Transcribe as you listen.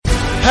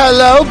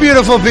Hello,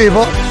 beautiful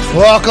people.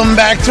 Welcome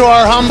back to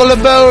our humble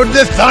abode,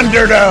 the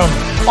Thunderdome.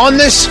 On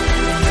this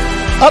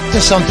Up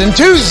to Something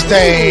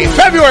Tuesday,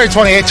 February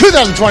 28,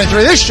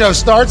 2023. This show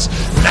starts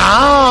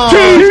now.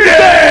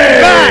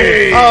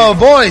 Tuesday! Oh,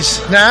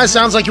 boys. Now, it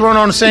sounds like you weren't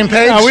on the same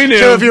page. We knew.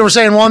 Two of you were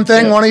saying one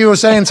thing, one of you was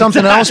saying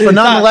something else. But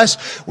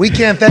nonetheless, we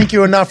can't thank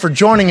you enough for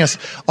joining us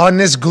on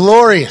this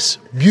glorious,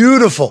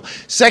 beautiful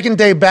second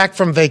day back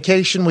from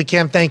vacation. We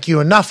can't thank you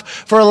enough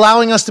for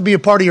allowing us to be a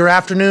part of your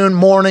afternoon,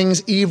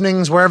 mornings,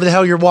 evenings, wherever the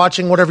hell you're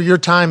watching, whatever your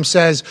time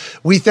says.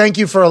 We thank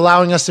you for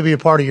allowing us to be a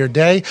part of your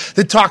day.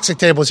 The Toxic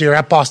Tables here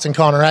at Boston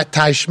Connor, at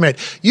Ty Schmidt.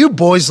 You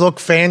boys look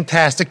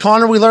fantastic.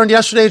 Connor, we learned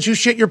yesterday that you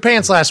shit your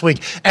pants last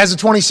week as a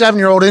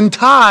 27-year-old. In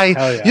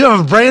Ty, you have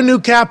a brand new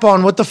cap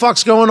on. What the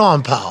fuck's going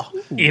on, pal?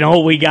 You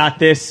know, we got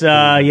this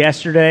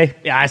yesterday.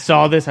 I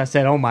saw this. I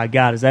said, oh, my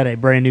God, is that a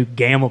brand new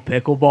Gamma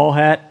pickleball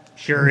hat?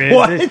 Sure is.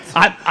 What?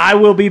 I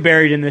will be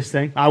buried in this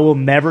thing. I will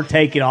never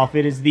take it off.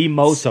 It is the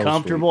most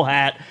comfortable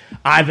hat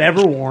I've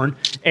ever worn.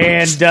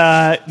 And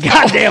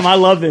goddamn, I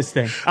love this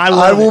thing.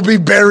 I will be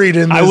buried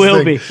in this thing. I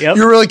will be. Yep.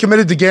 You're really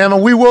committed to Gamma.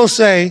 We will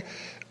say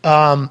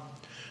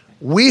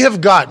we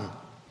have gotten,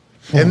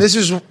 and this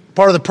is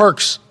part of the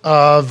perks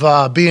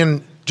of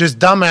being just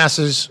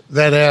dumbasses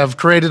that have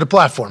created a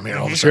platform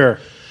here. Sure.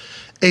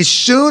 As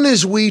soon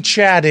as we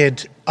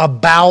chatted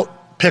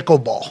about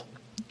pickleball,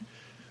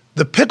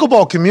 the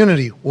pickleball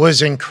community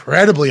was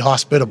incredibly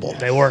hospitable.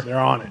 They were. They're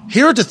on it.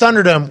 Here at the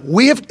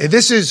Thunderdome,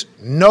 this is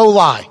no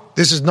lie.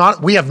 This is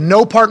not, we have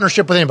no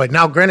partnership with anybody.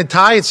 Now, granted,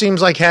 Ty, it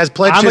seems like, has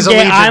pledged his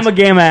allegiance. I'm a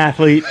Gamma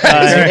athlete,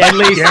 at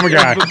least. Gamma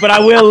guy. But I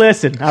will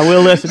listen.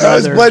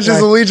 Has pledged his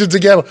allegiance to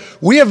Gamma.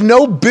 We have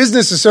no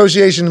business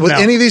association with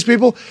any of these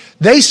people.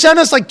 They sent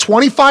us like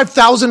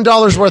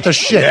 $25,000 worth of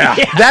shit. Yeah.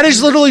 That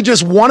is literally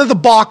just one of the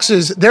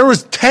boxes. There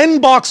was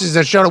 10 boxes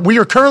that showed up. We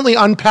are currently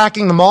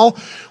unpacking them all.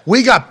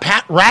 We got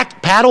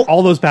paddle.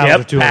 All those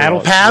paddles are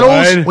 $200.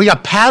 Paddles. Right. We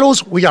got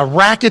paddles. We got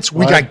rackets.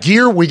 We got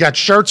gear. We got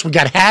shirts. We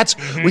got hats.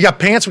 We got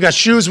pants. We got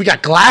shoes. We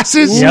got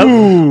glasses.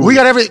 Yep. We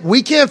got everything.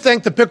 We can't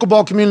thank the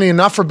pickleball community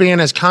enough for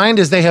being as kind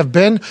as they have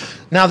been.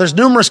 Now, there's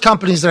numerous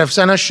companies that have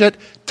sent us shit.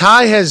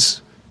 Ty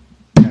has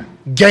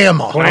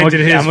Gamma. I'm a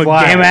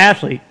Gamma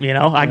athlete. You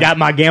know, I got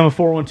my Gamma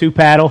 412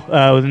 paddle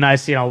with a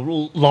nice,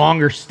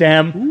 longer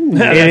stem.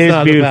 It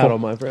is beautiful.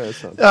 My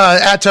friend.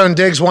 At Tone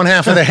Diggs, one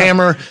half of the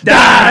Hammer.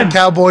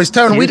 Cowboys.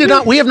 Tone,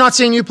 we have not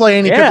seen you play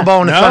any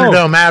pickleball in the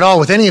Thunderdome at all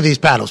with any of these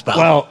paddles, pal.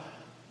 Well,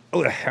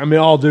 I mean,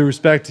 all due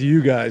respect to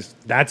you guys,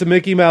 that's a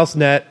Mickey Mouse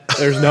net.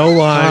 There's no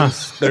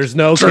lines. There's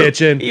no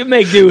kitchen. You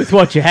make do with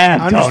what you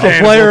have.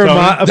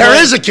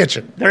 There is a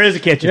kitchen. There is a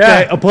kitchen.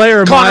 Yeah, a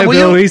player of my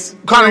abilities.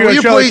 Connor, will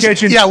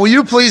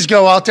you please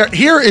go out there?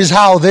 Here is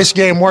how this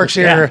game works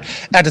here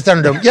at the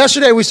Thunderdome.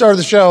 Yesterday, we started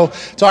the show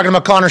talking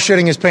about Connor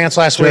shitting his pants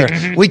last week.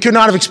 Mm-hmm. We could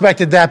not have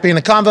expected that being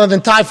a combo.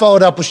 Then Ty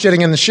followed up with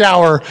shitting in the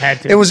shower.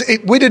 Had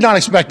to. We did not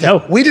expect that.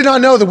 No. We did not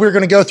know that we were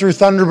going to go through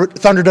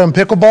Thunderdome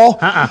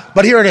pickleball.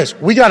 But here it is.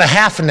 We got a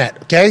half a net,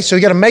 okay? So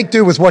you got to make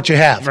do with what you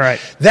have.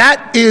 Right.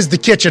 That is the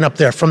kitchen up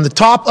there. From the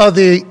top of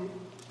the...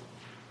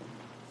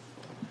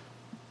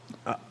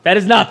 That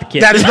is not the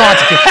kitchen. That is not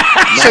the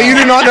kitchen. So you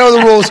do not know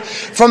the rules.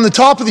 From the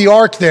top of the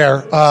arc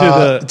there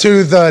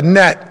to the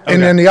net,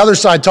 and then the other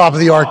side top of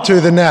the arc to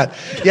the net.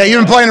 Yeah, you've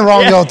been playing it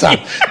wrong the whole time.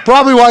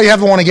 Probably why you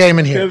haven't won a game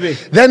in here.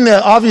 Then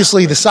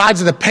obviously the sides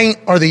of the paint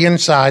are the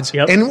insides.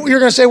 Yep. And you're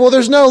going to say, well,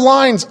 there's no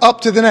lines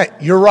up to the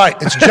net. You're right.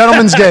 It's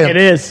gentleman's game. It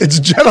is. It's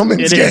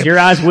gentleman's game. Your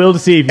eyes will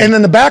deceive you. And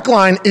then the back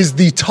line is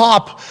the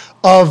top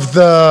of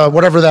the,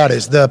 whatever that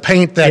is, the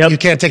paint that you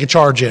can't take a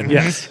charge in.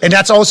 Yes. And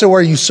that's also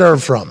where you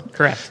serve from.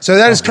 Correct. So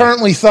that is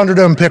currently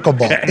Thunderdome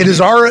Pickleball. It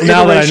is our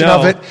iteration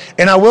of it.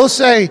 And I will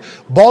say,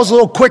 ball's a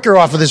little quicker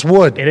off of this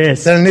wood than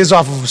it is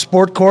off of a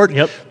sport court.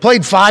 Yep.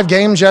 Played 5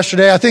 games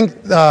yesterday. I think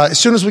as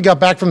soon as we got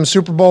back from the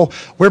Super Bowl,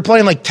 we're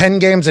playing like 10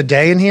 games a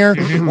day in here.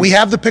 We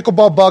have the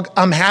pickleball bug.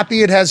 I'm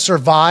happy it has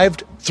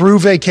survived through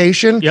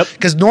vacation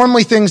because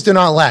normally things do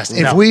not last.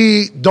 If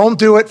we don't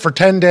do it for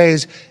 10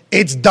 days,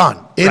 it's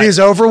done. It is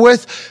over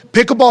with.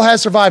 Pickleball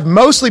has survived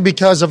mostly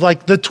because of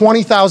like the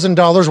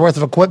 $20,000 worth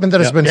of equipment that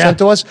has been sent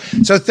to us.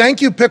 So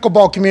thank you,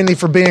 pickleball community,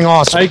 for being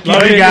awesome. Thank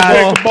you,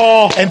 guys.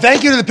 And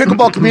thank you to the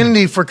pickleball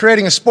community for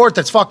creating a sport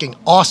that's fucking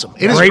awesome.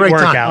 It is a great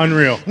time.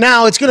 Unreal.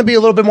 Now, it's going to be a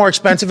little bit more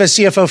expensive as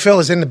CFO Phil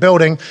is in the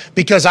building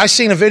because I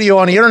seen a video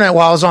on the internet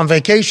while I was on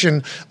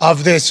vacation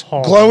of this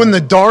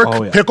glow-in-the-dark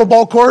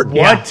pickleball court.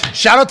 What?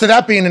 Shout out to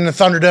that being in the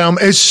Thunderdome.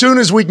 As soon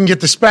as we can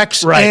get the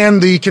specs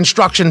and the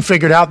construction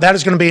figured out, that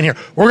is going to be in here.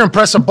 We're going to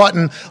press a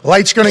button.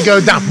 Light's going to go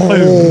down.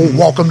 Oh,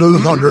 welcome to the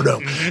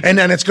Thunderdome. And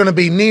then it's going to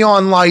be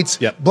neon lights,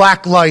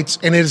 black lights,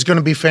 and it is going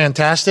to be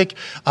fantastic.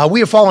 We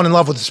have fallen in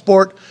love with the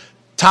sport.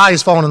 Ty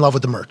has fallen in love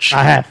with the merch.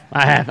 I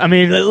have. I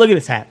mean, look at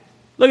this hat.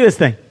 Look at this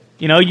thing.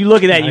 You know, you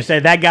look at that, you say,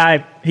 that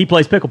guy, he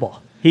plays pickleball.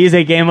 He is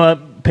a Gamma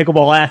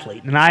pickleball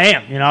athlete, and I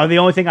am. The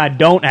only thing I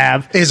don't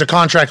have is a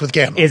contract with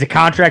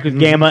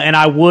Gamma. And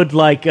I would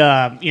like,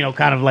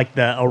 kind of like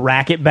a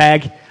racket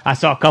bag. I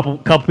saw a couple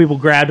people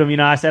grabbed them.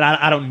 I said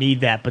I don't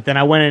need that, but then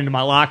I went into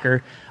my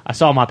locker. I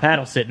saw my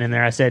paddle sitting in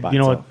there. I said,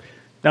 what?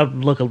 That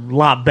would look a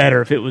lot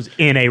better if it was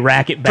in a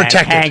racket bag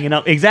hanging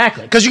up.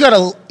 Exactly, because you got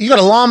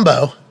a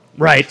Lombo.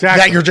 Right.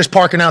 Exactly. That you're just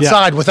parking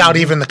outside without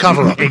even the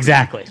cover up.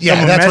 Exactly. Yeah,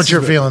 Someone that's what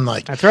you're feeling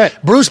like. That's right.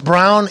 Bruce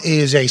Brown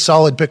is a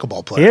solid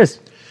pickleball player. He is.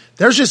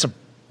 There's just a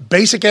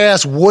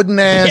basic-ass,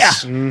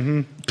 wooden-ass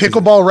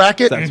pickleball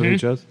racket. That's what he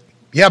chose?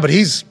 Yeah, but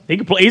he's a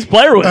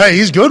player with it. Hey,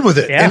 he's good with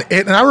it. Yeah.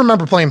 And I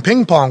remember playing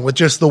ping pong with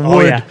just the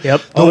wood,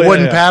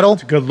 wooden paddle.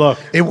 It's a good look.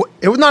 It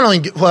was not only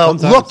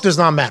look does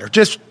not matter.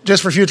 Just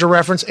for future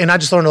reference, and I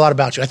just learned a lot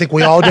about you. I think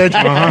we all did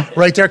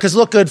right there, because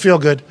look good, feel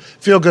good,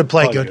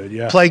 play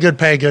good, play good,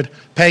 pay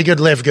good,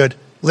 live good.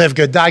 Live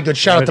good, die good.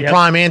 Shout out to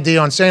Prime and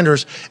Deion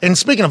Sanders. And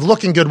speaking of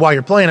looking good while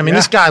you're playing, I mean,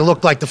 this guy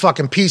looked like the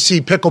fucking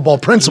PC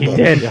pickleball principal. He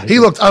did. He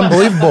looked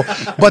unbelievable.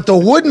 But the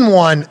wooden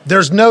one,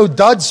 there's no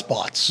dud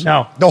spots.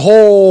 No. The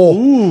whole,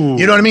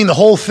 you know what I mean? The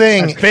whole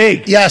thing. That's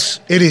big. Yes,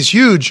 it is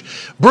huge.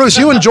 Bruce,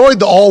 you enjoyed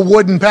the all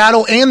wooden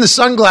paddle and the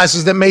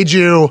sunglasses that made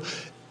you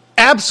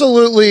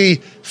absolutely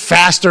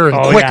faster and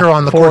quicker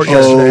on the court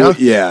yesterday.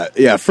 Huh?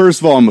 Yeah. First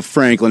of all, I'm a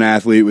Franklin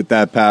athlete with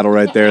that paddle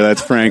right there.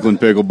 That's Franklin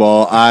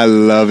pickleball. I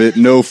love it.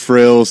 No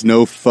frills,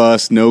 no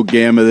fuss, no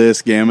gamma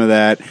this, gamma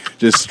that.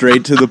 Just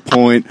straight to the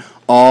point.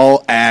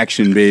 All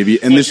action,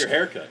 baby. And your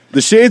haircut.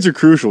 The shades are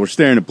crucial. We're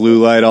staring at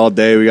blue light all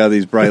day. We got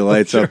these bright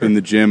lights up in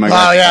the gym. In the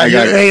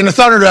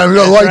Thunderdome,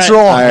 the lights are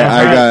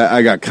on.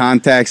 I got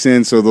contacts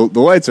in, so the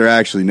lights are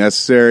actually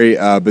necessary.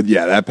 But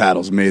yeah, that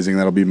paddle's amazing.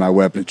 That'll be my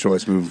weapon of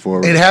choice moving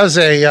forward. It has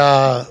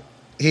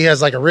he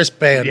has like a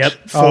wristband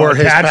for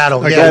his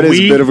paddle. That is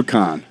a bit of a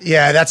con.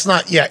 Yeah, that's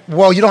not. Yeah,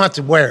 well, you don't have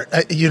to wear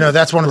it.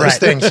 That's one of those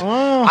things.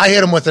 I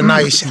hit him with a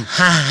nice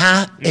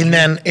and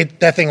then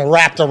that thing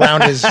wrapped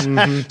around his.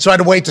 So I had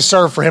to wait to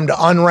serve for him to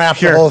unwrap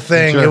the whole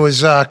thing. It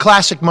was a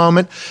classic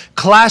moment,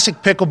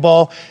 classic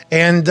pickleball,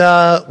 and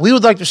we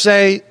would like to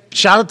say,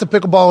 shout out to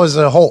pickleball as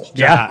a whole.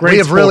 Yeah, we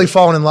have really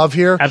fallen in love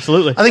here.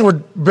 Absolutely. I think we're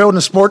building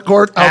a sport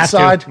court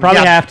outside.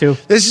 Probably have to.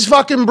 This is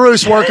fucking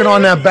Bruce working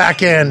on that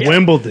back end.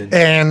 Wimbledon.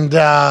 And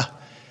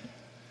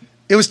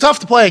it was tough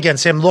to play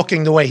against him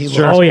looking the way he looked.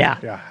 Oh,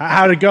 yeah.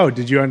 How'd it go?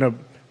 Did you end up,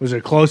 was it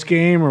a close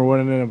game or what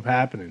ended up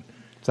happening?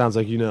 Sounds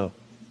like you know.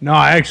 No,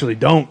 I actually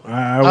don't.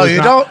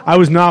 Don't? I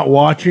was not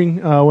watching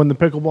when the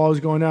pickleball was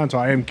going down, so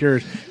I am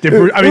curious. It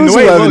was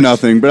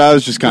 11-0, but I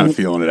was just kind of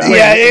feeling it out.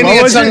 Yeah, and he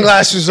had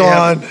sunglasses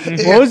on.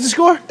 What was the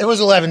score? It was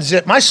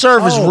 11-zip. My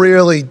serve is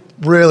really,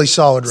 really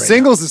solid right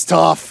Singles is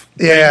tough.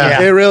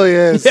 Yeah. It really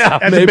is. Yeah,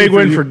 that's a big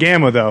win for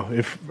Gamma, though.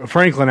 If a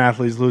Franklin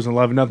athlete's losing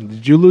 11-0,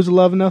 did you lose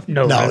 11-0?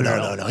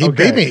 No. He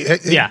beat me.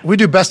 We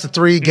do best of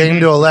 3, game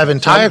to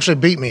 11. Ty actually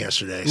beat me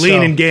yesterday.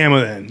 Lean in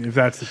Gamma, then, if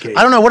that's the case.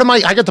 I don't know. What am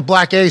I? I got the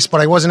black ace,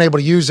 but I wasn't able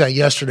to use that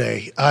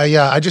yesterday.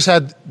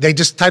 They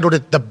just titled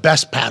it the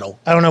best paddle.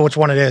 I don't know which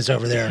one it is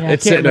over there.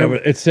 It's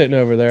sitting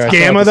over there.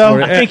 Gamma,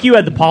 though? I think you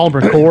had the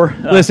polymer core.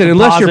 Listen,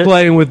 unless you're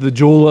playing with the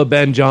Jula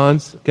Ben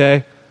Johns,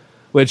 okay,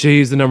 which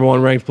he's the number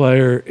 1 ranked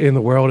player in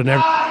the world,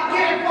 and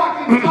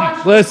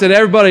listen,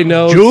 everybody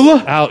knows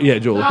Jula.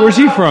 Jula. Where's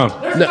he from?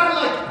 There's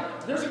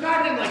a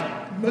guy named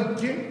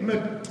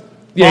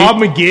Bob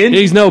McGinn.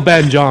 He's no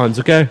Ben Johns,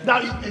 okay? No,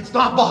 it's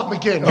not Bob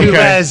McGinn. Who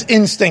has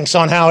instincts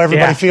on how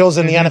everybody feels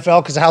in the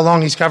NFL because of how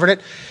long he's covered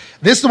it.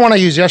 This is the one I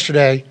used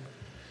yesterday.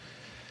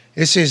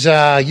 This is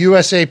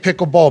USA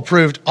Pickleball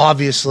approved,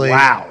 obviously.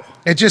 Wow.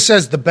 It just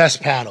says the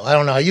best paddle. I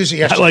don't know. I used it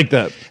yesterday. I like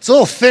that. It's a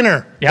little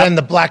thinner than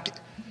the black.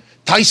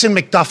 Tyson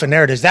McDuffin.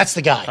 There it is. That's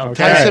the guy. Okay.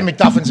 Tyson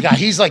McDuffin's guy.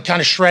 He's like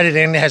kind of shredded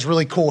in and has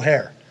really cool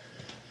hair.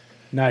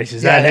 Nice.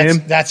 Is that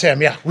him? That's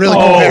him, yeah. Really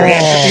cool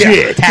hair.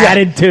 Shit.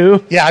 Tatted,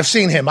 too. Yeah, I've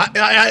seen him.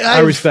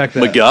 I respect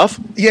that.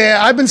 McGuff? Yeah,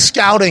 I've been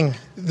scouting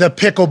the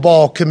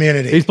pickleball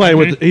community. He's playing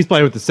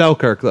with the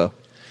Selkirk, though.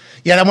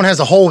 Yeah, that one has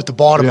a hole at the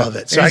bottom of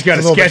it. So he's got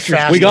a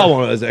Skechers. We got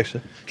one of those,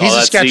 actually. He's a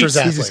Skechers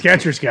athlete. He's a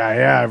Skechers guy,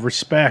 yeah.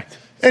 Respect.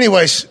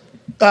 Anyways,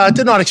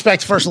 did not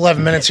expect the first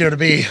 11 minutes here to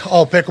be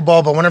all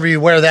pickleball, but whenever you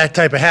wear that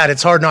type of hat,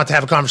 it's hard not to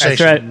have a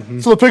conversation. That's right. Mm-hmm.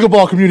 So the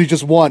pickleball community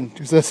just won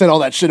because they said all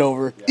that shit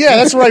over. Yeah,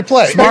 that's the right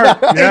play. Smart.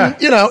 Yeah.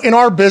 And, in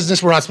our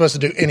business, we're not supposed to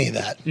do any of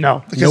that.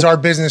 No. Because our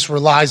business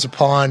relies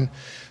upon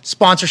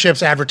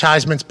sponsorships,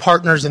 advertisements,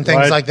 partners, and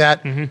things like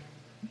that. Mm-hmm.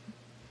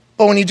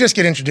 But when you just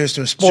get introduced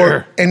to a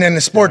sport, and then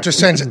the sport just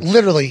sends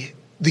literally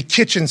the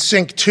kitchen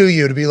sink to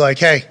you to be like,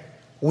 hey,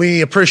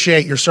 we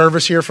appreciate your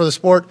service here for the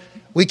sport.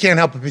 We can't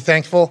help but be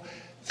thankful.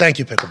 Thank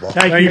you, pickleball.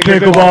 Thank you,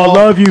 pickleball.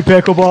 Love you,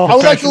 pickleball. I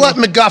would like to let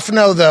McGuff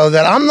know, though,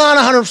 that I'm not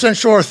 100%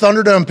 sure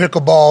Thunderdome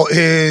pickleball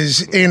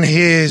is in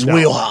his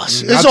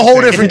wheelhouse. This is a whole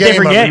different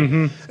game.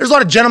 Mm-hmm. There's a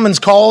lot of gentlemen's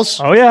calls.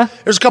 Oh, yeah.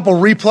 There's a couple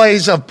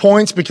replays of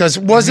points because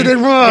was it?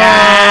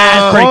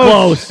 Yeah, pretty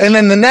close. And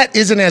then the net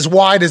isn't as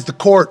wide as the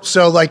court.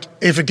 So, like,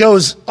 if it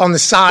goes on the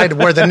side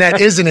where the net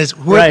isn't as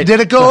Right.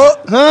 did it go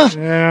up? Huh?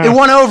 Yeah. It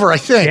went over, I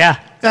think. Yeah.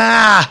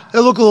 It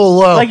looked a little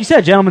low. Like you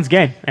said, gentleman's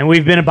game, and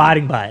we've been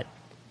abiding by it.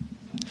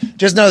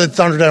 just know that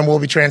Thunderdome will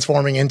be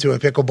transforming into a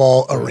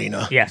pickleball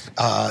arena. Yes.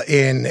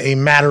 In a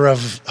matter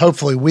of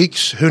hopefully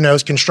weeks. Who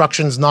knows?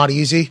 Construction's not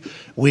easy.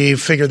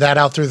 We've figured that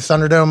out through the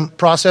Thunderdome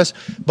process,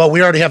 but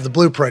we already have the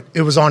blueprint.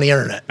 It was on the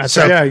internet.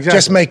 So Yeah, exactly.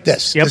 just make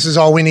this. Yep. This is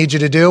all we need you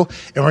to do,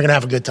 and we're going to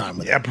have a good time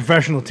with it. Yeah,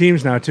 professional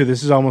teams now too.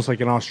 This is almost like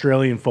an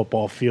Australian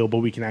football feel, but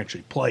we can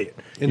actually play it.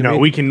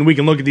 We can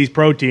look at these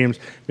pro teams,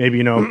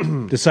 maybe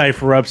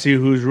decipher up, see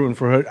who's rooting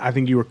for who. I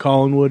think you were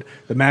Collingwood,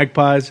 the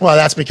Magpies. Well,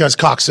 that's because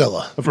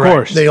Coxilla. Of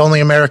course. The only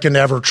American to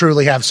ever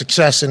truly have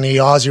success in the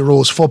Aussie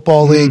Rules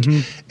Football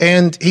League.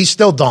 And he's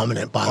still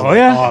dominant, by the way.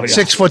 yeah? Oh, yeah.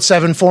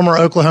 6'7", former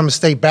Oklahoma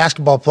State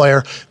basketball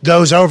player,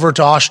 goes over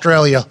to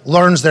Australia,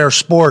 learns their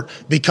sport,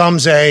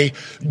 becomes a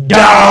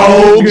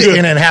dog,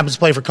 and then happens to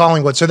play for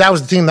Collingwood. So that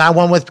was the team that I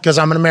went with because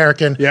I'm an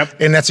American.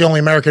 Yep. And that's the only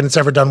American that's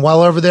ever done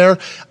well over there.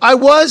 I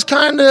was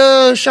kind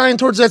of shying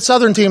towards that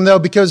Southern team, though,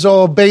 because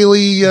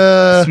Bailey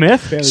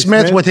Smith?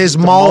 Smith with his the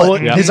mullet.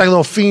 mullet, yeah. He's like a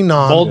little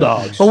phenom.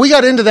 Bulldogs. But we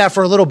got into that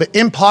for a little bit.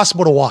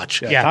 Impossible to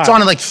watch. Yeah. It's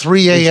on at like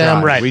 3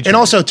 a.m. Right. And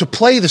also to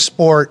play the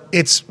sport,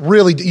 it's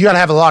really, you got to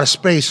have a lot of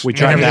space and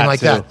tried everything that, like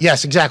too. that.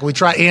 Yes, exactly. We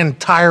try, and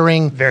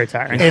tiring. Very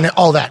tiring. And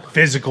all that.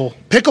 Physical.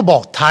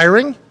 Pickleball,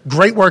 tiring,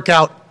 great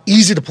workout,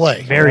 easy to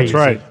play. Very That's easy.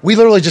 right. We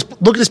literally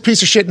just look at this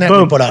piece of shit net we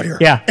Boom. put out here.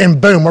 Yeah. And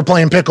boom, we're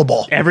playing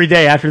pickleball. Every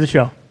day after the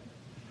show.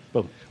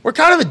 We're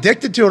kind of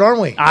addicted to it,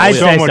 aren't we? I'd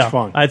so say much so.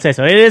 fun. I'd say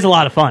so. It is a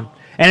lot of fun.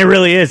 And it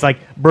really is.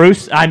 Like,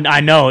 Bruce, I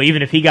know,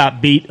 even if he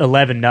got beat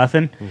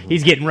 11-0,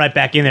 he's getting right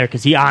back in there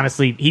because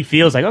he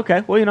feels like,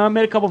 okay, well, I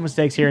made a couple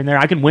mistakes here and there.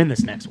 I can win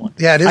this next one.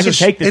 Yeah, it I is. can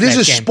take this It is a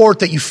next game. sport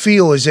that you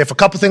feel as if a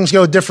couple things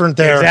go different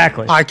there.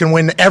 Exactly. I can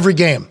win every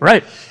game.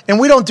 Right. And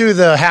we don't do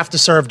the have to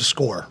serve to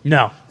score.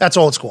 No. That's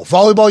old school.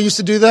 Volleyball used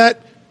to do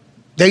that.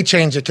 They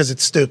changed it because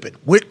it's stupid.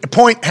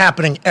 Point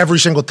happening every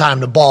single time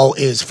the ball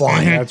is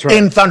flying. That's right.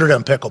 In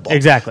Thunderdome pickleball.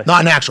 Exactly.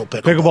 Not an actual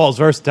pickleball. Pickleball is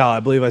versatile.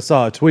 I believe I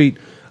saw a tweet.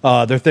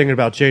 They're thinking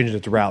about changing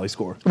it to rally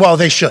score. Well,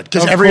 they should,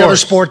 because Of every other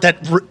course. sport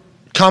that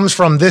comes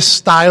from this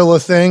style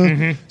of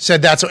thing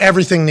said that. So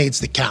everything needs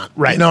to count.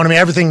 Right. You know what I mean?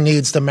 Everything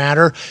needs to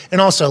matter. And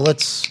also,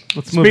 let's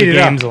Let's move Speed the it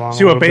games up. along.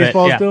 See a what little bit.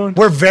 baseball's Yeah. doing.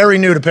 We're very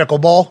new to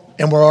pickleball,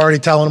 and we're already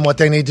telling them what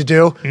they need to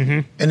do,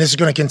 and this is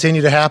going to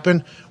continue to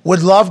happen.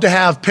 Would love to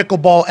have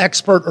pickleball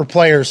expert or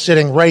players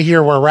sitting right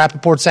here where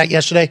Rappaport sat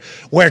yesterday,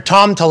 where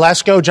Tom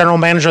Telesco, general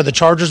manager of the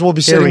Chargers, will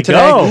be sitting we today,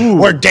 go. Ooh.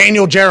 where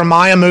Daniel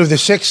Jeremiah, moved the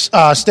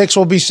sticks,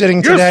 will be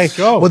sitting today.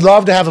 go. Would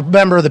love to have a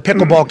member of the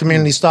pickleball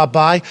community stop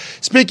by.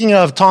 Speaking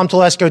of Tom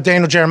Telesco,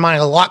 Daniel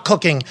Jeremiah, a lot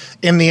cooking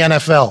in the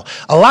NFL.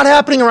 A lot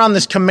happening around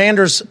this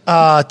Commanders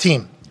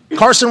team.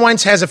 Carson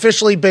Wentz has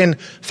officially been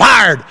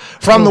fired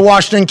from the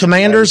Washington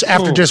Commanders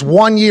after just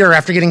 1 year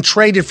after getting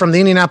traded from the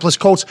Indianapolis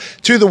Colts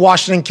to the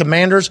Washington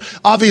Commanders.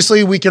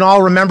 Obviously, we can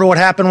all remember what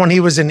happened when he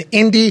was in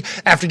Indy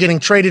after getting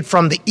traded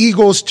from the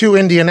Eagles to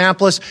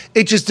Indianapolis.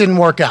 It just didn't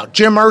work out.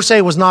 Jim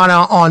Irsay was not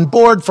on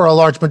board for a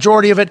large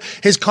majority of it.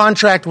 His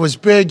contract was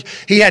big.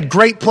 He had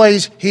great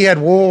plays. He had,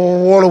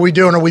 what are we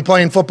doing? Are we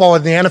playing football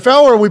in the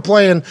NFL or are we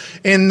playing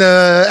in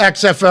the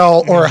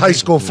XFL or high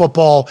school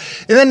football?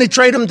 And then they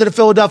trade him to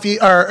the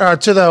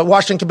to the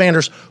Washington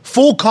Commanders.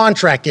 Full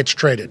contract gets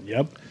traded.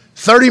 Yep.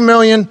 $30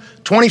 million,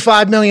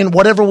 $25 million,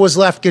 whatever was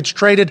left gets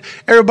traded.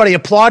 Everybody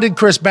applauded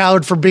Chris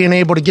Ballard for being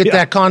able to get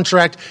that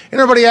contract. And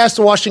everybody asked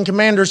the Washington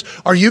Commanders,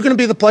 are you going to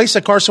be the place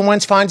that Carson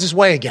Wentz finds his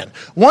way again?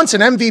 Once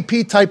an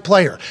MVP-type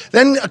player.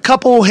 Then a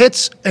couple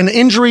hits, an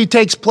injury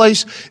takes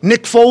place.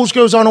 Nick Foles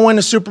goes on to win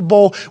a Super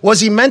Bowl. Was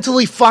he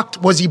mentally fucked?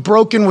 Was he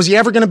broken? Was he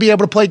ever going to be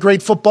able to play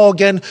great football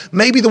again?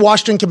 Maybe the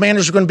Washington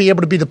Commanders are going to be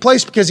able to be the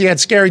place because he had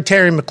scary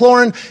Terry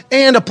McLaurin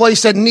and a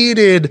place that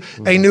needed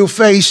a new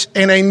face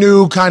and a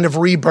new kind of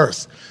rebirth.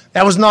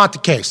 That was not the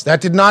case.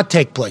 That did not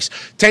take place.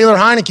 Taylor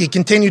Heineke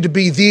continued to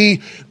be the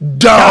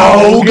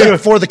dog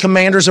for the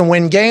Commanders and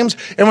win games.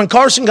 And when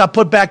Carson got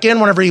put back in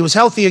whenever he was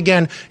healthy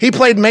again, he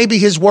played maybe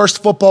his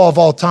worst football of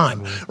all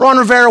time. Ron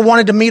Rivera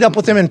wanted to meet up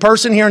with him in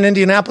person here in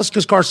Indianapolis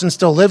because Carson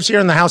still lives here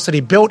in the house that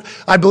he built,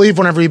 I believe,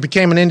 whenever he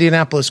became an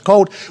Indianapolis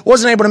Colt.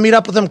 Wasn't able to meet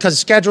up with him because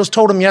schedules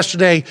told him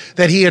yesterday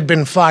that he had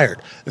been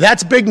fired.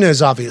 That's big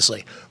news,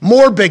 obviously.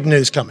 More big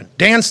news coming.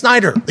 Dan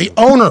Snyder, the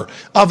owner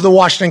of the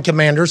Washington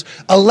Commanders,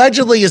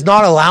 allegedly is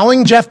not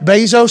allowing Jeff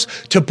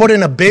Bezos to put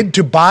in a bid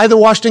to buy the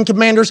Washington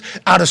Commanders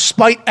out of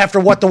spite after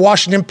what the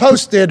Washington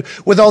Post did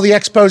with all the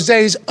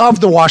exposés of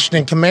the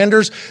Washington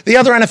Commanders. The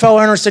other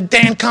NFL owners said,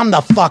 Dan, come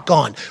the fuck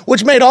on,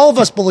 which made all of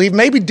us believe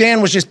maybe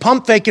Dan was just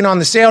pump faking on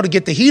the sale to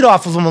get the heat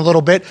off of him a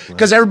little bit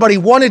because everybody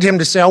wanted him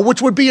to sell,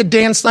 which would be a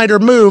Dan Snyder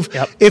move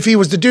if he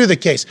was to do the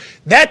case.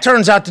 That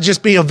turns out to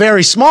just be a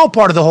very small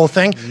part of the whole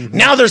thing.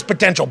 Now there's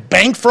potential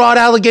bank fraud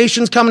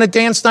allegations coming at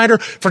Dan Snyder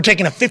for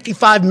taking a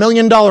 $55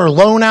 million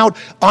loan out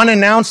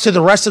unannounced to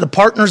the rest of the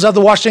partners of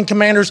the Washington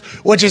Commanders,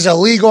 which is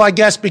illegal, I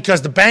guess,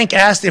 because the bank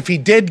asked if he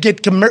did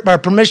get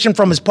permission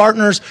from his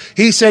partners.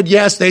 He said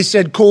yes. They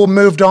said cool,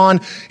 moved on.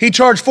 He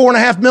charged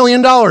 $4.5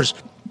 million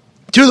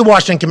to the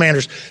Washington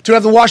Commanders to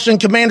have the Washington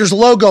Commanders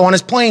logo on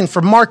his plane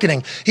for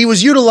marketing. He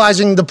was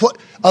utilizing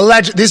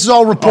Alleged. This is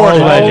all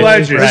reported.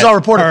 Alleged. This is all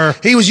reported.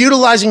 He was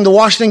utilizing the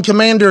Washington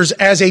Commanders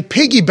as a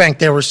piggy bank,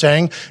 they were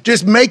saying,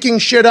 just making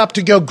shit up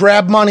to go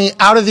grab money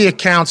out of the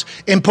accounts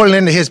and put it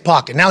into his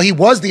pocket. Now, he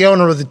was the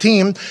owner of the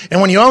team,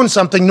 and when you own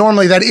something,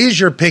 normally that is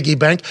your piggy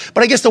bank.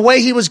 But I guess the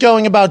way he was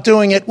going about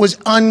doing it was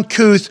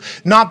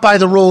uncouth, not by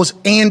the rules,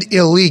 and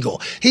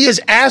illegal. He has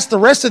asked the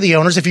rest of the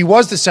owners, if he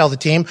was to sell the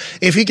team,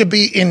 if he could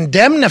be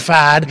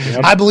indemnified,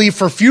 I believe,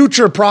 for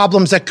future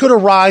problems that could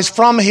arise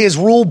from his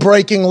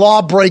rule-breaking,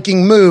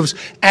 law-breaking moves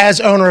as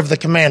owner of the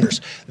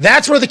Commanders.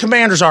 That's where the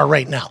Commanders are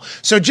right now.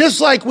 So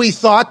just like we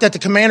thought that the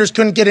Commanders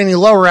couldn't get any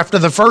lower after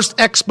the first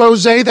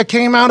expose that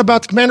came out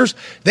about the Commanders,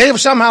 they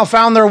have somehow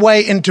found their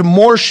way into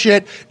more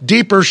shit,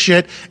 deeper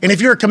shit. And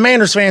if you're a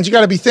Commanders fans, you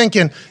got to be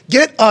thinking,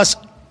 get us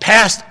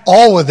past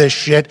all of this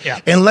shit,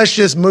 and let's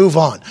just move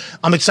on.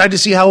 I'm excited to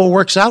see how it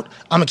works out.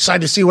 I'm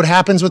excited to see what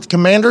happens with the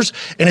Commanders,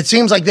 and it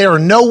seems like they are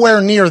nowhere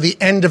near the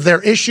end of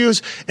their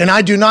issues, and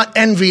I do not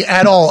envy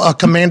at all a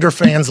Commander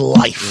fan's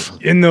life.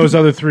 In those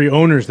other three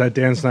owners that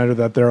Dan Snyder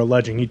that they're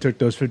alleging, he took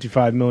those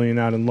 $55 million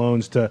out in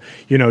loans to,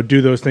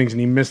 do those things, and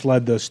he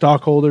misled the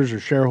stockholders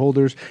or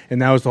shareholders,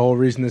 and that was the whole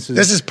reason this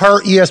is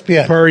per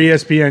ESPN. Per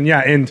ESPN,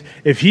 yeah. And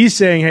if he's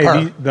saying,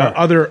 hey, the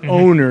other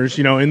owners,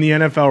 in the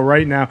NFL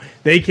right now,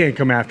 they can't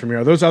come after me.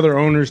 Are those other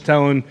owners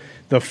telling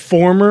the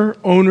former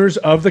owners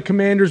of the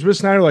Commanders with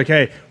Snyder, like,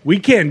 hey, we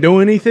can't do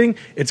anything?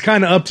 It's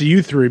kind of up to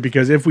you three,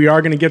 because if we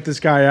are going to get this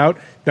guy out,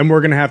 then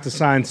we're going to have to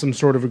sign some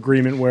sort of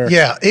agreement where...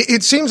 Yeah,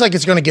 it seems like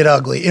it's going to get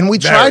ugly. And we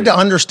tried to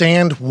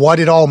understand what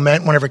it all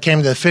meant whenever it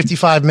came to the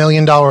 $55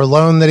 million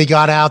loan that he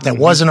got out that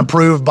wasn't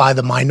approved by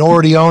the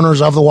minority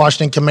owners of the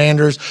Washington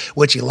Commanders,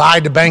 which he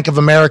lied to Bank of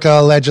America,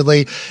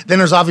 allegedly. Then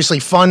there's obviously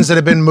funds that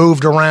have been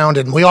moved around,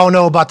 and we all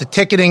know about the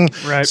ticketing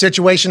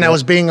situation that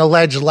was being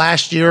alleged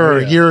last year or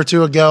a year or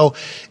two ago.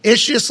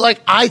 It's just like,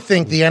 I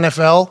think the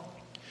NFL,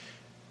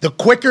 the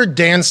quicker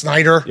Dan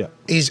Snyder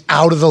is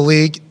out of the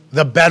league,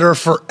 the better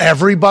for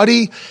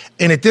everybody.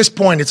 And at this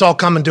point, it's all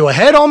coming to a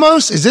head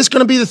almost. Is this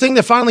going to be the thing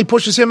that finally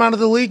pushes him out of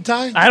the league,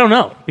 Ty? I don't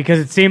know, because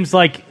it seems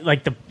like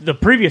the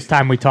previous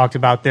time we talked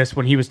about this,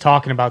 when he was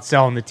talking about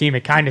selling the team,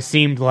 it kind of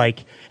seemed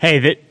like,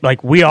 hey,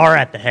 we are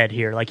at the head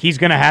here. Like, he's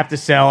going to have to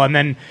sell. And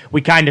then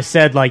we kind of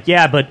said, like,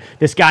 yeah, but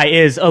this guy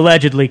is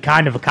allegedly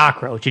kind of a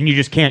cockroach, and you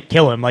just can't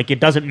kill him. Like, it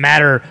doesn't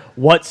matter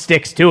what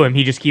sticks to him.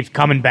 He just keeps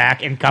coming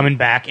back and coming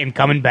back and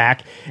coming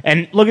back.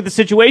 And look at the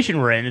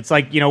situation we're in. It's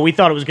like, we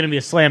thought it was going to be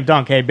a slam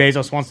dunk. Hey,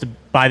 Bezos wants to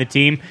buy the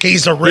team.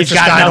 He's the richest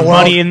got guy in the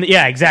world. Money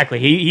yeah, exactly.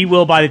 He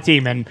will buy the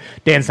team. And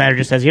Dan Snyder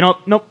just says,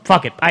 nope,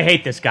 fuck it. I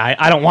hate this guy.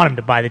 I don't want him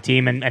to buy the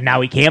team. And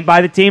now he can't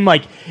buy the team.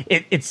 Like,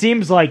 it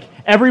seems like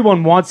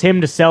everyone wants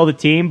him to sell the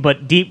team,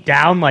 but deep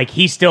down, like,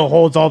 he still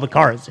holds all the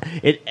cards,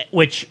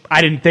 which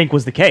I didn't think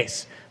was the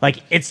case.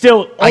 Like, it's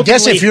still... I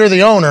guess if you're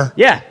the owner...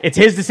 Yeah, it's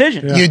his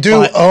decision. You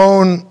do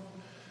own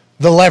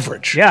the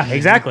leverage. Yeah,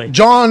 exactly.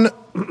 John...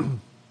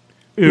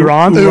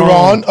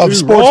 Uran of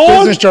Sports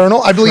Business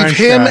Journal. I believe French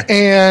him guy.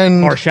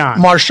 and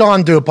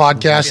Marshawn do a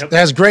podcast that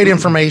has great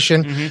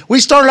information. We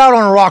started out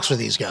on the rocks with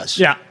these guys.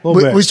 Yeah.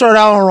 We started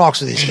out on the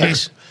rocks with these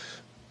guys.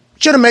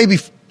 Should have maybe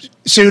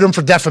sued them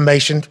for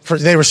defamation.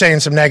 They were saying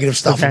some negative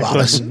stuff about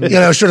us.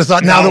 Should have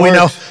thought. Now that we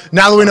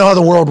know how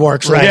the world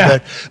works, right? Yeah.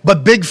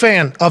 But big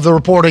fan of the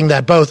reporting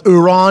that both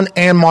Uran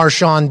and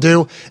Marshawn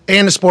do,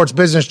 and the Sports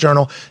Business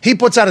Journal. He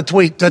puts out a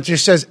tweet that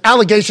just says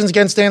allegations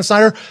against Dan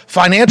Snyder: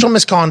 financial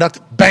misconduct,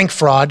 bank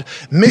fraud,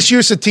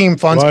 misuse of team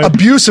funds,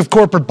 abuse of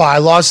corporate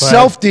bylaws,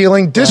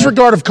 self-dealing,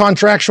 disregard of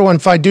contractual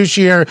and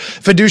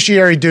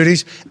fiduciary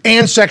duties,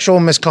 and sexual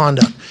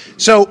misconduct.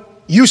 So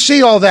you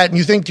see all that and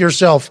you think to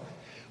yourself,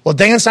 well,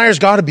 Dan Snyder's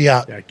got to be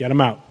out. Yeah, get him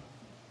out.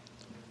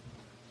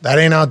 That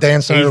ain't how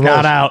Dan Snyder rolls. He's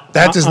not out.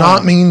 That does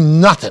not mean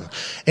nothing.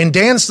 And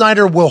Dan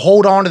Snyder will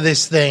hold on to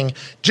this thing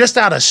just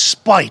out of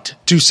spite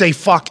to say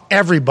fuck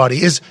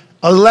everybody, is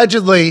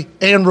allegedly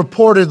and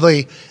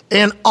reportedly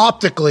and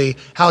optically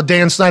how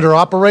Dan Snyder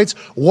operates.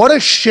 What a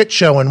shit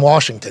show in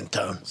Washington,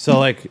 Tone.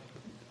 So,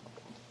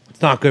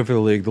 it's not good for the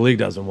league. The league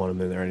doesn't want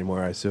him in there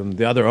anymore, I assume.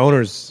 The other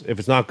owners, if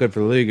it's not good for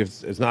the league,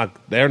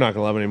 they're not going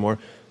to love him anymore.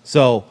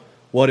 So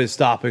what is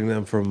stopping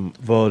them from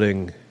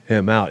voting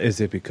him out? Is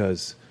it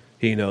because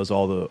he knows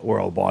where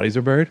all the bodies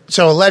are buried?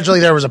 So allegedly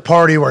there was a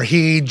party where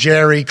he,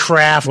 Jerry,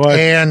 Kraft,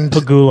 and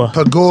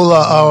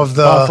Pagula of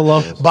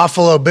the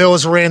Buffalo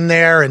Bills were in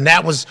there, and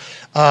that was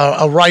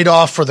a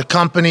write-off for the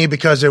company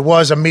because it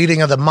was a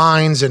meeting of the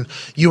minds, and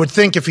you would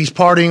think if he's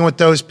partying with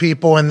those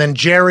people, and then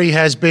Jerry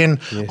has been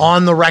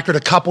on the record a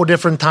couple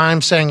different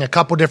times saying a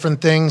couple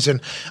different things, and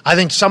I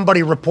think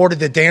somebody reported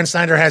that Dan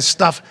Snyder has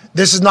stuff.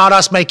 This is not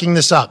us making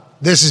this up.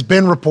 This has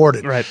been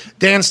reported. Right.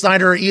 Dan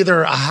Snyder,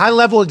 either a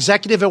high-level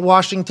executive at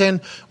Washington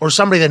or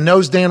somebody that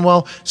knows Dan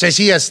well, says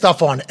he has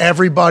stuff on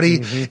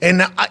everybody.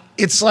 And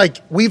it's like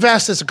we've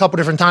asked this a couple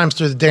different times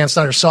through the Dan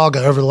Snyder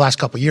saga over the last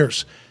couple of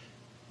years.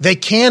 They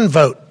can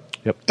vote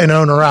an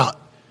owner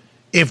out.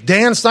 If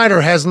Dan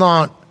Snyder has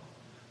not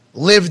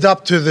lived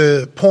up to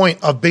the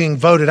point of being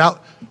voted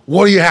out,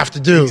 what do you have to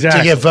do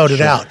to get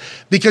voted out?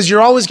 Because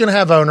you're always going to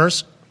have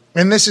owners,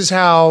 and this is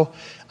how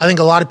I think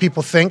a lot of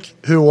people think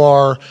who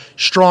are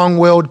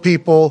strong-willed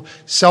people,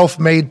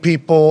 self-made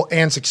people,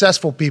 and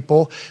successful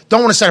people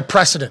don't want to set a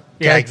precedent.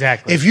 Okay? Yeah,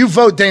 exactly. If you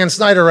vote Dan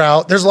Snyder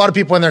out, there's a lot of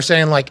people in there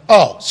saying like,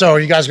 oh, so are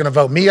you guys going to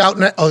vote me out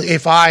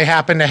if I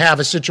happen to have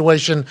a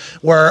situation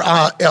where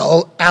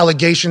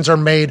allegations are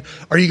made?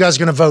 Are you guys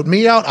going to vote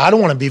me out? I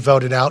don't want to be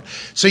voted out.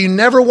 So you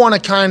never want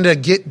to kind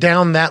of get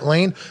down that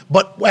lane.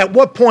 But at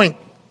what point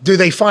do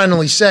they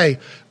finally say,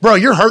 bro,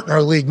 you're hurting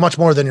our league much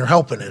more than you're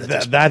helping it?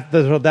 At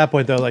that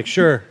point, though, like,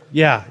 sure,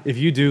 yeah, if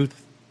you do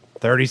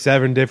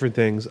 37 different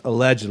things,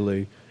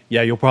 allegedly,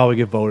 yeah, you'll probably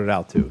get voted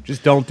out too.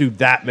 Just don't do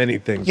that many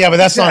things. Yeah, but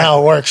that's not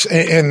how it works.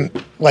 And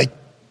like,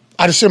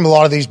 I'd assume a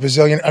lot of these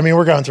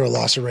we're going through a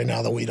lawsuit right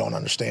now that we don't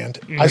understand.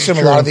 I assume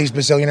a lot of these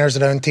bazillionaires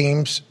that own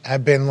teams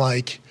have been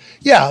like,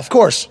 yeah, of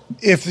course,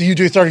 if you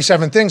do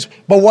 37 things,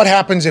 but what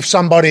happens if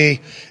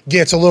somebody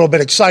gets a little bit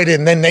excited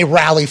and then they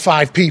rally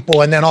 5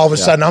 people and then all of a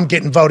sudden I'm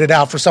getting voted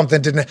out for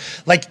something that didn't,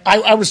 like,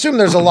 I would assume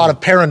there's a lot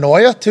of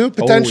paranoia too,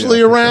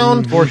 potentially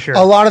around for sure.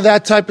 a lot of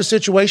that type of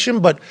situation.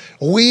 But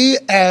we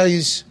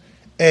as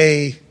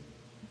a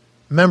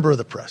member of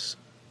the press,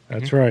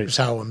 That's right. is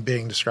how I'm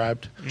being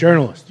described,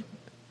 Journalist.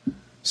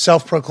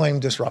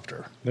 self-proclaimed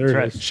disruptor. There it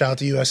right. is. Shout out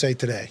to USA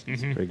Today.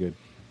 Very good.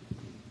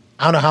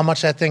 I don't know how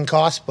much that thing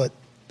costs, but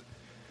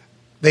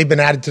they've been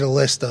added to the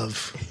list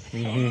of,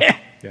 Yeah.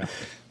 yeah,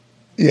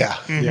 Yeah,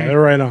 they're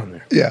right on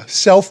there. yeah,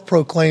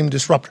 self-proclaimed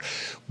disruptor.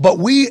 But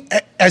we,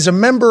 as a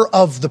member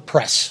of the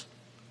press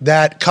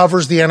that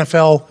covers the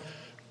NFL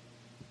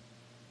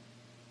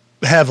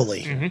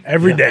heavily,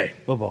 Every day.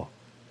 Football.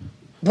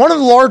 one of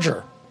the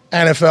larger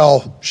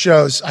NFL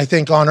shows, I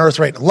think, on earth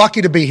right now.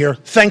 Lucky to be here.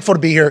 Thankful to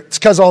be here. It's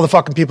because of all the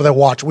fucking people that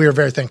watch. We are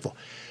very thankful.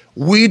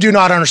 We do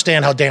not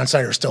understand how Dan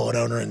Snyder is still an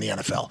owner in the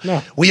NFL.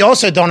 No. We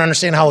also don't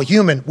understand how a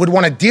human would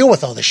want to deal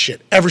with all this shit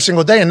every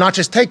single day and not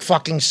just take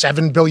fucking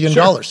 $7 billion,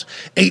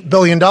 $8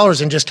 billion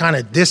and just kind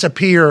of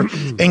disappear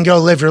and go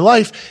live your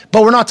life.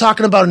 But we're not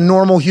talking about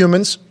normal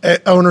humans,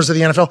 owners of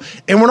the NFL,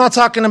 and we're not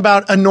talking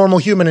about a normal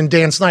human in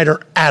Dan Snyder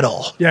at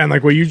all. Yeah, and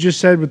like what you just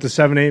said with the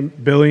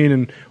 $7-8 billion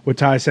and what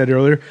Ty said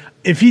earlier,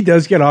 if he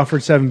does get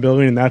offered $7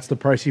 billion and that's the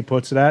price he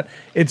puts it at,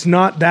 it's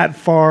not that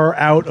far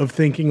out of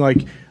thinking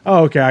like,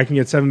 oh, okay, I can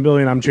get $7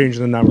 billion. I'm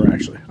changing the number.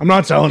 Actually, I'm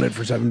not selling it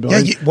for $7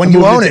 billion. Yeah, when I'm you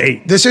moving own to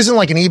it, 8. this isn't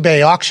like an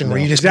eBay auction where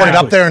you just put it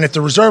up Exactly. there and if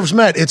the reserve's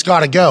met, it's got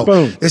to go.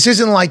 Boom. This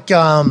isn't like,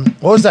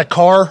 what was that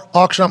car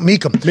auction up?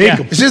 Meekum.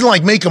 Meekum. This isn't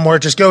like Meekum where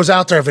it just goes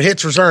out there. If it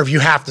hits reserve, you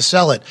have to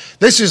sell it.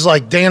 This is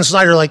like Dan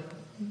Snyder, like,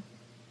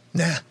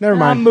 nah. Never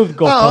mind. Move the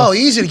goalpost. Oh,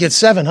 easy to get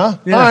 7, huh?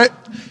 Yeah. All right.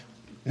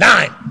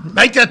 9.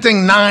 Make that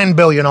thing $9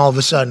 billion all of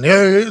a sudden.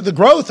 The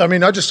growth, I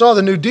mean, I just saw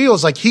the new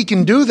deals. Like, he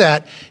can do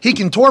that. He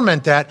can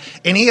torment that.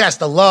 And he has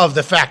to love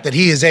the fact that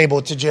he is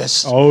able to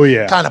just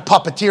kind of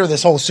puppeteer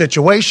this whole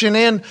situation.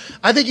 And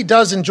I think he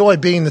does enjoy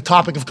being the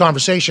topic of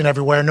conversation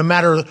everywhere, no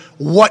matter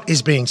what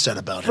is being said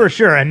about him. For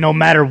sure, and no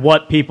matter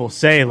what people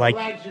say, like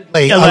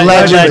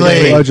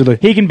Allegedly.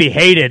 he can be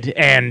hated,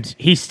 and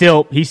he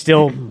still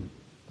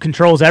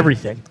controls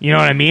everything. You know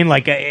what I mean?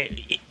 Like,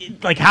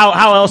 like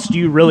how else do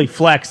you really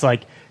flex?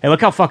 Like, hey,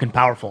 look how fucking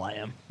powerful I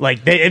am.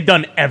 Like, they've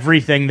done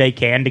everything they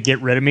can to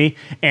get rid of me,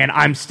 and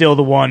I'm still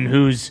the one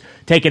who's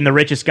taking the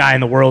richest guy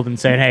in the world and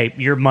saying, hey,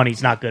 your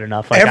money's not good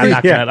enough. Like,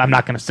 I'm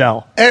not gonna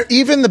sell.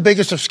 Even the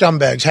biggest of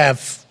scumbags have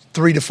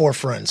 3 to 4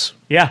 friends.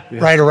 Yeah.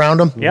 Right around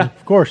them. Yeah.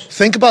 Of course.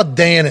 Think about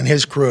Dan and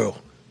his crew.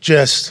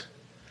 Just,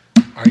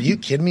 are you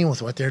kidding me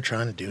with what they're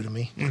trying to do to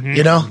me?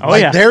 You know?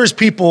 There's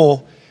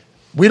people,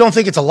 we don't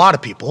think it's a lot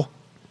of people,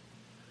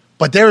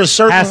 but there is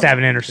certainly... Has to have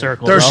an inner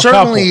circle. There's though.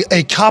 certainly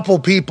a couple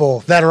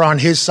people that are on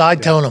his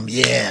side telling him,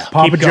 yeah,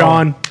 Papa Keep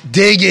John.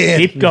 dig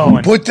in. Keep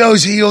going. Put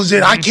those heels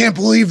in. I can't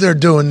believe they're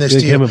doing this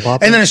Dig to you. him and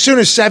Papa. And then as soon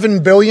as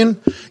 $7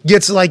 billion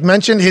gets like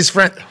mentioned, his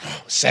friend,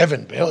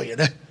 $7 billion.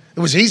 It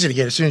was easy to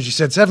get as soon as you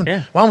said 7.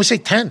 Yeah. Why don't we say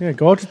 10? Yeah,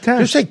 go up to 10.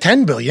 Just say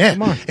 10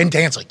 billion. Yeah. And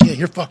Dan's like, yeah,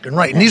 you're fucking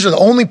right. And these are the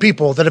only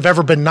people that have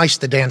ever been nice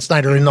to Dan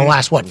Snyder in the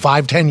last,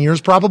 5-10 years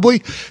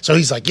probably. So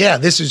he's like, yeah,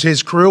 this is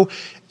his crew.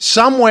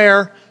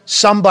 Somewhere,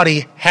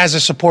 somebody has a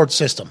support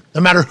system,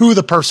 no matter who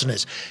the person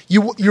is.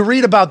 You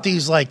read about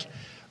these like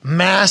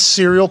mass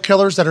serial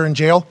killers that are in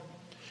jail.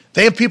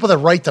 They have people that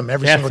write them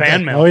every single fan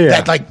day. mail. Oh, yeah.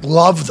 That like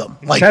love them.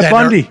 Like Ted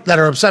Bundy. that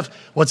are obsessed.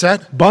 What's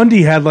that?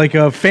 Bundy had like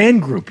a fan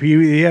group.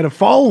 He had a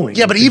following.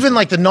 Yeah, but even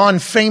like the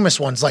non-famous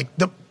ones, like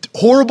the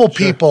horrible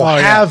people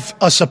have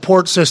a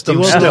support He system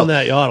wasn't still. on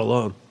that yacht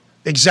alone.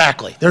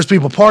 Exactly. There's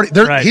people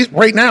partying.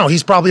 Right now,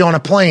 he's probably on a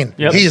plane.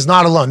 Yep. He is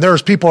not alone.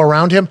 There's people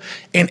around him.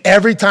 And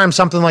every time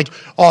something like,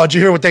 oh, did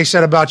you hear what they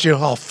said about you?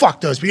 Oh, fuck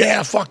those people.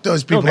 Yeah, fuck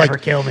those people. They'll never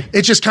kill me.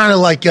 It's just kind of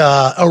like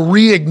a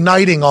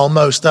reigniting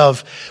almost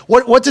of,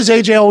 what does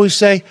AJ always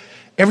say?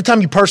 Every time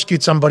you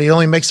persecute somebody, it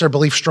only makes their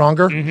belief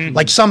stronger.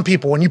 Like some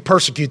people, when you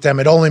persecute them,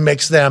 it only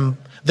makes them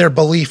their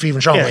belief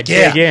even stronger.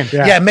 Yeah, dig in.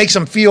 It makes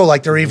them feel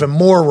like they're even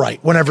more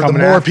right whenever the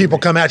more people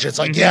come at you. It's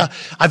like,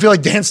 I feel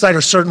like Dan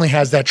Snyder certainly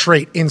has that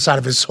trait inside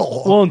of his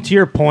soul. Well, and to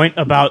your point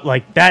about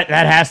like that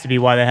has to be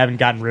why they haven't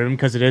gotten rid of him,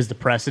 because it is the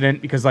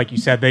precedent. Because like you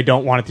said, they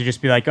don't want it to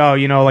just be like, oh,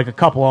 like a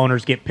couple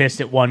owners get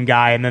pissed at one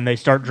guy and then they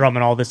start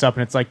drumming all this up,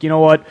 and it's like, you know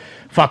what?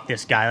 Fuck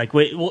this guy. Like,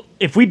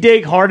 if we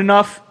dig hard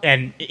enough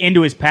and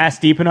into his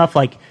past deep enough,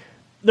 like,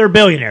 they're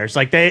billionaires.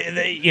 Like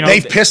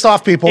they've pissed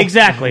off people.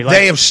 Exactly. Like,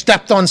 they have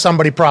stepped on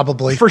somebody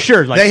probably. For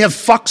sure. Like, they have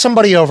fucked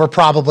somebody over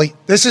probably.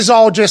 This is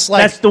all just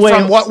like that's the way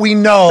from what we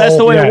know that's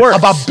the way it works.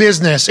 About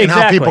business and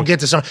how people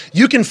get to some.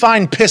 You can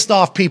find pissed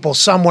off people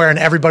somewhere in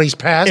everybody's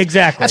past.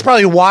 Exactly. That's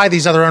probably why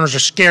these other owners are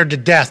scared to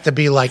death to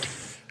be like,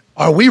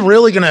 are we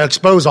really going to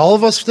expose all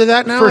of us to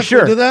that now? For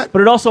sure. Do that?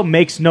 But it also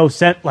makes no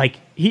sense. Like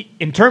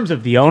in terms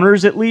of the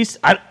owners, at least,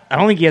 I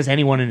don't think he has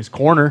anyone in his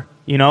corner.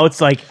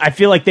 It's like I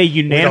feel like they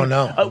unanimously.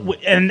 don't know.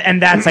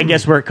 And that's, I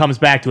guess, where it comes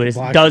back to it is,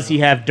 does he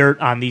have dirt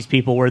on these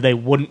people where they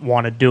wouldn't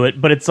want to do it?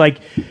 But it's like,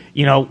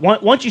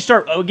 once you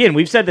start, again,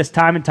 we've said this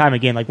time and time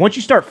again, like once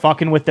you start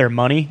fucking with their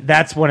money,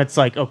 that's when it's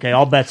like, okay,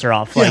 all bets are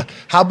off. Like,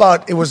 how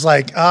about it was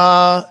like,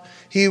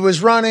 he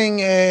was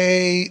running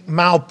a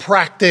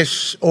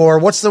malpractice, or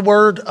what's the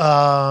word?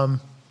 I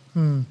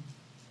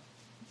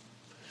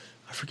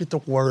forget the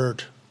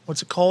word.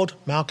 What's it called?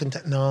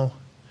 Malcontent? No.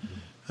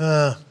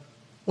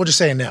 We'll just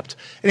say inept.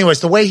 Anyways,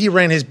 the way he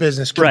ran his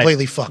business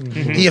completely fucked.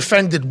 Mm-hmm. He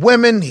offended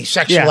women. He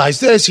sexualized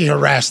this. He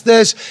harassed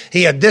this.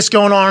 He had this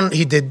going on.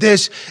 He did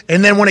this.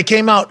 And then when it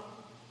came out,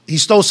 he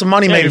stole some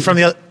money maybe from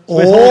the other.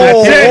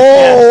 That's it.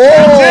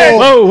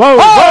 Whoa, whoa,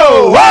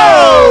 whoa,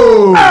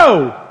 whoa,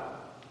 whoa.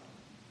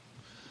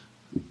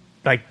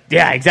 Like,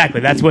 yeah, exactly.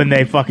 That's when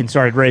they fucking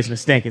started raising a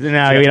stink.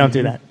 No, we don't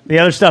do that. The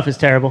other stuff is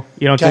terrible.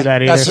 You don't do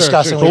that either. That's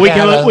disgusting. But we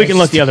can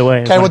look the other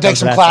way. Okay, we'll take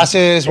some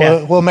classes.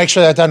 We'll make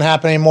sure that doesn't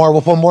happen anymore.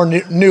 We'll put more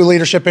new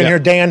leadership in here.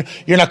 Dan,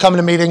 you're not coming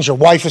to meetings. Your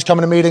wife is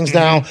coming to meetings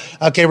now.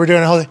 Okay, we're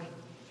doing a whole thing.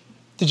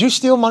 Did you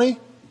steal money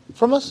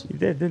from us? You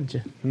did, didn't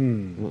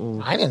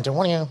you? I didn't do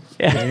one of you.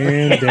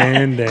 Yeah.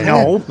 Dan.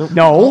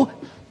 No.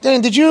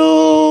 Dan, did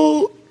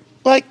you,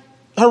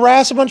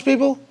 harass a bunch of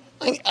people?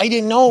 I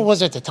didn't know it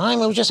was at the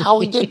time. It was just how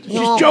we did.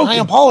 I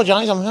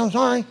apologize. I'm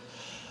sorry.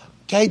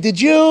 Okay,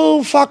 did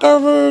you fuck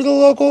over the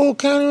local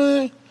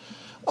county?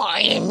 Well,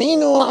 I didn't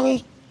mean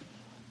to.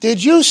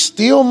 Did you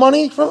steal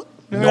money from?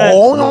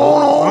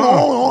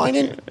 No, I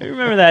didn't. You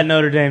remember that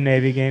Notre Dame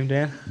Navy game,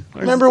 Dan?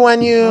 Remember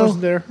when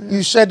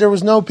you said there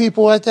was no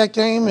people at that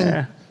game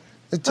and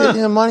they took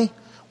the money?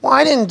 Well,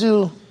 I didn't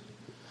do.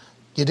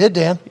 You did,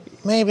 Dan.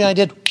 Maybe I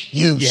did.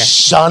 You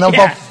son of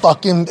a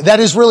fucking. That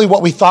is really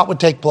what we thought would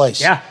take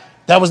place. Yeah.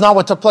 That was not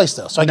what took place,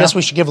 though. So I guess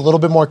we should give a little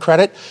bit more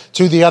credit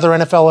to the other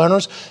NFL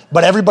owners.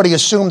 But everybody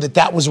assumed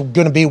that was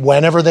going to be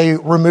whenever they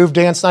removed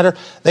Dan Snyder.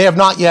 They have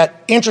not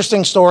yet.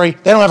 Interesting story.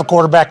 They don't have a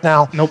quarterback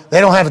now. Nope. They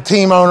don't have a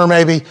team owner,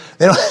 maybe.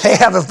 They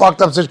haven't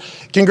fucked up.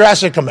 Congrats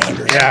to the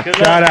Commanders. Yeah,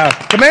 shout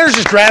out. Commanders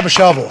just grab a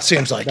shovel, it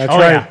seems like. That's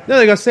right. No,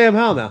 they got Sam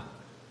Howell now.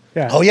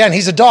 Yeah. Oh, yeah, and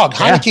he's a dog.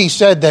 Heineke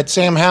said that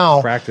Sam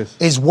Howell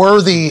is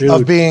worthy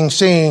of being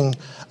seen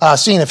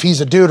if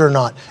he's a dude or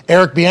not.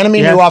 Eric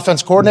Bieniemy, new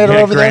offense coordinator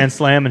over there. Grand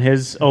slam in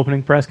his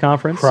opening press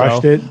conference.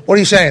 Crushed it. What are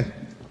you saying?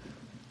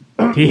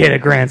 He hit a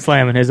grand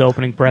slam in his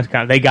opening press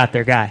conference. They got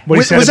their guy.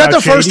 Was that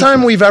the first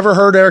time we've ever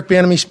heard Eric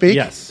Bieniemy speak?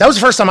 Yes. That was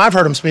the first time I've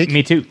heard him speak.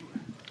 Me too.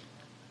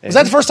 Was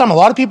that the first time a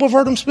lot of people have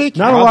heard him speak?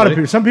 Not a lot of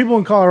people. Some people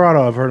in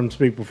Colorado have heard him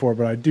speak before,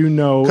 but I do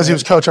know. Because he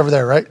was coach over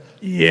there, right?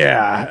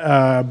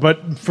 Yeah.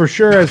 But for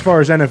sure, as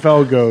far as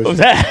NFL goes, what was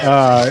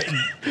that?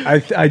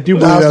 I do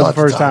believe that was the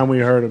first time we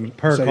heard him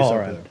say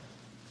Colorado. something.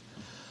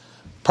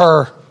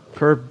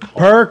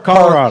 Per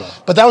Colorado.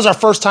 But that was our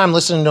first time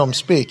listening to him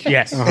speak.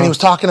 Yes. And he was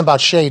talking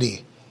about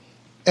Shady.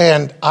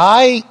 And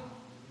I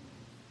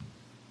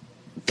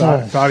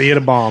thought he hit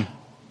a bomb.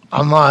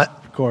 I'm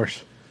not. Of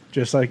course.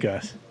 Just like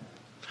us.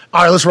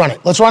 All right, let's run it.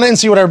 Let's run it and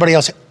see what everybody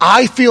else.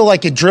 I feel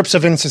like it drips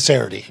of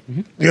insincerity.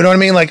 Mm-hmm. You know what I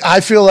mean? Like,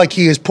 I feel like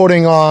he is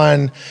putting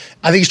on,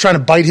 I think he's trying to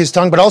bite his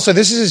tongue, but also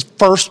this is his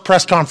first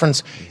press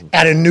conference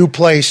at a new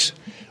place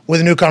with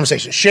a new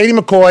conversation. Shady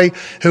McCoy,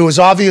 who was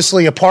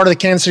obviously a part of the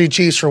Kansas City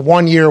Chiefs for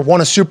 1 year,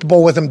 won a Super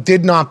Bowl with them,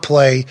 did not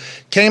play,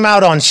 came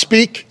out on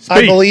Speak.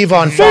 I believe,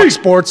 on Fox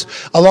Sports,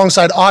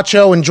 alongside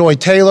Acho and Joy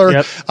Taylor.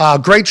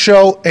 Yep. Great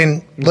show,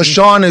 and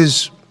LaShawn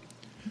is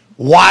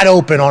wide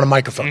open on a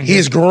microphone. Mm-hmm. He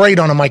is great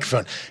on a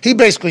microphone. He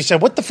basically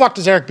said, what the fuck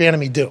does Eric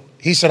Bieniemy do?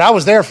 He said, I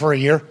was there for a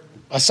year.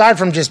 Aside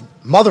from just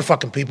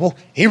motherfucking people,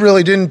 he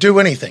really didn't do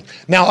anything.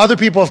 Now, other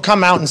people have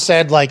come out and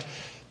said,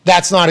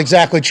 that's not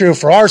exactly true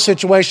for our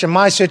situation,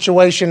 my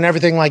situation, and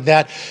everything like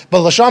that. But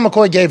LaShawn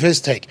McCoy gave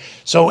his take.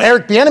 So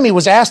Eric Bieniemy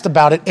was asked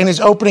about it in his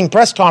opening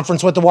press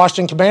conference with the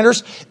Washington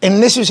Commanders,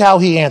 and this is how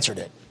he answered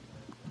it.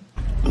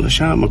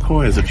 LaShawn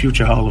McCoy is a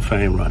future Hall of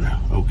Fame runner,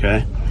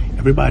 okay?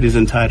 Everybody's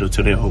entitled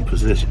to their own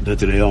position, to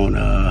their own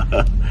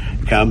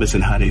comments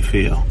and how they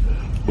feel.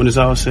 When it's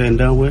all said and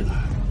done with,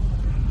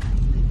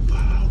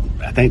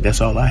 I think that's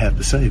all I have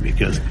to say,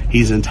 because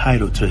he's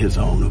entitled to his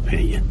own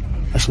opinion.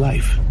 That's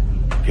life.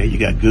 Okay, you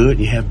got good and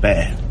you have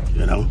bad.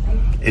 You know,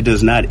 it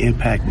does not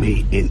impact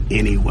me in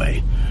any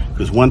way.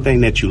 Because one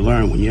thing that you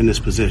learn when you're in this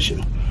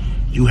position,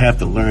 you have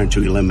to learn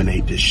to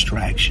eliminate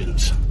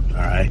distractions. All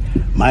right.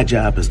 My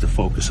job is to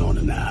focus on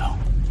the now.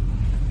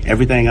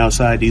 Everything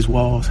outside these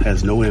walls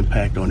has no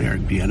impact on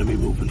Eric Bieniemy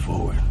moving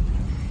forward.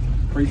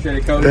 Appreciate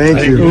it, Coach.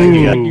 Thank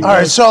you. All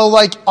right, so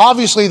like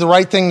obviously the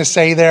right thing to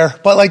say there,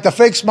 but like the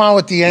fake smile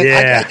at the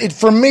end,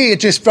 for me it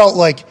just felt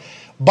like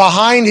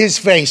behind his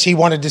face he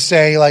wanted to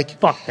say like,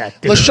 "Fuck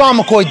that dude." LaShawn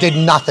McCoy did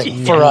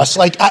nothing for us,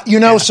 like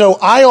So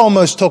I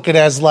almost took it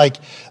as like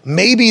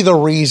maybe the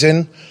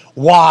reason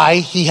why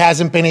he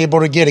hasn't been able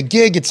to get a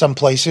gig at some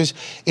places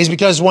is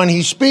because when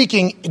he's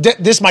speaking,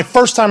 this is my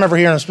first time ever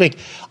hearing him speak,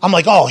 I'm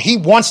like, oh, he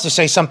wants to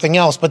say something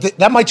else, but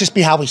that might just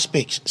be how he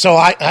speaks. So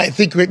I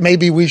think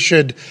maybe we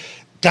should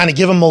kind of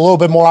give him a little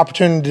bit more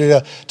opportunity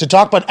to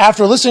talk. But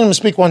after listening to him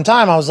speak one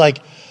time, I was like,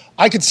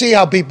 I could see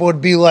how people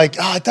would be like,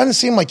 oh, it doesn't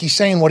seem like he's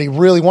saying what he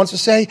really wants to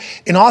say.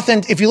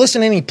 If you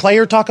listen to any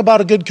player talk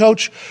about a good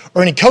coach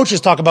or any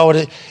coaches talk about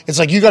it, it's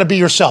like you got to be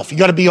yourself. You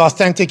got to be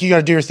authentic. You got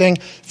to do your thing.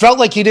 Felt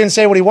like he didn't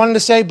say what he wanted to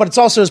say, but it's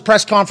also his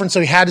press conference, so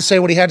he had to say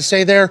what he had to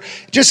say there.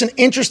 Just an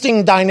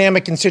interesting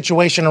dynamic and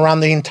situation around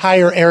the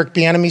entire Eric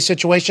Bieniemy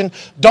situation.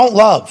 Don't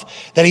love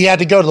that he had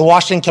to go to the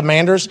Washington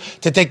Commanders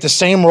to take the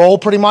same role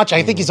pretty much.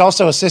 I think he's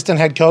also assistant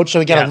head coach, so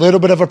he got a little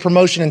bit of a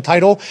promotion and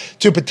title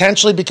to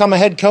potentially become a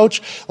head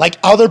coach. Like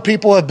other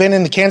people have been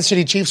in the Kansas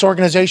City Chiefs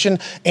organization.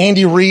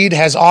 Andy Reid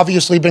has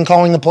obviously been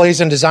calling the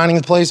plays and designing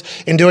the plays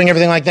and doing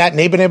everything like that, and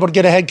they've been able to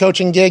get a head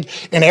coaching gig.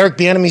 And Eric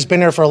Bieniemy's been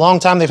there for a long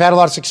time. They've had a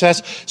lot of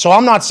success. So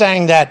I'm not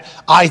saying that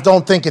I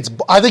think it's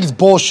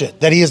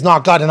bullshit that he has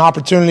not got an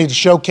opportunity to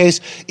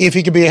showcase if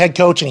he could be a head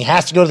coach and he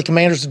has to go to the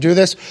Commanders to do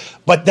this.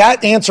 But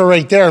that answer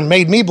right there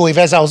made me believe,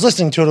 as I was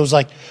listening to it, it was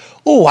like,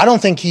 oh, I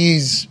don't think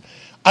he's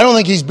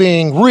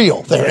being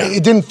real there. Yeah.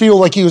 It didn't feel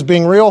like he was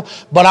being real,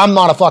 but I'm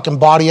not a fucking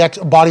body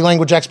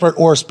language expert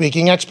or a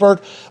speaking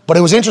expert, but it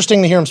was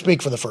interesting to hear him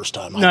speak for the first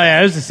time.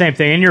 It was the same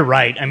thing, and you're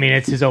right. I mean,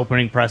 it's his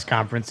opening press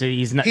conference.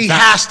 He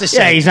has to say.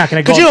 Yeah, he's not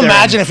going to go. Could you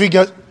imagine if he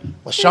goes,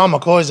 LaShawn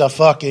McCoy's a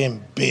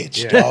fucking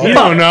bitch, dog. You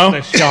don't know.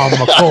 LaShawn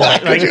McCoy.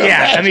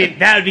 I mean,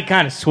 that would be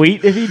kind of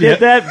sweet if he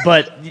did that,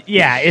 but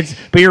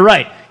but you're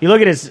right. You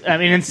look at his, I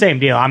mean, it's the same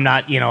deal. I'm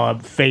not, a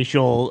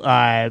facial,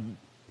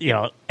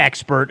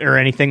 expert or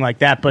anything like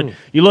that, but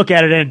you look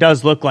at it and it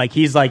does look like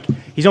he's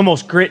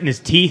almost gritting his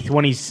teeth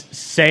when he's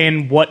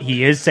saying what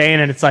he is saying,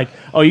 and it's like,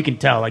 oh, you can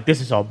tell, like,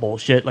 this is all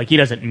bullshit. Like, he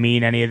doesn't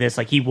mean any of this.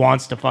 Like, he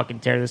wants to fucking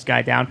tear this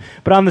guy down.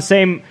 But on the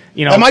same,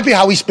 that might be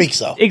how he speaks,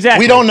 though.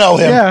 Exactly. We don't know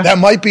him. Yeah. That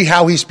might be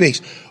how he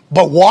speaks.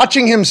 But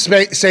watching him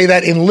say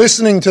that and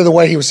listening to the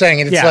way he was saying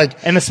it, it's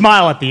like, and the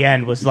smile at the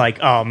end was like,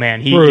 oh man,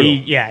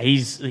 he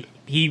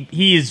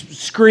is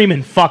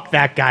screaming fuck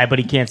that guy, but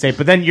he can't say it.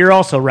 But then you're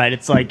also right.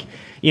 It's like,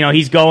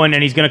 he's going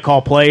and he's going to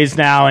call plays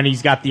now, and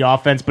he's got the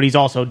offense, but he's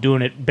also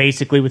doing it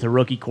basically with a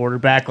rookie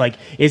quarterback. Like,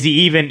 is he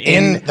even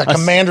in the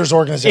Commanders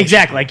organization?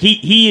 Exactly. Like,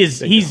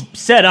 he's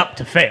set up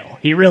to fail.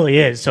 He really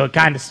is. So it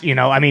kind of,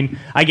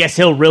 I guess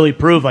he'll really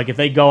prove, like, if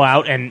they go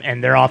out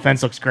and their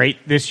offense looks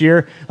great this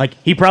year, like,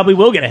 he probably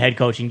will get a head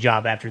coaching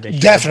job after this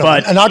year.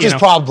 Definitely. And not just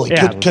probably,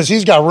 because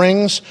he's got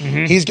rings.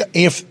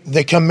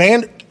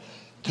 Mm-hmm.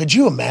 Could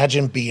you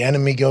imagine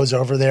Bieniemy goes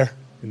over there?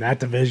 In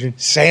that division.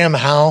 Sam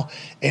Howell.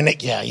 And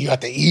you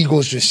got the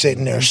Eagles just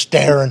sitting there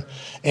staring.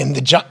 And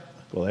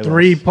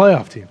three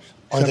playoff teams.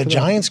 Are the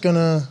Giants going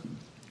to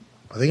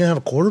have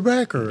a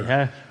quarterback?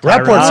 Or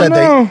Rapport said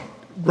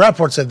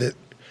that.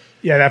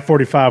 Yeah, that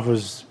 45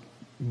 was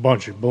a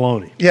bunch of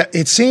baloney. Yeah,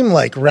 it seemed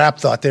like Rapp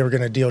thought they were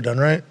going to deal done,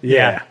 right?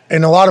 Yeah.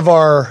 And a lot of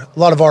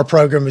our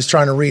program is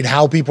trying to read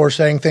how people are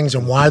saying things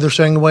and why they're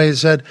saying the way it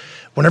said.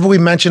 Whenever we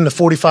mentioned the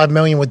 $45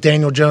 million with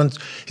Daniel Jones,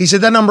 he said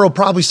that number will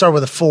probably start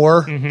with a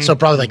 4, so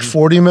probably like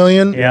 $40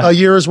 million a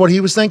year is what he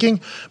was thinking.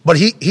 But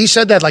he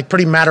said that like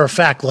pretty matter of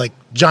fact, like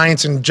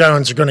Giants and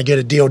Jones are going to get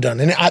a deal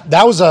done, and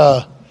that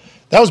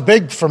was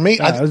big for me.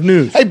 That was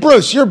news. Hey,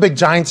 Bruce, you're a big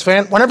Giants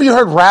fan. Whenever you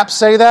heard Rapp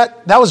say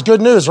that was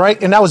good news,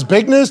 right? And that was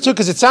big news, too,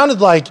 because it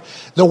sounded like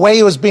the way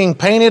it was being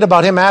painted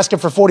about him asking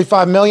for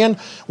 $45 million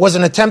was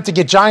an attempt to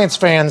get Giants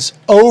fans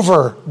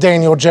over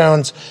Daniel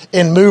Jones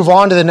and move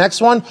on to the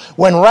next one.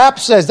 When Rapp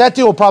says that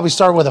deal will probably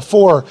start with a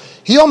 4,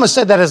 he almost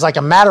said that as like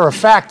a matter of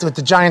fact that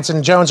the Giants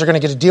and Jones are going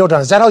to get a deal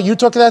done. Is that how you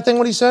took that thing,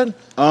 what he said?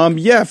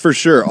 Yeah, for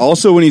sure.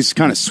 Also, when he's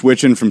kind of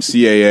switching from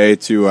CAA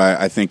to,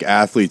 I think,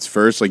 athletes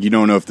first, like you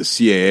don't know if the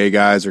CAA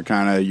guys are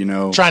kind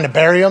of, trying to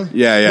bury him?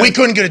 Yeah. We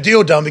couldn't get a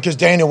deal done because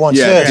Daniel wants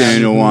this. Yeah,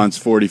 Daniel wants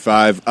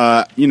 45.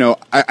 I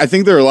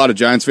think there are a lot of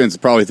Giants fans that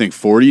probably think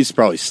 40 is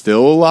probably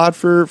still a lot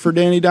for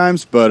Danny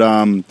Dimes, but,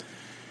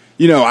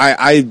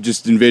 I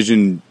just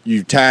envision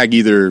you tag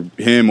either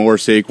him or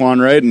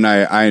Saquon, right? And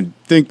I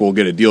think we'll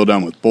get a deal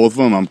done with both of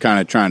them. I'm kind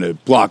of trying to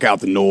block out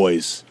the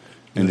noise.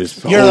 And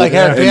just you're like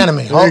Eric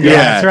Bieniemy.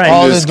 That's right.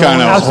 All just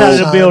kind of outside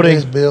of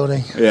the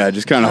building. Yeah,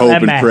 just kind of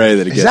hope and pray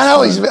that it gets. Is that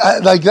how he's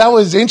like? That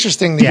was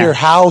interesting to hear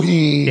how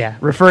he. Yeah,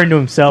 referring to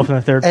himself in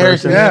the third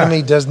person. Eric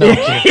Bieniemy does not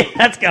care.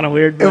 That's kind of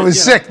weird. It was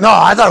sick. No,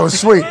 I thought it was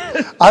sweet.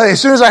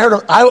 As soon as I heard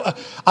him,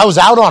 I was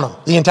out on him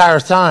the entire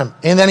time.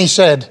 And then he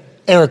said,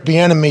 Eric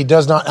Bieniemy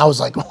does not. I was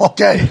like,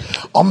 okay,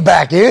 I'm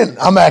back in.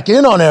 I'm back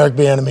in on Eric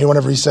Bieniemy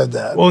whenever he said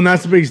that. Well, and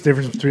that's the biggest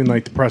difference between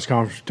like the press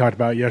conference we talked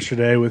about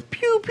yesterday with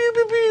pew, pew,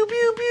 pew, pew,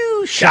 pew,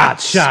 pew,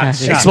 shots,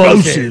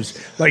 explosives.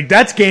 Like,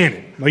 that's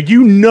Gannon. Like,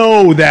 you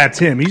know that's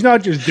him. He's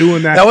not just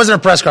doing that. That wasn't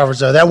a press conference,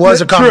 though. That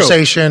was a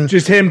conversation.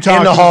 Just him talking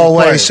in the to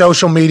hallway, the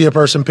social media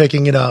person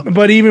picking it up.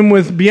 But even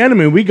with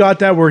Bieniemy, we got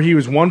that where he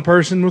was one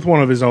person with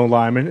one of his own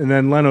linemen, and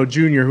then Leno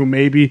Jr., who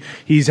maybe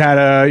he's had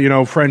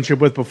a friendship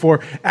with before,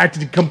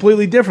 acted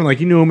completely different. Like,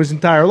 he knew him his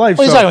entire life.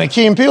 What are you talking about,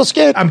 Key and Peele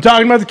skit? I'm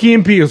talking about the Key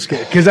and Peele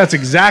skit, because that's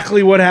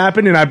exactly what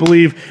happened, and I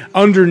believe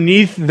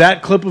underneath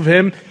that clip of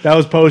him that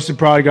was posted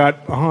probably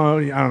got,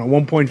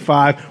 1.5,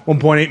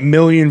 1.8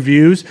 million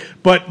views.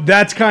 But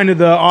that's kind of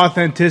the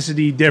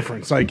authenticity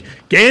difference. Like,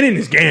 Gannon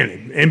is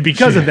Gannon. And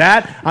because of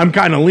that, I'm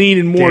kind of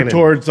leaning more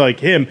towards, like,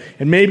 him.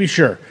 And maybe,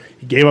 sure,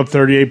 he gave up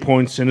 38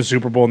 points in a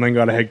Super Bowl and then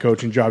got a head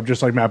coaching job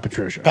just like Matt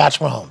Patricia.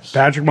 Patrick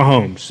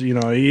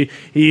Mahomes.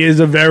 He is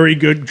a very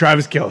good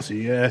Travis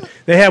Kelce.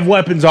 They have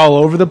weapons all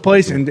over the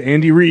place, and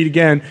Andy Reid,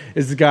 again,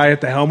 is the guy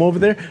at the helm over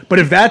there. But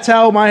if that's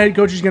how my head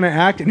coach is going to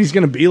act, and he's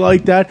going to be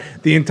like that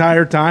the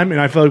entire time, and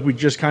I feel like we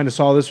just kind of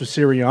saw this with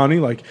Sirianni,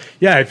 like,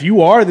 yeah, if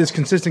you are this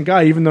consistent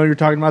guy, even though you're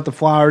talking about the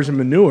flowers and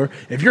manure,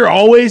 if you're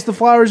always the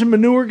flowers and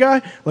manure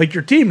guy, like,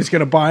 your team is going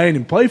to buy in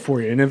and play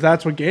for you. And if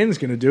that's what Gannon's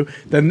going to do,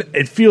 then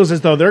it feels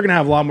as though they're going to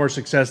have a lot more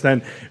success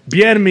than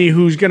Bieniemy,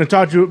 who's going to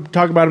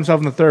talk about himself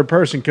in the third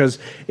person. Because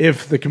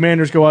if the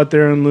Commanders go out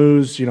there and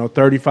lose,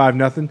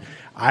 35-0,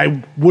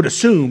 I would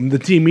assume the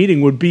team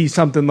meeting would be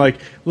something like,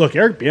 "Look,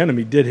 Eric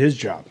Bieniemy did his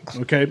job."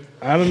 Okay,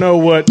 I don't know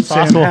what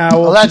Sam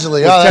Howell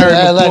allegedly,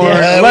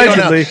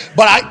 allegedly,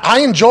 but I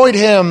enjoyed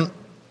him.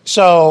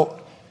 So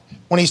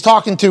when he's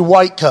talking to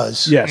White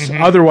Cuz, yes,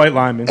 other white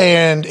linemen,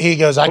 and he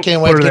goes, "I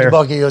can't wait to get the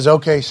bucket." He goes,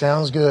 "Okay,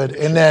 sounds good,"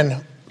 and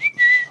then.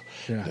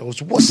 Yeah. It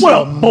was, what's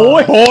up,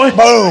 boy?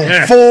 Boom.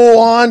 Yeah. Full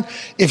on.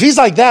 If he's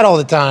like that all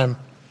the time,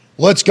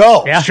 let's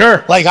go. Yeah,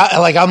 sure.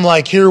 I'm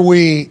like, here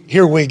we go.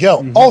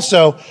 Mm-hmm.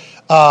 Also,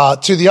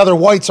 to the other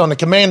whites on the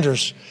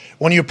Commanders,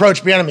 when you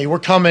approach Bieniemy, we're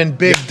coming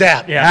big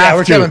dap. Yeah,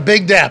 we're coming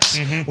big daps.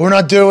 Mm-hmm. We're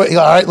not doing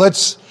all right.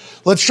 Let's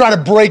try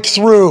to break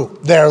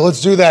through there.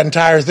 Let's do that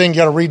entire thing. You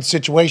got to read the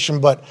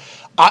situation, but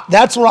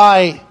that's what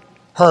I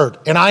heard.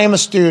 And I am a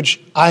stooge.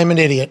 I am an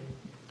idiot.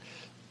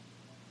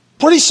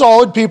 Pretty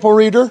solid people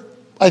reader.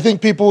 I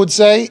think people would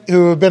say,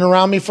 who have been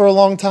around me for a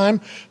long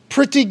time,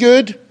 pretty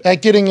good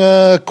at getting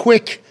a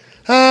quick,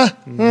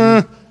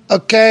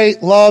 okay,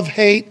 love,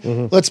 hate,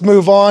 let's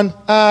move on.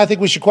 I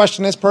think we should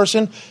question this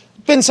person.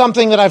 Been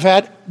something that I've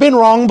had, been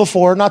wrong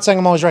before, not saying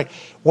I'm always right.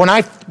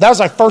 That was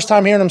my first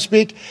time hearing him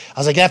speak, I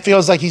was like, that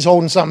feels like he's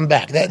holding something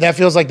back. That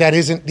feels like that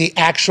isn't the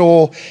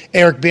actual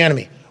Eric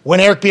Bieniemy.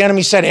 When Eric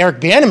Bieniemy said Eric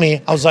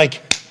Bieniemy, I was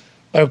like,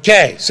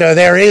 okay, so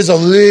there is a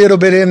little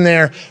bit in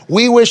there.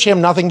 We wish him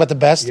nothing but the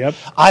best. Yep.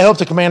 I hope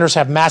the Commanders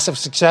have massive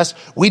success.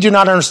 We do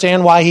not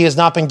understand why he has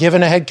not been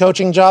given a head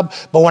coaching job,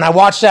 but when I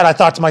watched that, I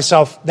thought to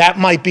myself, that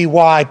might be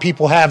why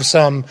people have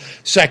some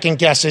second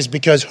guesses,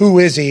 because who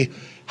is he?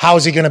 How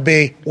is he going to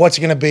be? What's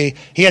he going to be?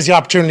 He has the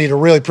opportunity to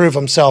really prove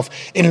himself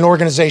in an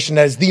organization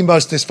that is the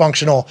most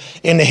dysfunctional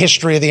in the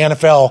history of the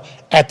NFL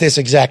at this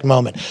exact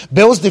moment.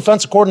 Bills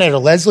defensive coordinator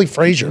Leslie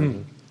Frazier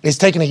is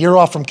taking a year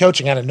off from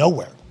coaching out of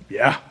nowhere.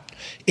 Yeah.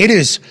 It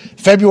is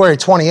February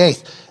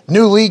 28th.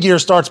 New league year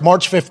starts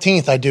March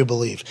 15th, I do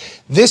believe.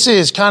 This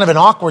is kind of an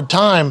awkward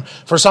time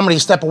for somebody to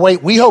step away.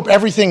 We hope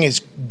everything is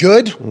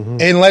good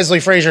in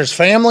Leslie Frazier's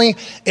family,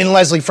 in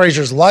Leslie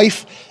Frazier's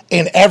life,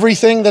 in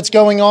everything that's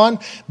going on.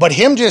 But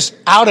him just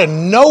out of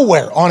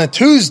nowhere on a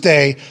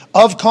Tuesday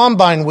of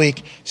Combine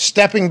Week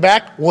stepping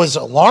back was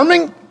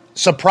alarming,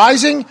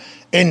 surprising,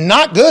 and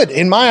not good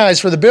in my eyes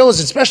for the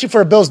Bills, especially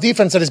for a Bills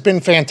defense that has been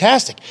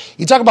fantastic.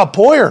 You talk about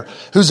Poyer,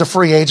 who's a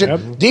free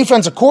agent,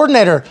 defensive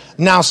coordinator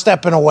now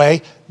stepping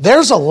away.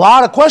 There's a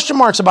lot of question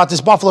marks about this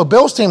Buffalo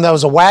Bills team that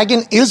was a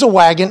wagon, is a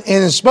wagon,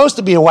 and is supposed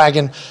to be a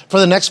wagon for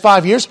the next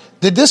 5 years.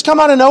 Did this come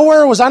out of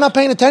nowhere, or was I not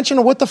paying attention,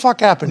 or what the fuck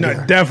happened here?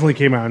 No, it definitely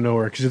came out of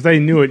nowhere, because if they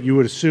knew it, you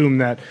would assume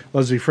that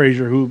Leslie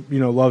Frazier, who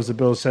loves the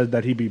Bills, said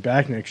that he'd be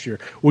back next year,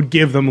 would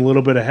give them a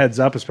little bit of heads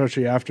up,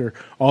 especially after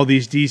all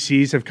these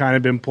DCs have kind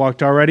of been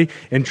plucked already.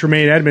 And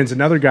Tremaine Edmonds,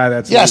 another guy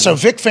that's... Yeah, so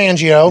Vic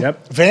Fangio,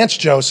 Vance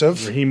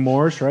Joseph. Raheem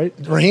Morris, right?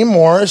 Raheem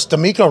Morris,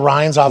 D'Amico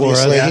Ryans,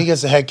 obviously. He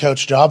gets the head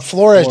coach job.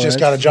 Flores just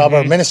got a job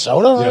at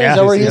Minnesota. Right? Is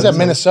that where he's at?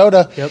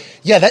 Minnesota. Yep.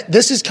 Yeah,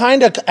 this is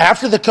kind of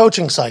after the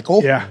coaching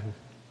cycle. Yeah.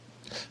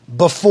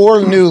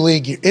 Before new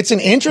league year. It's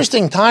an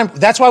interesting time.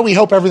 That's why we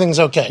hope everything's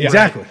okay. Yeah.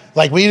 Exactly.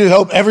 Like, we do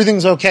hope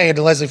everything's okay at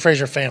the Leslie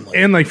Frazier family.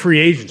 And like free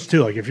agents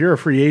too. Like, if you're a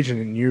free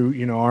agent and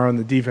you are on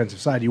the defensive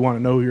side, you want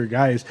to know who your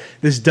guy is.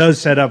 This does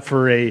set up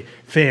for a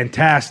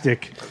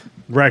fantastic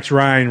Rex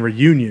Ryan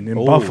reunion in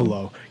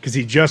Buffalo, because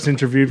he just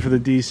interviewed for the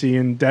DC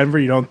in Denver.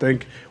 You don't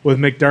think with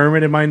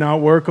McDermott it might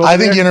not work over I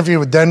think there? he interviewed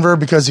with Denver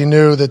because he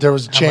knew that there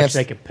was a chance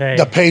they could pay.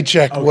 The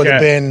paycheck would have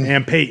been,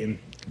 and Peyton.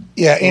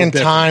 Yeah, and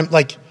time.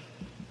 Like,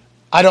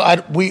 I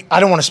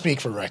don't want to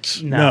speak for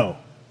Rex. No.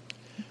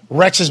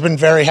 Rex has been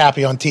very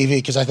happy on TV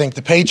because I think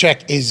the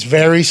paycheck is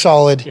very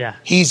solid. Yeah.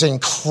 He's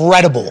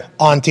incredible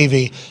on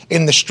TV,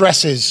 and the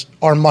stresses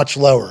are much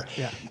lower.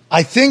 Yeah.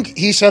 I think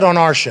he said on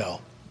our show,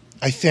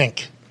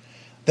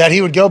 that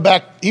he would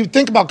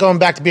think about going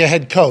back to be a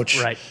head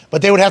coach. Right.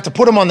 But they would have to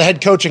put him on the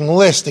head coaching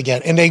list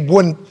again, and they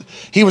wouldn't.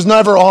 He was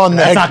never on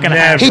the head. not gonna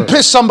happen. He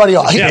pissed somebody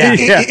off.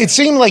 It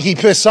seemed like he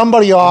pissed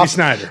somebody off.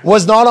 Snyder.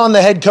 Was not on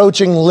the head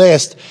coaching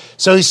list.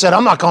 So he said,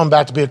 I'm not going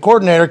back to be a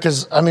coordinator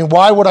because,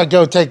 why would I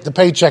go take the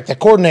paycheck that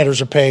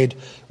coordinators are paid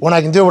when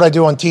I can do what I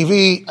do on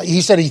TV?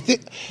 He said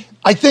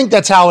I think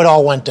that's how it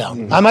all went down.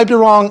 Mm-hmm. I might be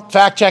wrong.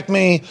 Fact check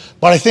me.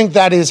 But I think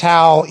that is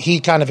how he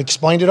kind of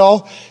explained it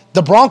all.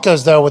 The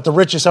Broncos, though, with the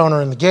richest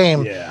owner in the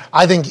game,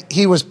 I think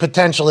he was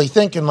potentially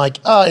thinking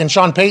and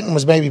Sean Payton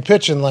was maybe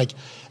pitching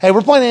hey,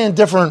 we're playing in a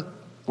different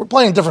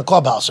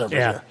clubhouse over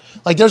here.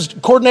 There's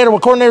what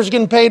coordinators are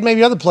getting paid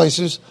maybe other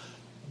places.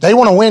 They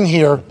want to win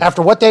here.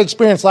 After what they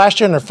experienced last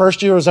year in their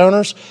first year as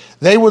owners,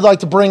 they would like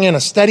to bring in a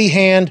steady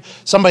hand,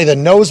 somebody that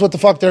knows what the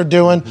fuck they're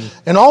doing,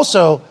 and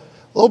also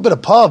a little bit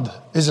of pub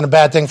isn't a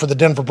bad thing for the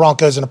Denver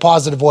Broncos in a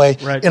positive way,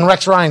 right. And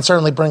Rex Ryan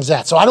certainly brings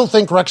that. So I don't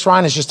think Rex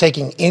Ryan is just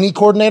taking any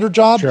coordinator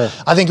job. Sure.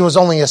 I think it was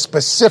only a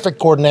specific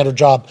coordinator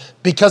job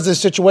because of the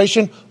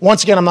situation.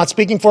 Once again, I'm not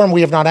speaking for him.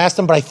 We have not asked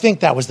him, but I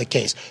think that was the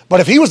case. But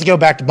if he was to go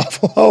back to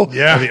Buffalo,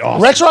 that'd be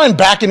awesome. Rex Ryan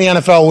back in the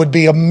NFL would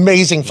be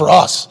amazing for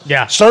us.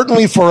 Yeah.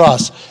 Certainly for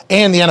us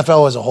and the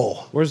NFL as a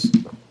whole. Where's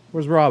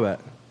Rob at?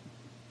 Is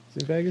he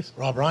in Vegas?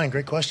 Rob Ryan,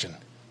 great question.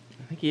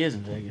 I think he is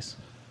in Vegas.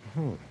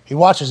 He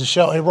watches the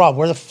show. Hey, Rob,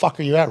 where the fuck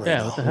are you at right now?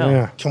 Yeah, what the hell?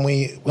 Yeah. Can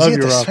we? Love Was he at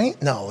you, the Rob.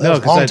 Saint? No, that No, was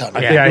a 'cause long I- time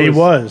ago. Yeah, he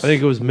was. I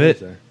think it was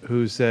Mitt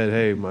who said,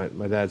 "Hey, my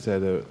dad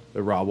said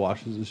that Rob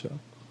watches the show."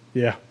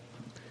 Yeah.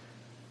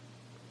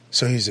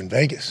 So he's in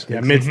Vegas. Yeah,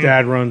 Mitt's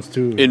dad runs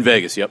too. In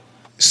Vegas, yep.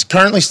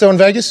 Currently still in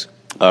Vegas?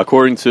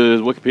 According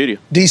to Wikipedia.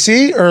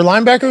 DC or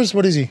linebackers?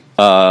 What is he?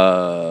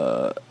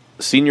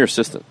 Senior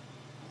assistant.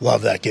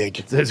 Love that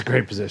gig. It's a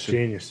great position.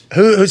 Genius.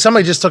 Who?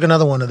 Somebody just took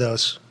another one of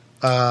those.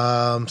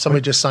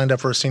 Somebody just signed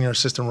up for a senior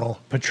assistant role.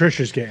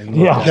 Patricia's getting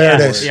There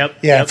it is. Yep.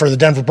 Yeah, for the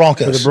Denver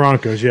Broncos. for the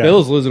Broncos, yeah.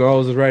 Bill's losing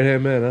all his right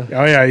hand man, huh?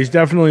 Oh, yeah, he's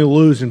definitely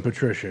losing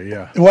Patricia,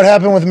 yeah. What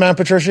happened with Matt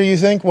Patricia, you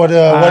think? What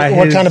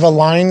his- kind of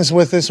aligns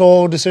with this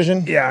whole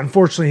decision? Yeah,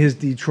 unfortunately, his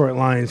Detroit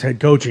Lions head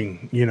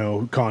coaching,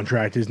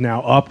 contract is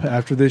now up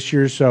after this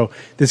year. So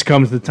this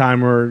comes the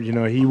time where,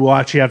 he will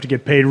actually have to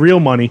get paid real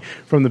money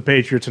from the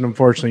Patriots. And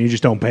unfortunately, you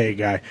just don't pay a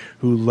guy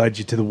who led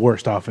you to the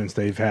worst offense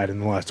they've had in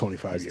the last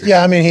 25 years.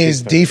 Yeah,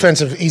 he's defensive.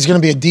 He's going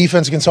to be a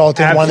defense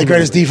consultant, one of the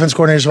greatest Absolutely. defense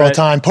coordinators of all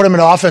time. Put him in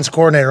offense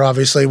coordinator,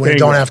 obviously, when you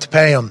Bingo. don't have to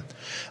pay him.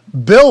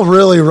 Bill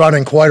really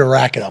running quite a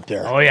racket up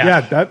there. Oh,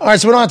 yeah. Yeah, All right,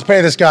 so we don't have to pay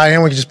this guy,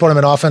 and we can just put him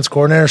in offense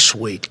coordinator.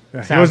 Sweet.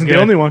 he Sounds wasn't good.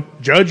 the only one.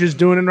 Judge is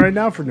doing it right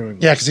now for New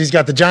England. Yeah, because he's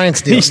got the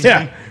Giants deal.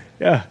 still.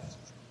 Yeah.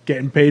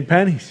 Getting paid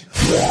pennies.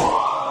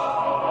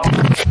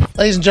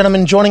 Ladies and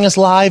gentlemen, joining us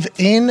live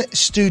in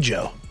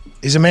studio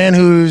is a man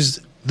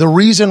who's the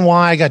reason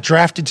why I got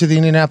drafted to the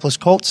Indianapolis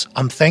Colts.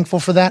 I'm thankful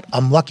for that.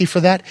 I'm lucky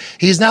for that.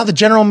 He is now the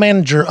general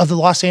manager of the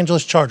Los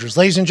Angeles Chargers.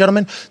 Ladies and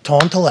gentlemen,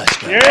 Tom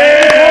Telesco.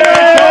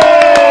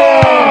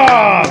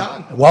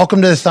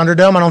 Welcome to the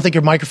Thunderdome. I don't think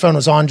your microphone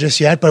was on just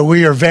yet, but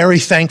we are very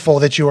thankful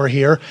that you are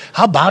here.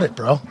 How about it,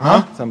 bro?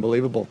 Huh? It's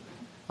unbelievable.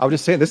 I was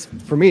just saying this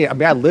for me. I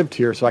lived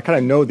here, so I kind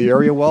of know the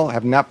area well. I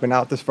have not been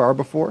out this far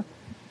before.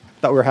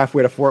 Thought we were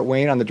halfway to Fort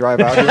Wayne on the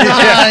drive out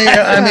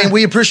here.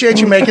 We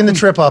appreciate you making the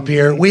trip up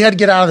here. We had to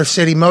get out of the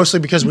city mostly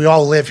because we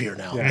all live here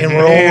now, and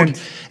we're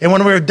old. And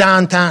when we were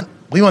downtown,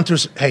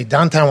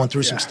 downtown went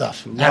through some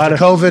stuff after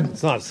COVID.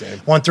 It's not the same.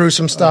 Went through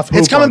some stuff.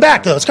 It's coming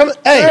back though. It's coming.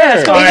 Hey,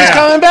 it's coming it's back.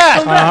 coming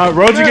back.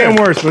 Roads are getting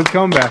worse, but it's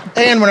coming back.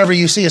 And whenever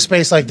you see a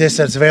space like this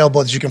that's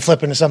available that you can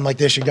flip into something like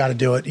this, you got to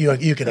do it. You can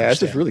Yeah, it's understand.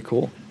 just really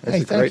cool. This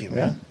Hey, is thank great, you,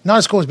 man. Not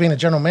as cool as being a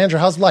general manager.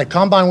 How's life?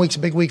 Combine week's a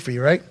big week for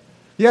you, right?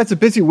 Yeah, it's a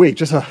busy week.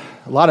 Just a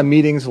lot of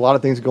meetings, a lot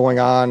of things going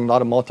on, a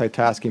lot of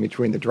multitasking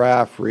between the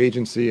draft, free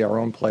agency, our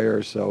own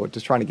players. So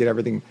just trying to get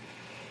everything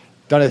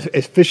done as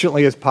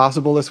efficiently as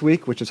possible this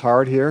week, which is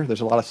hard here. There's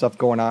a lot of stuff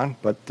going on,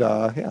 but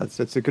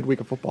it's a good week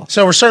of football.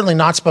 So we're certainly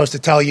not supposed to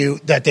tell you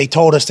that they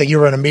told us that you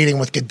were in a meeting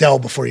with Goodell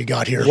before you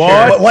got here.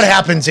 What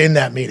happens in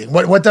that meeting?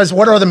 What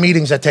are the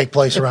meetings that take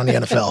place around the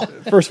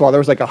NFL? First of all, there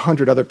was like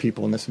 100 other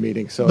people in this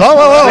meeting. So They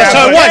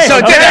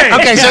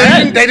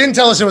didn't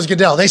tell us it was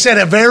Goodell. They said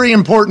a very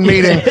important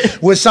meeting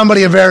with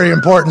somebody very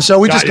important. So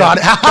we just got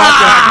it.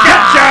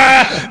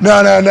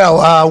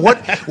 No.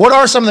 What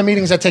are some of the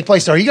meetings that take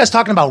place there? Are you guys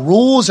talking about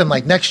rules and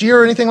like next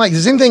year or anything like?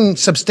 Does anything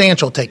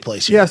substantial take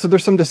place here? Yeah, so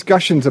there's some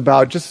discussions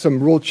about just some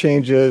rule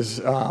changes.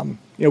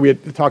 We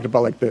had talked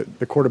about like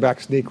the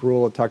quarterback sneak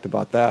rule. Talked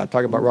about that.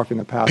 Talked about roughing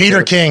the passer.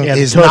 Peter King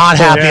is not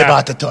happy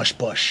about the tush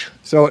push.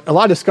 So a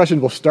lot of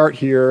discussions will start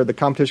here. The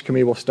competition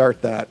committee will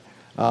start that.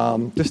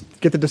 Just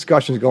get the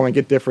discussions going,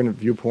 get different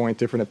viewpoints,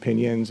 different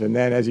opinions, and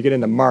then as you get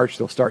into March,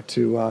 they'll start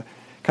to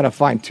kind of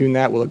fine tune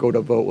that. Will it go to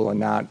vote? Will it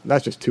not?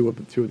 That's just two of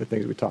the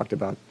things we talked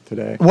about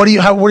today. What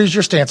is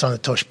your stance on the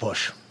tush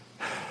push?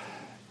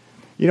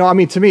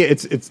 To me,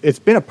 it's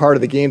been a part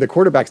of the game. The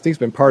quarterback sneak's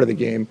been part of the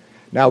game.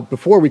 Now,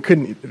 before we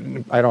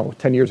couldn't, I don't know,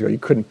 10 years ago, you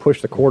couldn't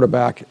push the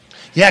quarterback.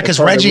 Yeah, because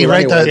Reggie,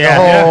 right, the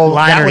whole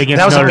that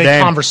was a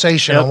big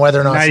conversation on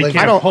whether or not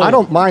I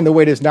don't mind the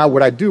way it is now.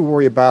 What I do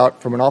worry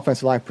about from an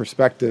offensive line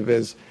perspective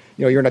is,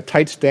 you're in a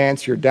tight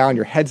stance, you're down,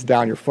 your head's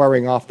down, you're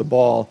firing off the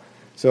ball.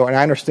 So, and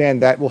I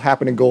understand that will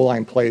happen in goal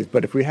line plays,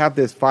 but if we have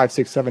this 5,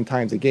 6, 7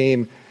 times a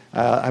game,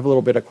 I have a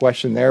little bit of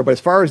question there. But as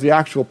far as the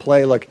actual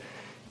play, look,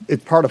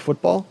 it's part of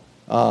football.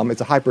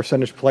 It's a high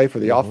percentage play for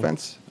the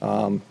offense.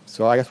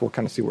 So I guess we'll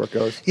kind of see where it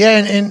goes. Yeah,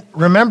 and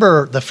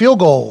remember, the field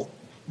goal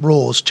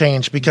rules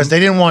changed because they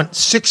didn't want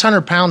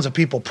 600 pounds of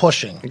people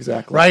pushing.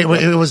 Exactly. Right?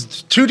 It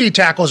was 2 D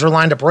tackles were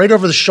lined up right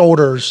over the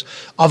shoulders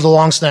of the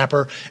long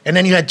snapper, and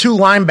then you had 2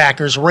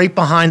 linebackers right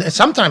behind, and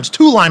sometimes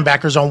 2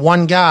 linebackers on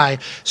one guy.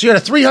 So you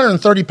had a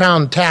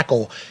 330-pound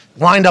tackle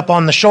lined up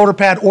on the shoulder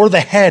pad or the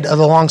head of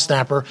the long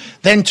snapper,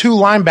 then 2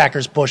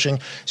 linebackers pushing.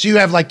 So you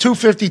have like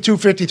 250,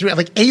 253,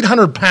 like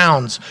 800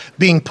 pounds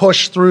being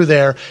pushed through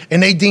there,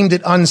 and they deemed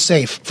it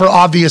unsafe for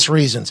obvious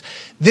reasons.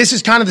 This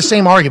is kind of the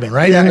same argument,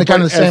 right? Yeah,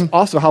 kind of the same.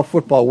 Also, how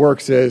football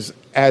works is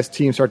as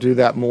teams start to do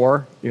that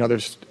more,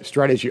 there's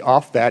strategy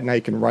off that. Now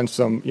you can run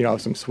some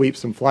sweeps,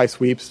 some fly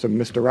sweeps, some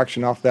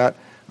misdirection off that.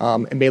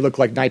 It may look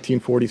like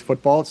 1940s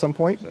football at some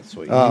point. That's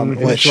sweet.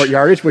 In short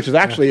yardage, which is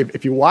actually,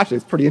 if you watch it,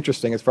 it's pretty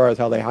interesting as far as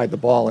how they hide the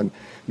ball and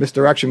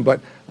misdirection. But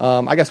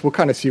I guess we'll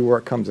kind of see where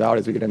it comes out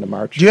as we get into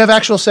March. Do you have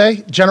actual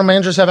say? General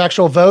managers have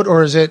actual vote,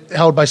 or is it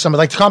held by somebody?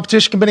 Like the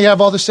competition committee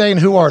have all the say, and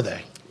who are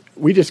they?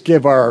 We just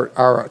give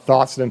our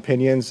thoughts and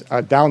opinions.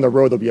 Down the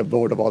road, there'll be a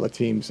vote of all the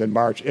teams in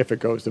March if it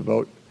goes to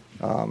vote.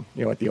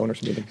 At the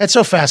owners' meeting. It's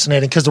so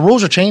fascinating because the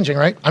rules are changing,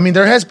 right? I mean,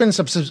 there has been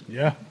some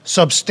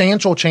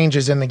substantial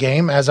changes in the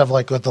game as of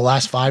like the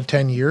last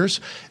 5-10 years.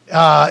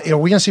 Are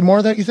we going to see more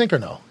of that, you think, or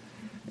no?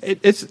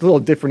 It's a little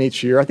different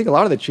each year. I think a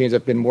lot of the changes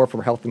have been more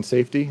from health and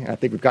safety. And I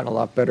think we've gotten a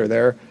lot better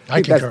there.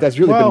 I think that's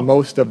really been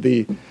most of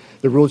the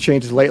rule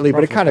changes lately,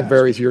 but it kind of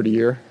varies year to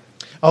year.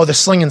 Oh, the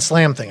sling and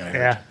slam thing, I heard.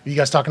 Yeah. Are you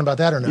guys talking about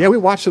that or no? Yeah, we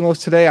watched some of those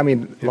today. I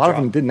mean, a lot of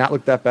them did not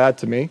look that bad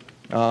to me.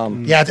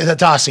 Yeah,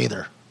 to us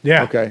either.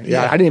 Yeah. Okay.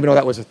 Yeah, I didn't even know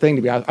that was a thing,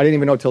 to be honest. I didn't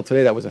even know until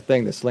today that was a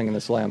thing, the sling and the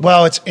slam.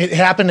 Well, it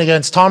happened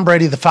against Tom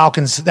Brady, the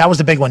Falcons. That was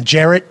the big one.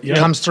 Jarrett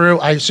comes through.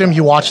 I assume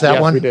you watched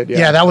that one. We did,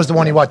 yeah, that was the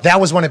one you watched.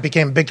 That was when it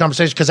became a big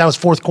conversation because that was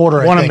fourth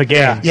quarter. Won him the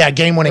game. Yeah,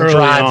 game-winning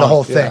drive, the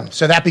whole thing.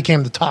 So that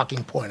became the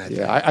talking point, I think.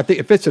 Yeah, I think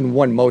if it's in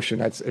one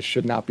motion, it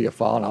should not be a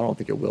foul, and I don't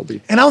think it will be.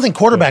 And I don't think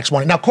quarterbacks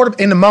want it. Now,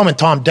 in the moment,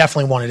 Tom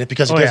definitely wanted it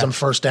because it gives them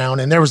first down.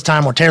 And there was a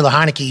time where Taylor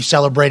Heineke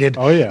celebrated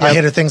a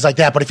hit or things like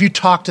that. But if you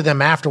talk to them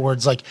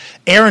afterwards, like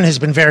Aaron has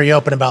been very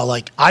open about,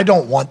 like, I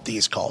don't want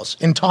these calls.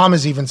 And Tom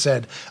has even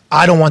said,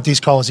 I don't want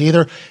these calls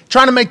either.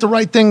 Trying to make the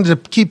right thing to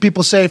keep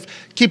people safe,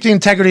 keep the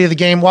integrity of the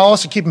game, while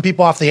also keeping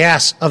people off the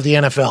ass of the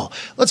NFL.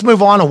 Let's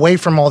move on away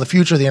from all the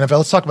future of the NFL.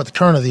 Let's talk about the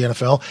current of the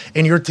NFL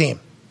and your team.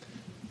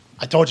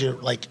 I told you,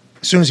 like,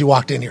 as soon as you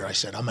walked in here, I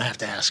said, I'm going to have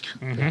to ask.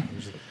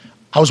 Mm-hmm.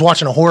 I was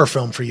watching a horror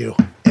film for you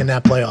in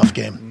that playoff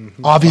game.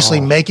 Mm-hmm. Obviously,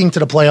 making to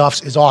the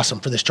playoffs is awesome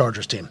for this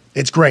Chargers team.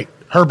 It's great.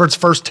 Herbert's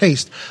first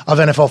taste of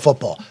NFL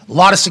football. A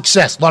lot of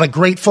success, a lot of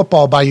great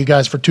football by you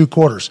guys for 2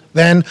 quarters.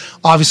 Then,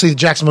 obviously, the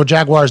Jacksonville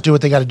Jaguars do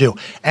what they got to do.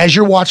 As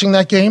you're watching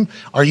that game,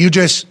 are you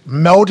just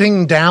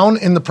melting down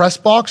in the press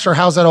box, or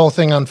how's that whole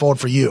thing unfold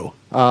for you?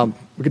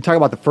 We can talk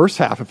about the first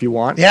half if you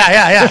want.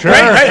 Yeah. Sure.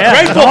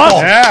 Great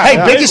football.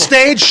 Biggest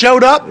stage,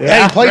 showed up.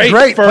 Yeah. Hey, played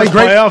great. First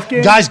playoff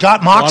game. Guys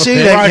got moxie.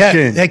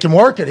 They can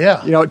work it,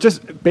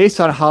 Just based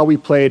on how we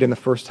played in the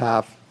first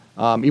half,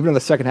 even in the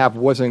second half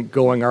wasn't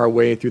going our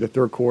way through the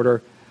third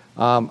quarter,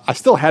 I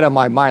still had in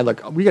my mind,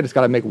 like, we just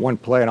got to make one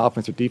play on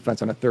offense or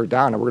defense on a third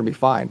down, and we're going to be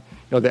fine.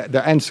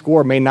 The end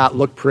score may not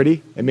look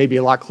pretty. It may be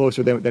a lot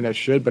closer than it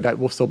should, but that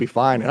will still be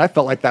fine. And I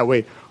felt like that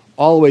way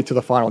all the way to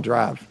the final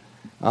drive.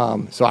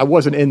 So I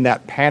wasn't in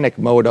that panic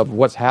mode of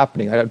what's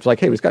happening. I was like,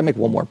 hey, we just got to make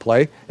one more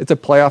play. It's a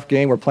playoff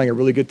game. We're playing a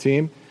really good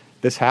team.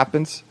 This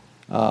happens.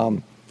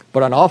 But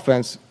on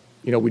offense,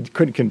 we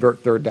couldn't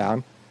convert third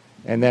down.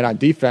 And then on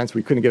defense,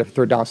 we couldn't get a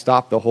third down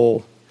stop the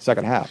whole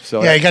second half.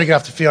 So you got to get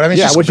off the field. I mean,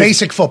 it's just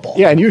basic football.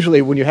 Yeah, and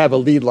usually when you have a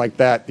lead like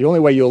that, the only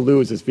way you'll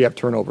lose is if you have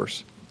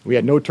turnovers. We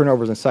had no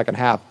turnovers in the second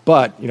half,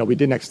 but we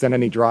didn't extend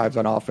any drives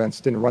on offense,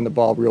 didn't run the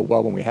ball real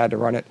well when we had to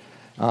run it.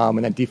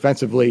 And then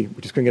defensively,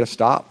 we just couldn't get a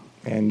stop.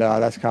 And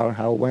that's kind of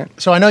how it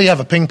went. So I know you have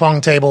a ping pong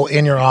table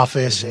in your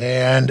office,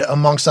 and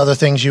amongst other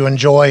things, you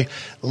enjoy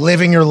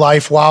living your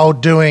life while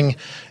doing,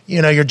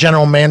 your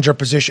general manager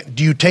position.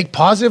 Do you take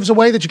positives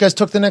away that you guys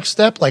took the next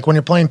step? Like when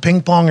you're playing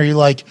ping pong, are you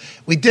like,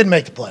 we did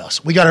make the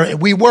playoffs.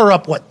 We were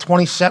up,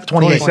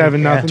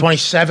 27,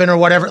 27 or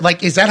whatever.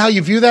 Like, is that how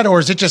you view that? Or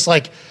is it just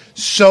like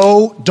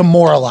so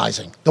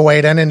demoralizing the way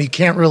it ended and you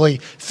can't really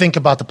think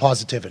about the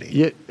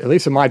positivity? At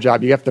least in my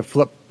job, you have to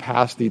flip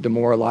past the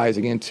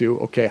demoralizing into,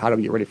 okay, how do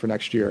we get ready for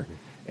next year?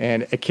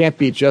 And it can't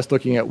be just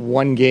looking at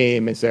one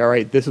game and say, all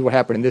right, this is what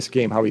happened in this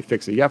game, how do we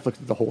fix it? You have to look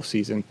at the whole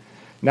season.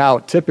 Now,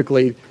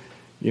 typically,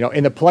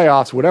 in the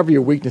playoffs, whatever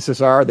your weaknesses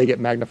are, they get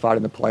magnified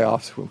in the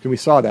playoffs. We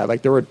saw that.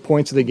 Like, there were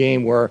points of the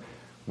game where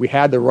we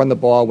had to run the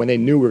ball when they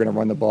knew we were going to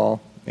run the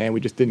ball, and we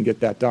just didn't get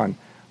that done.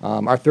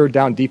 Our third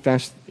down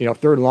defense,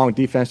 third and long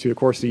defense through the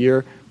course of the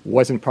year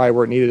wasn't probably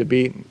where it needed to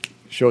be.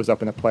 Shows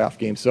up in the playoff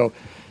game. So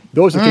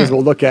those are things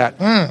we'll look at.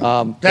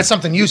 That's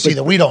something you see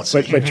that we don't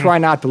see. But try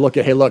not to look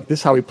at, hey, look, this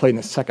is how we played in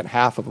the second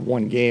half of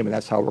one game, and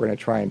that's how we're going to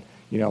try and,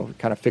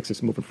 kind of fix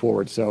this moving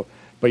forward. So,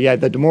 but yeah,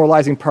 the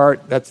demoralizing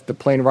part, that's the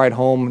plane ride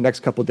home next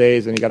couple of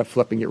days, and you got to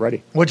flip and get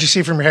ready. What'd you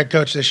see from your head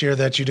coach this year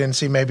that you didn't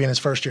see maybe in his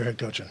first year head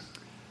coaching?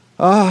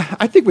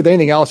 I think with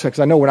anything else, because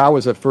I know when I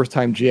was a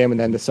first-time GM and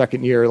then the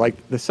second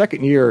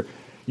year,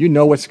 you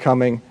know what's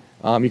coming.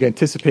 You can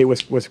anticipate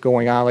what's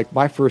going on. Like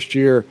my first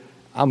year,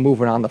 I'm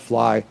moving on the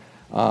fly.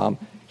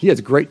 He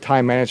has great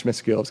time management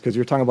skills because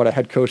you're talking about a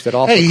head coach that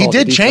also. Hey, he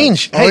did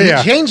change. He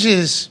yeah.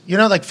 changes.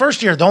 Like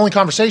first year, the only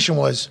conversation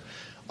was,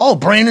 "Oh,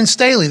 Brandon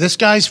Staley, this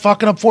guy's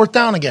fucking up fourth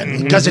down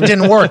again because it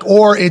didn't work,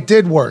 or it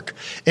did work."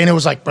 And it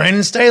was like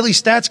Brandon Staley,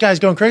 stats guy's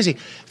going crazy.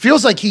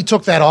 Feels like he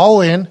took that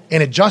all in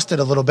and adjusted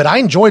a little bit. I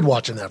enjoyed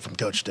watching that from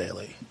Coach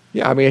Staley.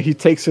 Yeah, I mean, he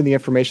takes in the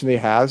information that he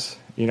has,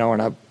 on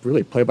a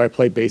really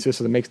play-by-play basis,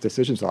 and makes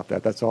decisions off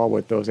that. That's all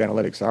what those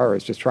analytics are,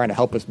 is just trying to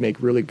help us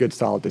make really good,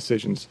 solid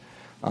decisions.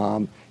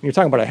 You're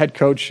talking about a head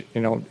coach,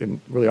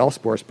 in really all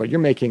sports, but you're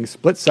making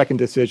split-second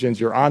decisions.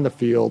 You're on the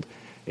field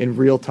in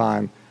real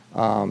time.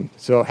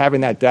 So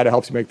having that data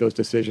helps you make those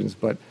decisions.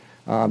 But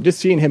just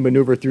seeing him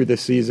maneuver through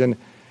this season,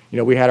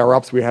 we had our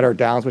ups, we had our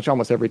downs, which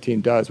almost every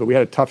team does. But we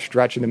had a tough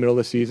stretch in the middle of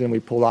the season. We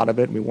pulled out of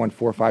it, and we won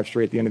 4 or 5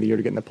 straight at the end of the year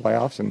to get in the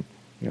playoffs. And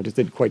just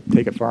didn't quite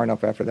take it far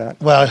enough after that.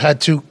 Well, it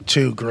had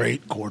two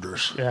great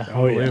quarters. Yeah.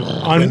 Oh, yeah.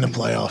 In the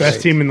playoffs.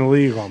 Best team in the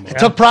league almost.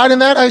 Took pride in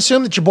that, I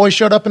assume, that your boys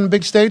showed up in the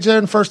big stage there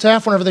in the first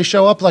half. Whenever they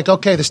show up, like,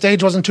 okay, the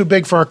stage wasn't too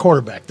big for our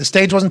quarterback. The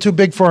stage wasn't too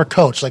big for our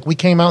coach. Like, we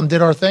came out and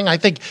did our thing. I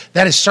think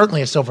that is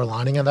certainly a silver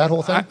lining of that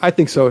whole thing. I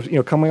think so.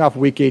 Coming off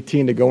week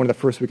 18 to go into the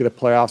first week of the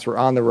playoffs, we're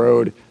on the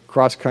road,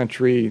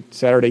 cross-country,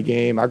 Saturday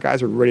game. Our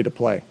guys are ready to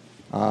play.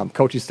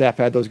 Coaching staff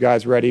had those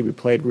guys ready. We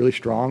played really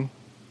strong.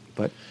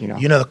 But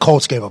the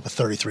Colts gave up a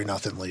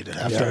 33-0 lead at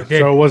halftime. Yeah.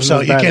 So it wasn't. So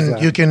as bad as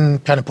that. you can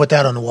kind of put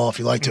that on the wall if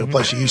you like to. A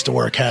place you used to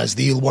work has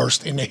the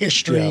worst in the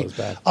history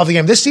of the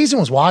game. This season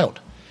was wild.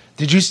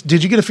 Did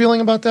you get a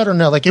feeling about that or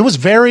no? Like it was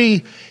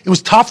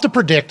tough to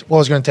predict what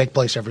was going to take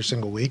place every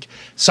single week.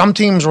 Some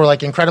teams were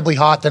like incredibly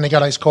hot, then they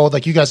got ice cold.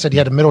 Like you guys said, you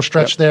had a middle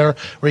stretch there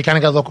where you kind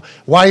of got a little.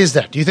 Why is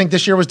that? Do you think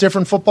this year was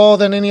different football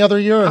than any other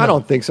year? I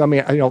don't think so. I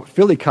mean,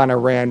 Philly kind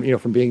of ran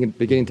from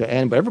beginning to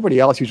end, but everybody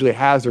else usually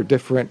has their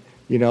different.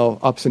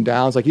 Ups and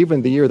downs. Like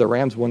even the year the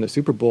Rams won the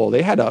Super Bowl,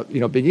 they had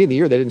beginning of the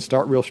year they didn't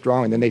start real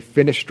strong, and then they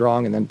finished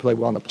strong and then played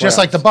well in the playoffs. Just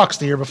like the Bucs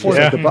the year before.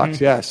 Just like the Bucs,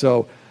 yeah.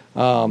 So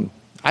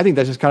I think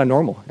that's just kind of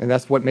normal, and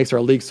that's what makes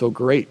our league so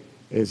great.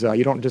 Is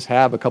you don't just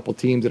have a couple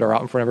teams that are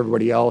out in front of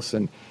everybody else,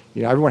 and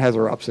everyone has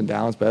their ups and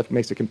downs, but that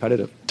makes it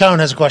competitive. Tone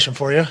has a question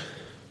for you.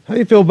 How do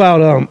you feel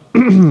about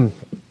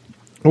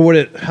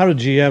how do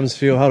GMs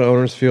feel? How do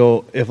owners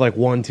feel if like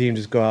one team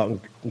just go out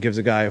and gives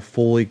a guy a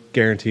fully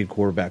guaranteed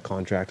quarterback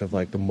contract of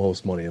like the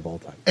most money of all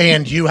time?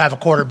 And you have a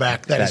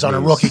quarterback that is on a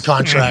rookie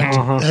contract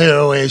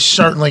who is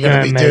certainly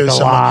going to be due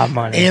some lot of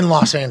money in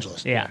Los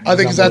Angeles. Yeah, I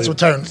think that's what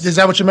Tone. Is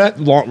that what you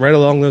meant? Right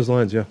along those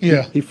lines, yeah.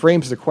 Yeah. He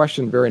frames the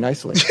question very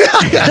nicely.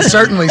 Yeah,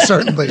 certainly.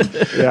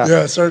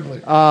 Yeah,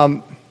 certainly.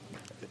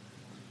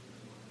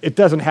 It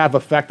doesn't have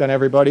effect on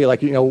everybody.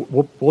 Like,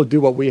 we'll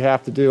do what we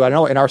have to do. I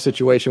know in our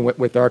situation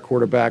with our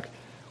quarterback,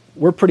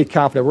 we're pretty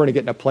confident we're going to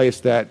get in a place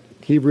that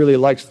he really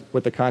likes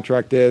what the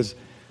contract is.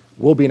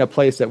 We'll be in a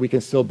place that we can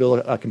still build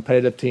a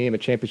competitive team, a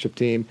championship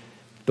team.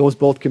 Those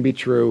both can be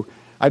true.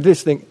 I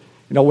just think,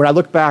 when I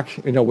look back,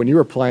 when you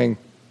were playing,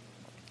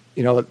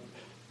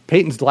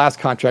 Peyton's last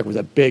contract was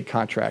a big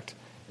contract.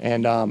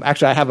 And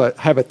actually, I have a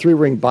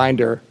 3-ring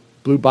binder,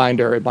 blue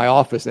binder in my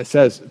office, and it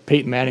says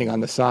Peyton Manning on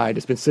the side.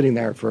 It's been sitting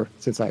there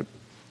since I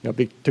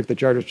took the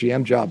Chargers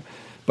GM job.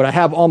 But I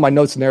have all my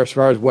notes in there as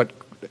far as what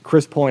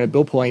Chris Pulling and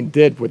Bill Pulling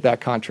did with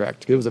that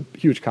contract. It was a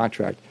huge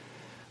contract.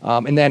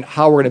 And then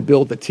how we're going to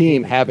build the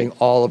team having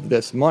all of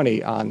this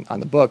money on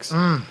the books.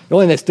 The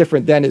only thing that's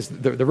different then is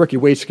the rookie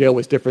wage scale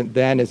was different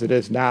then as it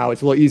is now.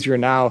 It's a little easier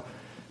now.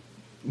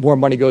 More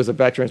money goes to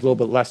veterans, a little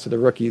bit less to the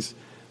rookies.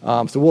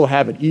 So we'll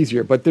have it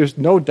easier. But there's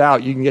no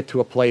doubt you can get to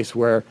a place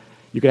where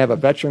you can have a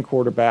veteran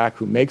quarterback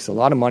who makes a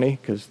lot of money,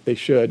 because they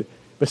should,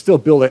 but still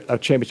build a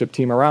championship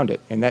team around it.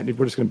 And that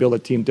we're just going to build a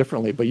team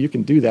differently. But you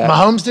can do that.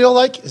 Mahomes deal,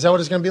 is that what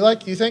it's going to be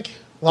like, you think?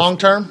 Long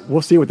term?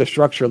 We'll see what the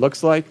structure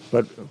looks like,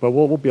 but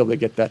we'll be able to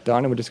get that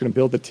done, and we're just going to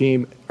build the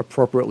team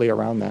appropriately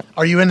around that.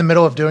 Are you in the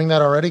middle of doing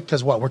that already?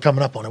 Because we're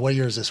coming up on it. What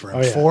year is this for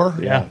him? 4?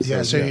 Yeah.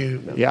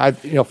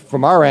 So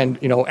from our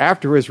end,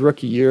 after his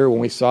rookie year, when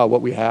we saw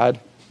what we had,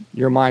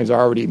 your mind's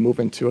already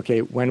moving to,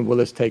 okay, when will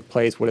this take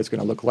place? What it's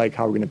going to look like?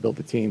 How are we going to build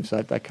the team?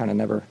 So that kind of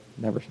never.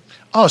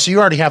 Oh, so you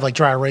already have like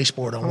dry erase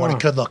board on what it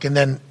could look, and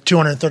then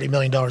 $230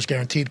 million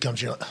guaranteed comes.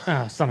 You're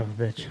like, son of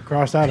a bitch.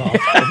 Cross that off.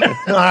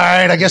 All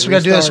right, I guess we got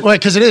to do this. Wait,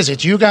 because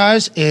it's you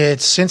guys,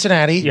 it's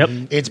Cincinnati,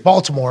 it's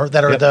Baltimore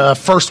that are the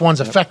first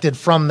ones affected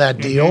from that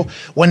deal.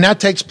 When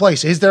that takes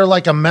place, is there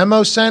like a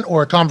memo sent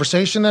or a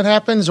conversation that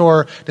happens,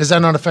 or does that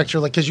not affect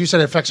your, like, because you said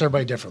it affects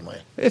everybody differently?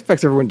 It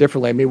affects everyone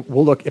differently. I mean,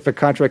 we'll look, if a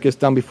contract gets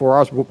done before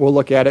ours, we'll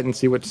look at it and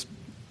see what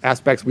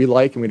aspects we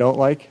like and we don't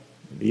like.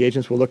 The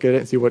agents will look at it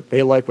and see what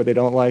they like, what they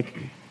don't like.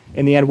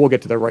 In the end, we'll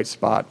get to the right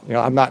spot.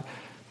 I'm not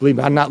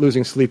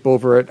losing sleep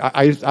over it.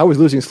 I was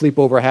losing sleep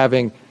over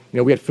having,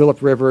 we had the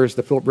Phillip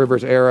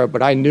Rivers era,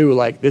 but I knew,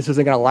 like, this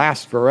isn't going to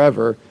last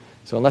forever.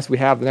 So unless we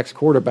have the next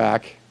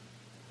quarterback,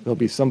 there'll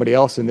be somebody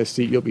else in this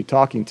seat you'll be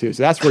talking to.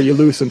 So that's where you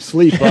lose some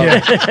sleep.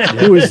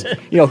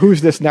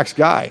 Who's this next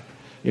guy?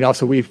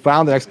 So we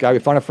found the next guy. We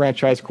found a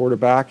franchise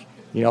quarterback.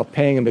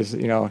 Paying him is,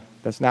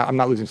 I'm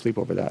not losing sleep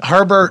over that.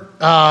 Herbert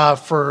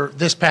for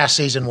this past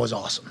season was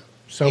awesome.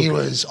 He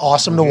was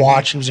awesome to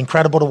watch. He was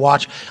incredible to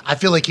watch. I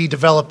feel like he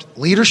developed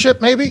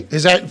leadership, maybe?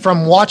 Is that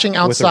from watching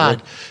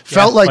outside?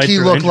 Felt like he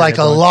looked like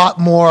a lot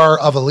more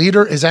of a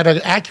leader. Is that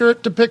an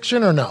accurate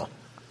depiction or no?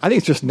 I think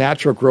it's just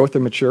natural growth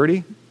and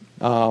maturity.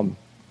 My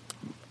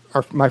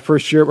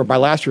last year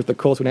at the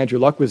Colts when Andrew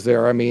Luck was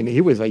there, I mean,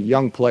 he was a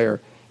young player.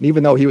 And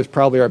even though he was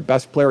probably our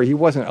best player, he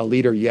wasn't a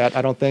leader yet,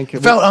 I don't think.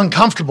 It felt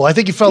uncomfortable. I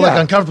think you felt like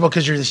uncomfortable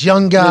because you're this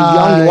young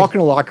guy. You walk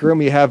in a locker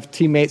room, you have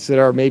teammates that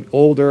are maybe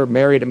older,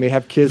 married, and may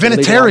have kids.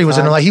 Vinatieri was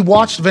in the He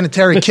watched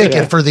Vinatieri kick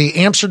it for the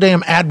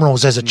Amsterdam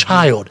Admirals as a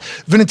child.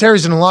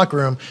 Vinatieri's in the locker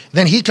room.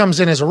 Then he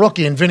comes in as a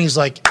rookie, and Vinny's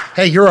like,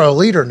 hey, you're a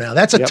leader now.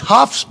 That's a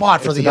tough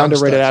spot for the young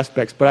underrated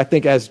aspects. But I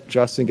think as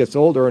Justin gets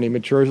older and he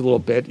matures a little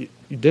bit,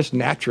 just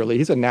naturally,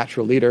 he's a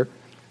natural leader.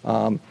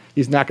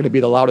 He's not going to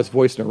be the loudest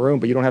voice in the room,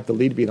 but you don't have to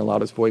lead to be the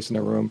loudest voice in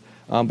the room.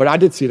 But I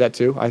did see that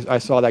too. I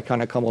saw that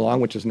kind of come along,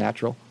 which is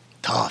natural.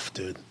 Tough,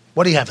 dude.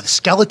 What do you have? The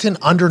skeleton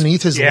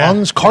underneath his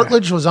lungs?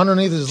 Cartilage was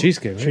underneath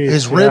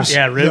his ribs?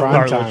 Yeah, rib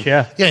cartilage,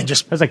 Yeah, and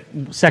just that was like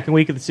second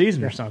week of the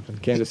season or something.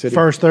 Kansas City.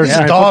 First Thursday.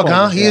 He's a dog,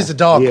 huh? He is a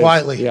dog,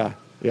 quietly. Yeah.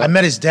 I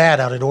met his dad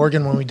out at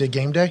Oregon when we did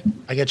game day.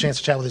 I got a chance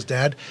to chat with his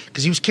dad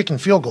because he was kicking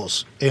field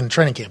goals in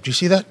training camp. Do you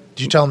see that?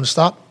 Did you tell him to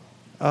stop?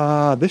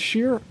 This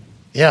year?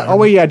 Yeah. Oh,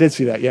 wait, I did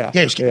see that, yeah.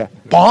 Yeah, he was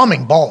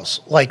bombing balls,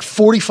 like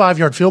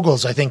 45-yard field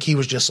goals. I think he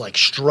was just like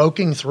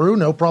stroking through,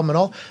 no problem at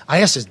all.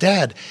 I asked his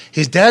dad.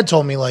 His dad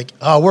told me, like,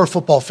 we're a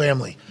football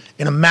family,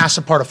 and a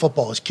massive part of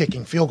football is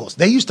kicking field goals.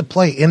 They used to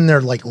play in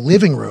their, like,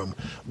 living room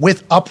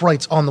with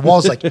uprights on the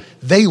walls. Like,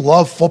 they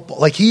love football.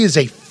 Like, he is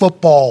a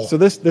football. So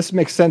this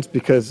makes sense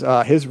because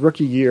his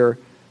rookie year,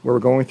 where we're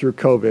going through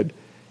COVID,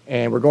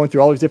 and we're going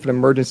through all these different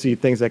emergency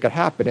things that could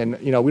happen. And,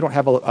 we don't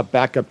have a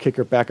backup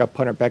kicker, backup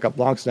punter, backup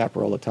long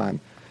snapper all the time.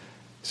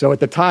 So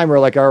at the time, we're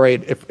like, all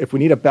right, if we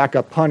need a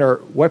backup punter,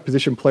 what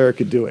position player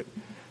could do it?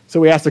 So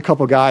we asked a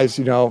couple guys,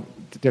 to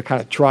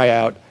kind of try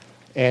out.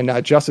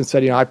 And Justin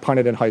said, I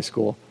punted in high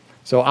school.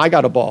 So I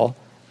got a ball,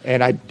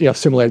 and I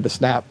simulated the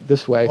snap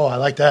this way. Oh, I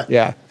like that.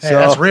 Yeah. Hey,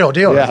 that's real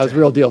deal. Yeah, that's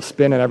real deal,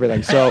 spin and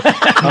everything. So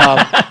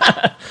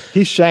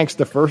he shanks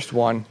the first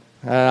one.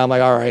 And I'm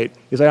like, all right.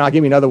 He's like,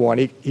 give me another one.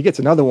 He gets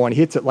another one. He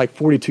hits it like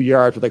 42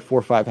 yards with like 4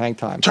 or 5 hang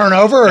time.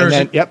 Turnover?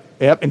 Yep.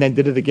 And then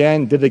did it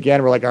again.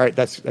 We're like, all right,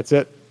 that's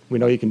it. We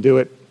know you can do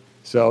it.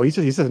 So he's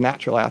a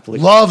natural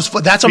athlete.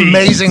 That's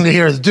amazing to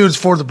hear. The dude's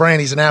for the brand.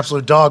 He's an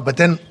absolute dog. But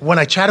then when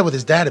I chatted with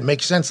his dad, it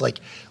makes sense.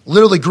 Like,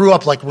 literally grew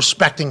up like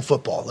respecting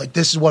football. Like,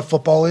 this is what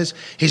football is.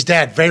 His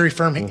dad, very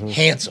firm,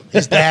 handsome.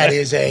 His dad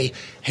is a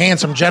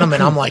handsome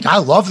gentleman. I'm like, I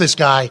love this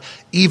guy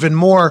even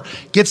more.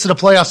 Gets to the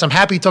playoffs. I'm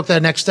happy he took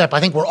that next step. I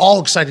think we're all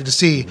excited to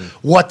see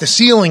what the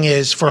ceiling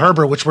is for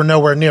Herbert, which we're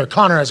nowhere near.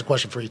 Connor has a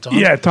question for you, Tom.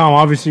 Yeah, Tom,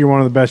 obviously you're one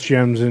of the best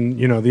GMs in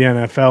the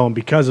NFL, and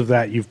because of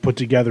that, you've put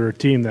together a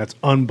team that's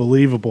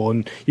unbelievable,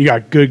 and you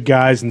got good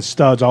guys and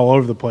studs all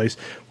over the place,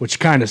 which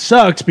kind of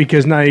sucks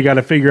because now you got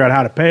to figure out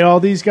how to pay all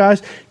these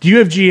guys. Do you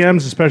have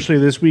GMs, especially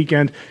this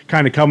weekend,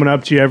 kind of coming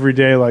up to you every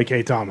day like,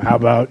 hey, Tom, how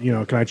about,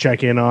 can I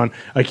check in on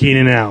a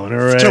Keenan Allen?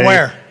 Or to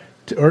where?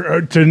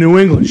 Or to New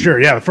England, sure.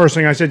 Yeah, the first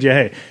thing I said,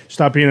 hey,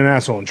 stop being an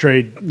asshole and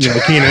trade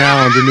Keenan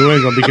Allen to New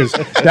England because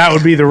that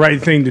would be the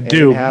right thing to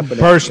do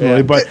personally.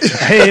 Yeah. But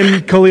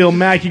him, Khalil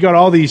Mack, you got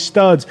all these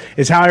studs.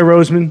 Is Howie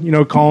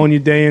Roseman, calling you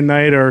day and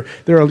night? Or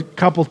there are a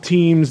couple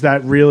teams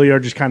that really are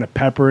just kind of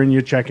peppering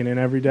you, checking in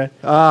every day?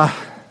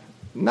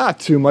 Not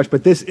too much,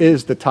 but this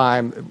is the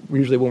time,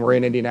 usually when we're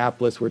in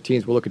Indianapolis, where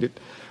teams will look at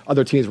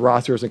other teams'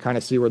 rosters and kind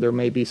of see where there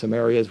may be some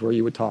areas where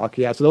you would talk.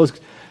 Yeah, so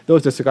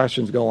those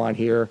discussions go on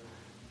here.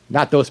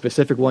 Not those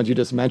specific ones you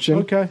just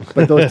mentioned,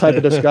 but those type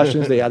of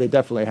discussions, they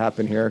definitely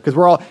happen here because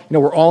we're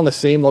all in the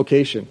same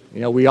location.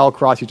 We all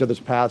cross each other's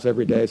paths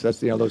every day, so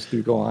that's those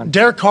two go on.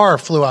 Derek Carr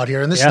flew out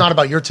here, and this is not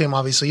about your team,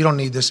 obviously. You don't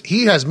need this.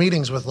 He has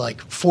meetings with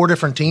like 4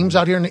 different teams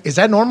out here. Is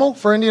that normal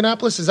for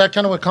Indianapolis? Is that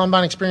kind of what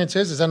combine experience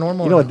is? Is that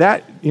normal?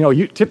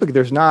 Typically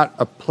there's not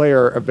a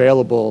player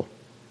available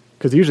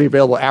because he's usually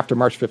available after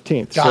March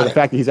 15th. Got so it. the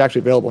fact that he's actually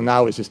available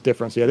now is just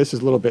different. So yeah, this is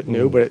a little bit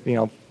new, but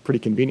pretty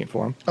convenient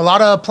for him. A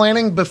lot of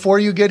planning before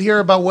you get here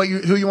about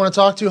who you want to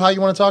talk to, how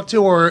you want to talk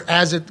to, or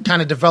as it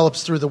kind of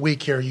develops through the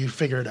week here, you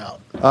figure it out.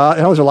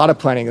 There's a lot of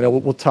planning.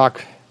 We'll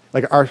talk,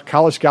 like our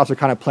college scouts are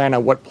kind of planning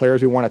on what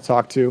players we want to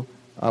talk to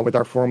with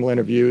our formal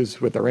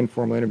interviews, with our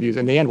informal interviews.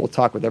 In the end, we'll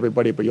talk with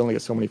everybody, but you only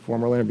get so many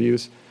formal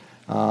interviews.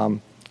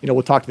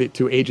 We'll talk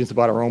to agents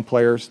about our own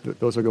players.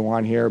 Those will go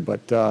on here.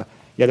 But,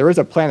 there is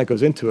a plan that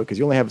goes into it because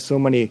you only have so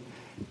many.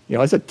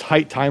 It's a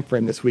tight time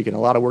frame this week and a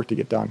lot of work to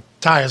get done.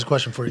 Ty has a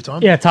question for you,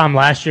 Tom. Yeah, Tom,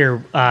 last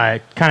year,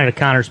 kind of to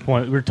Connor's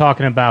point, we were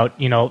talking about,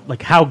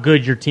 like how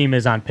good your team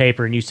is on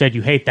paper, and you said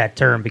you hate that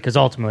term because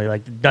ultimately,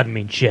 like, it doesn't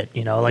mean shit,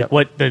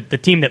 what the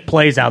team that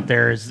plays out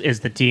there is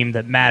the team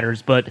that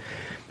matters. But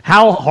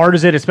how hard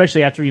is it,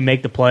 especially after you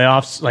make the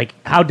playoffs, like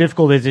how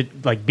difficult is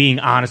it, like being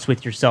honest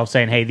with yourself,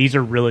 saying, hey, these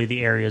are really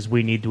the areas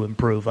we need to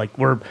improve? Like,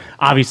 we're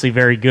obviously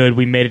very good,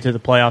 we made it to the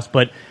playoffs,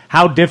 but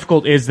how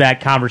difficult is that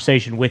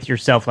conversation with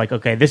yourself? Like,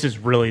 okay, this is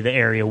really the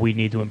area we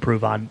need to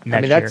improve on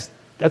next year.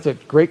 That's a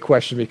great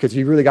question because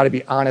you really got to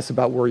be honest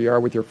about where you are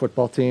with your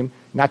football team.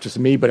 Not just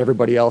me, but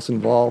everybody else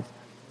involved.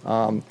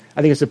 I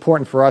think it's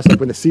important for us, like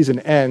when the season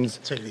ends,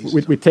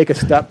 we take a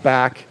step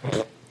back,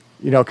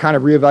 kind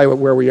of reevaluate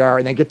where we are,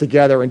 and then get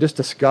together and just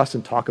discuss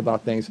and talk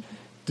about things.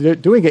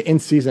 Doing it in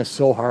season is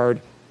so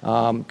hard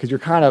because you're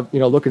kind of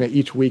looking at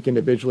each week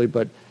individually,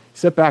 but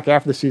sit back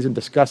after the season,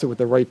 discuss it with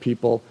the right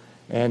people,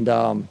 and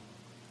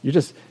you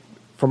just,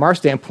 from our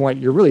standpoint,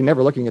 you're really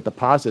never looking at the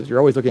positives. You're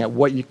always looking at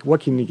what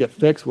can you get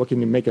fixed, what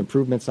can you make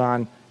improvements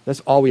on.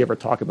 That's all we ever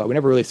talk about. We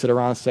never really sit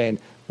around saying,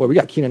 "Boy, we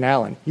got Keenan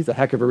Allen. He's a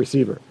heck of a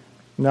receiver."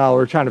 No,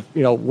 we're trying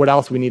to, what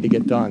else we need to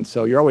get done.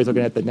 So you're always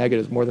looking at the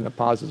negatives more than the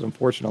positives,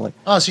 unfortunately.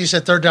 Oh, so you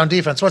said third down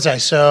defense. What's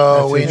that?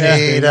 So we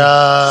need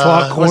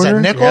slot what's that?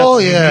 corner?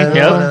 Nickel? Yep.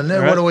 Yeah.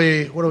 Yep. What are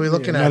we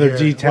looking at Another here?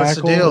 D What's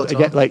the tackle. deal, Tom?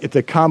 Again, like it's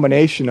a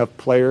combination of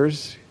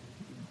players,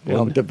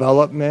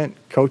 development,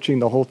 coaching,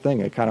 the whole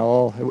thing. It kind of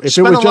all. If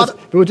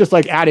it was just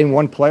like adding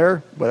one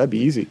player, well, that'd be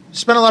easy.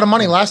 Spent a lot of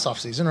money last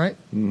offseason, right?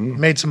 Mm-hmm.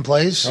 Made some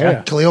plays.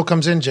 Yeah. Khalil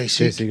comes in.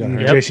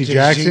 JC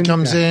Jackson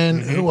comes in.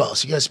 Who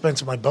else? You guys spent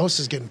some. My boss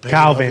is getting paid.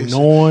 Kyle Van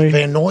Noy.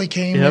 Van Noy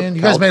came in.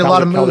 You guys made a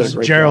lot of moves.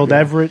 Gerald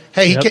Everett.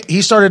 Hey,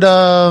 he started.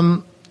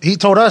 He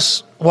told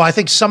us. Well, I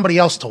think somebody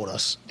else told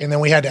us, and then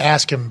we had to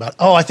ask him about.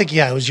 Oh, I think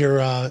it was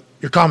your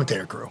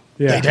commentator crew.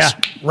 Yeah. They just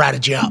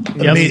ratted you out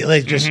immediately.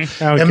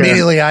 Okay.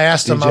 Immediately, I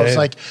asked them. DJ. I was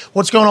like,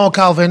 "What's going on with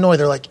Kyle Van Noy?"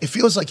 They're like, "It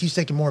feels like he's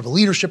taking more of a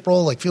leadership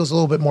role. Like feels a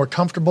little bit more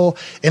comfortable."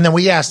 And then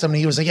we asked him, and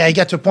he was like, "Yeah, he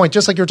got to a point,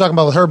 just like you were talking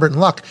about with Herbert and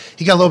Luck.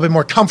 He got a little bit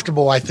more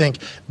comfortable. I think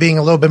being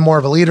a little bit more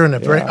of a leader in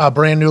a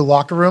brand new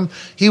locker room.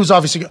 He was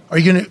obviously. Are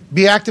you going to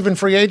be active in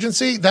free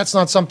agency? That's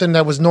not something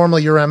that was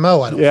normally your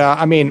MO. I don't. Yeah,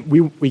 I mean,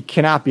 we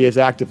cannot be as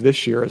active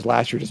this year as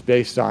last year, just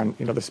based on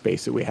the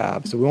space that we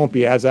have. So we won't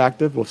be as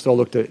active. We'll still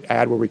look to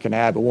add where we can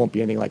add, but won't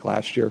be anything like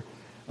last year.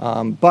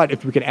 But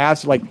if we can add,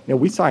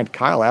 we signed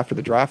Kyle after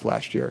the draft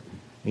last year.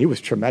 He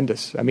was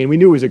tremendous. I mean, we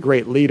knew he was a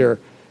great leader,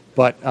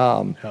 but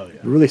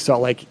we really saw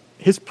like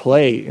his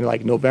play in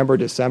like November,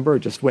 December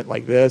just went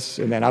like this,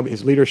 and then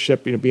his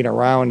leadership, being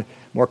around,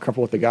 more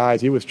comfortable with the guys,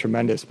 he was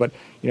tremendous. But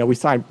we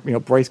signed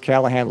Bryce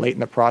Callahan late in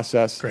the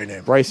process. Great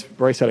name.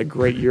 Bryce had a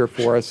great year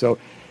for us. So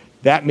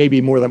that may be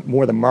more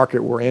the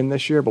market we're in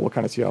this year, but we'll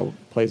kind of see how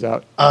it plays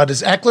out.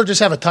 Does Eckler just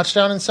have a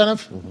touchdown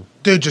incentive? Mm-hmm.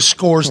 Dude just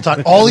scores.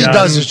 All he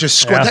does is just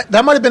score. Yeah.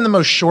 That might have been the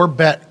most sure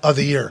bet of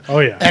the year. Oh,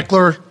 yeah.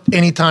 Eckler,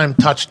 anytime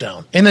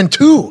touchdown. And then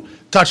 2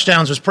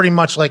 touchdowns was pretty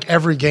much like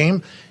every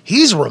game.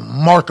 He's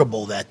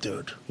remarkable, that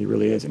dude. He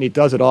really is. And he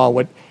does it all.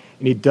 And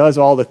he does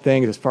all the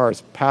things as far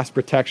as pass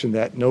protection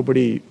that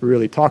nobody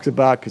really talks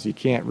about because you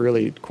can't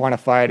really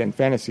quantify it in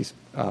fantasy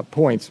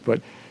points.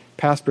 But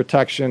pass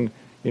protection,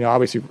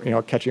 obviously,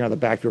 catching out of the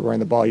backfield, running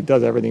the ball. He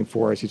does everything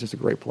for us. He's just a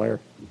great player.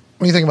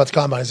 What do you think about the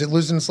combine? Is it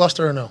losing its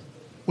luster or no?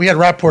 We had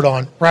Rapport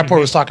on. Rapport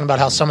was talking about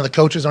how some of the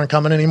coaches aren't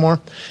coming anymore.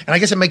 And I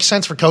guess it makes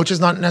sense for coaches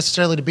not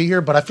necessarily to be here,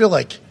 but I feel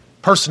like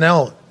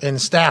personnel and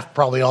staff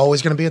probably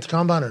always going to be at the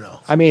combine or no?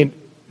 I mean,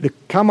 the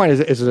combine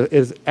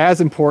is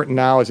as important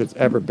now as it's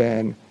ever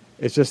been.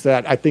 It's just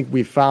that I think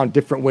we've found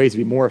different ways to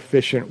be more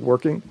efficient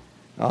working.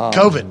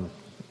 COVID.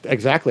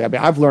 Exactly. I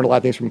mean, I've learned a lot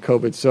of things from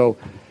COVID. So,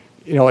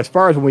 as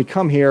far as when we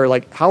come here,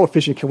 like how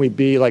efficient can we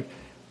be? Like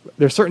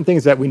there's certain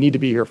things that we need to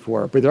be here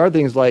for, but there are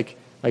things like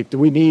do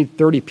we need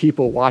 30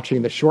 people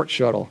watching the short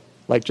shuttle?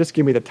 Like, just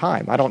give me the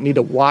time. I don't need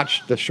to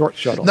watch the short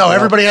shuttle. No,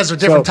 everybody has their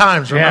different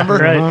times, remember?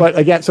 Yeah, right. But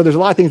again, so there's a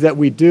lot of things that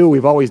we do,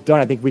 we've always done,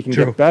 I think we can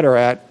get better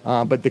at.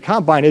 But the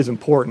combine is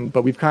important,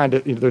 but we've kind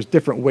of, there's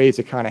different ways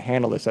to kind of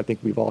handle this. I think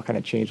we've all kind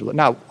of changed a little.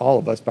 Not all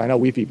of us, but I know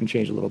we've even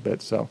changed a little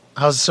bit. So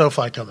how's the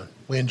SoFi coming?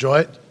 We enjoy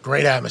it?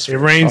 Great atmosphere.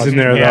 It rains in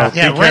there, though. Yeah, Be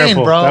it rained,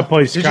 careful. bro. That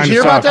place Did you kind of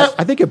hear about sucks.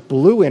 that? I think it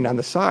blew in on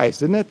the sides,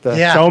 didn't it?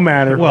 Yeah. Don't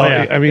matter. Well,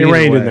 I mean, it rained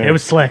either in way. there. It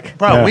was slick.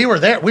 Bro, we were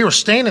there. We were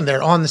standing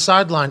there on the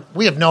sideline.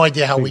 We have no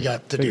idea how we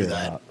got to do figure it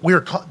that. out. We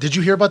were. Did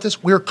you hear about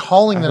this? We were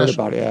calling I heard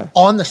about it, yeah.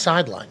 on the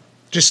sideline,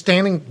 just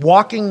standing,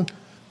 walking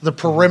the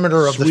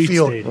perimeter of the Sweet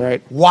field stadium.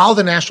 Right. while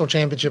the national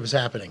championship is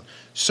happening.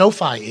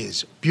 SoFi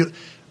is beautiful.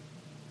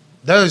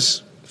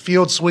 Those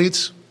field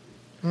suites.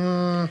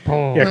 Yeah,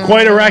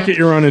 quite a racket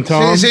you're running,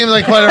 Tom. It seems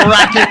like quite a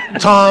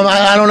racket, Tom.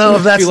 I don't know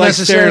if that's You like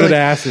necessarily. staring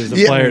at asses,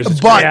 the players.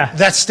 But Yeah.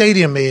 that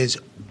stadium is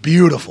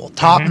beautiful,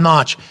 top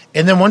notch.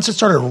 And then once it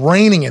started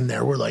raining in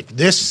there, we're like,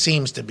 this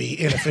seems to be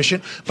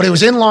inefficient. But it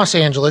was in Los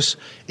Angeles.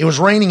 It was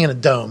raining in a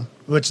dome.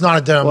 It's not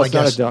a dome, Well, I it's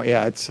not guess. a dome.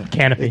 Yeah, it's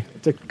Canopy.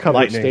 It's a covered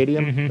Lightning.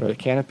 stadium or a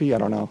canopy. I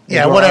don't know.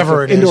 Yeah, Indoor, whatever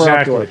outdoor, it is. Indoor,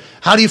 Exactly. outdoor.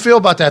 How do you feel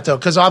about that, though?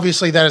 Because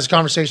obviously that is a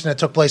conversation that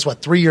took place,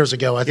 3 years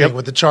ago, I think,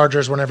 with the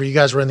Chargers whenever you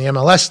guys were in the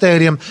MLS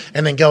stadium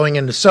and then going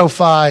into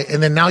SoFi.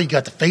 And then now you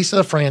got the face of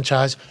the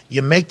franchise.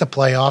 You make the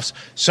playoffs.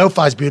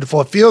 SoFi's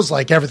beautiful. It feels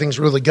like everything's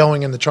really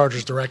going in the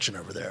Chargers' direction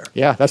over there.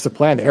 Yeah, that's the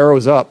plan. The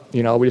arrow's up.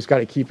 You know, we just got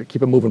to keep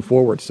it moving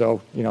forward. So,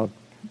 you know,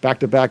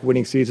 back-to-back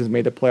winning seasons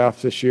made the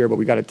playoffs this year, but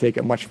we got to take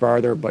it much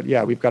farther. But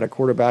yeah, we've got a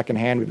quarterback in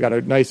hand. We've got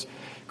a nice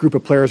group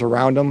of players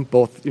around him,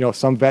 both, you know,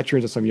 some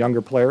veterans and some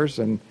younger players,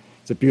 and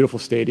it's a beautiful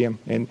stadium.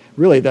 And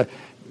really,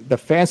 the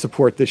fan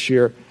support this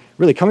year,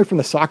 really coming from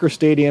the soccer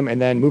stadium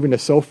and then moving to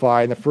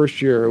SoFi. In the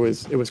first year, it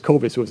was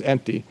COVID, so it was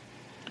empty.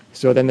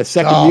 So then the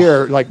second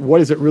year, like,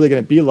 what is it really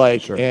going to be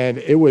like? Sure. And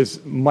it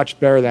was much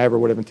better than I ever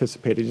would have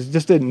anticipated.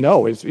 Just didn't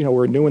know. It's, you know,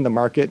 we're new in the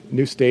market,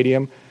 new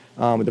stadium.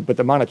 But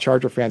the amount of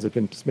Charger fans has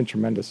been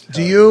tremendous.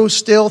 Do you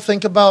still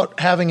think about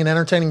having an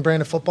entertaining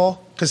brand of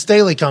football? Because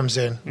Staley comes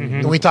in,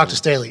 and we talked to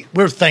Staley.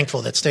 We're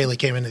thankful that Staley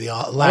came into the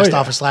last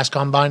office, last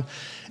combine,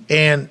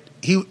 and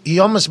he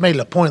almost made it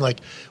a point,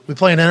 like, we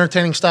play an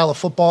entertaining style of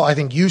football. I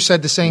think you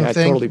said the same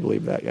thing. I totally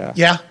believe that, yeah.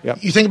 Yeah? Yep.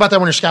 You think about that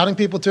when you're scouting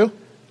people, too?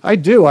 I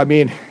do. I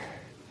mean,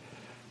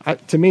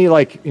 to me,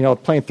 like, you know,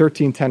 playing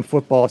 13-10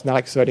 football is not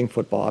exciting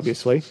football,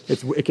 obviously.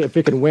 If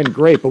it can win,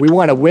 great. But we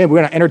want to win. We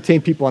want to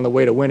entertain people on the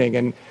way to winning.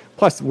 And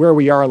plus, where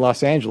we are in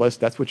Los Angeles,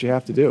 that's what you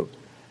have to do.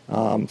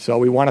 So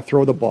we want to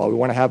throw the ball. We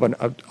want to have an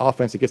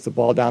offense that gets the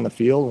ball down the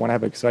field. We want to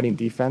have an exciting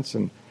defense.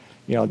 And,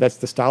 you know, that's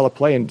the style of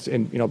play. And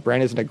you know,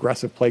 Brandon's an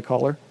aggressive play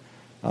caller,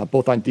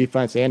 both on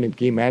defense and in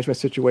game management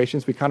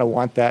situations. We kind of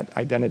want that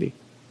identity.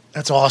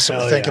 That's awesome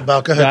to think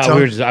about. Go ahead, Tom.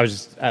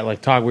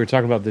 we were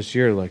talking about this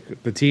year,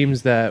 like the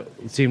teams that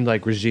seemed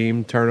like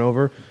regime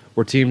turnover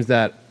were teams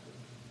that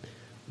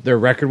their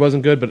record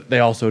wasn't good, but they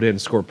also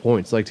didn't score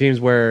points. Like teams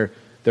where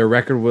their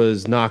record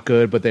was not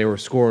good, but they were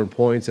scoring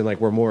points and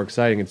like were more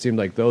exciting. It seemed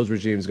like those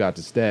regimes got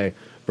to stay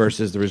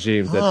versus the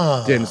regimes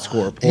that didn't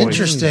score points.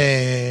 Interesting.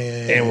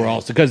 And we're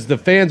also because the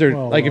fans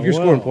are if you're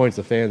scoring points,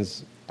 the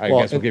fans I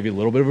guess will give you a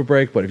little bit of a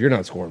break. But if you're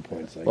not scoring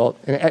points, like,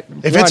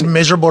 if it's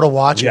miserable to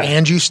watch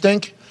and you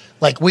stink.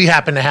 Like, we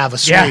happen to have a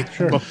suite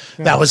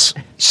that was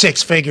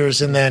 6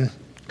 figures and then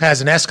has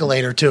an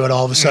escalator to it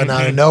all of a sudden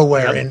out of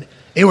nowhere. And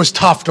it was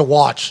tough to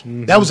watch.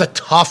 That was a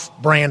tough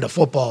brand of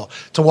football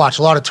to watch.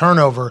 A lot of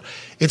turnover.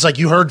 It's like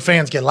you heard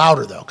fans get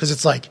louder, though, because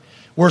it's like,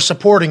 we're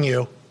supporting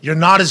you. You're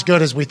not as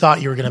good as we thought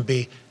you were going to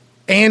be.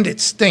 And it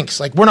stinks.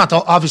 Like, we're not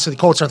obviously the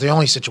Colts aren't the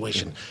only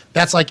situation.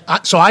 That's like,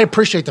 so I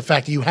appreciate the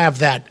fact that you have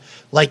that,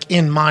 like,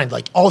 in mind.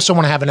 Like, also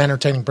want to have an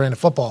entertaining brand of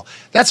football.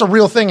 That's a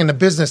real thing in the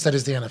business that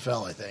is the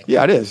NFL, I think.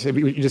 Yeah, it is.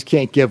 You just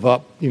can't give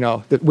up. You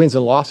know, the wins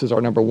and losses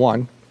are number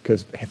one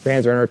because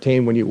fans are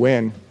entertained when you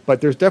win.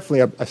 But there's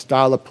definitely a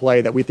style of play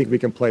that we think we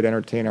can play to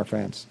entertain our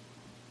fans.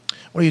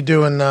 What are you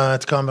doing to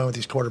combat with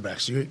these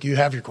quarterbacks? You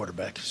have your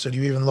quarterback. So do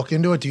you even look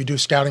into it? Do you do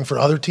scouting for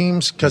other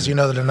teams because you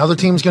know that another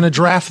team's going to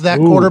draft that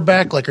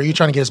quarterback? Like, are you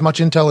trying to get as much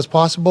intel as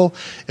possible?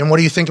 And what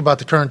do you think about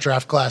the current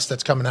draft class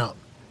that's coming out?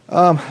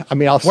 I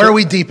mean, where are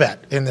we deep at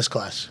in this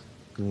class?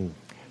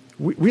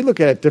 We look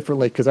at it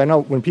differently because I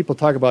know when people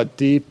talk about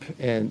deep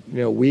and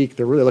weak,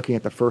 they're really looking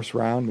at the first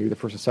round, maybe the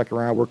first and second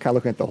round. We're kind of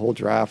looking at the whole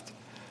draft.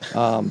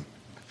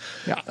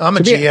 Yeah, I'm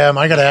a GM.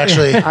 I got to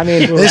actually. I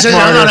mean,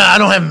 I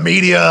don't have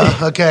media.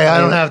 Okay, I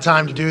don't have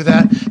time to do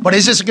that. But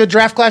is this a good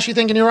draft class? You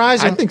think in your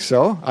eyes? I think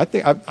so. I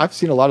think I've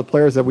seen a lot of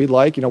players that we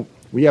like. You know,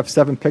 we have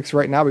 7 picks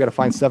right now. We got to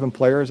find 7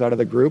 players out of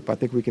the group. I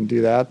think we can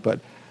do that.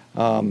 But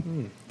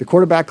the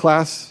quarterback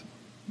class.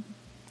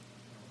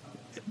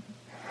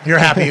 You're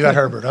happy you got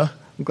Herbert, huh?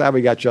 I'm glad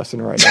we got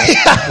Justin right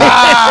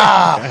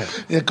now.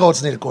 The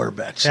Colts need a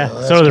quarterback.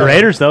 So, so do the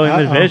Raiders, though,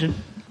 in the division.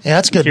 Yeah,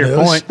 that's good news.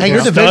 Point. Hey,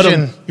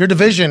 your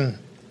division.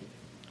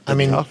 I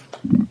mean,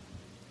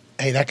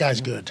 hey, that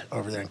guy's good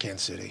over there in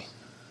Kansas City.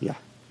 Yeah.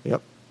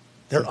 Yep.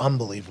 They're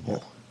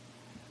unbelievable.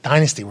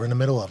 Dynasty we're in the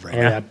middle of right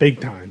now. Yeah,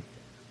 big time.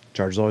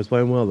 Chargers always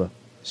playing well, though.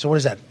 So what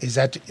is that? Is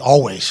that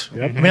always?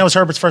 Yep. I mean, that was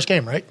Herbert's first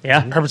game, right?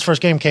 Yeah. Herbert's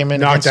first game came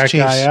in Knocked against the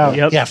that Chiefs. guy out.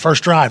 Yep. Yeah,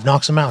 first drive,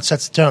 knocks him out,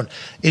 sets the tone.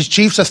 Is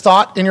Chiefs a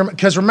thought in your?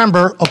 Because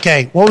remember,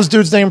 okay, what was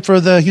dude's name for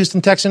the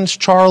Houston Texans?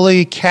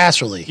 Charlie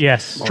Casserly.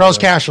 Yes. Charles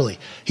Casserly.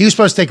 He was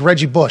supposed to take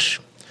Reggie Bush.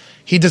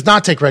 He does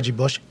not take Reggie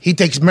Bush. He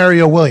takes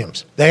Mario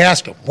Williams. They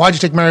ask him, why'd you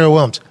take Mario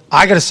Williams?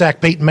 I got to sack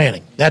Peyton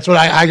Manning. That's what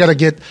I got to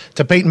get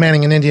to Peyton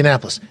Manning in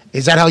Indianapolis.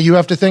 Is that how you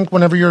have to think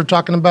whenever you're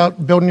talking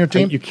about building your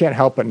team? You can't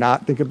help but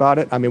not think about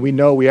it. I mean, we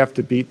know we have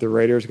to beat the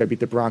Raiders, got to beat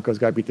the Broncos,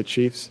 got to beat the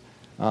Chiefs.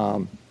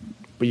 But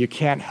you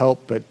can't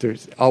help but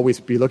always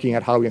be looking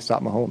at how we can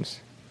stop Mahomes.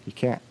 You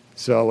can't.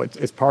 So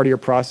it's part of your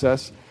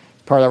process.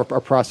 part of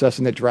our process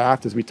in the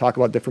draft as we talk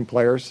about different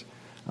players.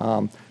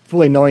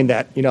 Fully knowing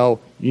that, you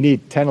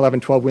need 10, 11,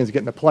 12 wins to get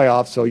in the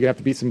playoffs, so you have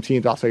to beat some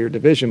teams outside your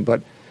division.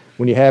 But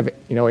when you have,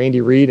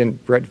 Andy Reid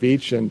and Brett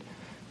Veach and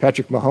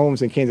Patrick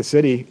Mahomes in Kansas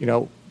City,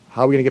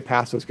 how are we going to get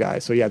past those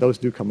guys? So, yeah, those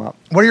do come up.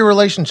 What are your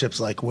relationships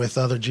like with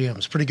other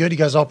GMs? Pretty good? You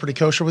guys all pretty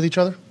kosher with each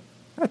other?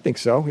 I think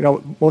so.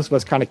 Most of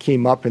us kind of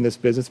came up in this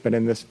business, been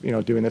in this,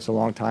 doing this a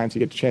long time. So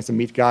you get a chance to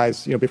meet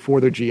guys, before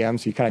they're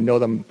GMs. So you kind of know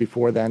them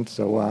before then.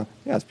 So,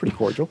 yeah, it's pretty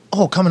cordial.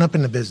 Oh, coming up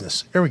in the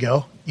business. Here we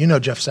go. You know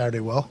Jeff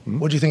Saturday well. Mm-hmm.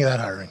 What do you think of that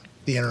hiring,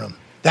 the interim?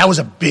 That was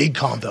a big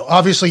combo.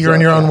 Obviously, you're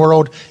in your own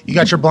world. You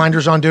got your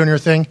blinders on doing your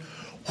thing.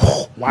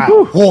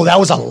 Wow. Whoa, that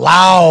was a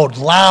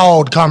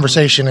loud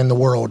conversation in the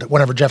world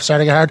whenever Jeff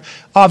Saturday got hired.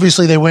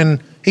 Obviously, they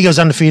win. He goes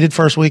undefeated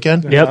first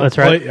weekend. Yep, that's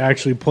right.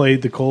 Actually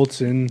played the Colts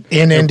in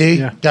Indy.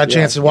 Yeah. Got a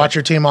chance to watch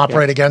your team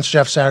operate against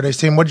Jeff Saturday's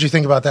team. What did you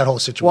think about that whole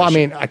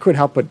situation? Well, I couldn't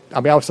help but, I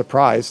was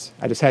surprised.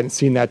 I just hadn't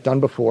seen that done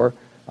before.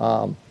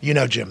 You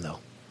know Jim, though.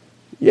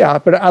 Yeah,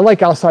 but I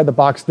like outside the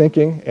box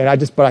thinking,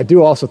 but I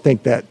do also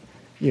think that,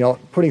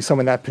 putting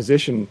someone in that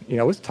position,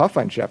 it was tough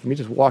on Jeff.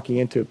 Just walking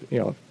into,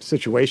 a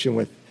situation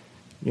with,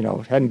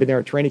 hadn't been there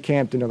at training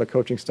camp, didn't know the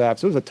coaching staff,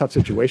 so it was a tough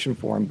situation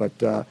for him. But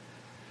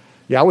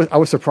yeah, I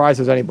was surprised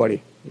as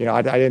anybody.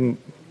 I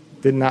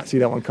did not see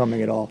that one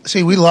coming at all.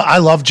 See, I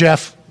love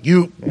Jeff.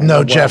 You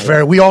know Jeff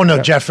we all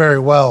know Jeff very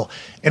well.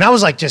 And I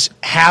was just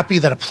happy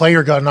that a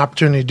player got an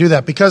opportunity to do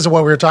that because of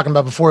what we were talking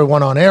about before we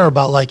went on air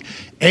about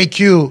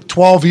AQ,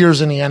 12 years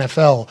in the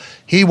NFL.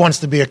 He wants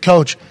to be a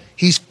coach.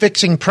 He's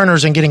fixing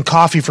printers and getting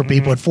coffee for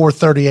people at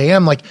 4:30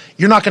 a.m.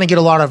 You're not going to get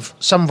a lot of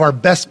some of our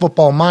best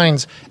football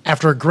minds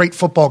after a great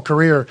football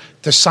career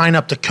to sign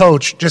up to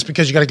coach just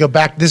because you got to go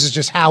back. This is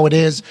just how it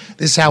is.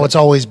 This is how it's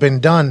always been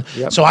done.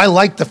 Yep. So I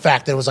like the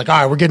fact that it was all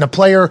right, we're getting a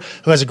player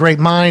who has a great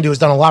mind, who has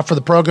done a lot for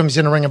the program. He's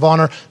in the Ring of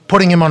Honor,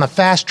 putting him on a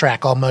fast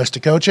track almost to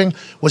coaching.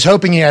 Was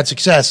hoping he had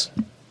success.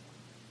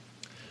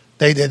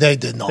 They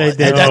did not. But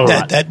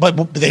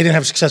they didn't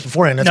have success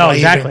beforehand. That's why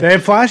exactly. They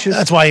had flashes.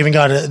 That's why he even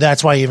got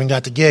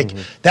the gig.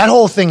 Mm-hmm. That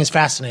whole thing is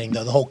fascinating,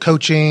 though. The whole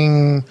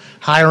coaching,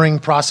 hiring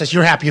process.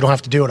 You're happy you don't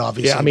have to do it,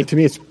 obviously. Yeah, to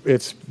me,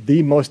 it's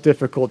the most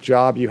difficult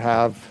job you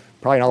have,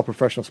 probably in all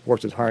professional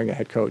sports, is hiring a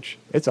head coach.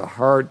 It's a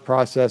hard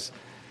process.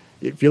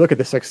 If you look at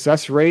the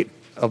success rate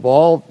of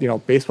all,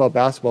 baseball,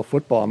 basketball,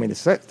 football, the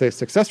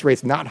success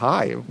rate's not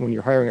high when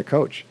you're hiring a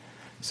coach.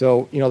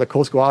 So, the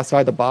Colts go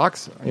outside the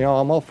box.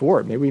 I'm all for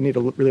it. Maybe we need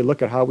to really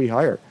look at how we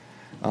hire.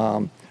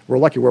 We're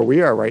lucky where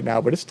we are right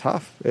now, but it's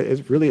tough.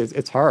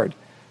 It's hard.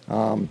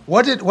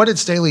 What did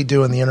Staley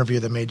do in the interview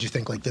that made you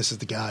think this is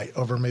the guy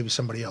over maybe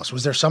somebody else?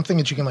 Was there something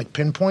that you can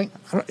pinpoint?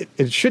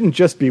 It shouldn't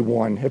just be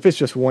one. If it's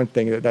just one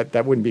thing,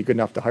 that wouldn't be good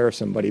enough to hire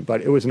somebody.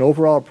 But it was an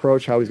overall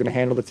approach, how he's going to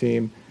handle the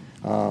team,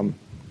 and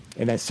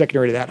then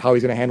secondary to that, how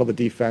he's going to handle the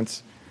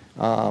defense.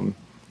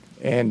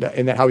 And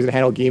then how he's going to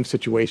handle game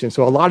situations.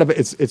 So a lot of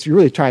it, it's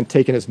really trying to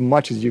take in as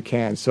much as you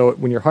can. So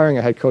when you're hiring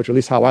a head coach, or at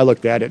least how I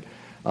looked at it,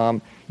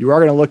 you are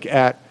going to look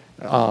at,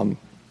 the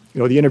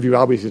interview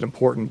obviously is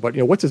important, but,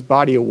 what's his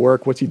body of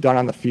work? What's he done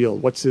on the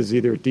field? What's his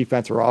either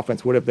defense or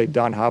offense? What have they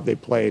done? How have they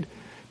played?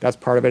 That's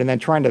part of it. And then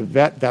trying to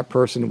vet that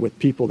person with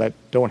people that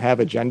don't have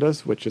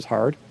agendas, which is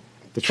hard,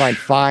 to try and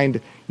find,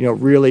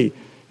 really,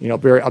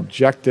 very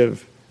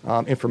objective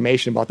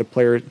information about the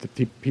players, the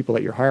people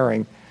that you're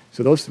hiring.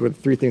 So those were the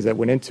three things that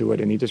went into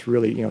it, and he just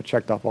really,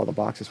 checked off all the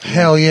boxes.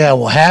 Hell yeah.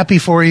 Well, happy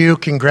for you.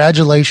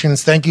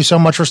 Congratulations. Thank you so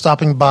much for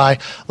stopping by. A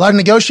lot of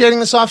negotiating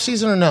this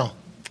offseason or no?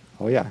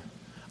 Oh, yeah.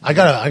 I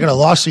got a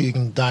lawsuit you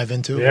can dive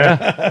into.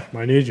 Yeah,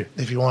 I need you.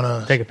 If you want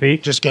to take a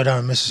peek, just go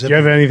down to Mississippi. Do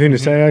you have anything to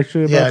say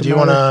actually? About do you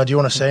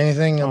want to say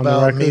anything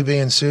about me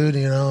being sued?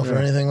 For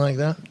anything like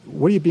that?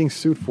 What are you being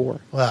sued for?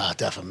 Well,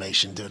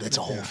 defamation, dude. It's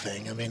a whole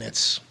thing.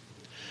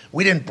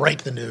 We didn't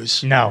break the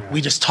news. No,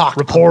 we just talked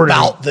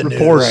about the news.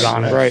 Reported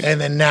on it, right? And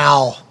then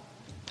now,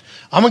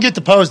 I'm gonna get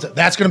deposed.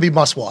 That's gonna be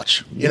must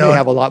watch. You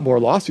have a lot more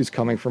lawsuits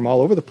coming from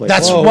all over the place.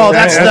 That's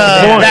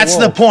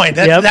the point.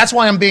 That's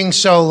why I'm being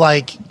so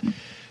like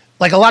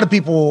a lot of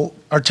people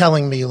are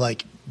telling me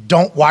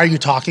don't. Why are you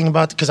talking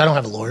about? Because I don't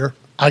have a lawyer.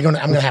 I'm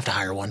gonna have to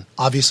hire one,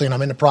 obviously, and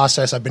I'm in the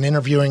process. I've been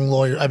interviewing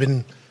lawyers. I've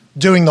been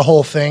doing the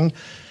whole thing,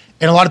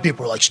 and a lot of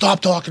people are like, "Stop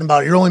talking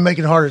about it. You're only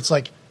making it harder." It's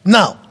like,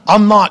 no,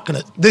 I'm not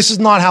gonna. This is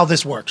not how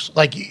this works.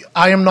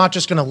 I am not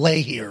just gonna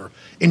lay here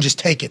and just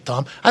take it,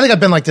 Tom. I think I've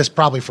been like this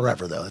probably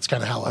forever, though. That's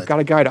kind of how I've got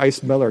a guy at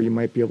Ice Miller. You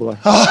might be able to.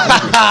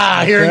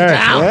 Here in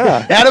town.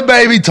 Yeah. Atta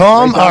baby,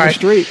 Tom. Right down the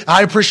street.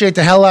 I appreciate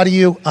the hell out of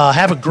you.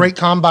 Have a great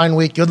Combine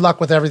week. Good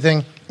luck with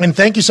everything. And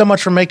thank you so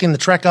much for making the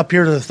trek up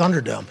here to the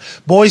Thunderdome.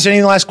 Boys,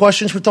 any last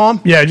questions for Tom?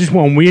 Yeah, just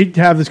one. We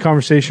have this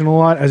conversation a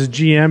lot as a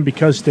GM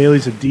because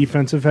Staley's a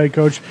defensive head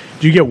coach.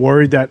 Do you get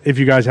worried that if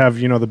you guys have,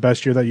 the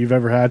best year that you've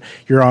ever had,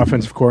 your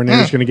offensive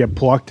coordinator is going to get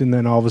plucked and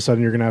then all of a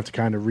sudden you're going to have to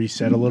kind of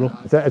reset a little?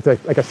 It's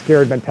like a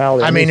scared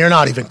mentality. You're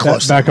not even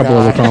close. Back up a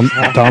little, Tom.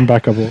 Tom,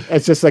 back up a little.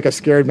 It's just like a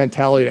scared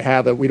mentality to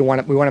have that we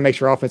want to make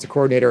sure our offensive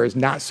coordinator is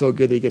not so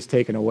good that he gets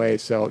taken away.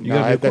 So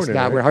that's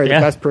not. We're hiring the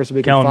best person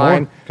we can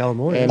find. Kellen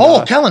Moore. And,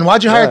 Kellen,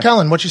 why'd you hire Tyreek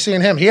Cullen, what you see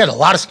in him? He had a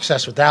lot of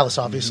success with Dallas,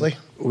 obviously.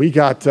 We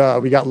got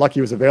lucky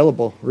he was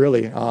available,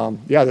 really.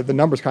 The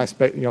numbers kind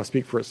of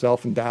speak for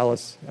itself in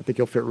Dallas. I think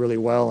he'll fit really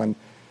well, and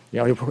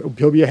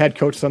he'll be a head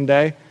coach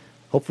someday.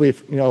 Hopefully,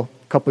 a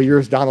couple of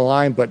years down the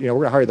line. But we're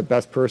going to hire the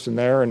best person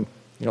there, and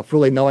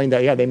fully knowing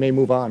that they may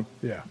move on.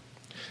 Yeah.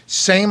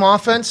 Same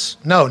offense?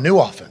 No, new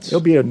offense. It'll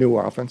be a new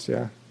offense.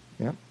 Yeah.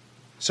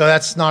 So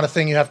that's not a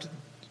thing you have to.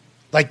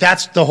 Like,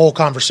 that's the whole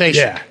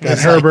conversation. Yeah, and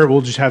Herbert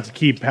will just have to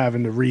keep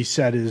having to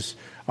reset his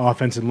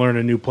offense and learn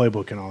a new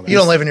playbook and all that. You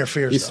don't live in your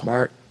fears, He's though.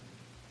 smart.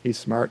 He's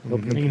smart. He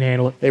can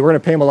handle it. Hey, we're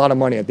going to pay him a lot of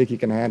money. I think he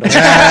can handle it.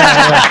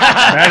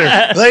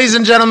 Better. Ladies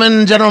and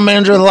gentlemen, General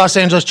Manager of the Los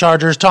Angeles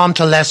Chargers, Tom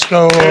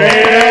Telesco.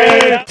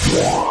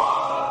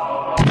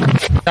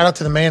 Shout out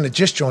to the man that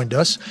just joined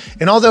us.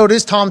 And although it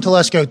is Tom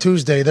Telesco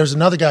Tuesday, there's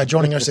another guy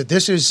joining us that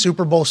this is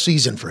Super Bowl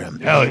season for him.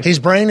 His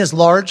brain is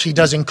large. He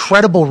does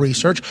incredible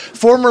research.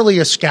 Formerly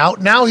a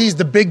scout. Now he's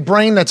the big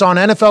brain that's on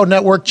NFL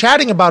Network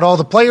chatting about all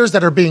the players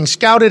that are being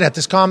scouted at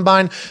this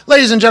combine.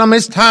 Ladies and gentlemen,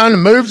 it's time to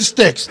move the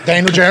sticks.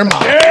 Daniel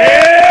Jeremiah.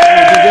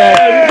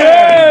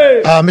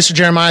 Mr.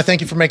 Jeremiah,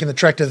 thank you for making the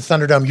trek to the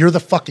Thunderdome. You're the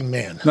fucking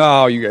man.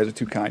 No, you guys are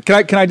too kind.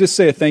 Can I just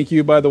say a thank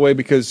you, by the way,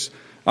 because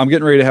I'm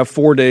getting ready to have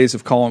 4 days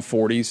of calling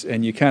 40s,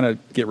 and you kind of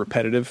get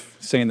repetitive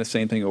saying the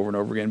same thing over and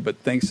over again. But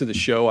thanks to the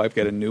show, I've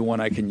got a new one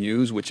I can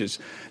use, which is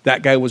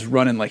that guy was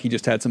running like he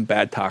just had some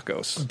bad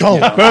tacos. Boom.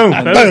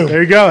 Boom.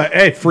 There you go.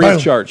 Hey, Free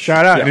of charge.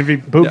 Shout out. Yeah. And if he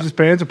poops his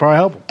pants, it'll probably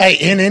help him. Hey,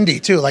 in Indy,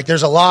 too. Like,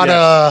 there's a lot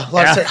of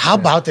how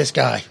about this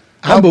guy?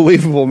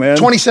 Unbelievable, man.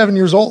 27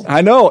 years old.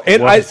 I know.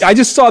 And I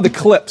just saw the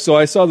clip, so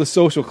I saw the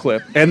social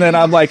clip. And then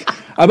I'm like,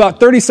 about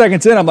 30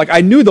 seconds in, I'm like,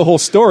 I knew the whole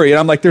story. And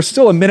I'm like, there's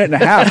still a minute and a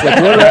half.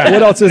 Like,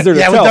 what else is there to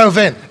tell? We dove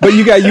in. But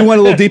you went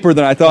a little deeper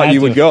than I thought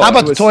you would go. How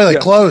about the toilet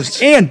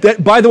closed? And,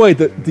 by the way,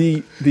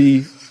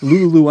 the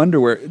Lulu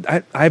underwear,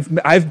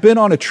 I've been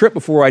on a trip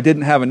before where I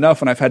didn't have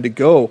enough, and I've had to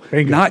go.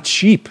 Bingo. Not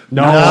cheap.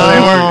 No, they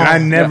weren't. And I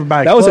never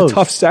buy That clothes. was a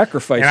tough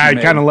sacrifice. And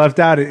I kind of left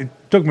out. It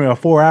took me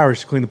 4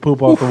 hours to clean the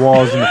poop off the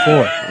walls and the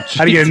floor. I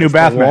had to get a new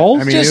bath mat.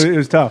 I mean, it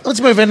was tough. Let's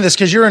move into this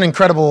because you're an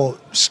incredible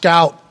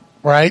scout,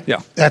 right?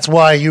 Yeah. That's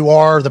why you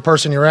are the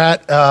person you're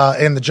at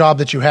and the job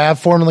that you have.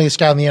 Formerly a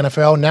scout in the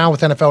NFL, now with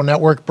NFL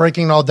Network,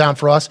 breaking it all down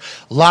for us.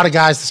 A lot of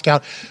guys to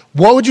scout.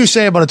 What would you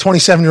say about a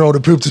 27-year-old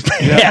who pooped his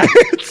pants? Yeah.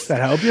 Does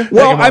that help you?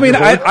 Well, I mean,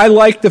 I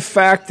like the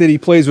fact that he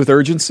plays with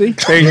urgency.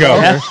 There you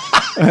go.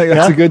 I think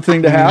that's a good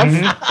thing to have.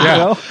 Mm-hmm. You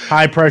know?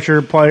 High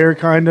pressure player,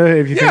 kind of.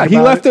 If you think He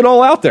about left it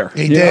all out there.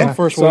 He did. Know?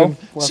 First one,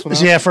 last one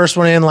out. Yeah, first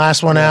one in,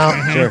 last one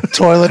out. Sure.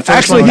 Toilet, first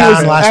Actually, one he down,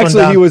 was last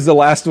one down. he was the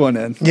last one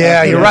in.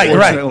 Yeah, you're right.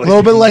 A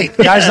little bit late.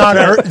 Guy's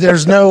not.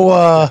 There's no.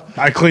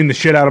 I cleaned the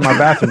shit out of my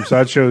bathroom, so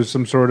that shows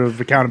some sort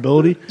of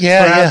accountability.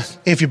 Yeah.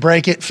 If you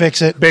break it,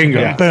 fix it. Bingo.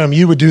 Yeah. Boom.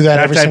 You would do that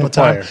every type single of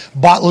player.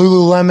 time. Bought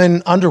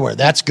Lululemon underwear.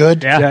 That's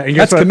good. Yeah, and That's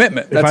guess what?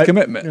 commitment. If That's I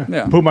commitment.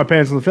 Yeah. Poop my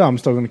pants on the field, I'm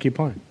still going to keep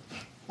playing.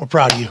 We're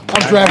proud of you.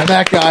 I'm drafting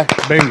that guy.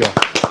 Bingo.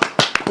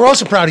 We're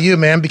also proud of you,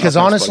 man, because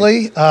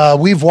honestly,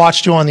 we've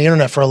watched you on the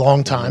internet for a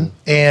long time,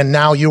 and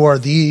now you are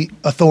the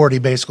authority,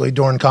 basically,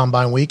 during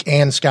Combine Week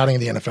and scouting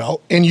of the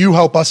NFL, and you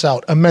help us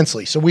out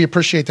immensely, so we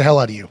appreciate the hell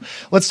out of you.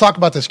 Let's talk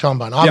about this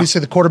Combine.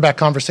 Obviously, the quarterback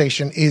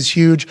conversation is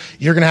huge.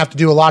 You're going to have to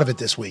do a lot of it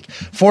this week.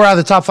 4 out of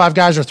the top 5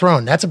 guys are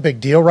thrown. That's a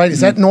big deal, right? Is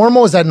that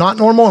normal? Is that not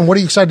normal? And what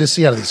are you excited to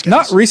see out of these guys?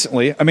 Not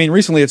recently. I mean,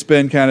 recently it's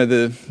been kind of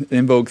the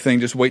in vogue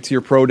thing. Just wait till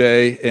your pro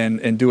day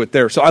and do it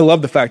there. So I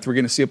love the fact that we're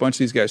going to see a bunch of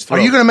these guys throw.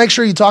 Are you going to make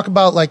sure you talk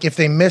about, like, if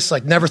they miss,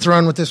 like, never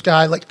thrown with this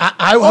guy? Like,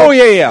 I hope,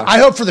 I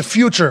hope for the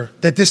future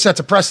that this sets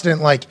a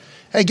precedent, like,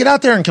 hey, get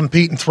out there and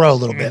compete and throw a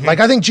little bit. Like,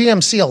 I think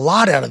GMs see a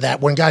lot out of that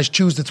when guys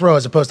choose to throw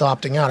as opposed to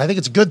opting out. I think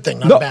it's a good thing,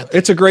 not a bad thing.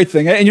 It's a great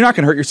thing, and you're not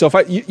going to hurt yourself.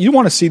 You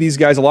want to see these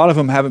guys. A lot of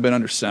them haven't been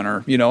under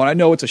center, and I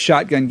know it's a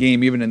shotgun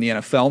game even in the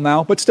NFL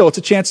now, but still, it's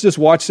a chance to just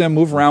watch them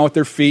move around with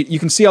their feet. You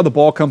can see how the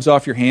ball comes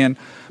off your hand.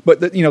 But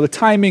the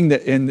timing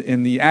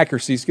and the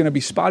accuracy is going to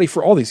be spotty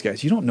for all these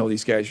guys. You don't know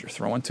these guys you're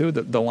throwing to.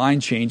 The line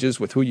changes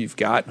with who you've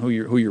got and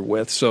who you're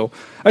with. So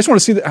I just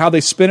want to see how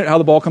they spin it, how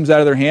the ball comes out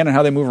of their hand, and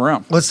how they move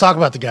around. Let's talk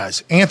about the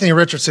guys. Anthony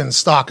Richardson's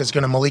stock is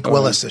going to Malik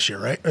Willis this year,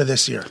 right? Or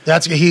this year.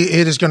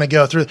 It is going to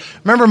go through.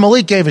 Remember,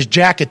 Malik gave his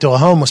jacket to a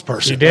homeless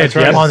person. He did,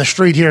 right? On the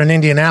street here in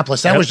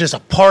Indianapolis. That was just a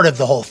part of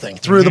the whole thing.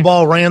 Threw the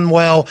ball, ran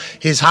well.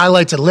 His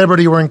highlights at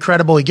Liberty were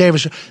incredible.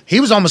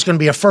 He was almost going to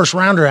be a first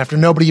rounder after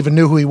nobody even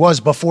knew who he was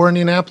before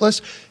Indianapolis.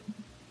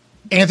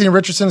 Anthony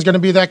Richardson's going to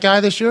be that guy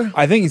this year?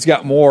 I think he's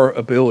got more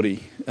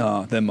ability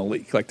than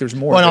Malik. Like, there's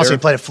more. Well, and also he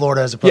played at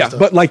Florida as opposed to. Yeah,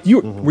 but like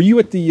were you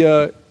at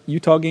the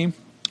Utah game?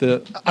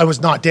 I was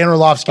not. Dan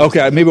Orlovsky.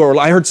 Okay, maybe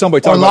I heard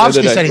somebody talking about it.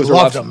 Orlovsky said he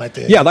loved him at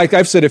the. Yeah, like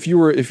I've said, if you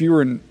were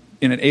in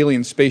an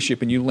alien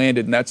spaceship and you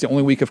landed, and that's the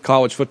only week of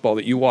college football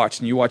that you watched,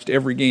 and you watched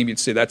every game, you'd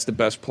say that's the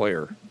best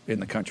player in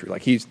the country.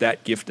 Like, he's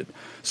that gifted.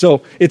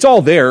 So it's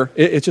all there.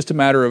 It's just a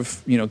matter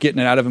of, getting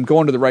it out of him,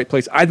 going to the right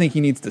place. I think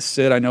he needs to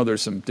sit. I know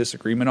there's some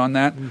disagreement on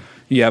that.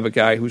 You have a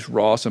guy who's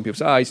raw. Some people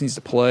say, he just needs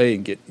to play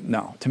and get.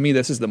 No, to me,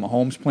 this is the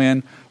Mahomes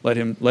plan. Let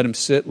him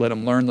sit, let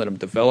him learn, let him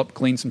develop,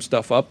 clean some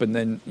stuff up, and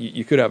then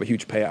you could have a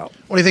huge payout.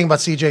 What do you think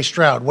about C.J.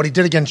 Stroud? What he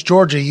did against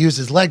Georgia, he used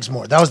his legs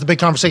more. That was the big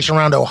conversation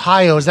around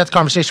Ohio. Is that the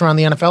conversation around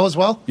the NFL as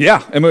well?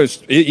 Yeah, and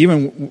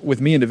even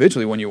with me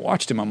individually, when you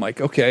watched him, I'm like,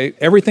 okay,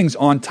 everything's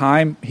on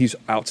time. He's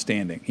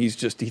outstanding. He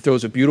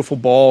throws a beautiful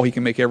ball. He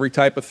can make every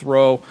type of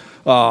throw.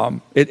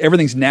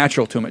 Everything's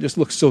natural to him. It just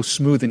looks so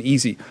smooth and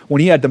easy.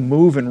 When he had to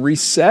move and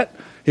reset,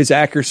 his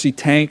accuracy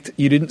tanked.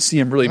 You didn't see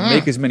him really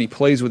make as many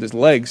plays with his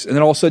legs. And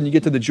then all of a sudden you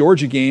get to the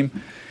Georgia game,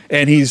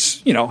 and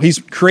he's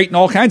creating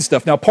all kinds of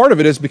stuff. Now, part of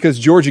it is because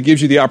Georgia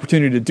gives you the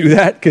opportunity to do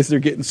that because they're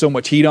getting so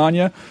much heat on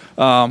you.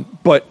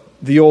 But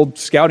the old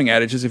scouting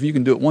adage is if you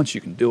can do it once, you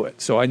can do it.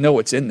 So I know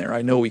it's in there.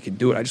 I know we can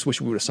do it. I just wish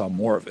we would have saw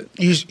more of it.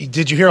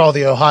 Did you hear all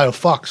the Ohio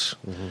fucks?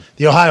 Mm-hmm.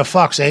 The Ohio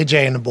fucks,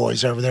 AJ and the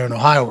boys over there in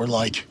Ohio were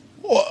like,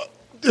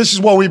 this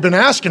is what we've been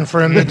asking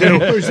for him to do.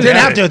 He didn't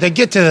have to. They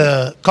get to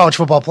the college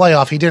football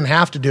playoff. He didn't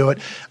have to do it.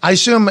 I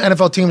assume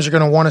NFL teams are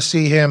going to want to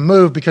see him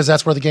move because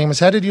that's where the game is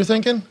headed. You're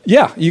thinking?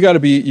 Yeah, you got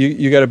to be.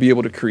 You got to be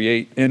able to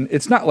create, and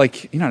it's not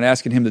like you're not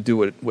asking him to do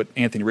what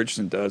Anthony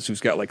Richardson does, who's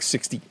got like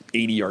 60,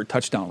 80-yard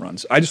touchdown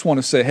runs. I just want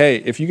to say, hey,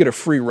 if you get a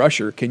free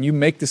rusher, can you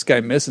make this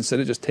guy miss instead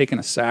of just taking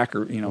a sack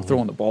or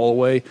throwing the ball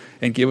away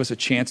and give us a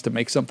chance to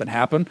make something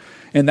happen?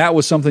 And that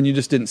was something you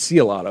just didn't see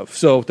a lot of.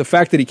 So the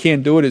fact that he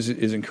can do it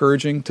is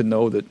encouraging to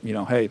know that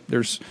hey,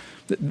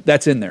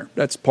 that's in there.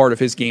 That's part of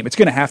his game. It's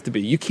going to have to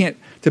be. You can't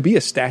to be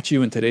a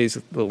statue in today's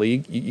the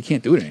league. You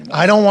can't do it anymore.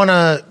 I don't want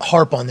to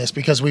harp on this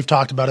because we've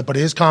talked about it, but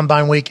it is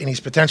Combine Week, and he's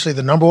potentially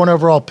the number 1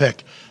 overall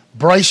pick.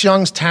 Bryce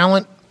Young's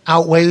talent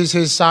outweighs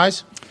his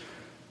size.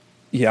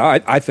 Yeah,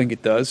 I think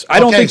it does.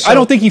 I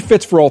don't think he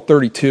fits for all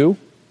 32.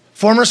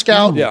 Former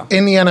scout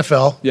in the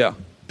NFL. Yeah.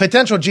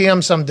 Potential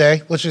GM someday,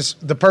 which is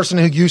the person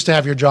who used to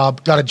have your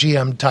job, got a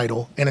GM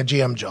title and a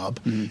GM job.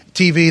 Mm-hmm.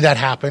 TV, that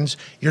happens.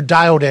 You're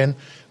dialed in.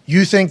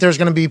 You think there's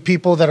going to be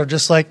people that are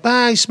just like,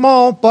 he's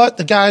small, but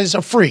the guy's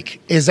a freak.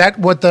 Is that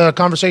what the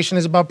conversation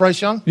is about Bryce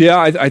Young?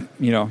 Yeah,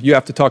 you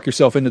have to talk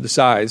yourself into the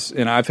size.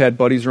 And I've had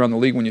buddies around the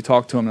league when you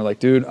talk to him, they're like,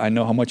 dude, I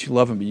know how much you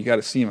love him, but you got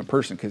to see him in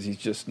person because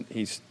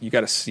you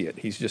got to see it.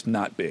 He's just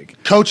not big.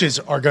 Coaches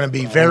are going to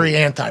be very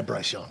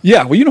anti-Bryce Young.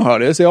 Yeah, well, you know how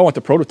it is. They all want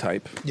the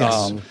prototype.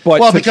 Yes.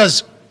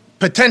 Because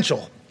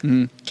potential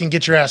can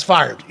get your ass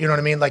fired. You know what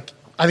I mean? Like,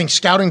 I think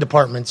scouting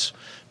departments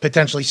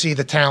potentially see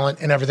the talent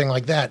and everything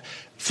like that.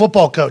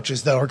 Football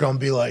coaches, though, are going to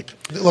be like,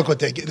 look what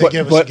they give us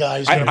a guy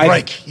who's going to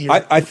break.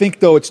 I think,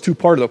 though, it's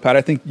two-part, though, Pat.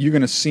 I think you're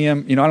going to see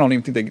him. I don't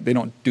even think they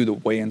don't do the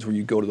weigh-ins where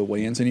you go to the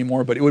weigh-ins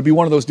anymore, but it would be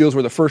one of those deals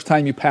where the first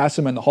time you pass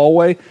him in the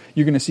hallway,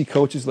 you're going to see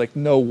coaches like,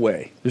 no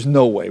way. There's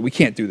no way. We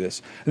can't do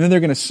this. And then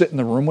they're going to sit in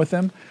the room with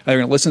him, and they're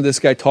going to listen to this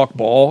guy talk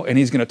ball, and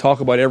he's going to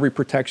talk about every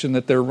protection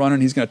that they're running.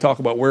 He's going to talk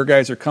about where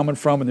guys are coming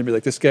from, and they'll be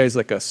like, this guy's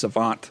like a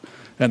savant.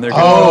 And they're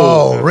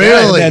going,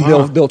 really? And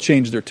they'll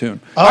change their tune.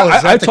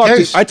 I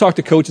talked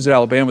to coaches at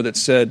Alabama that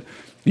said,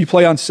 you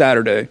play on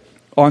Saturday.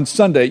 On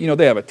Sunday,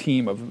 they have a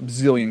team of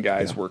zillion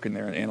guys working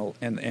there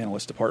in the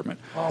analyst department.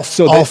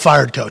 All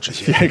fired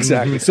coaches. Yeah,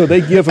 exactly. So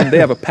they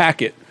have a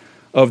packet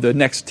of the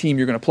next team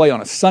you're going to play on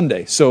a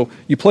Sunday. So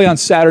you play on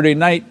Saturday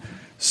night.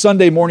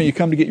 Sunday morning, you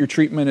come to get your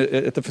treatment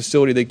at the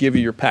facility. They give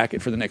you your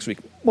packet for the next week.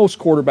 Most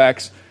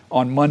quarterbacks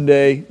on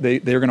Monday,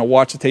 they're going to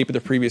watch the tape of the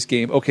previous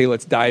game. Okay,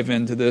 let's dive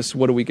into this.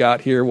 What do we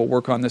got here? We'll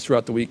work on this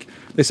throughout the week.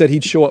 They said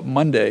he'd show up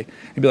Monday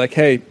and be like,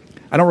 hey,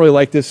 I don't really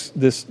like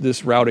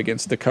this route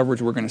against the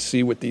coverage we're going to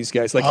see with these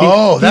guys. Like,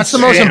 that's the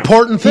most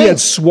important thing. He had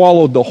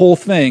swallowed the whole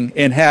thing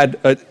and had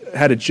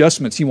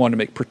adjustments he wanted to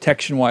make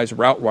protection-wise,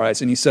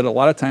 route-wise. And he said a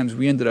lot of times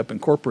we ended up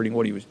incorporating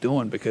what he was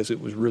doing because it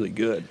was really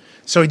good.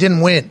 So he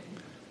didn't win.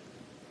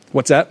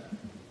 What's that?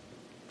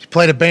 He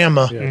played at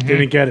Bama. Yeah,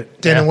 didn't get it.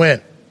 Didn't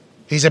win.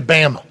 He's at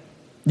Bama.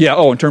 Yeah,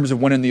 in terms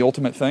of winning the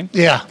ultimate thing?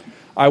 Yeah.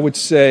 I would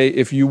say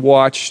if you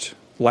watched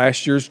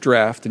last year's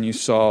draft and you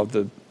saw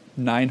the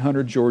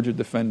 900 Georgia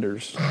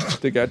defenders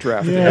that got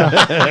drafted,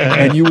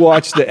 and you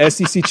watched the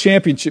SEC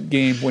championship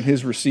game when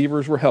his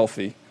receivers were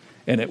healthy,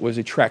 and it was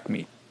a track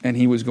meet, and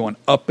he was going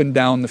up and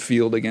down the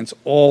field against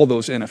all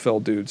those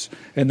NFL dudes,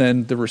 and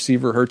then the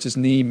receiver hurts his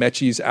knee,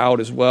 Mechie's out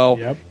as well.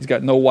 Yep. He's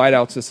got no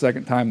wideouts the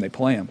second time they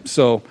play him.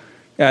 So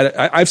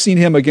I've seen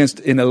him against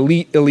an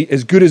elite,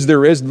 as good as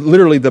there is,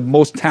 literally the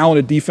most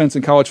talented defense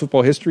in college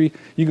football history.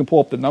 You can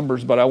pull up the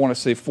numbers, but I want to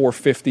say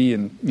 450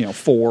 and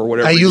 4,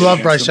 whatever. Hey, you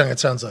love Bryce Young, it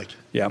sounds like.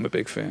 Yeah, I'm a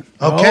big fan.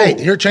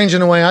 Okay, You're changing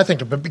the way I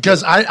think of it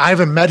because I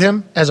haven't met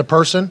him as a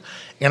person,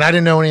 and I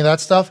didn't know any of that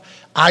stuff.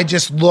 I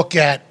just look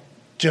at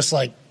just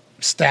like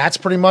stats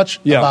pretty much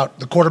about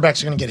the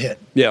quarterbacks are going to get hit.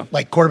 Yeah.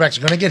 Like quarterbacks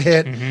are going to get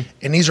hit,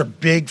 and these are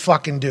big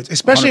fucking dudes,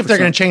 especially 100%. If they're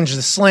going to change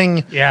the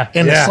sling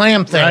and the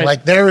slam thing. Right.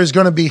 Like there is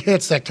going to be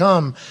hits that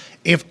come.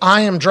 If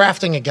I am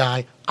drafting a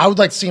guy, I would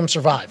like to see him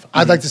survive.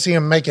 I'd like to see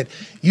him make it.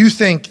 You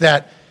think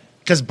that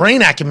because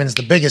brain acumen is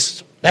the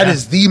biggest That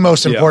is the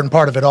most important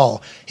part of it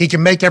all. He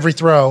can make every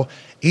throw.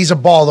 He's a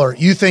baller.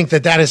 You think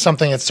that is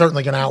something that's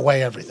certainly going to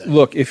outweigh everything.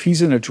 Look, if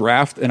he's in a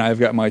draft and I've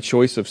got my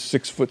choice of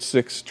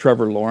 6'6"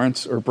 Trevor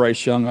Lawrence or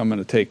Bryce Young, I'm going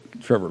to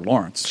take Trevor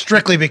Lawrence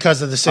strictly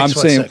because of the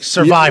 6'6"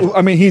 survival.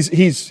 I mean,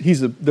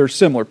 they're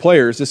similar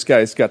players. This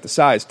guy's got the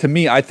size. To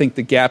me, I think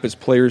the gap is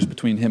players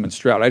between him and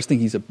Stroud. I just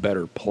think he's a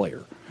better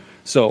player.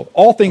 So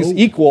all things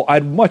equal,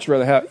 I'd much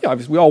rather have. Yeah,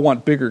 obviously we all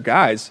want bigger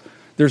guys.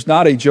 There's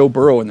not a Joe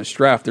Burrow in this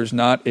draft. There's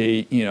not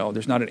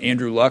there's not an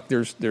Andrew Luck.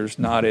 There's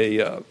not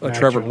a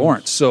Trevor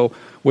Lawrence. So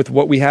with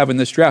what we have in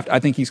this draft, I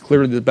think he's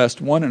clearly the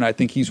best one, and I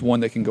think he's one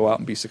that can go out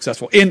and be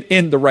successful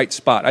in the right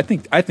spot. I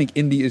think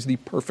Indy is the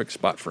perfect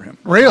spot for him.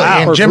 Really?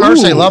 Wow. And Jim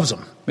Irsay loves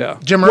him. Yeah.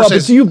 Jim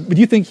Irsay. But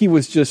do you think he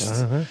was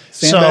just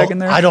sandbagging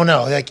there? I don't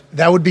know. Like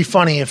that would be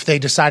funny if they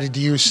decided to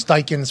use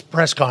Steichen's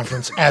press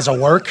conference as a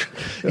work,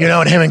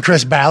 and him and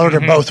Chris Ballard are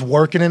both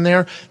working in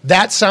there.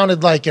 That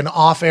sounded like an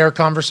off-air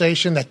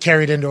conversation that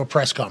carried into a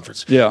press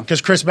conference. Yeah.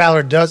 Because Chris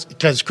Ballard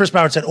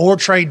said, or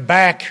trade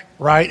back,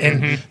 right?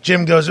 And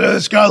Jim goes,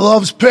 this guy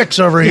loves picks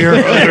over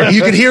here.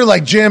 You could hear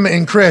like Jim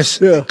and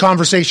Chris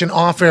conversation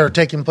off-air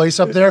taking place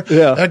up there.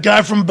 Yeah. That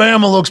guy from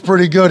Bama looks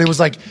pretty good. It was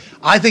like,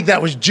 I think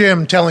that was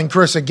Jim telling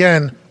Chris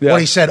again what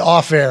he said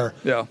off-air,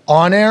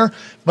 on air.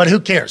 But who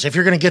cares? If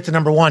you're going to get the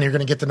number one, you're going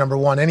to get the number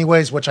one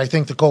anyways, which I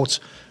think the Colts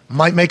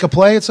might make a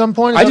play at some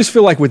point. I just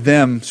feel like with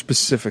them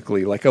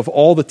specifically, like of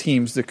all the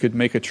teams that could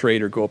make a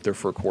trade or go up there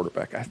for a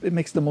quarterback, it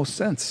makes the most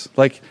sense.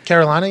 Like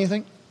Carolina, you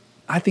think?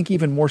 I think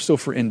even more so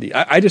for Indy.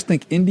 I just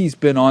think Indy's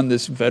been on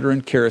this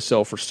veteran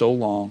carousel for so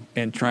long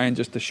and trying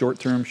just the short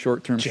term.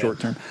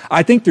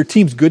 I think their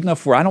team's good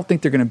enough where I don't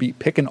think they're going to be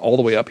picking all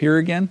the way up here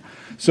again.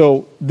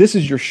 So this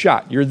is your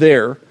shot. You're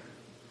there.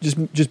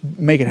 Just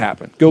make it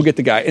happen. Go get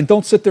the guy. And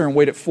don't sit there and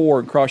wait at 4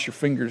 and cross your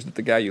fingers that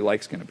the guy you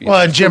like is going to be.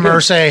 Well, and Jim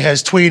Irsay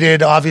has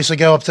tweeted, obviously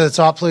go up to the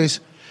top,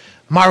 please.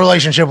 My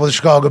relationship with the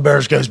Chicago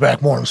Bears goes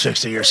back more than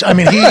 60 years. I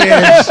mean, he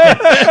is,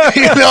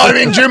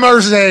 Jim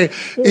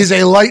Irsay is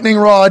a lightning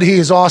rod. He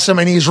is awesome,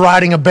 and he's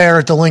riding a bear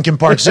at the Lincoln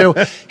Park Zoo.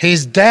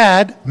 His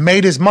dad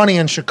made his money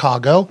in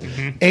Chicago,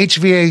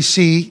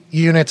 HVAC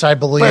units, I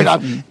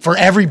believe, for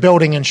every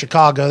building in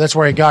Chicago. That's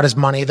where he got his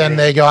money. Then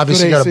they go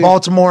to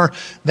Baltimore.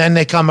 Then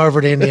they come over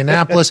to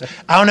Indianapolis.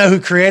 I don't know who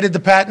created the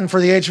patent for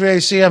the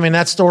HVAC. I mean,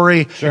 that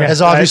story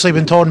has obviously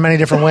been told in many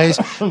different ways,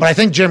 but I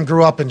think Jim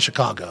grew up in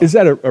Chicago. Is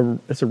that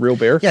that's a real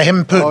bear? Yeah, him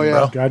and Putin,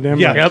 bro. Goddamn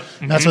yeah. right. Yep.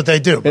 That's what they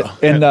do, bro.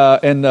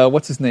 And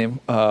what's his name?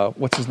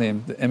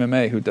 The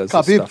MMA who does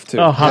this stuff too.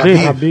 Oh,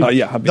 Habib.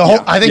 Yeah, Habib.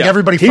 I think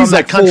everybody from he's that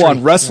like country. full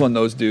on wrestling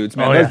those dudes,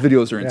 man. Those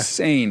videos are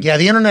insane. Yeah,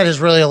 the internet has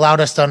really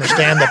allowed us to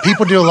understand that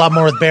people do a lot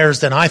more with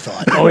bears than I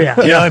thought. Oh yeah,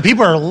 and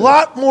people are a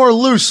lot more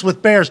loose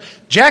with bears.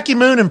 Jackie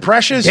Moon and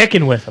Precious,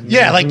 dicking with them.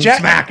 Yeah, like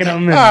smacking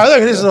them. Look at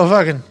this little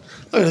fucking.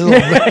 Look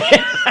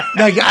at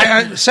this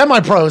little.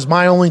 Semi-pro is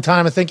my only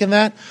time of thinking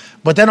that,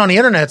 but then on the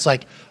internet, it's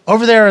like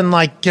over there in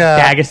like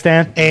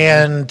Dagestan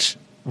and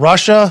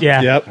Russia.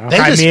 Yeah, yep.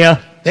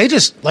 Crimea. They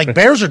just like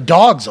bears are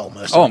dogs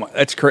almost. Oh,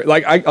 that's crazy!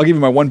 Like I'll give you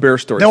my one bear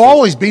story. They'll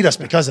always beat us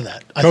because of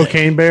that.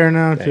 Cocaine bear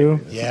now too.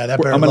 Yeah,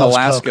 that bear. I'm in loves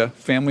Alaska, coke.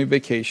 family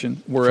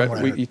vacation.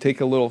 You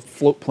take a little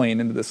float plane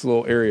into this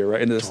little area,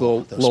 right into this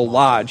little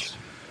lodge,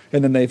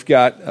 and then they've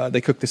got they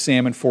cook the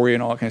salmon for you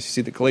and all kinds. You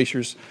see the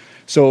glaciers.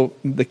 So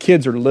the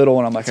kids are little,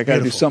 and I'm like, I got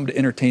to do something to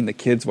entertain the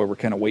kids while we're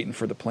kind of waiting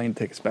for the plane to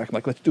take us back. I'm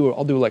like, let's do it.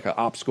 I'll do like an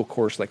obstacle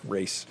course, like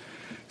race.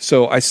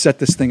 So I set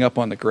this thing up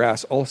on the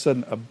grass. All of a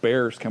sudden, a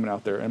bear's coming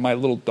out there, and my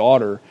little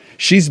daughter,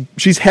 she's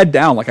head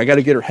down. Like I got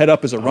to get her head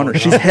up as a runner.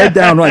 She's head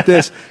down like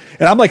this,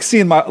 and I'm like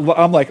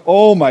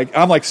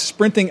I'm like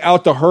sprinting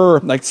out to her,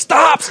 like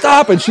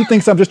stop, and she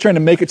thinks I'm just trying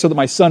to make it so that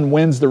my son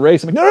wins the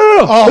race. I'm like,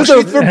 no, it's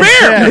a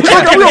bear. It's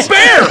like a real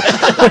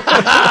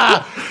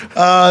bear.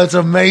 It's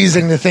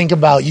amazing to think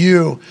about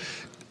you,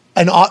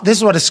 and this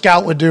is what a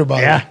scout would do,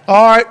 buddy. Yeah.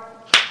 All right.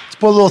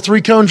 Put a little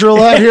 3-cone drill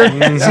out here.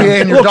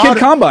 See, and your daughter, kid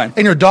combine.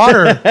 And your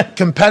daughter,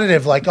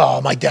 competitive, like, oh,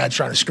 my dad's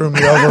trying to screw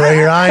me over right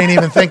here. I ain't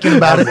even thinking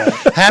about it.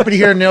 Happy to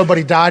hear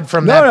nobody died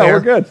from that bear. No, we're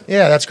good.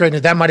 Yeah, that's great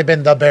news. That might have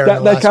been the bear.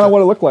 That kind of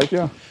what it looked like,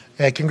 yeah.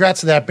 Hey, congrats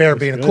to that bear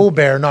being a cool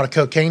bear, not a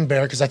cocaine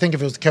bear, because I think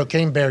if it was a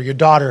cocaine bear, your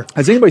daughter.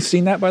 Has anybody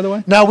seen that, by the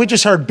way? No, we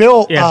just heard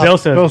Bill. Yeah, Bill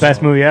said it's the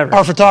best movie ever.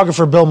 Our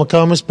photographer, Bill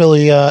McComas,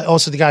 Billy,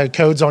 also the guy who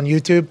codes on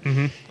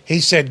YouTube,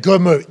 he said,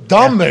 good movie.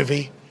 Dumb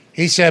movie.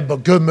 He said,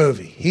 but good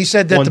movie. He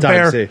said that the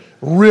bear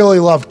really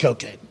loved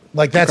cocaine.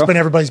 Like, that's been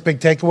everybody's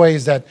big takeaway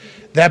is that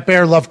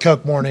bear loved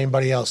coke more than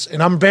anybody else.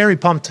 And I'm very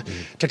pumped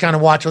to kind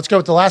of watch. Let's go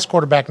with the last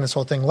quarterback in this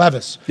whole thing,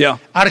 Levis. Yeah.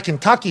 Out of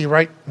Kentucky,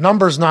 right?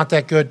 Numbers not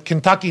that good.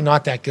 Kentucky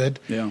not that good.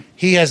 Yeah.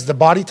 He has the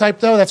body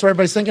type, though. That's what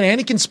everybody's thinking. And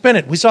he can spin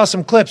it. We saw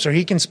some clips, or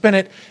he can spin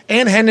it.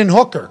 And Hendon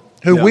Hooker,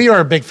 who we are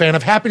a big fan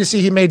of. Happy to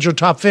see he made your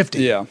top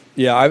 50. Yeah.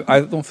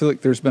 I don't feel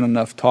like there's been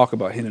enough talk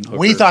about Hendon Hooker.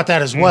 We thought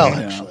that as well,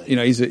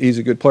 actually. He's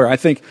a good player. I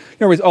think,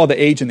 the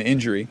age and the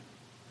injury.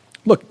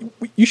 look,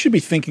 you should be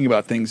thinking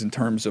about things in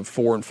terms of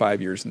 4 and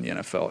 5 years in the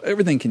NFL.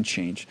 Everything can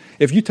change.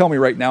 If you tell me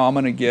right now I'm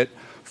going to get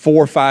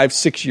 4, 5,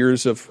 6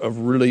 years of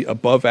really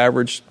above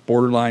average,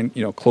 borderline,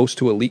 close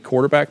to elite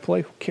quarterback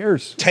play, who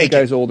cares? Take the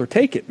guy's older.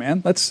 Take it,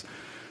 man.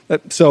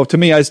 So to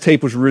me, his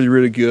tape was really,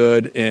 really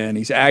good, and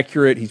he's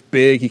accurate. He's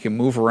big. He can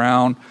move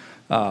around.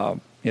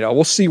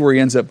 We'll see where he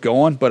ends up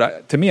going.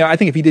 But to me, I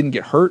think if he didn't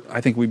get hurt,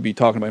 I think we'd be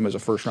talking about him as a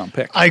first-round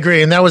pick. I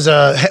agree, and that was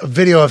a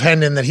video of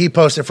Hendon that he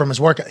posted from his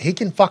workout. He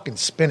can fucking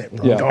spin it,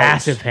 bro. Yeah.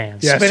 Massive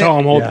hands. Yeah, I Spin saw it.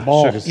 him hold the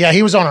ball. Yeah,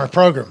 he was on our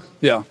program.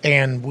 Yeah.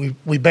 And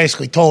we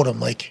basically told him,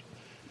 like,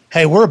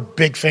 hey, we're a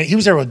big fan. He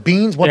was there with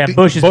Beans.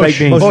 Bush's baked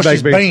beans.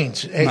 Bush's Baked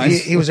Beans.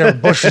 Nice. He was there with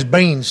Bush's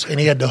Beans, and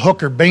he had the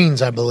Hooker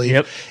Beans, I believe.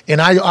 Yep.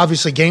 And I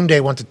obviously game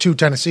day went to 2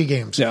 Tennessee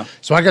games. Yeah.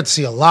 So I got to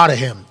see a lot of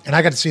him, and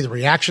I got to see the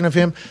reaction of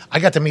him.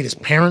 I got to meet his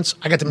parents.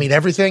 I got to meet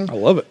everything. I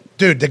love it.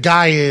 Dude, the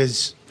guy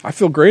is... I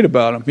feel great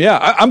about him.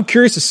 Yeah, I'm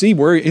curious to see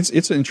where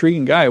it's an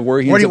intriguing guy. Where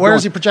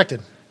is he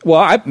projected? Well,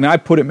 I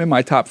put him in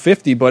my top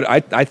 50, but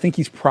I think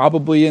he's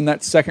probably in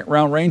that second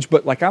round range.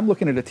 But like I'm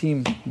looking at a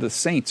team, the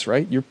Saints,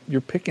 right?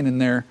 You're picking in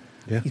there.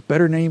 Yeah. He's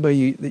better than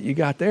anybody that you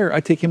got there. I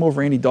take him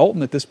over Andy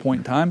Dalton at this point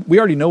in time. We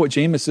already know what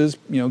Jameis is,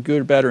 good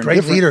or bad or Great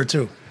indifferent. leader,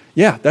 too.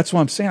 Yeah, that's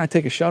what I'm saying. I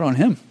take a shot on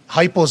him.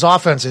 Heupel's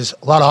offense is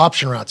a lot of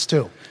option routes,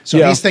 too. So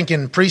Yeah. he's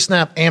thinking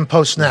pre-snap and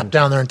post-snap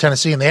down there in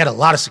Tennessee, and they had a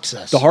lot of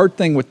success. The hard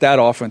thing with that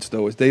offense,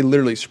 though, is they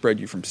literally spread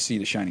you from sea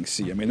to shining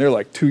sea. I mean, they're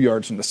like 2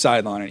 yards from the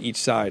sideline on each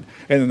side,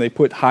 and then they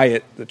put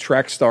Hyatt, the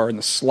track star, in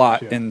the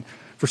slot, and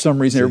for some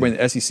reason, everybody in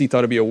the SEC thought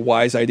it'd be a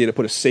wise idea to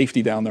put a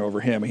safety down there over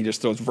him, and he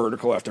just throws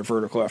vertical after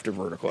vertical after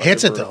vertical.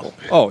 Hits after it, vertical.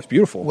 though. Oh, it's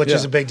beautiful. Which yeah.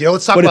 is a big deal.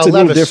 Let's talk but about it's a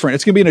Levis. little different.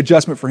 It's going to be an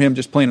adjustment for him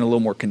just playing in a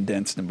little more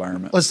condensed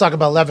environment. Let's talk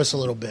about Levis a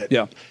little bit.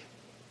 Yeah.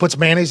 Puts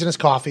mayonnaise in his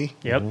coffee.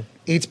 Yep.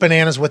 Eats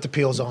bananas with the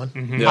peels on.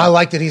 Yeah. I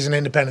like that he's an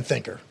independent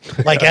thinker.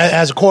 Like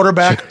as a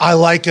quarterback, I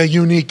like a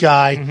unique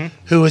guy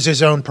who is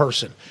his own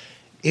person.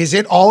 Is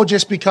it all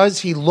just because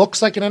he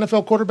looks like an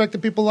NFL quarterback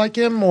that people like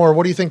him, or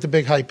what do you think the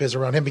big hype is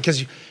around him?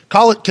 Because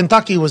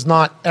Kentucky was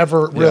not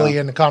ever really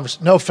in the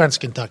conversation. No offense,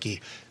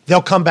 Kentucky.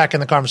 They'll come back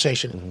in the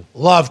conversation.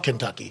 Love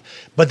Kentucky.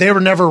 But they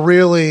were never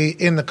really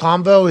in the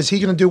combo. Is he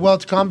going to do well at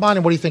the combine,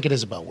 and what do you think it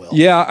is about Will?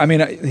 Yeah, I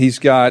mean, he's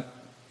got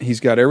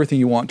everything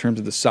you want in terms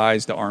of the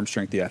size, the arm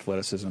strength, the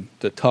athleticism,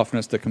 the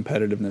toughness, the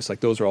competitiveness.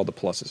 Like, those are all the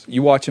pluses.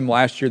 You watch him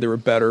last year, they were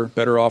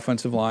better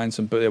offensive line.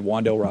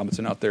 Wandale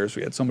Robinson out there, so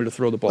we had somebody to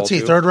throw the ball What's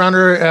he, to. third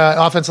rounder,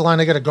 offensive line?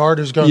 They got a guard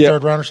who's going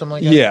third round or something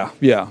like that?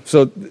 Yeah.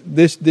 So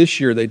this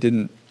year they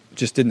didn't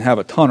have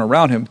a ton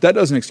around him. That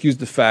doesn't excuse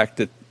the fact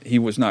that he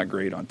was not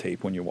great on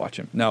tape when you watch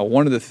him. Now,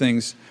 one of the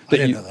things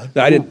he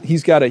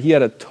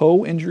had a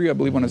toe injury, I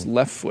believe, on his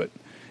left foot,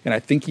 and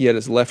I think he had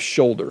his left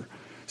shoulder.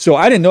 So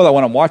I didn't know that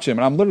when I'm watching him,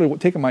 and I'm literally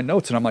taking my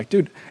notes, and I'm like,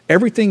 dude,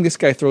 everything this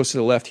guy throws to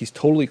the left, he's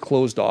totally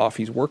closed off.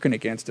 He's working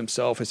against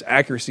himself. His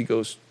accuracy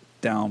goes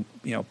down,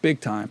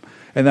 big time.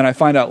 And then I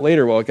find out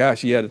later, well,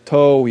 gosh, he had a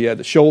toe, he had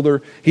the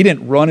shoulder. He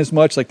didn't run as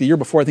much. Like the year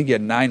before, I think he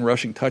had 9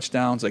 rushing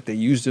touchdowns. Like they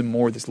used him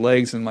more with his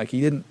legs, and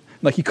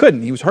he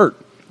couldn't. He was hurt.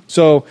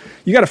 So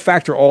you got to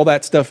factor all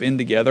that stuff in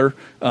together.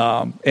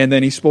 And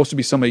then he's supposed to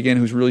be somebody, again,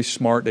 who's really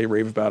smart. They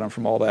rave about him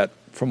from all that.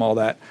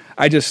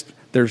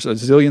 There's a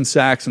zillion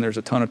sacks and there's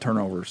a ton of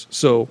turnovers.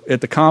 So at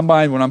the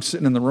combine, when I'm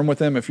sitting in the room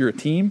with him, if you're a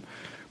team,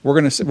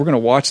 we're gonna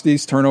watch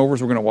these turnovers,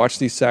 we're gonna watch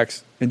these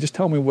sacks, and just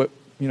tell me what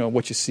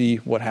you see,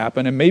 what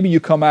happened, and maybe you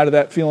come out of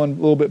that feeling a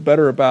little bit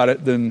better about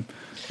it than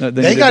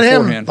they got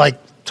him like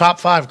top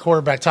 5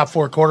 quarterback, top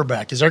 4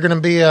 quarterback. Is there going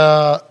to be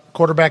a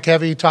quarterback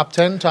heavy top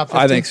 10, top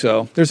 15? I think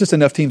so. There's just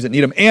enough teams that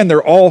need them, and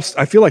they're all.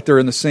 I feel like they're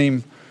in the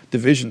same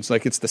divisions.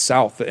 Like it's the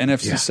South, the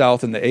NFC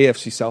South, and the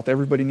AFC South.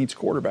 Everybody needs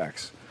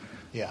quarterbacks.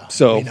 Yeah.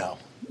 So we know.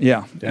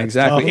 Yeah,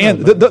 exactly.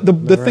 And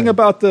the thing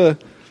about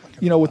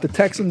with the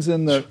Texans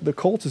and the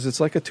Colts is it's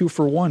like a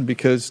 2-for-1,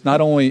 because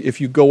not only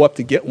if you go up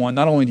to get one,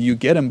 not only do you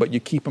get him, but you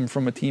keep him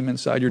from a team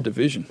inside your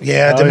division.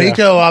 Yeah,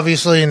 D'Amico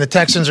obviously, and the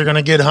Texans are going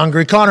to get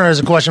hungry. Connor has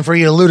a question for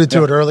you. You alluded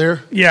to it earlier.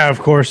 Yeah, of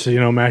course.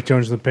 Mac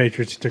Jones and the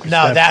Patriots. He took a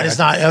step that back. is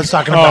not. I was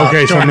talking about. Oh,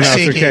 okay, Jordan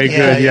something else. Gesicki. Okay,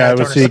 good. Yeah, it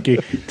was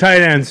Gesicki.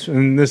 Tight ends,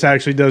 and this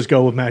actually does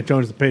go with Mac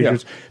Jones and the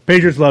Patriots. Yeah.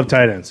 Patriots love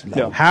tight ends.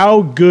 Yeah.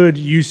 How good,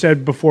 you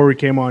said before we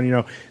came on,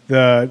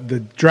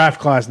 the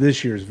draft class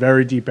this year is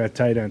very deep at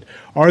tight end.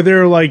 Are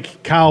there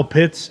like Kyle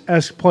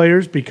Pitts-esque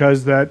players,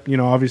 because that,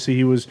 obviously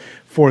he was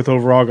 4th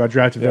overall, got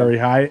drafted very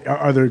high.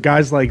 Are there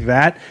guys like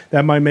that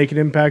might make an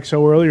impact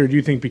so early, or do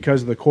you think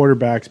because of the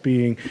quarterbacks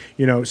being,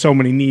 so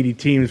many needy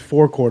teams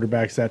for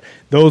quarterbacks that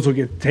those will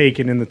get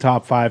taken in the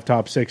top 5,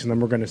 top 6, and then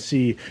we're going to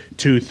see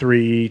 2,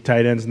 3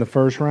 tight ends in the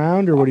first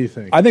round, or what do you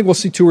think? I think we'll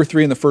see 2 or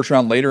 3 in the first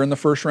round, later in the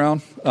first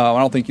round. I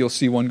don't think you'll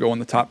see one go in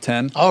the top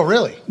 10. Oh,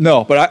 really?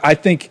 No, but I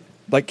think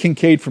like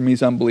Kincaid for me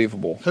is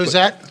unbelievable. Who's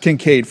that?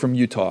 Kincaid from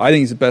Utah. I think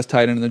he's the best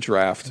tight end in the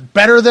draft.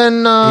 Better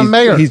than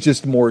Mayer. He's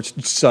just more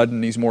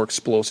sudden. He's more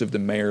explosive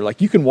than Mayer.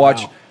 Like you can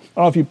watch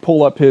don't know if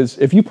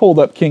you pulled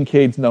up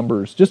Kincaid's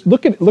numbers, just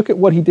look at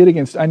what he did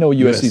against. I know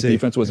USC's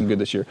defense wasn't good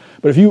this year,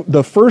 but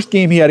the first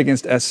game he had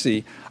against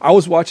SC, I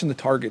was watching the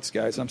targets,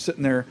 guys. I'm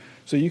sitting there,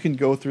 so you can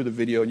go through the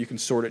video and you can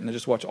sort it and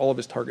just watch all of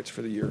his targets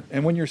for the year.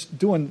 And when you're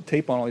doing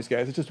tape on all these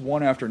guys, it's just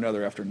one after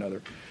another after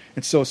another.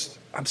 And so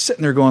I'm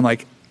sitting there going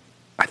like,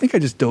 I think I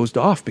just dozed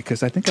off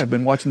because I think I've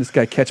been watching this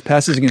guy catch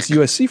passes against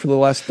USC for the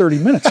last 30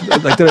 minutes.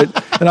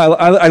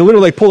 I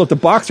literally pulled up the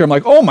box there. I'm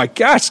like, oh my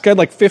gosh, this guy had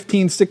like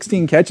 15,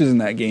 16 catches in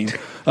that game.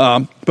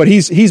 But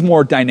he's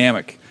more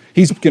dynamic.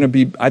 He's going to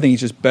be, I think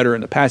he's just better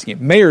in the passing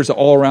game. Mayer's an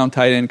all-around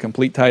tight end,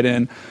 complete tight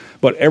end,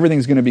 but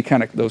everything's going to be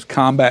kind of those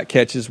combat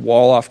catches,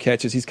 wall-off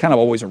catches. He's kind of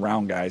always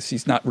around guys.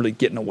 He's not really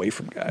getting away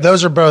from guys.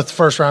 Those are both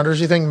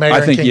first-rounders, you think, Mayer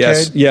and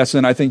Kincaid? Yes,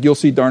 and I think you'll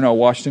see Darnell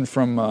Washington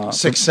from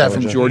 6'7",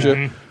 from Georgia.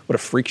 Mm-hmm. What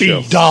a freak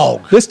show.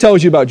 Dog. This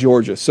tells you about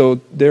Georgia. So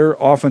their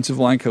offensive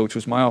line coach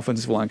was my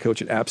offensive line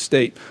coach at App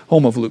State,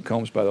 home of Luke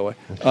Combs, by the way.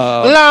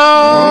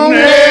 Long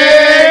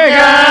leg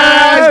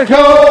eyes,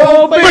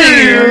 cold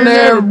beer,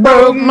 never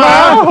broke my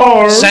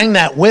heart. Sang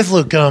that with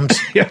Luke Combs.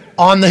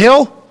 On the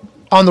hill,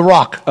 on the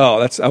rock.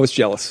 Oh, I was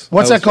jealous.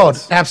 What's that called?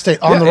 Jealous. App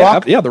State, on the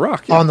rock? Yeah, the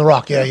rock. Yeah. On the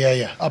rock,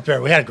 yeah. Up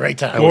there. We had a great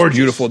time. That was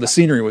beautiful. The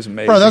scenery was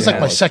amazing. Bro, that was like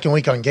my second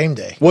week on game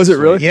day. Was it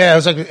really? Yeah, it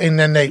was like, and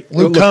then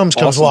Luke Combs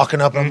comes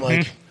walking up. I'm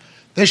like,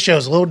 this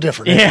show's a little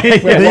different.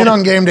 Being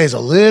on game day is a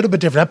little bit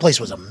different. That place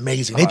was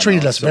amazing. They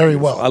treated us very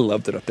well. I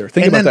loved it up there.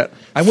 Think about that.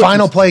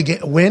 Final play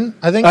win,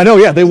 I think. I know,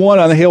 yeah. They won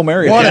on the Hail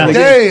Mary. What a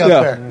day up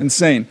there.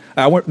 Insane.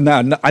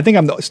 I think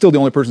I'm still the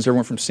only person who's ever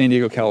went from San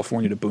Diego,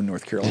 California to Boone,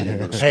 North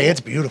Carolina. Hey,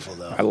 it's beautiful,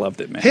 though. I loved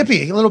it, man.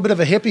 Hippie, a little bit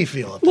of a hippie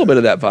feel up there. A little bit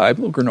of that vibe,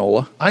 a little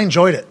granola. I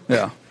enjoyed it.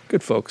 Yeah,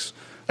 good folks.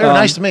 They were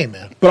nice to me,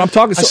 man. But I'm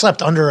talking. I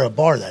slept under a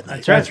bar that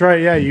night. That's right.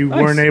 Yeah, you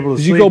weren't able to.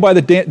 Did sleep.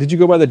 you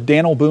go by the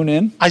Daniel Boone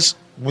Inn?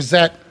 Was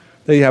that?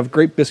 They have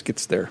great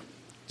biscuits there.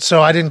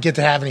 So I didn't get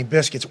to have any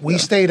biscuits. We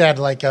stayed at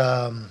like,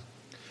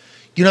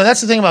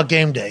 that's the thing about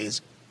game day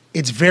is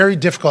it's very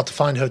difficult to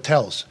find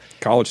hotels.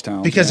 College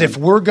towns. Because if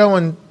we're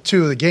going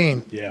to the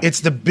game, it's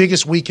the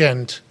biggest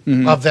weekend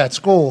of that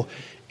school.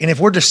 And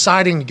if we're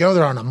deciding to go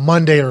there on a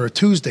Monday or a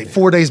Tuesday,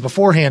 4 days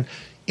beforehand,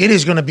 it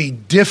is going to be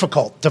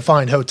difficult to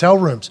find hotel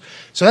rooms.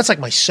 So that's like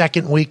my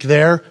second week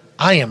there.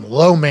 I am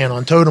low man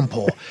on totem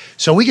pole.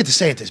 So we get to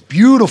stay at this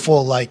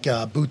beautiful like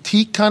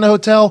boutique kind of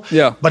hotel.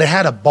 Yeah. But it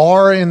had a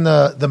bar in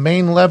the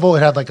main level. It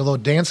had like a little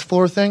dance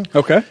floor thing.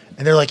 Okay.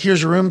 And they're like,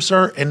 here's your room,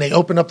 sir. And they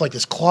opened up like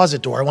this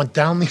closet door. I went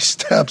down these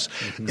steps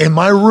and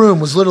my room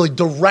was literally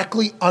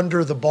directly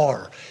under the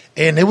bar.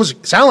 And it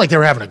sounded like they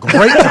were having a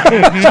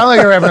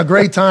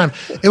great time.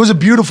 It was a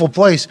beautiful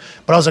place.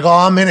 But I was like, oh,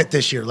 I'm in it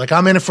this year. Like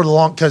I'm in it for the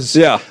long, because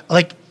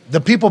like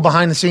the people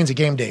behind the scenes at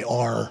game day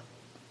are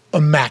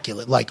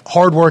immaculate, like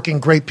hardworking,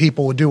 great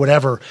people would do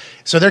whatever.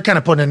 So they're kind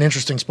of put in an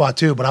interesting spot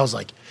too. But I was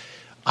like,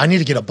 I need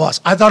to get a bus.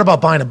 I thought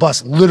about buying a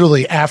bus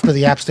literally after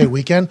the App State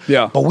weekend.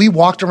 Yeah. But we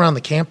walked around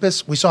the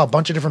campus. We saw a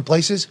bunch of different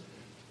places.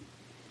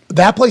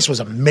 That place was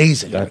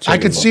amazing. I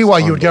could see why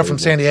you would go from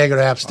San Diego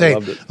to App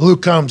State.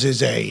 Luke Combs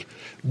is a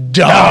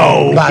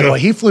dog. By the way,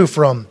 he flew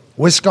from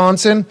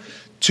Wisconsin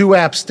to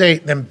App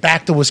State, then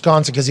back to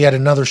Wisconsin because he had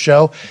another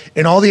show.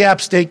 And all the App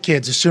State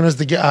kids, as soon as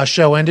the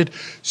show ended,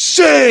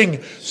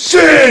 sing,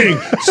 sing, sing,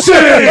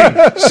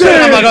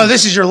 sing. I'm like, oh,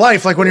 this is your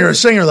life. Like when you're a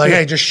singer, like,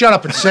 hey, just shut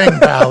up and sing,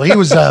 pal. He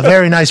was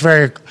very nice,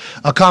 very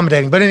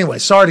accommodating. But anyway,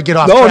 sorry to get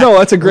off track. No,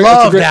 that's a great.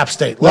 Loved App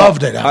State.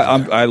 Loved it.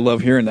 I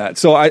love hearing that.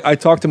 So I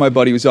talked to my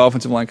buddy who's the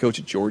offensive line coach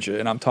at Georgia,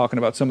 and I'm talking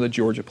about some of the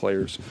Georgia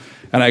players.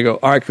 And I go,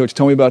 all right, coach,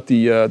 tell me about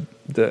the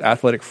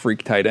athletic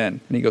freak tight end.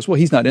 And he goes, well,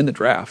 he's not in the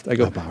draft. I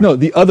go, no,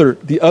 the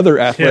other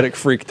athletic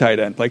freak tight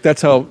end. Like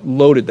that's how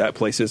loaded that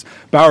place is.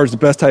 Bauer's the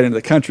best tight end in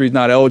the country. He's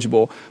not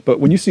eligible.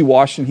 But when you see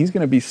Washington, he's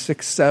going to be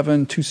 6'7",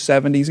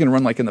 270. He's going to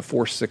run like in the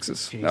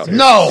 4.6s.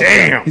 No.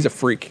 Damn. He's a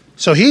freak.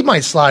 So he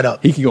might slide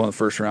up. He could go in the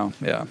first round.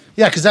 Yeah.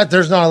 Yeah, because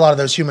there's not a lot of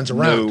those humans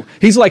around. No.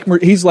 He's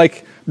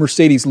like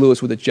Mercedes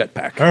Lewis with a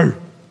jetpack.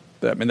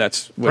 I mean,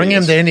 that's what bring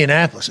him to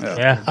Indianapolis.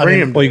 Yeah, bring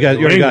him. Well, you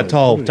already got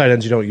tall tight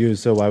ends you don't use,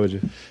 so why would you?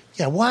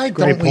 Yeah, why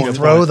don't we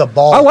throw the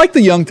ball? I like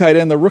the young tight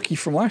end, the rookie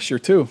from last year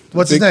too.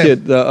 What's his name?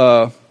 Kid,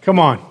 come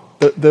on,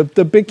 the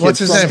big kid. What's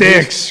his name?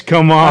 Sticks.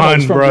 Come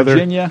on, from brother.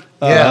 Virginia.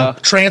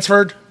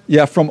 Transferred.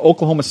 Yeah, from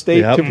Oklahoma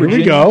State to Virginia. Here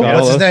we go.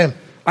 What's his name?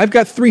 I've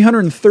got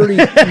 330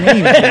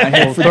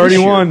 names.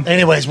 31.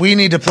 Anyways, we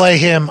need to play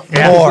him more. What's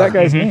that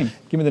guy's name?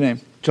 Give me the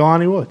name.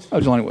 Jelani Woods. Oh,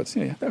 Jelani Woods.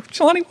 Yeah.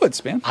 Jelani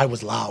Woods, man. I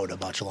was loud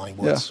about Jelani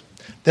Woods.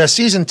 The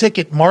season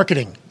ticket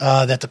marketing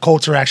that the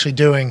Colts are actually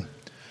doing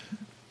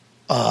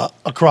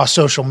across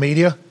social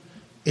media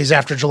is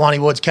after Jelani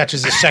Woods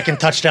catches his second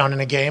touchdown in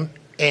a game,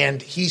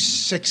 and he's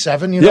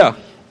 6'7", you know? Yeah.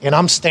 And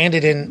I'm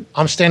standing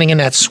in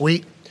that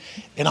suite,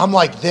 and I'm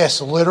like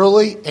this,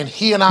 literally, and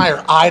he and I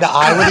are eye to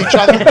eye with each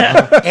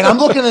other, and I'm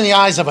looking in the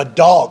eyes of a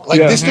dog. Like,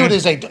 this dude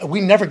is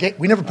we never put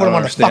him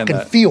on the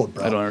fucking field,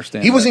 bro. I don't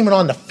understand He wasn't even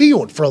on the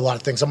field for a lot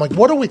of things. I'm like,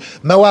 what are we?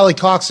 Mo Alley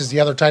Cox is the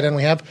other tight end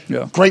we have.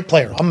 Yeah. Great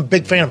player. I'm a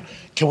big fan of him.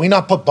 Can we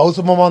not put both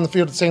of them on the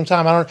field at the same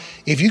time? I don't.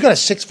 If you got a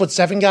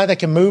 6'7" guy that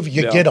can move,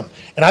 you get him.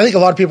 And I think a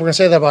lot of people are going to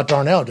say that about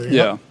Darnell. Do you?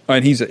 Yeah,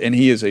 and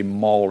he is a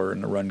mauler in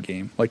the run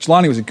game. Like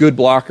Jelani was a good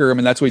blocker. I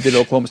mean, that's what he did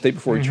at Oklahoma State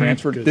before he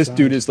transferred. This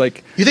dude is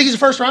like. You think he's a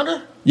first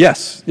rounder?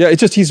 Yes. Yeah. It's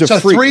just he's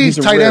a freak. Three he's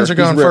a tight rare. ends are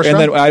going He's rare. first and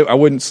round. then I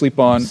wouldn't sleep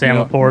on Sam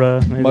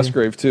Laporta, maybe.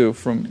 Musgrave too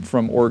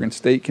from Oregon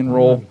State can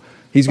roll.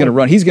 He's going to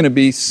run. He's going to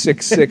be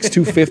 6'6",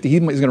 250. He's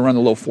going to run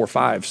the low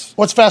 4.5s.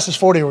 What's fastest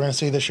 40 we're going to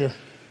see this year?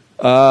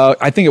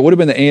 I think it would have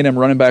been the A&M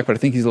running back, but I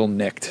think he's a little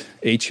nicked.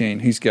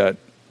 A-Chain. He's got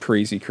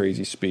crazy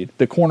speed.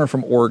 The corner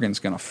from Oregon's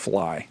going to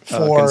fly.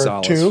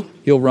 4.2?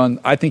 He'll run.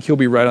 I think he'll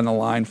be right on the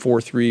line,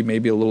 4.3,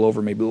 maybe a little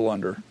over, maybe a little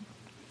under.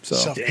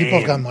 So people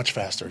have gotten much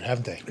faster,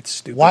 haven't they? It's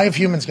stupid. Why have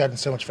humans gotten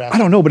so much faster? I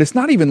don't know, but it's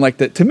not even like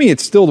that. To me,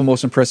 it's still the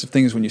most impressive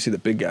thing is when you see the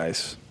big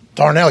guys.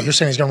 Darnell, you're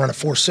saying he's going to run a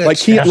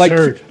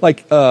 4.6.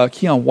 Like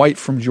Keon White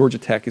from Georgia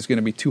Tech is going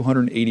to be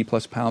 280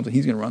 plus pounds, and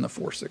he's going to run the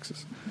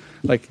 4.6s.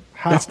 Like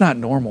that's not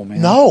normal,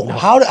 man. No.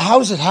 How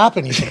does it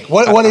happen? You think?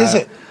 What is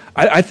it?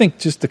 I think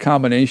just the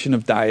combination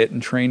of diet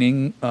and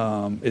training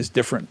is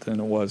different than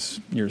it was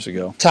years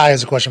ago. Ty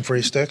has a question for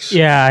you, Sticks.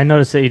 Yeah, I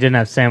noticed that you didn't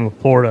have Sam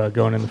Laporta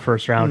going in the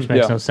first round, which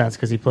makes no sense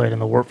because he played in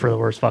for the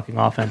worst fucking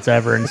offense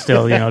ever, and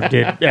still,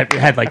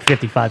 had like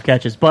 55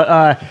 catches. But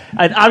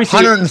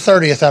obviously,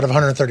 130th out of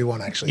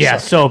 131, actually. Yeah,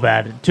 so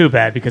bad, too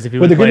bad because if he.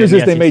 But the good news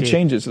is they SEC, made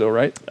changes, though,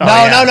 right? No.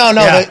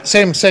 Yeah.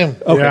 Same.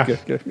 Okay,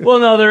 good. Well,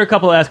 no, there are a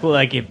couple of aspects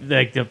like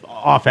the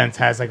offense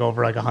has like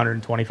over like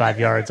 125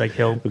 yards, like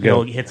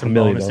he'll hit some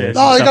bonuses.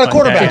 Oh, you got a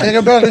quarterback. They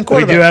got better than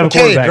quarterback. We do have a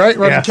quarterback, right?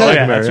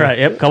 Yeah, that's right.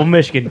 Yep, couple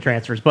Michigan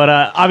transfers, but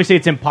obviously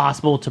it's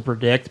impossible to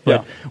predict.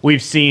 But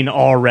we've seen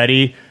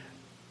already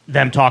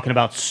them talking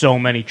about so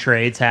many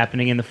trades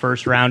happening in the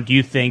first round. Do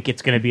you think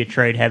it's going to be a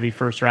trade-heavy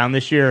first round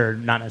this year, or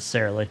not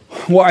necessarily?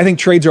 Well, I think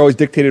trades are always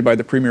dictated by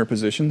the premier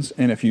positions,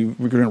 and if you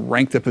were going to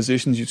rank the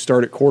positions, you'd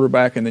start at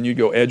quarterback, and then you'd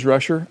go edge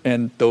rusher,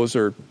 and those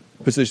are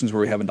positions where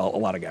we have a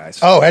lot of guys.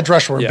 Oh, edge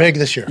rusher were big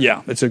this year.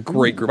 Yeah, it's a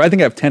great group. I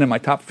think I have 10 in my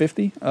top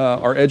 50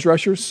 are edge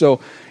rushers, so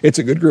it's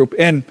a good group.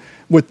 And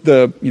with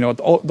the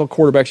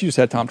quarterbacks, you just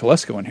had Tom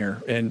Telesco in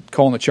here and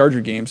calling the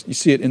Charger games. You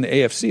see it in the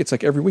AFC. It's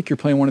like every week you're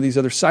playing one of these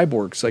other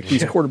cyborgs. Like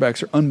these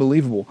quarterbacks are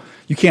unbelievable.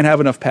 You can't have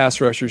enough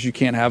pass rushers. You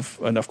can't have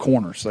enough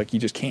corners. Like you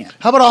just can't.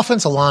 How about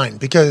offensive line?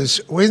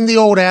 Because isn't the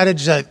old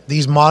adage that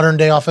these modern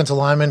day offensive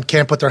linemen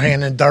can't put their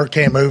hand in dirt,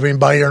 can't move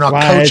anybody, they're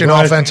not coaching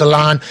offensive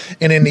line.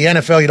 And in the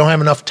NFL, you don't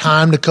have enough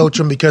time to coach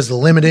them because of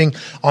the limiting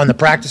on the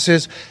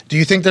practices. Do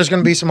you think there's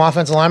going to be some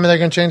offensive linemen that are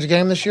going to change the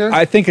game this year?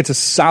 I think it's a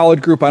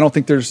solid group. I don't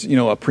think there's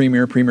a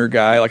premier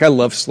guy. Like I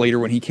love Slater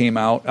when he came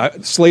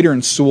out. Slater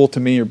and Sewell to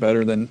me are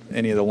better than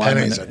any of the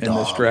linemen in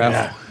this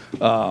draft.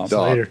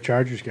 Slater,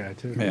 Chargers guy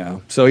too. Yeah,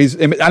 so I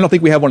don't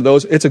think we have one of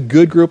those. It's a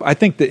good group. I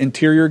think the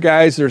interior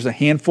guys, there's a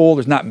handful.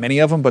 There's not many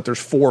of them, but there's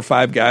 4 or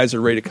 5 guys that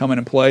are ready to come in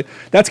and play.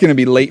 That's going to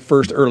be late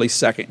first, early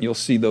second. You'll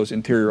see those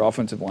interior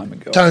offensive linemen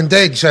go. Tone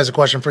Diggs has a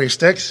question for you,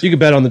 Sticks. You can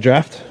bet on the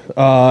draft.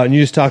 And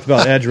you just talked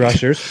about edge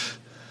rushers.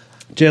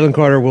 Jalen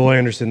Carter, Will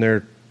Anderson,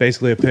 they're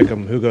basically a pick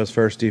 'em. Who goes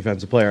first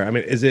defensive player? I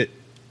mean,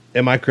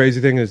 am I crazy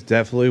thing is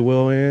definitely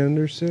Will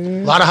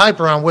Anderson? A lot of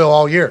hype around Will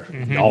all year.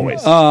 Mm-hmm.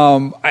 Always.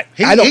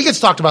 He gets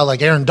talked about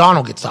like Aaron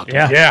Donald gets talked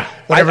about. Yeah.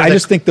 I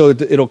just think, though,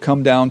 it'll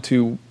come down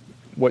to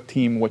what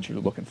you're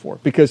looking for.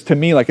 Because to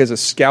me, like as a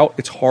scout,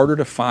 it's harder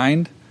to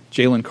find.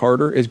 Jalen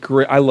Carter is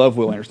great. I love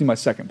Will Anderson. He's my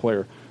second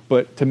player.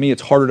 But to me,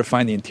 it's harder to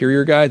find the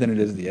interior guy than it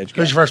is the edge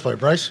guy. Who's your first player,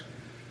 Bryce?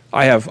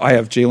 I have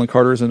Jalen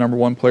Carter as the number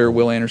 1 player,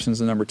 Will Anderson's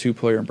the number 2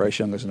 player, and Bryce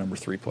Young is the number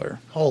 3 player.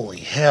 Holy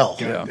hell.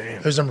 Yeah.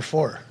 Who's number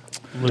 4?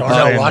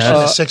 Darnell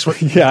Washington is 6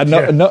 foot. Yeah,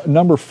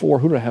 number 4.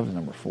 Who do I have as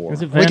number 4?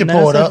 Is it We can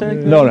pull it up.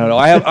 No.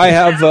 I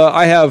have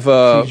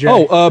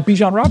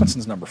Bijan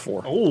Robinson's number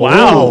 4. Oh,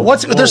 wow.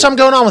 There's something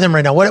going on with him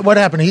right now. What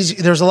happened?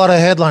 There's a lot of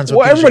headlines.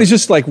 Well, everybody's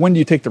just like, when do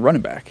you take the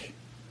running back?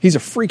 He's a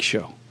freak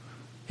show.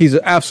 He's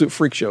an absolute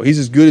freak show. He's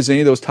as good as any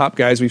of those top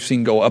guys we've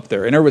seen go up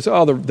there. And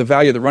everybody's, the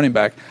value of the running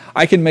back.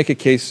 I can make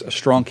a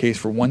strong case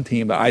for one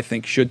team that I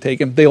think should take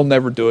him. They'll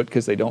never do it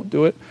because they don't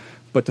do it.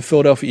 But the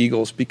Philadelphia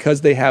Eagles, because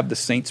they have the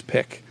Saints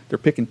pick, they're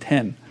picking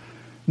 10.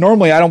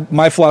 Normally,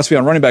 my philosophy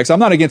on running backs, I'm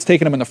not against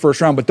taking them in the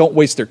first round, but don't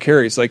waste their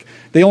carries. Like,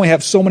 they only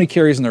have so many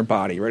carries in their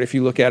body, right? If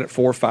you look at it,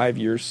 4, 5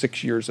 years,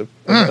 6 years of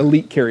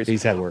elite carries.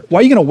 He's had work.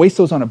 Why are you going to waste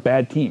those on a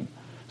bad team?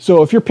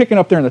 So if you're picking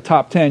up there in the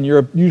top 10,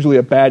 you're usually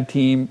a bad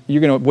team.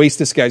 You're going to waste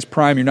this guy's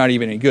prime. You're not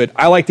even any good.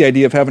 I like the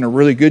idea of having a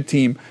really good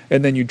team,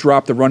 and then you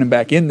drop the running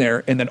back in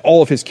there, and then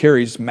all of his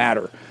carries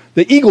matter.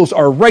 The Eagles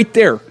are right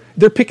there.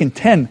 They're picking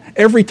 10.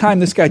 Every time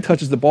this guy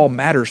touches the ball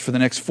matters for the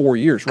next 4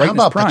 years. Right? How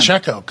about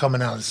Pacheco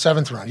coming out in the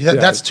 7th round?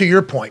 That's to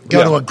your point.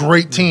 Go to a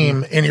great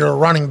team, and you're a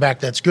running back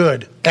that's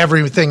good.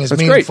 Everything is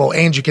meaningful,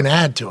 and you can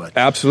add to it.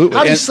 Absolutely.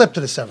 How do you slip to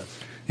the 7th?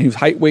 He was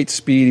height, weight,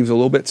 speed. He was a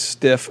little bit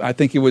stiff. I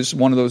think it was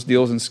one of those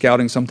deals in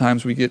scouting.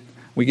 Sometimes we get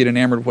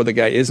enamored with what the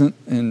guy isn't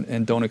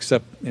and don't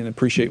accept and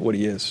appreciate what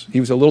he is. He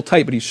was a little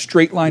tight, but he's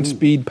straight line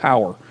speed,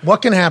 power.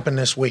 What can happen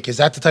this week? Is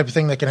that the type of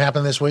thing that can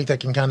happen this week that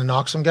can kind of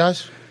knock some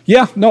guys?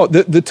 Yeah, no.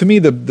 To me,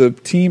 the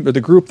team or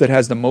the group that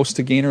has the most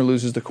to gain or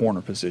loses the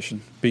corner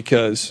position,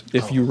 because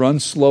if you run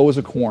slow as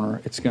a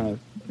corner, it's gonna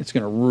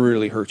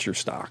really hurt your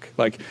stock.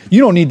 Like, you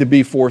don't need to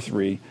be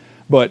 4.3,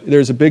 but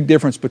there's a big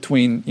difference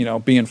between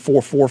being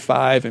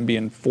 4.45 and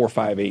being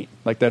 4.58.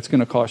 Like, that's going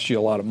to cost you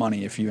a lot of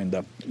money if you end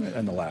up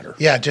in the latter.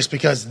 Yeah, just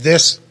because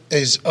this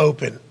is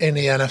open in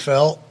the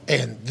NFL,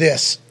 and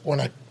this,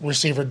 when a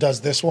receiver does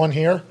this one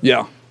here,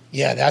 yeah,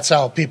 that's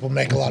how people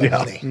make a lot of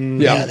money.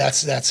 Yeah,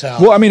 that's how.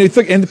 Well, I mean,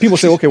 and people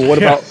say, okay, well, what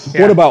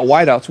about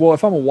wideouts? Well,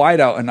 if I'm a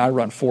wideout and I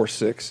run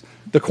 4.6,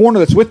 the corner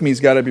that's with me's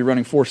got to be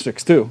running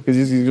 4.6 too, because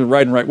he's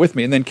riding right with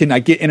me. And then can I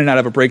get in and out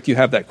of a break? Do you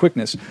have that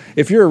quickness?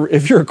 If you're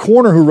a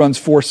corner who runs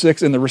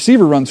 4.6 and the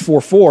receiver runs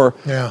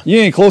 4.4, you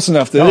ain't close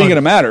enough. That ain't going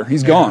to matter.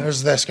 He's gone.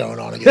 There's this going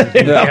on again.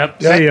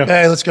 Yep.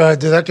 Hey, let's go ahead.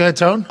 Do that. Go ahead,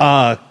 Tone.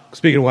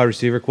 Speaking of wide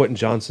receiver, Quentin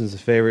Johnston's the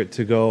favorite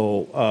to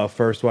go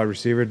first wide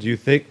receiver. Do you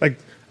think, I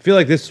feel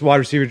like this wide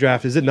receiver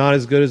draft, is it not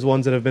as good as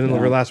ones that have been in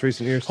the last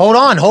recent years? Hold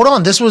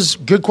on. This was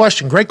good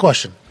question. Great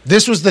question.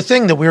 This was the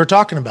thing that we were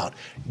talking about.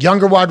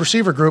 Younger wide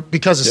receiver group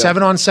because of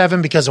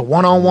 7-on-7, because of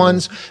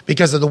one-on-ones,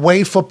 because of the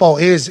way football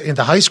is in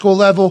the high school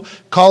level,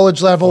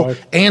 college level,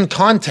 and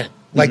content.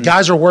 Like,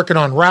 guys are working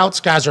on routes.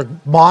 Guys are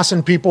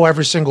mossing people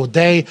every single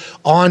day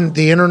on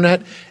the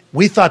internet.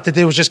 We thought that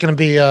it was just going to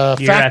be a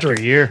factory.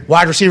 After year.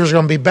 Wide receivers are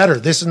going to be better.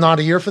 This is not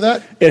a year for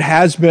that? It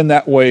has been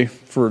that way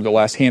for the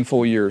last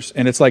handful of years.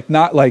 And it's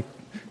not like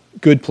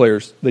good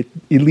players, like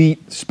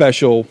elite,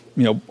 special,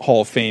 Hall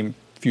of Fame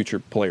future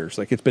players.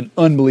 Like, it's been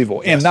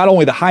unbelievable. And not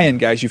only the high-end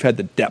guys, you've had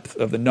the depth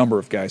of the number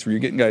of guys where you're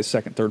getting guys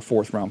second, third,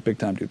 fourth round,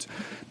 big-time dudes.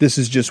 This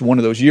is just one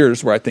of those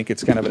years where I think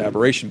it's kind of an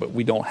aberration, but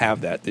we don't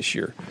have that this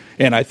year.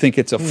 And I think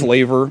it's a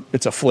flavor.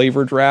 It's a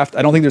flavor draft.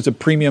 I don't think there's a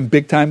premium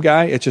big-time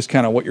guy. It's just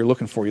kind of what you're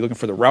looking for. You're looking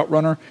for the route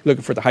runner. You're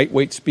looking for the height,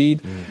 weight,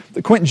 speed.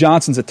 The Quentin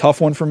Johnston's a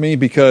tough one for me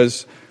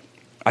because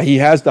he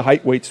has the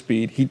height, weight,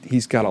 speed.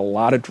 He's got a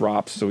lot of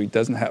drops, so he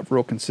doesn't have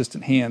real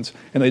consistent hands,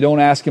 and they don't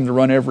ask him to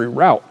run every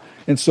route.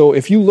 And so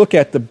if you look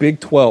at the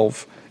Big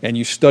 12 and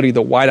you study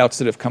the wideouts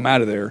that have come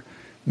out of there,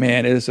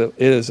 man, it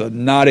is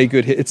not a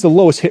good hit. It's the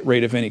lowest hit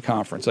rate of any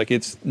conference. Like,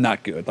 it's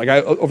not good. Like,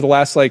 over the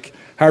last,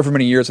 however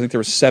many years, I think there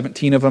was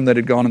 17 of them that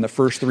had gone in the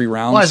first 3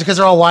 rounds. Why? Is it because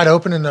they're all wide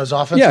open in those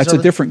offenses? Yeah, it's a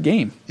different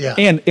game. Yeah.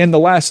 And in the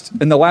last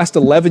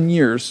 11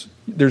 years,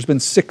 there's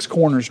been 6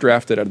 corners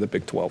drafted out of the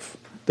Big 12.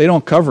 They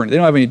don't cover it. They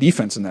don't have any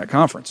defense in that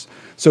conference.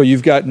 So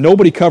you've got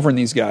nobody covering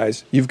these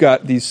guys. You've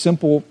got these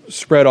simple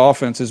spread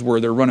offenses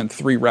where they're running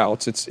 3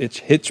 routes. It's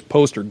hitch,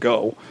 post, or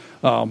go.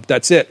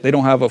 That's it. They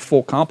don't have a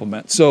full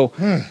complement. So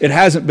it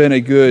hasn't been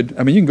a good –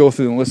 I mean, you can go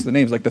through the list of the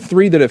names. Like, the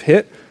 3 that have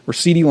hit were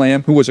CeeDee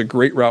Lamb, who was a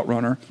great route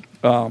runner,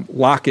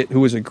 Lockett, who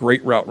was a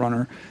great route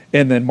runner,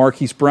 and then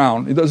Marquise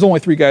Brown. There's only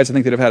 3 guys, I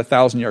think, that have had a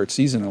 1,000-yard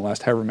season in the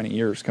last however many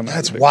years.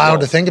 That's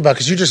wild to think about,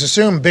 because you just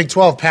assume Big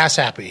 12 pass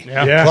happy.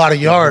 Yeah. A lot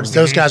of yards.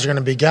 Those guys are going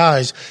to be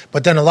guys.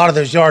 But then a lot of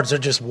those yards are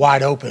just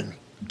wide open,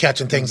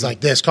 catching things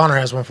like this. Connor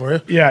has one for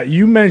you. Yeah,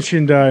 you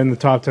mentioned in the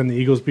top 10 the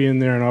Eagles being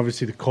there, and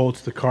obviously the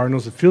Colts, the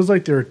Cardinals. It feels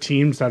like there are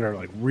teams that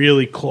are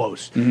really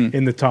close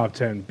in the top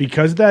 10.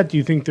 Because of that, do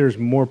you think there's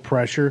more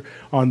pressure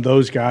on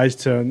those guys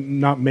to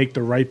not make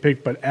the right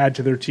pick but add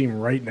to their team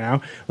right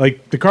now?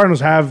 Like, the Cardinals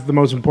have the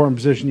most important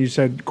position, you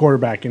said,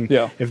 quarterback. And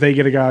if they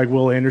get a guy like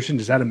Will Anderson,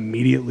 does that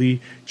immediately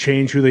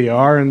change who they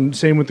are? And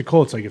same with the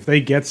Colts. Like, if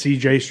they get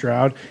C.J.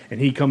 Stroud and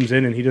he comes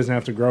in and he doesn't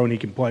have to grow and he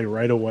can play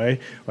right away,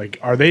 like,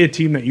 are they a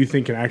team that you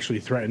think can actually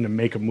threaten to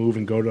make a move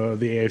and go to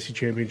the AFC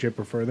Championship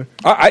or further?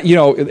 The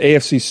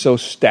AFC is so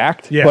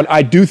stacked, but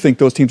I do think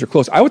those teams are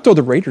close. I would throw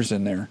the Raiders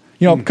in there.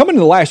 Coming into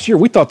the last year,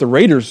 we thought the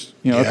Raiders,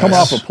 coming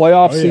off a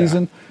playoff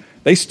season,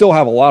 they still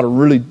have a lot of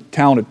really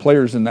talented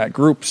players in that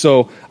group.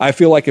 So I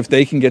feel like if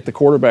they can get the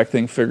quarterback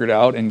thing figured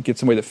out and get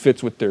somebody that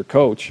fits with their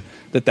coach,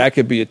 that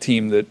could be a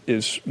team that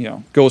is,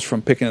 goes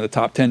from picking in the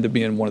top 10 to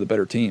being one of the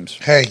better teams.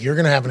 Hey, you're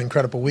going to have an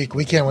incredible week.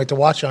 We can't wait to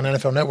watch you on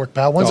NFL Network,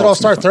 pal. When's it all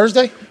start?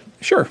 Thursday?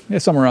 Sure. Yeah,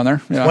 somewhere around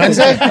there. Yeah.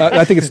 Wednesday?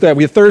 I think it's that.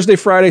 We have Thursday,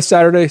 Friday,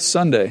 Saturday,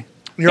 Sunday.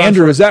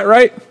 Andrew, is that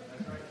right?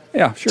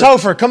 Yeah, sure.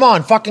 Topher, come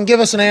on. Fucking give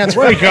us an answer.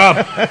 Wake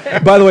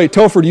up. By the way,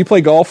 Topher, do you play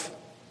golf?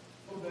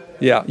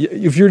 Yeah.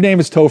 If your name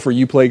is Topher,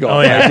 you play golf.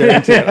 Oh, yeah. I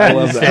guarantee it. I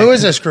love that. Who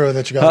is this crew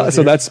that you got with So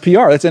you? that's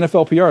PR. That's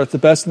NFL PR. That's the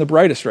best and the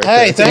brightest right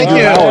there. Hey, thank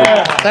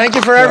you. Thank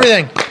you for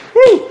everything.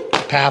 Woo!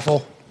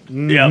 Paffle.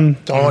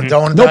 Yep.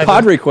 Don't No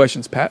Padre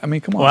questions, Pat. I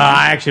mean, come on. Well,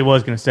 I actually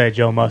was going to say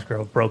Joe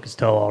Musgrove broke his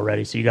toe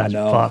already, so you guys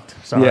are fucked.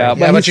 Sorry. Yeah,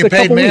 but you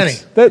paid Manny.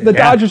 The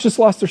Dodgers just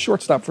lost their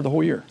shortstop for the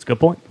whole year. That's a good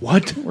point.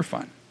 What? We're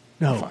fine.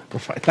 No, we're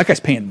fine. That guy's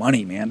paying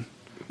money, man.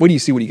 What do you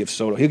see when he gives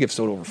Soto? He'll give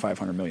Soto over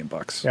 $500 million.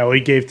 Yeah, well,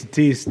 he gave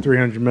Tatis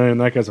 $300 million.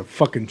 That guy's a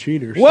fucking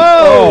cheater. Whoa!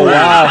 Oh,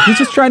 wow. He's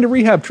just trying to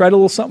rehab. Tried a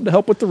little something to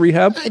help with the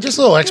rehab. Hey, just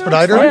a little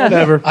expediter.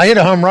 Whatever. I hit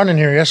a home run in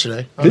here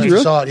yesterday. Did you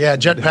really? Saw it. Yeah,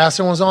 Jet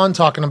Passon was on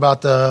talking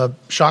about the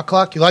shot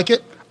clock. You like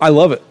it? I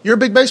love it. You're a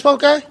big baseball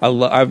guy?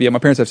 My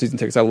parents have season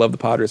tickets. I love the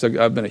Padres.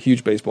 I've been a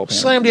huge baseball fan.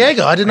 San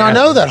Diego. I did not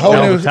know that. Whole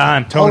new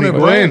time. Tony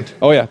Gwynn.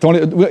 Oh, yeah.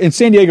 In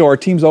San Diego, our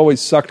teams always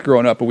sucked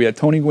growing up, but we had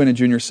Tony Gwynn and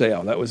Junior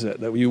Seau. That was it.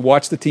 That you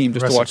watched the team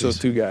just to watch those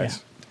two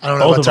guys. I don't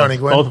know about Tony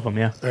Gwynn. Both of them,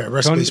 yeah.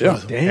 Rest in peace,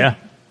 both of them. Yeah.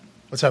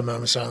 Let's have a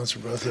moment of silence for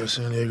both those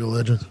San Diego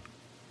legends.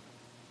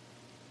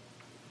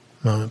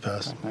 Moment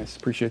pass. Nice.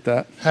 Appreciate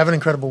that. Have an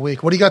incredible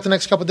week. What do you got the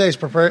next couple of days?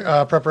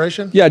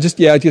 Preparation? Just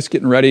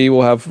getting ready.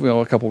 We'll have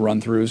a couple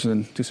run-throughs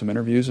and do some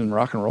interviews and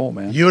rock and roll,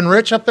 man. You and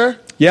Rich up there?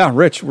 Yeah,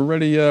 Rich. We're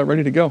ready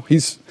to go.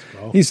 He's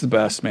the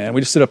best, man.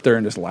 We just sit up there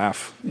and just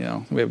laugh. We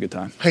have a good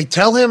time. Hey,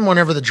 tell him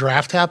whenever the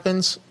draft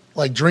happens,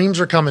 like dreams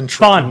are coming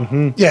true. Fun.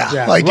 Mm-hmm.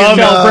 Yeah. Like love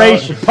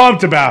celebration.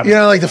 Pumped about it.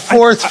 Like the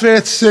 4th,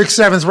 5th,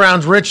 6th, 7th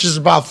rounds, Rich is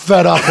about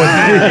fed up with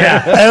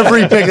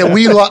every pick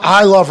that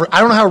I love. I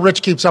don't know how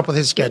Rich keeps up with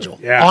his schedule.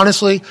 Yeah.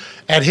 Honestly,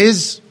 at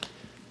his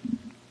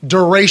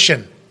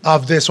duration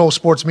of this whole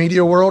sports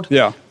media world,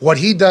 what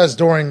he does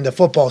during the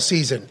football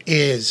season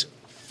is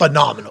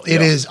phenomenal.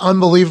 It is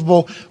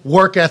unbelievable.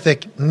 Work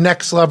ethic,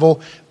 next level.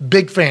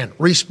 Big fan.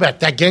 Respect.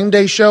 That game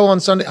day show on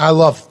Sunday, I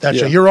love that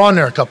show. You're on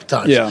there a couple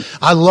times. Yeah.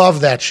 I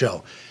love that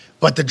show.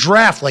 But the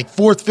draft, like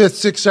 4th,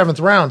 5th, 6th, 7th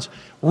rounds,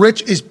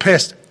 Rich is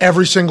pissed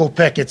every single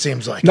pick, it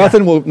seems like.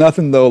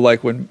 Nothing though,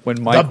 like when Mike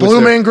the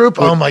Blue Man Group,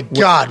 oh my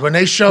God, when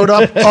they showed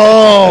up,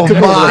 oh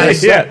my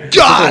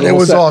God, it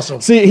was awesome.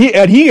 See,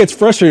 he gets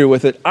frustrated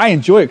with it. I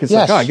enjoy it because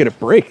I get a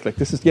break. Like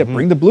this is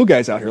bring the blue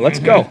guys out here. Let's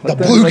go. The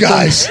blue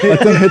guys.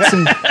 Let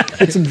them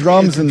hit some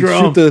drums and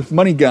shoot the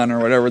money gun or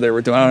whatever they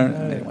were doing.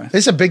 Anyway,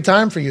 it's a big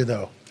time for you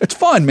though. It's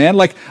fun, man.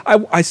 Like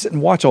I sit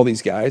and watch all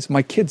these guys.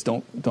 My kids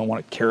don't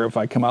want to care if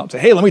I come out and say,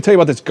 "Hey, let me tell you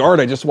about this guard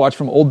I just watched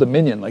from Old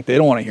Dominion." Like they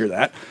don't want to hear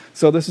that.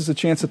 So this is a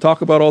chance to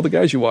talk about all the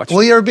guys you watch.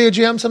 Will you ever be a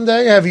GM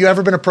someday? Have you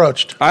ever been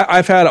approached?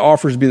 I've had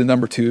offers to be the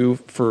number 2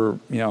 for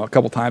a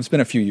couple times. It's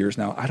been a few years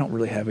now. I don't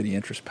really have any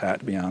interest, Pat,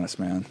 to be honest,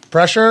 man.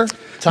 Pressure?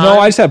 Time? No,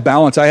 I just have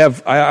balance.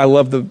 I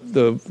love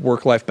the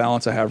work-life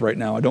balance I have right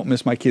now. I don't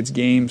miss my kids'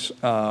 games.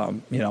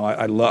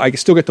 I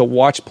still get to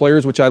watch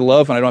players, which I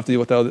love, and I don't have to deal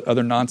with the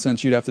other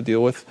nonsense you'd have to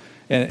deal with.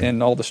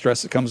 And all the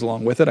stress that comes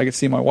along with it. I get to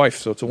see my wife,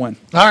 so it's a win.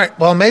 All right.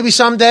 Well, maybe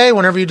someday,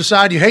 whenever you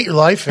decide you hate your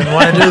life and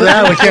want to do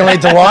that, we can't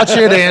wait to watch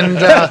it. And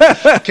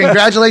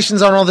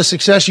congratulations on all the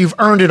success. You've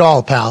earned it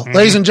all, pal.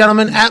 Ladies and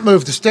gentlemen, at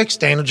Move the Sticks,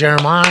 Daniel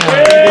Jeremiah.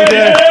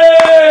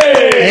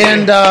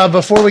 And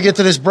before we get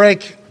to this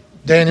break,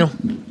 Daniel.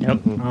 Yep.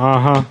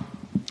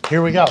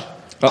 Here we go.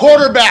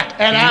 Quarterback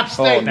at App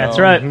State. Oh, no. That's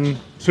right.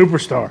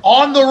 Superstar.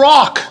 On the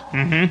rock.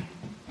 Mm-hmm.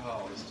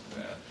 Oh, this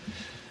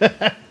is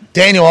bad.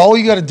 Daniel, all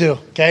you got to do,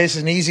 okay, this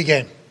is an easy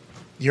game.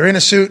 You're in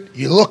a suit.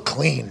 You look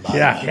clean, buddy.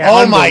 Yeah.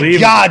 Oh, my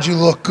God, you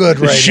look good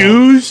right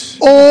shoes?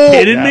 now. Oh,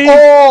 kidding me?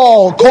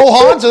 Oh, Cole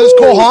Hans? Are those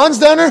Cole Hans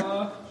down there?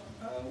 Where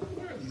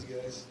are these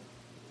guys?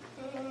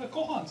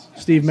 Cole Hans.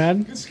 Steve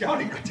Madden? Good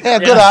scouting. Yeah,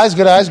 good eyes.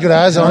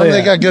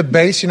 They got good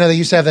base. They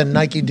used to have that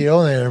Nike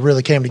deal, and it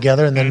really came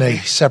together, and then they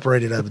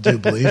separated, I do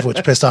believe,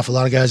 which pissed off a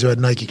lot of guys who had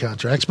Nike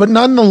contracts. But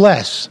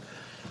nonetheless,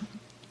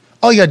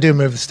 all you got to do,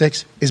 Move the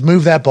Sticks, is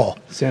move that ball.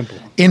 Simple.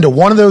 Into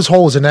one of those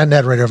holes in that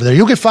net right over there.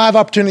 You'll get 5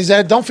 opportunities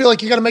at it. Don't feel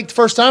like you got to make the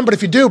first time, but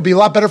if you do, it'll be a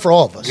lot better for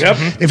all of us.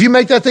 Yep. If you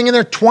make that thing in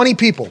there, 20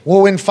 people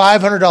will win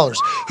 $500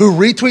 who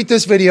retweet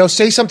this video,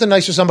 say something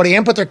nice to somebody,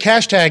 and put their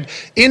cash tag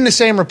in the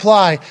same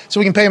reply so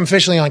we can pay them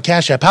officially on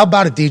Cash App. How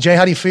about it, DJ?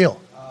 How do you feel?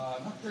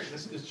 Not great.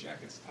 This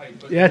jacket's tight.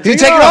 But Yeah,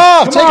 Take it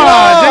off.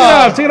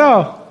 Take it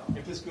off.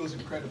 if this goes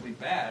incredibly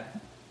bad,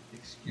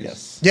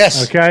 excuse.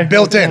 Yes. Okay.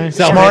 Built in. Okay.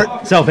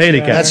 Smart.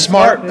 Self-handicap. That's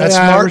smart. That's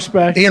Yeah, smart.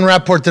 respect. Ian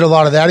Rappaport did a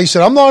lot of that. He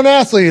said, I'm not an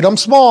athlete. I'm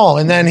small.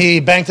 And then he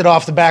banked it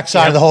off the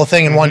backside of the whole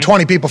thing and won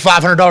 20 people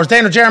 $500.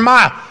 Daniel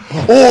Jeremiah.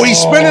 Oh, he's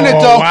spinning it,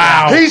 though.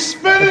 Wow. He's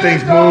spinning The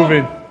thing's it, though.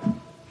 moving.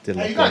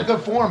 Hey, you got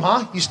good form,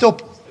 huh? You still...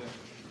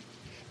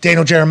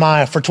 Daniel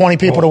Jeremiah for 20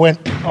 people to win.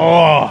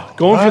 Oh,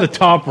 going for the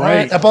top All right.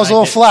 right. That ball's a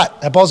little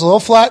flat. That ball's a little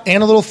flat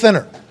and a little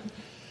thinner.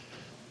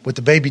 With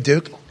the Baby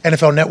Duke,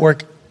 NFL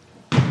Network.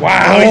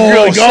 Wow, he's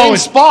really Same going.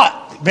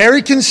 spot.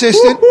 Very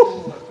consistent.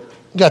 You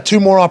got 2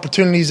 more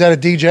opportunities at a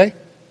DJ.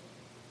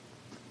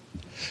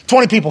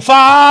 20 people,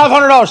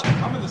 $500.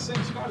 I'm in the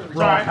same spot.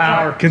 Raw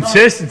power.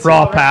 Consistency.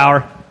 Raw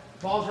power.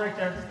 Ball's right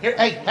there. Here,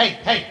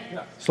 hey.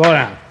 Slow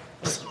down.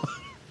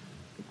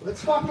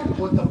 Let's fucking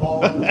put the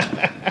ball in there.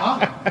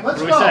 Huh?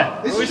 Let's we go. say?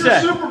 This What is we your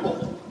say? Super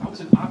Bowl. I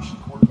was an option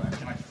quarterback,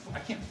 and I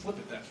can't flip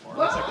it that far.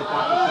 That's like the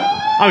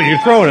I mean, you're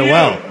throwing it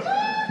well.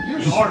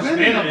 You're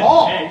spinning the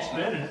ball.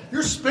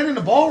 You're spinning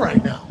the ball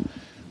right now.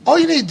 All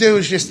you need to do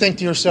is just think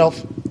to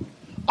yourself,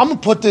 I'm going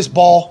to put this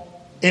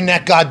ball in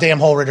that goddamn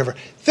hole right over.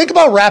 Think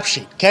about Rap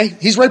Sheet, okay?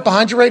 He's right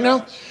behind you right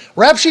now.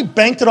 Rap Sheet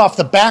banked it off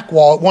the back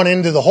wall at one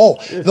end of the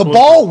hole. The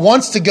ball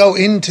wants to go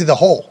into the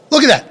hole.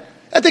 Look at that.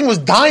 That thing was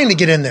dying to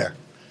get in there.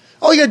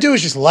 All you got to do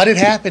is just let it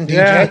happen, DJ.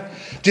 Yeah.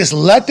 Just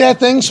let that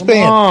thing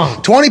spin.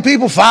 on. 20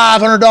 people,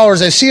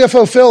 $500. As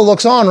CFO Phil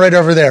looks on right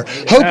over there,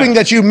 hoping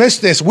that you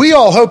missed this. We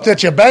all hope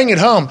that you bang it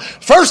home.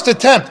 First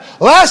attempt,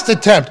 last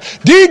attempt.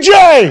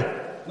 DJ!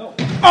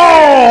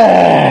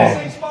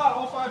 same spot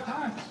all 5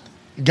 times.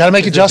 Got to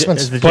make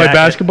adjustments. Play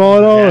basketball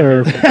at all,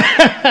 or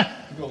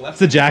That's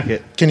the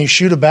jacket. Can you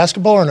shoot a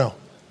basketball or no?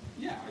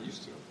 Yeah, I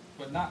used to,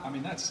 but not. I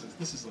mean, this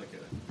is like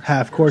a.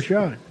 half court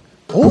shot?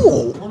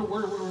 Ooh.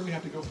 Where do we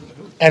have to go for the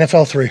hoop?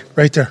 NFL 3,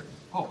 right there.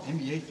 Oh,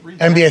 NBA 3.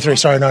 NBA 3,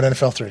 sorry, not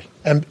NFL 3.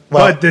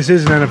 But this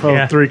is an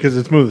NFL 3 because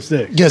it's move the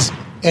stick. Yes,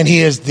 and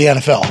he is the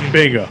NFL.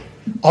 Bingo.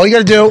 All you got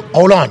to do,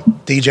 hold on,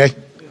 DJ.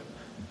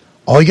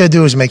 All you got to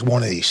do is make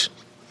one of these.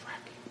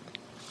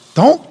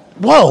 Don't.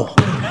 Whoa.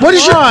 What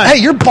is hey,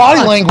 your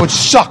body language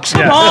sucks.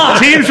 Come on.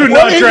 Teams would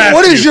not draft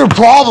What is you. your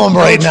problem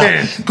right No now?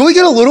 chance. Can we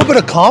get a little bit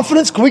of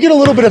confidence? Can we get a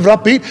little bit of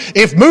upbeat?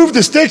 If move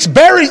the sticks,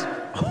 Barry.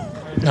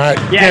 All right.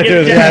 Yeah,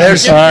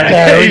 There's. I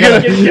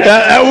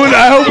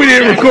hope we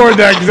didn't record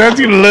that because that's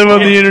going to live on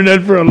the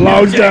internet for a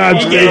long time.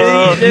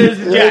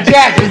 The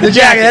jacket.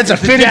 That's a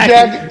fitted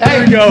jacket.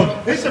 There you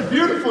go. It's a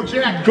beautiful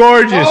jacket.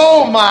 Gorgeous.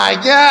 Oh, my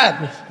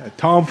God.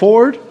 Tom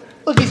Ford.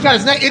 Look, he's got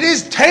his neck. It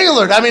is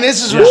tailored. I mean,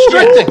 this is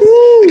restricting.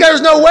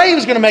 There's no way he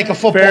was going to make a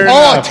football. Fair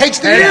Oh, enough. it takes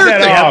the Take ear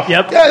that thing. off.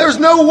 Yep. Yeah, there's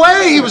no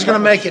way he was going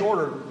to make it.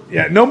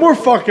 Yeah, no more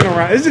fucking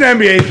around. This is an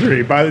NBA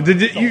 3. By the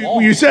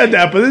you said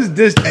that, but this is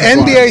distance.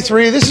 NBA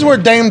 3. This is where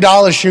Dame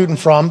Doll is shooting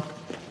from.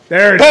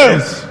 There it Boom.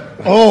 is.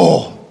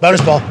 Oh, bonus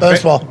ball. Thank you,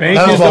 Bonus ball.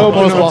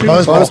 Dope.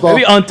 Bonus ball.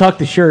 Maybe untuck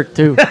the shirt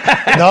too.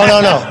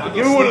 No.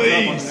 Give me one of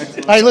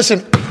these. Hey,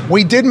 listen,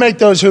 we did make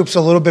those hoops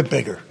a little bit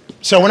bigger.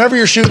 So whenever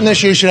you're shooting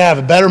this, you should have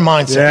a better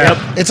mindset.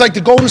 Yeah. It's like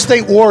the Golden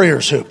State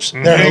Warriors hoops.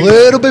 They're a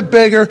little bit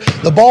bigger.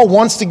 The ball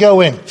wants to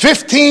go in.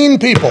 15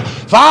 people,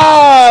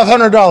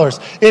 $500.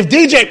 If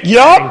DJ,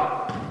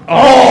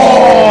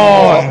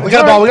 Oh, we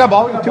got a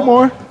ball. Two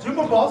more. Two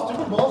more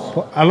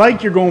balls. I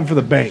like you're going for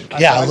the bank.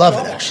 Yeah, I love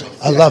it, actually.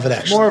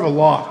 More of a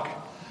lock.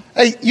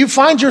 Hey, you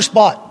find your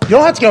spot. You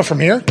don't have to go from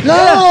here.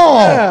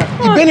 No.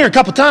 You've been here a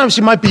couple times.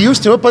 You might be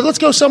used to it, but let's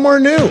go somewhere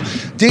new.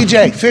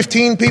 DJ,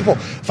 15 people,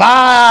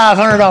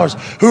 $500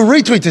 who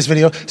retweet this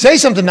video. Say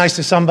something nice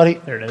to somebody.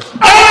 There it is.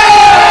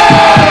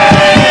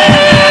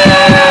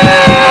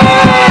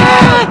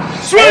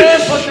 Sweet.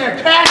 And put their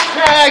cash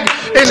tag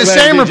in the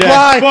same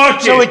reply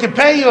so we can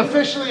pay you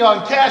officially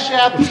on Cash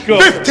App.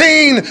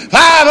 15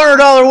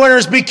 $500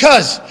 winners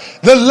because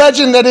the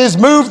legend that is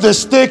Move the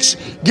Sticks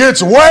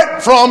gets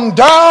wet from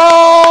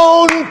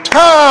downtown.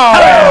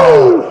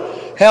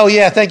 Hell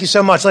yeah. Thank you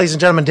so much, ladies and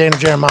gentlemen. Dana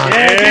Jeremiah.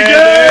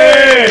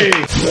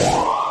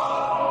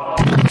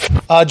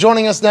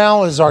 Joining us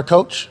now is our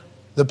coach,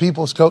 the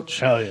people's coach.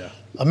 Hell yeah.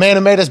 A man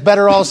who made us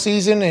better all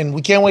season, and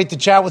we can't wait to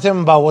chat with him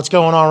about what's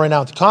going on right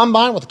now at the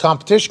Combine, with the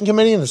competition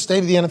committee, and the state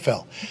of the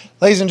NFL.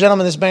 Ladies and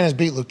gentlemen, this man has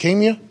beat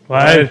leukemia. What?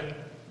 I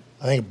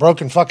think a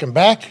broken fucking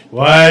back.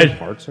 What?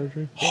 Heart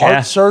surgery?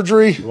 Heart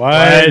surgery.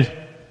 What?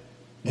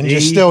 And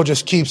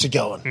just keeps it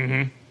going.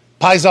 Mm-hmm.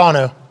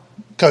 Paisano,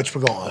 Coach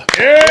Pagano.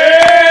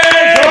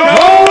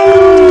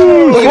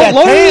 Oh! Look at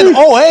that tan.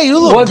 Oh, hey, you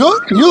look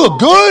good. You look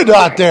good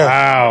out there.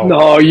 Wow.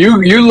 No,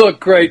 you look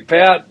great,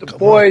 Pat. The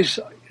boys,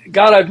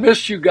 God, I've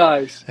missed you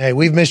guys. Hey,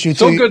 we've missed you too.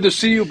 So good to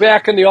see you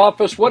back in the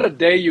office. What a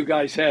day you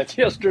guys had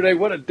yesterday.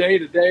 What a day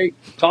today.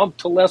 Tom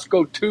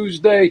Telesco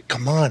Tuesday.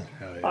 Come on.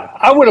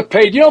 I would have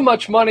paid. You know how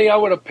much money I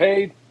would have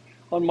paid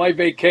on my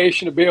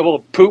vacation to be able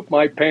to poop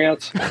my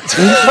pants?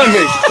 I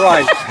mean,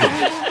 Christ.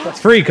 It's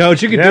free,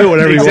 Coach. You can do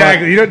whatever you want.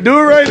 Exactly. You don't do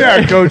it right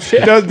now, Coach.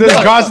 It doesn't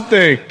cost a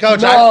thing.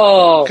 Coach,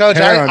 No.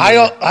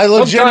 I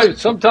legitimately.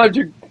 Sometimes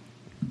you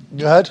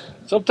Go ahead.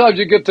 Sometimes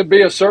you get to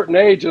be a certain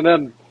age, and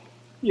then,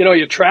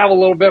 you travel a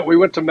little bit. We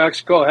went to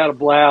Mexico, had a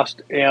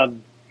blast,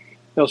 and,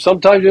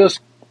 sometimes you just,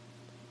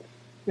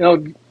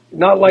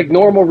 not like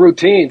normal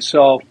routine.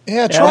 So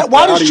Yeah,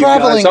 why does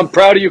traveling? I'm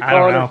proud of you,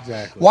 Connor.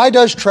 Exactly. Why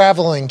does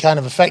traveling kind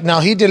of affect? Now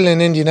he did it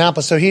in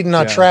Indianapolis, so he did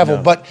not travel,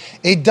 but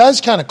it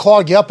does kind of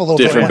clog you up a little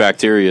Different bit.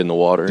 bacteria in the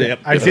water. Yep.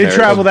 I did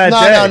travel that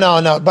day.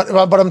 No.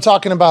 But I'm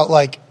talking about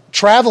like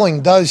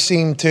traveling does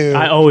seem to.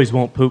 I always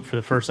won't poop for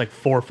the first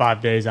 4 or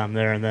 5 days I'm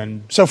there, and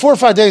then So 4 or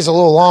 5 days is a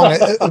little long,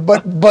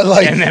 but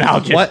like and then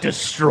I'll just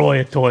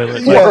destroy a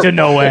toilet Yeah. to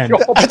no end.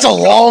 that's a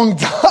long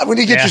time. We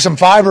need to get you some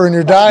fiber in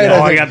your diet.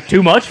 No, I think. got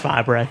too much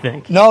fiber, I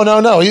think. No.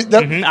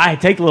 I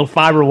take a little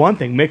fiber one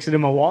thing, mix it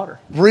in my water.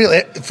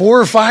 Really,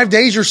 4 or 5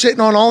 days you're sitting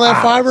on all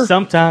that fiber?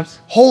 Sometimes.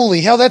 Holy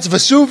hell, that's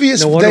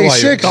Vesuvius wonder day why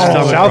your 6.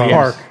 stomach South hurts.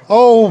 Park.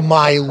 Oh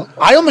my!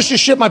 I almost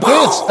just shit my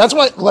pants. That's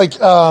why,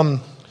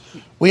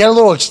 we had a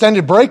little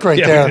extended break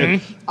right there.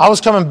 I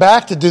was coming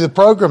back to do the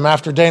program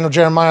after Daniel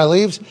Jeremiah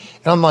leaves,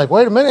 and I'm like,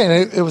 wait a minute,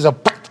 and it was a,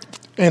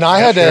 and I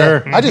had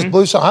to, I just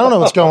blew some. I don't know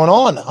what's going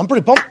on. I'm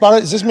pretty pumped about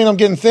it. Does this mean I'm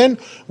getting thin?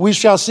 We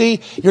shall see.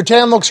 Your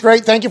tan looks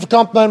great. Thank you for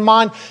complimenting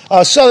mine.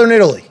 Southern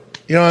Italy.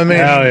 You know what I mean?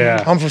 Hell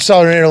yeah. I'm from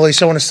Southern Italy,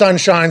 so when the sun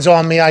shines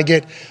on me, I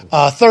get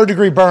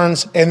third-degree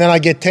burns, and then I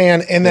get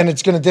tan, and then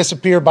it's going to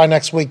disappear by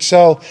next week.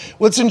 So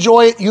let's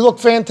enjoy it. You look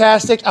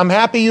fantastic. I'm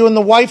happy you and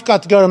the wife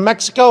got to go to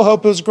Mexico.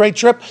 Hope it was a great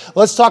trip.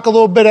 Let's talk a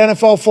little bit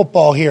NFL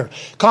football here.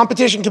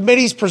 Competition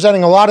committees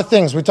presenting a lot of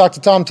things. We talked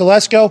to Tom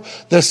Telesco.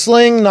 The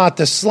sling, not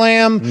the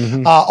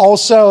slam.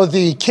 Also,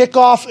 the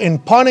kickoff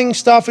and punting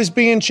stuff is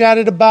being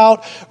chatted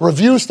about.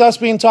 Review stuff's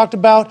being talked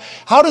about.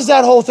 How does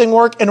that whole thing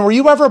work? And were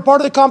you ever a part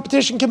of the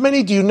competition committee?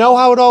 committee? Do you know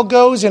how it all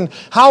goes? And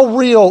how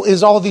real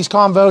is all these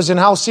convos, and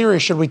how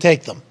serious should we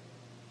take them?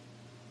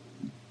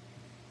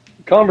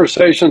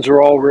 Conversations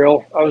are all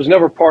real. I was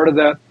never part of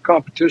that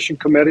competition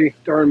committee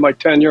during my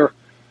tenure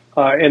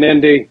in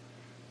Indy.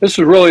 This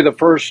is really the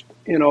first,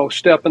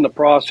 step in the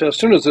process. As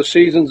soon as the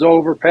season's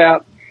over,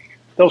 Pat,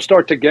 they'll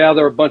start to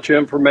gather a bunch of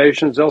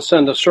information. They'll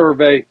send a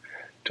survey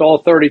to all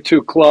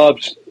 32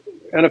 clubs,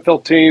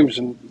 NFL teams,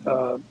 and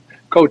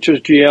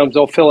coaches, GMs.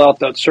 They'll fill out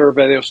that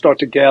survey. They'll start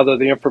to gather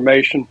the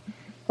information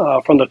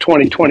from the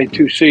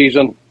 2022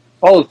 season.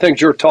 All the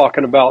things you're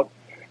talking about,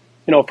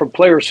 from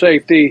player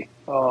safety,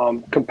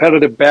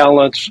 competitive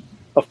balance,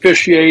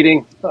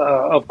 officiating,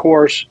 of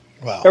course,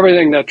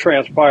 everything that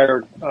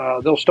transpired.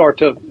 They'll start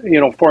to,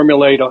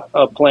 formulate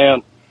a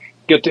plan,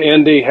 get to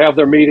Indy, have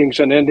their meetings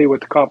in Indy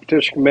with the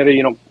competition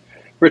committee.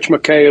 Rich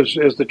McKay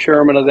is the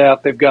chairman of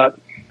that. They've got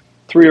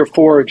 3 or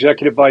 4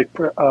 executive vice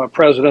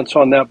presidents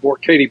on that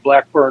board. Katie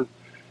Blackburn,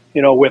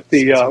 with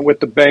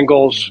the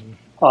Bengals.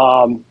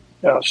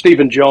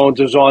 Stephen Jones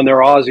is on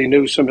there. Ozzie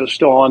Newsome is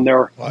still on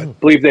there. I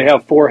believe they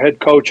have 4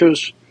 head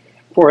coaches.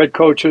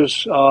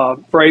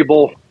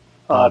 Vrabel,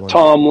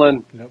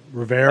 Tomlin,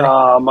 Rivera.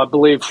 I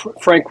believe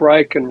Frank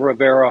Reich and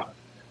Rivera.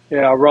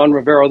 Yeah, Ron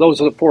Rivera.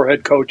 Those are the 4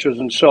 head coaches,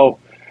 and so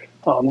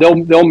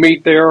they'll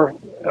meet there.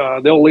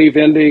 They'll leave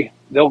Indy.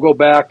 They'll go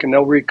back and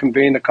they'll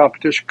reconvene. The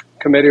competition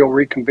committee will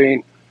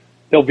reconvene.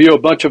 They'll view a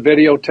bunch of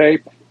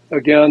videotape.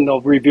 Again,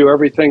 they'll review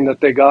everything that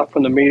they got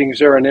from the meetings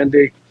there in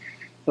Indy.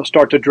 They'll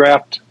start to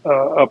draft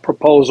a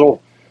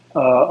proposal,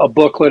 a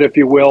booklet, if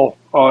you will,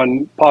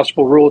 on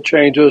possible rule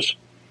changes.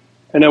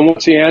 And then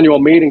once the annual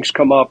meetings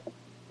come up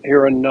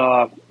here in,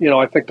 I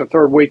think the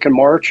 3rd week in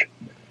March,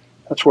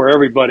 that's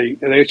where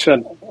they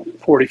send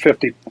 40,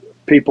 50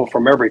 people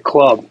from every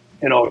club,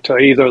 to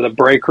either the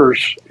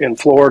Breakers in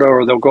Florida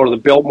or they'll go to the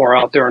Biltmore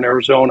out there in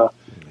Arizona.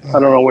 I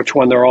don't know which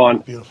one they're on.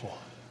 Beautiful.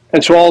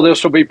 And so all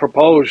this will be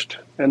proposed,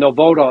 and they'll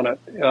vote on it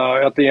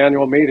at the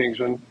annual meetings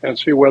and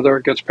see whether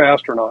it gets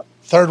passed or not.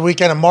 3rd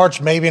weekend of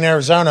March, maybe in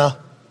Arizona.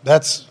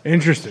 That's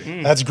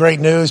interesting. That's great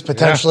news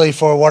potentially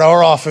for what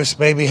our office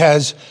maybe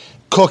has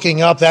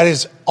cooking up. That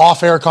is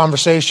off-air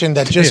conversation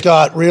that just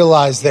got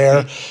realized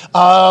there.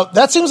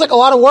 That seems like a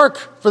lot of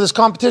work for this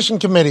competition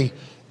committee.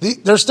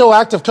 There's still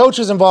active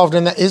coaches involved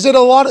in that. Is it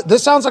a lot?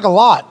 This sounds like a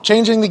lot.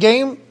 Changing the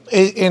game.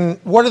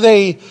 What are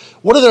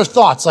their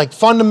thoughts? Like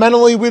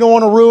fundamentally, we don't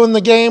want to ruin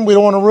the game. We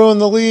don't want to ruin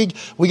the league.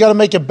 We got to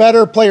make it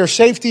better. Player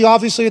safety,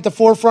 obviously, at the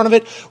forefront of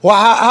it. Well,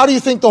 how do you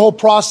think the whole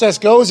process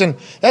goes? And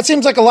that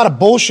seems like a lot of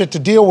bullshit to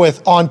deal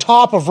with on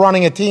top of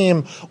running a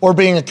team or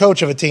being a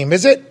coach of a team.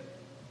 Is it?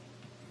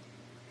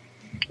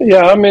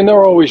 Yeah, I mean,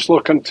 they're always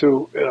looking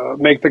to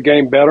make the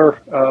game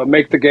better,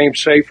 make the game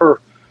safer.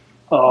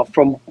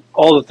 From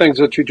all the things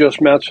that you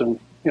just mentioned,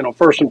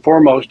 first and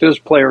foremost is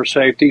player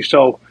safety.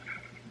 So,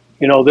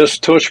 this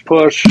tush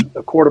push,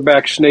 the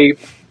quarterback sneak,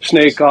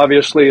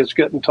 obviously is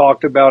getting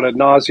talked about ad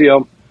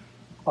nauseum.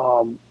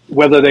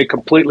 Whether they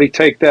completely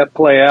take that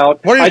play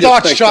out. What are your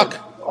thoughts, Chuck?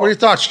 What are your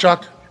thoughts,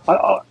 Chuck?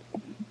 I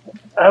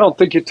don't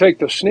think you take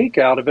the sneak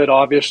out of it,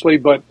 obviously,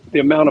 but the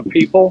amount of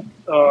people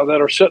that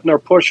are sitting there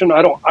pushing,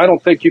 I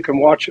don't think you can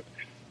watch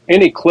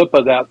any clip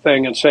of that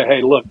thing and say,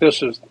 hey, look,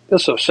 this is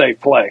a safe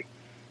play.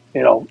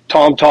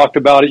 Tom talked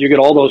about it. You get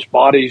all those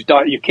bodies.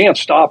 You can't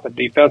stop it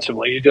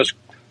defensively. You just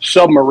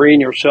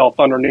submarine yourself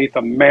underneath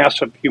a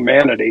massive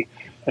humanity.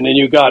 And then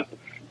you got,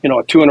 a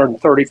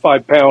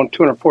 235-pound,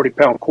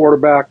 240-pound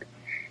quarterback.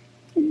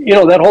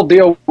 That whole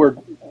deal where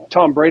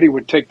Tom Brady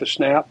would take the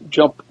snap,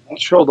 jump,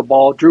 throw the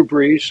ball, Drew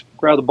Brees,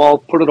 grab the ball,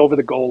 put it over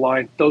the goal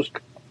line, those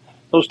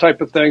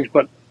type of things.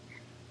 But,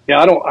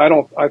 yeah,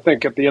 I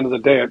think at the end of the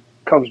day it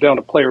comes down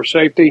to player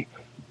safety.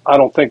 I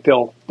don't think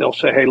they'll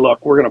say, hey,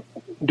 look, we're going to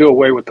do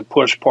away with the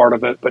push part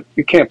of it, but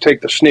you can't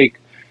take the sneak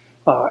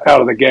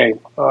out of the game.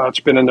 It's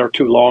been in there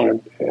too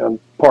long and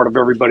part of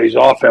everybody's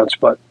offense.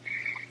 But,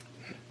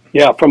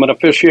 yeah, from an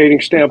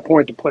officiating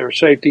standpoint, the player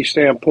safety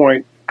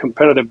standpoint,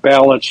 competitive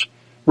balance,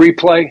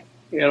 replay,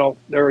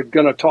 they're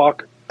going to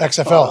talk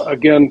XFL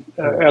again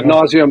ad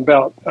nauseum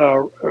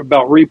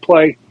about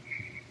replay.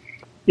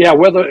 Yeah,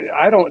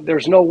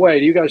 there's no way.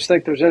 Do you guys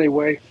think there's any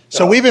way?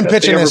 So we've been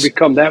pitching this.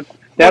 Become that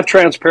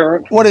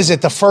transparent. What is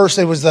it?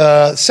 It was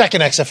the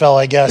second XFL,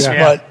 I guess,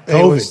 but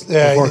COVID, it was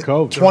before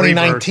COVID.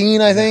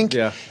 2019, I think.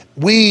 Yeah.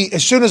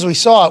 As soon as we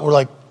saw it, we're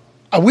like,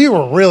 we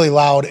were really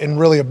loud and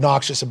really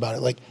obnoxious about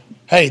it. Like,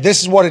 hey,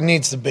 this is what it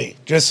needs to be.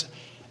 Just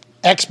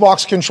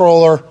Xbox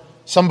controller,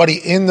 somebody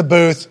in the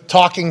booth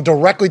talking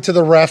directly to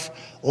the ref.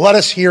 Let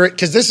us hear it,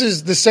 because this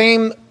is the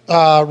same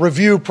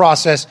review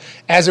process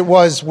as it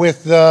was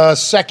with the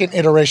second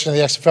iteration of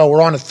the XFL.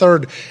 We're on a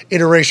 3rd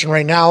iteration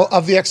right now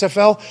of the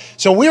XFL.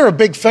 So we're a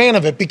big fan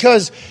of it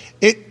because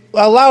it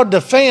allowed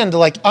the fan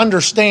to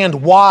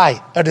understand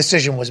why a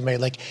decision was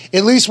made.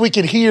 At least we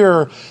could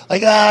hear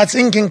it's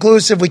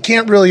inconclusive. We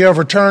can't really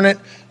overturn it.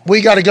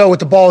 we got to go with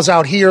the balls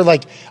out here.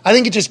 Like, I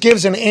think it just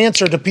gives an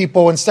answer to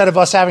people instead of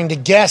us having to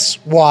guess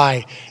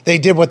why they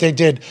did what they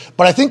did.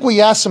 But I think we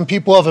asked some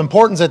people of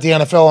importance at the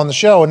NFL on the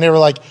show, and they were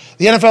like,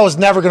 the NFL is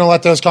never going to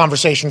let those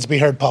conversations be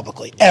heard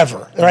publicly,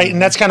 ever, right?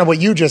 And that's kind of what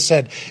you just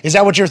said. Is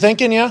that what you're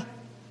thinking, yeah?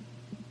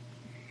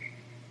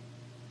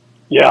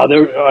 Yeah, I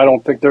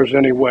don't think there's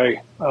any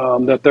way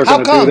that they're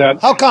going to do that.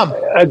 How come?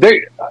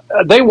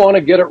 They want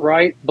to get it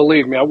right.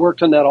 Believe me, I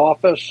worked in that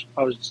office.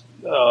 I was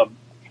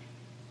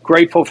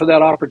grateful for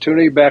that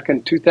opportunity back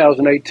in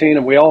 2018,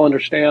 and we all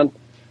understand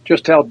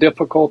just how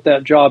difficult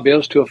that job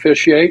is to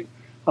officiate,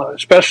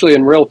 especially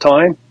in real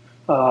time.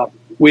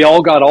 We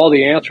all got all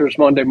the answers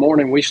Monday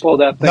morning. We slow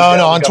that thing down.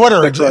 No, on Twitter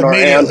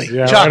immediately.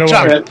 Yeah,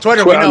 Chuck,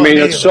 Twitter, we know I mean,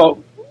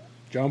 immediately.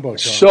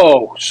 it's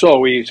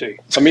so easy.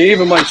 I mean,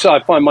 even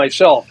myself, I find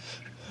myself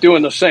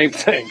doing the same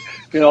thing.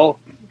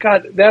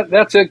 God,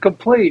 that's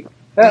incomplete.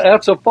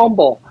 That's a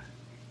fumble.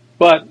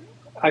 But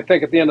I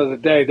think at the end of the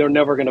day, they're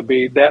never going to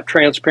be that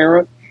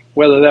transparent.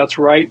 Whether that's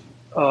right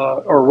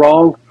or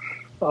wrong,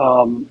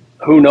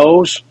 who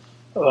knows?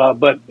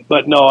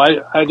 But no,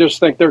 I just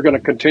think they're going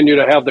to continue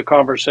to have the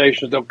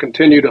conversations. They'll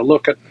continue to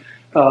look at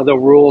the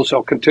rules.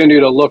 They'll continue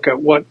to look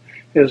at what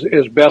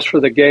is best for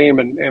the game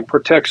and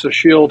protects the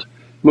shield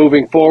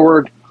moving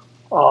forward.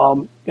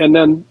 And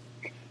then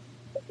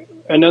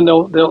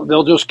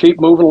they'll just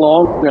keep moving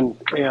along,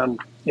 and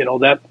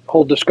that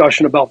whole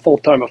discussion about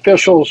full-time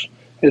officials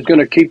is going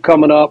to keep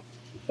coming up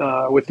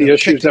with the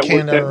issues that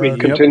we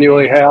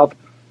continually have,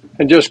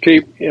 and just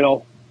keep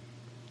they'll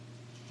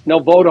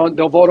vote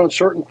on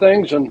certain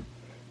things, and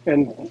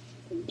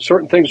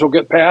certain things will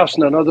get passed,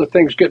 and then other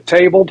things get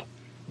tabled.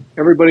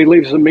 Everybody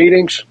leaves the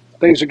meetings,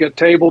 things that get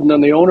tabled, and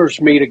then the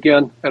owners meet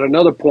again at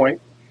another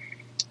point,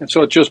 and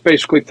so it's just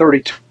basically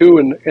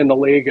 32 in the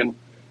league, and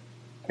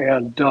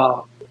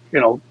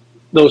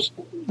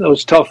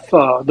those tough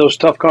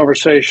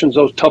conversations,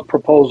 those tough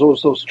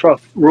proposals, those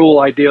tough rule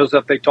ideas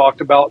that they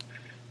talked about,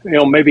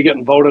 maybe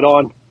getting voted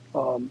on.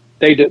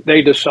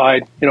 They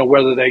decide,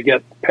 whether they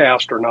get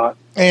passed or not.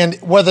 And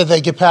whether they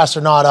get passed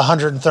or not,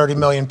 130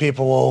 million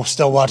people will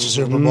still watch the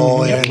Super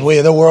Bowl, and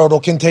the world will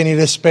continue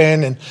to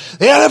spin, and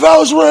the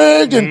NFL's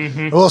rigged,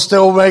 and we'll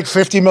still make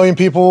 50 million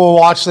people will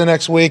watch the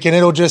next week, and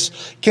it'll just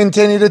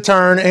continue to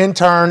turn and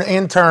turn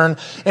and turn,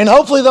 and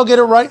hopefully they'll get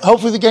it right.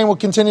 Hopefully the game will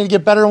continue to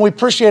get better, and we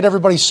appreciate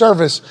everybody's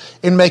service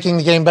in making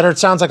the game better. It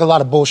sounds like a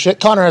lot of bullshit.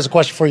 Connor has a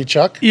question for you,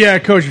 Chuck. Yeah,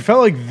 Coach, it felt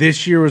like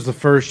this year was the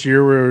first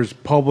year where it was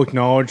public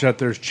knowledge that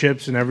there's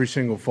chips in every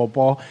single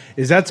football.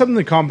 Is that something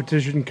the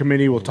competition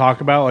committee will talk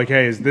about? Like,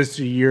 hey, is this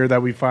a year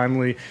that we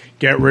finally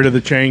get rid of the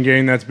chain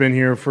gang that's been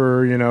here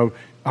for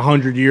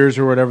 100 years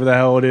or whatever the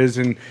hell it is,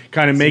 and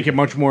kind of make it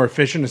much more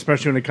efficient,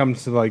 especially when it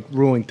comes to like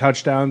ruling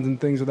touchdowns and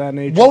things of that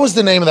nature? What was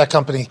the name of that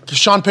company? Because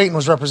Sean Payton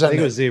was I representing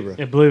think it was Zebra.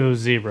 I believe it was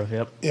Zebra.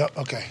 Yep. Yeah.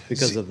 Okay.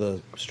 Because of the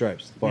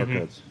stripes, the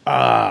barcodes.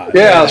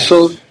 Yeah.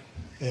 So.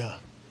 Yeah.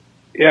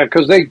 Yeah,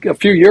 because a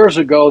few years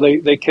ago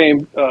they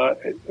came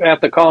at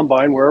the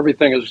combine where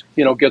everything is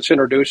gets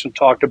introduced and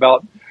talked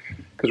about.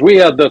 Because we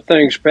had the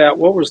things, Pat.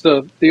 What was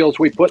the deals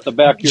we put in the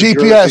back?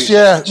 GPS, jerseys?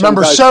 yeah.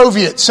 Remember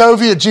Soviet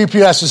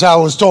GPS is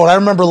how it was told. I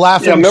remember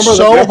laughing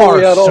so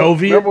hard.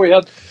 Remember we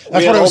had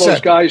all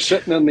those guys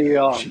sitting in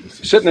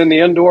the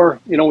indoor,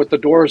 with the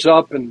doors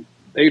up, and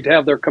they'd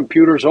have their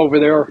computers over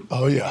there.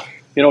 Oh yeah.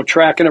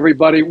 Tracking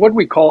everybody. What did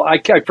we call? I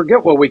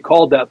forget what we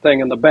called that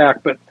thing in the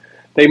back, but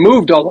they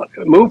moved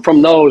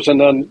from those, and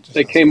then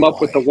they came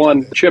up with the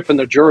one chip in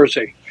the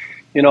jersey.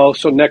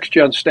 So next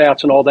gen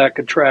stats and all that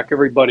could track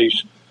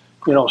everybody's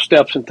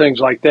steps and things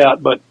like that.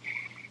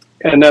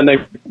 And then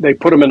they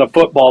put them in a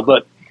football.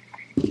 But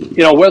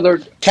whether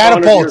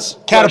catapult,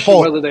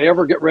 whether they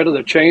ever get rid of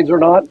the chains or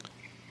not.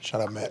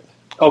 Shut up, Mitt.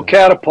 Oh,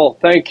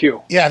 catapult. Thank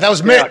you. Yeah, that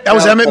was Mitt. Yeah, that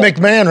was Emmett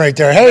McMahon right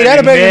there. Hey, that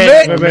a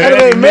baby Mitt. That a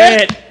baby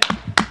Mitt.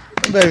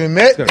 Baby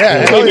Mitt.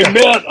 Yeah, hell yeah.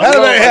 Mitt.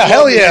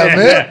 Hell yeah,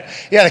 Mitt.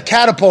 Yeah, the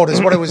catapult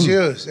is what it was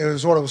used. It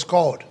was what it was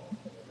called.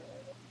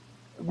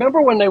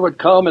 Remember when they would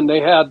come and they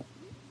had,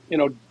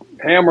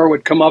 Hammer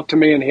would come up to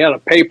me and he had a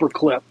paper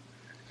clip,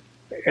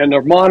 and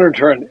they're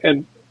monitoring,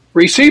 and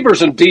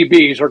receivers and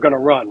DBs are going to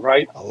run,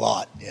 right? A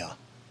lot, yeah.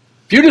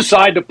 If you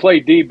decide to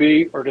play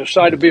DB or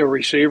decide to be a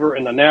receiver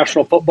in the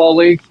National Football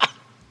League,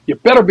 you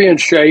better be in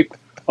shape,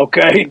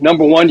 okay?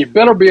 Number one, you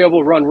better be able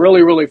to run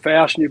really, really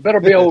fast, and you better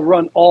be able to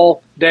run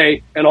all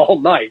day and all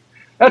night.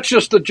 That's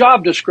just the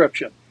job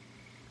description.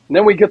 And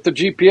then we get the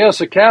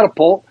GPS, a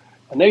catapult,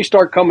 and they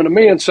start coming to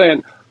me and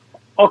saying,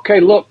 okay,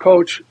 look,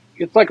 Coach,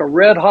 it's like a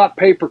red-hot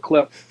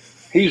paperclip.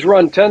 He's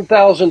run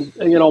 10,000,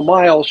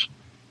 miles,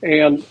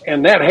 and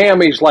that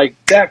hammy's like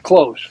that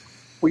close.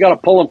 We got to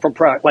pull him from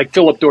practice, like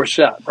Philip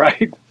Dorsett,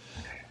 right? And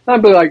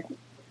I'd be like,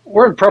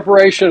 we're in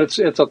preparation. It's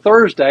a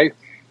Thursday,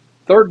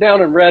 third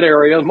down in red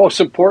area, the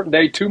most important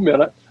day, 2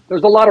 minutes.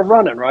 There's a lot of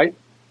running, right?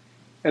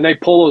 And they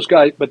pull those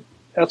guys, but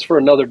that's for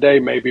another day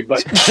maybe.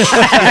 But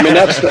I mean,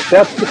 that's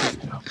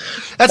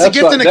a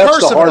gift and a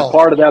curse. That's the hard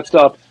part of that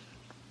stuff.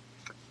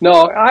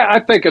 No, I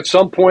think at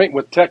some point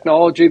with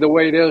technology the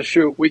way it is,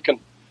 we can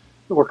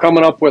we're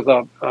coming up with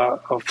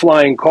a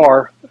flying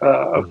car,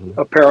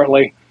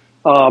 apparently.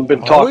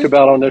 Been talked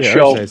about on this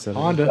show.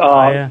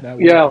 Honda.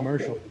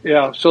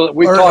 Yeah. So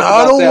we talked about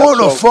I don't that.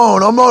 want a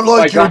phone. I'm not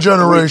like your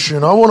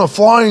generation. I want a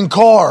flying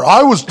car.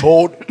 I was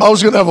told I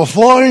was going to have a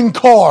flying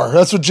car.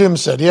 That's what Jim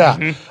said.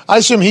 Yeah. I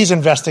assume he's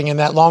investing in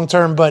that long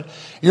term. But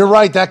you're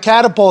right. That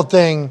catapult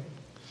thing,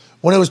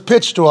 when it was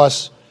pitched to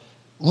us,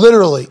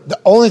 literally,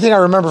 the only thing I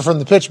remember from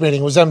the pitch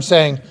meeting was them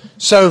saying,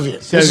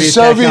 Soviet. This is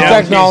Soviet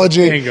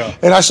technology.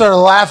 And I started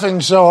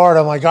laughing so hard.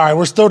 I'm like, all right,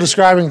 we're still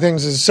describing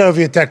things as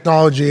Soviet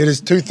technology. It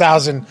is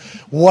 2000,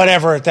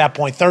 whatever at that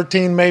point,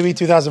 13 maybe,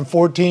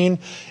 2014.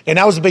 And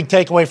that was a big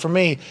takeaway for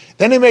me.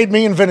 Then they made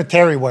me and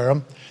Vinatieri wear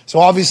them. So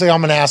obviously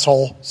I'm an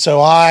asshole. So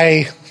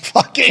I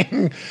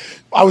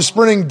was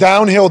sprinting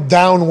downhill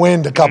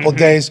downwind a couple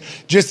days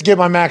just to get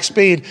my max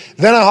speed.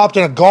 Then I hopped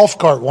in a golf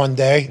cart one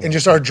day and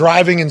just started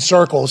driving in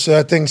circles. So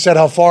that thing said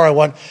how far I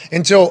went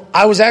until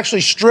I was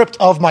actually stripped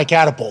of my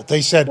catapult.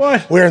 They said,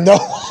 we're no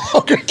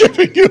longer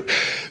giving you.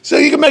 So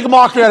you can make a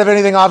mockery out of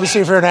anything, obviously,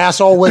 if you're an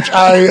asshole, which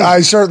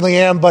I certainly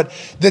am. But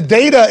the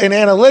data and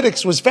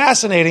analytics was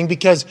fascinating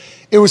because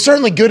it was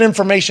certainly good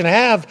information to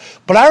have.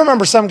 But I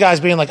remember some guys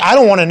being like, I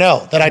don't want to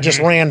know that I just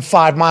ran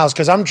 5 miles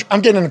because I'm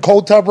getting in a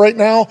cold tub right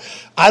now.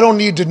 I don't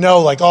need to know,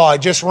 like, I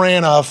just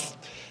ran a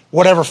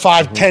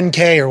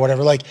 10K or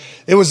whatever. Like,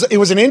 it was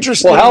an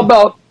interesting.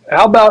 Well,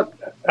 how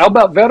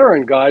about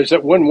veteran guys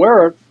that wouldn't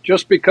wear it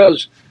just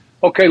because?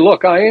 Okay,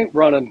 look, I ain't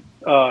running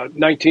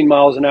 19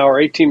 miles an hour,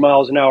 18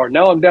 miles an hour.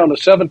 Now I'm down to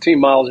 17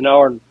 miles an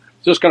hour, and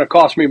it's just going to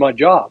cost me my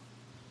job.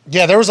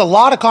 Yeah, there was a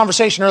lot of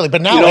conversation early,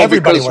 but now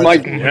everybody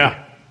wears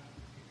it.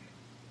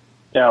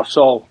 Yeah.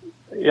 So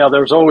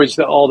there's always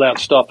all that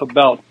stuff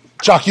about.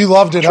 Chuck, you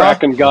loved it,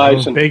 tracking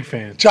guys. I'm a big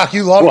fan. Chuck,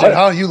 you loved it,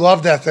 huh? You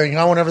loved that thing,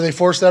 huh? Whenever they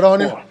forced that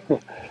on you?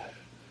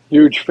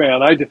 Huge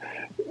fan.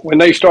 When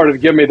they started to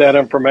give me that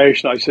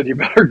information, I said, you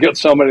better get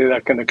somebody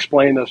that can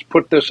explain this,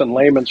 put this in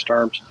layman's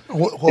terms.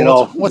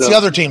 Well, what's the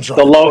other team's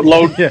running? The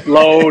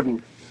load.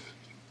 And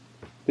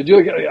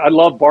I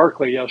love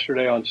Barkley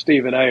yesterday on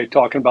Stephen A.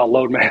 talking about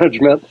load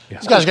management.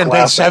 These guys are getting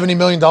paid $70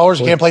 million.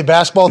 You can't play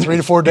basketball 3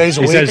 to 4 days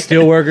a week. He said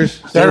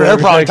steelworkers. They're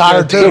probably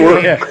tired, too.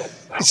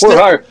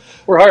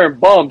 We're hiring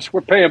bums.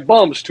 We're paying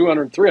bums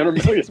 $200,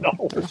 $300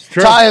 million.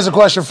 Ty has a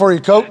question for you,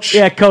 Coach.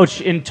 Yeah,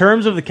 Coach. In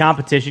terms of the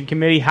competition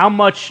committee, how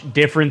much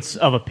difference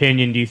of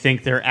opinion do you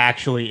think there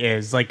actually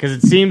is? Like, because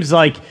it seems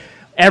like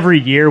every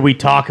year we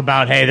talk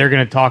about, hey, they're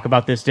going to talk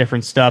about this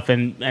different stuff,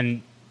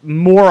 and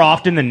more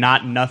often than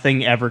not,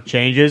 nothing ever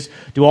changes.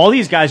 Do all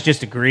these guys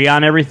just agree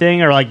on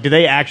everything, or like, do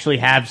they actually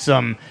have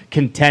some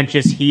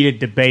contentious, heated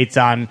debates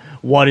on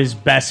what is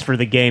best for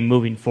the game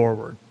moving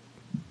forward?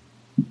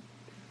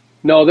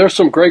 No, there's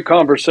some great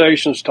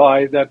conversations,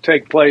 Ty, that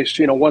take place,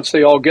 once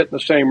they all get in the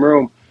same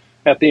room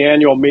at the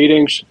annual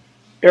meetings.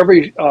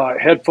 Every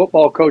head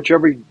football coach,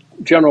 every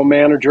general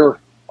manager,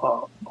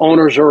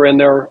 owners are in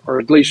there, or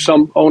at least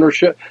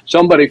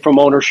somebody from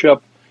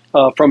ownership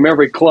from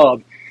every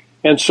club.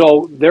 And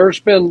so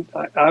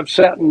I've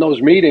sat in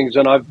those meetings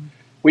and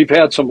we've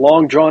had some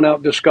long drawn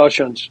out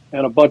discussions,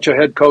 and a bunch of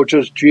head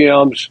coaches,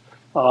 GMs,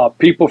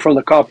 people from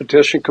the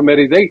competition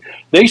committee,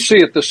 they see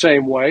it the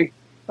same way.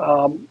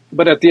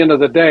 But at the end of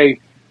the day,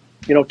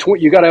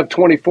 you got to have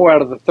 24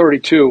 out of the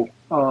 32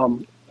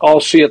 all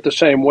see it the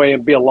same way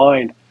and be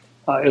aligned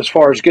as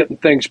far as getting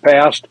things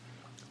passed.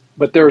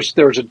 But there's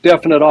a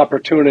definite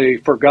opportunity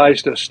for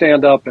guys to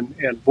stand up and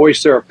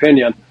voice their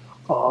opinion.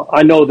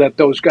 I know that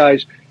those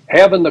guys,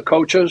 having the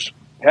coaches,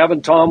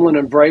 having Tomlin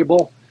and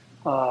Vrabel,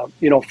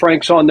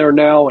 Frank's on there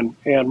now,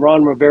 and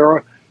Ron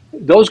Rivera,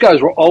 those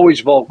guys were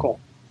always vocal.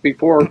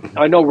 Before,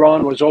 I know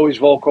Ron was always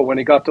vocal when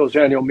he got those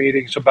annual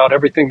meetings about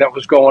everything that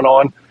was going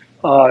on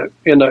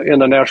in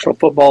the National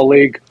Football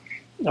League,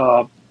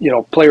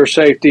 player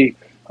safety,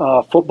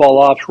 football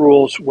ops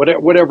rules,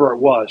 whatever it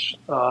was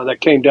that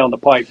came down the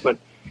pike. But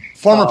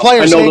former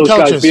players, I know those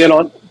coaches. guys being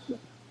on.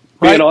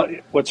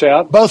 What's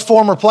that? Both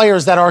former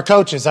players that are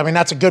coaches. I mean,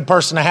 that's a good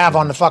person to have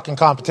on the fucking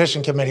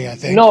competition committee, I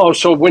think. No,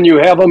 so when you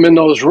have them in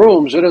those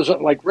rooms, it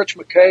isn't like Rich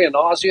McKay and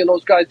Ozzie and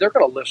those guys. They're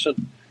going to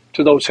listen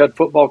to those head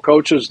football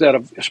coaches that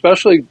have,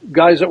 especially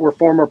guys that were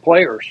former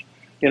players,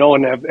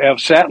 and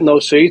have sat in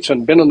those seats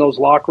and been in those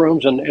locker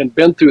rooms and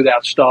been through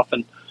that stuff.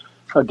 And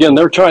again,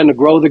 they're trying to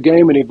grow the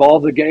game and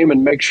evolve the game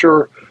and make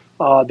sure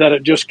that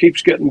it just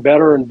keeps getting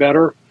better and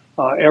better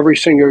every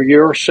single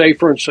year,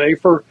 safer and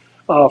safer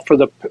for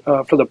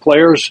the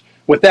players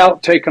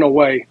without taking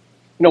away.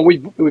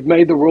 We've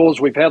made the rules.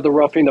 We've had the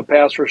roughing the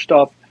passer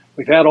stuff.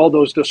 We've had all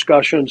those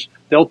discussions.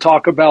 They'll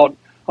talk about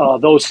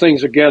those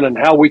things again and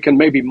how we can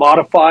maybe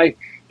modify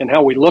and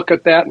how we look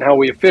at that and how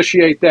we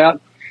officiate that.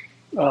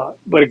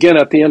 But again,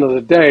 at the end of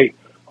the day,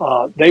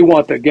 they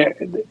want the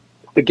game.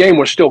 The game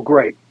was still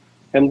great,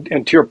 and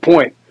to your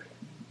point,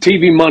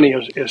 TV money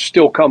is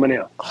still coming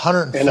in.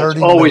 130.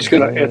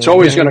 And it's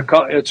always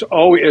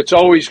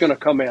going to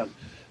come in.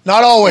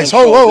 Not always.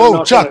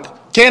 Whoa,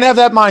 Chuck. Can't have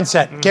that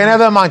mindset. Can't have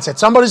that mindset.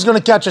 Somebody's going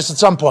to catch us at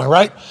some point,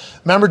 right?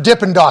 Remember,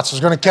 Dippin' Dots was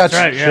going to catch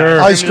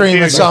Sure. ice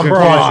cream at some point. You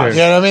know what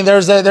I mean?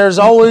 There's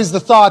always the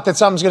thought that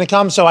something's going to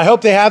come. So I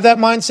hope they have that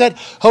mindset.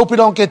 Hope we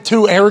don't get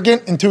too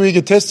arrogant and too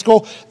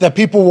egotistical that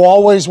people will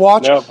always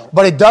watch. Yep.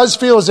 But it does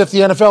feel as if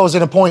the NFL is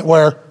at a point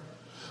where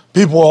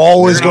people are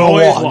always going to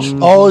watch.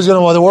 Always going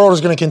to watch. The world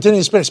is going to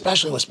continue to spin,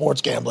 especially with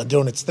sports gambling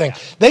doing its thing.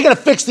 They got to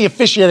fix the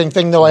officiating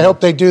thing, though. I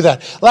hope they do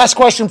that. Last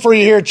question for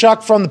you here,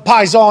 Chuck, from the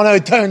Paisano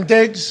Turn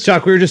Diggs.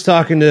 Chuck, we were just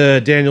talking to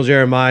Daniel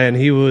Jeremiah, and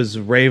he was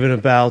raving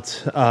about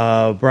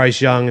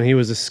Bryce Young, and he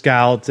was a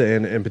scout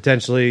and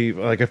potentially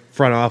like a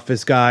front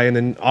office guy. And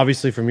then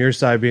obviously from your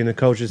side, being the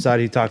coach's side,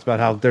 he talked about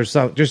how there's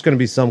just going to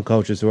be some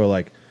coaches who are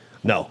like,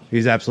 no,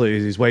 he's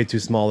way too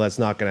small. That's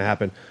not going to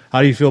happen.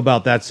 How do you feel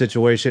about that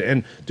situation?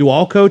 And do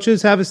all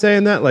coaches have a say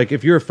in that? Like,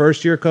 if you're a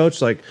first-year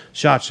coach, like,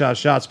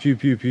 shots, pew,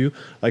 pew, pew,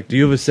 like, do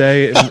you have a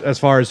say as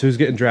far as who's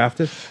getting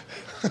drafted?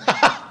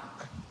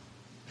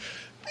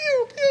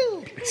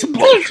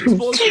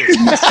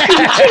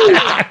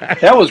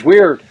 That was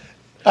weird.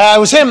 It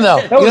was him,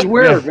 though. That was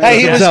weird. Yeah.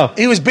 Hey,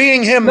 he was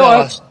being him,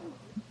 though.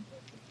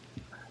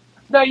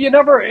 No, you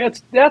never.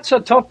 That's a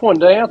tough one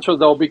to answer,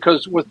 though,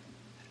 because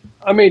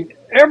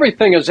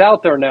everything is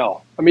out there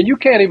now. I mean, you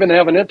can't even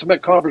have an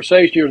intimate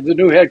conversation with the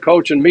new head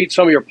coach and meet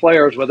some of your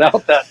players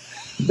without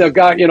the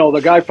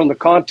guy from the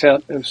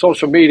content and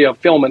social media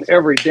filming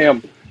every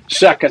damn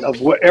second of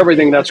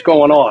everything that's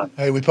going on.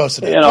 Hey, we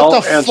posted it.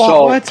 What the fuck?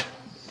 So, what?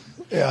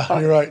 Yeah,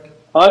 you're right.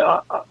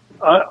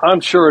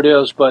 I'm sure it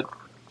is, but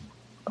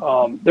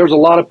there's a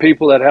lot of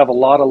people that have a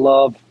lot of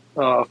love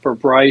for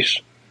Bryce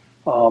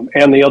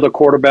and the other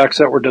quarterbacks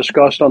that were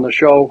discussed on the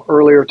show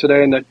earlier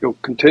today and that you'll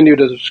continue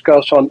to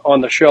discuss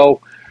on the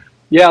show.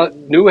 Yeah,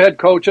 new head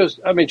coaches.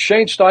 I mean,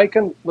 Shane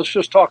Steichen, let's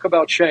just talk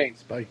about Shane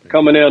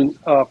coming in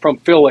from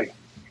Philly.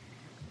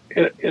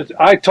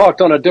 I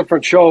talked on a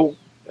different show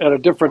at a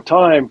different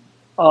time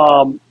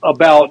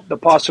about the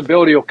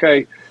possibility,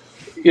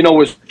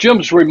 was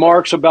Jim's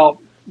remarks about,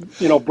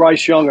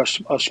 Bryce Young a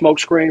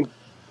smokescreen?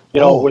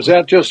 Was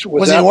that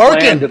that working?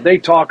 Planned? Did they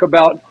talk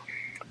about,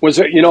 was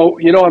it,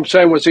 what I'm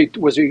saying, was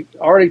he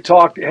already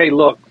talked, hey,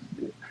 look,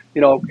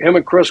 him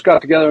and Chris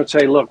got together and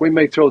say, look, we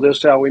may throw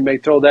this out, we may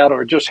throw that,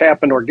 or it just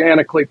happened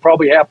organically,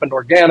 probably happened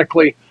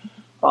organically.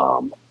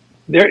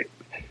 If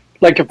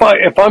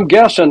I'm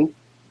guessing,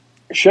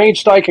 Shane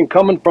Steichen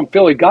coming from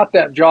Philly got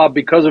that job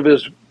because of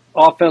his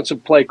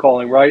offensive play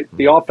calling, right?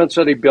 The offense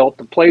that he built,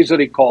 the plays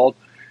that he called,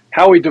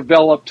 how he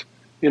developed,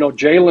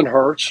 Jalen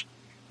Hurts,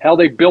 how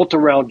they built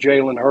around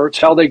Jalen Hurts,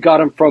 how they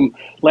got him from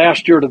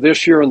last year to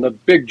this year and the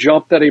big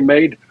jump that he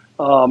made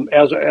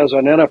as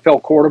an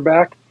NFL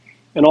quarterback.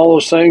 And all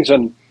those things.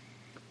 And,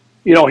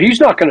 he's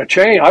not going to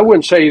change. I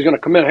wouldn't say he's going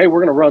to come in, hey, we're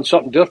going to run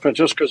something different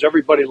just because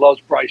everybody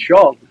loves Bryce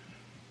Young.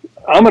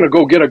 I'm going to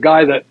go get a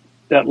guy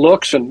that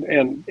looks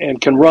and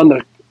can run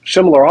the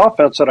similar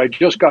offense that I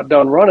just got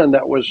done running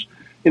that was,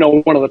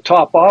 one of the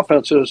top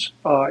offenses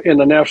in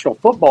the National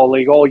Football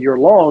League all year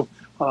long,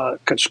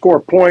 could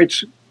score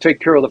points, take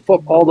care of the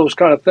football, all those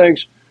kind of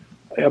things,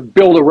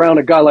 build around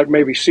a guy like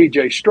maybe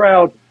C.J.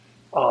 Stroud,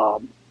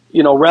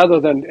 rather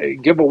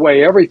than give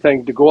away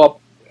everything to go up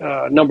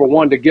number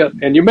one to get,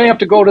 and you may have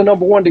to go to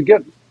number one to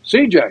get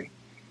CJ.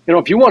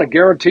 If you want to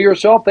guarantee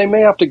yourself, they may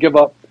have to give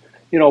up,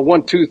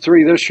 1, 2,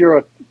 3 this year,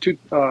 a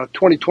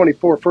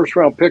 2024 first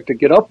round pick to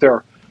get up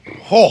there.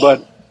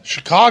 But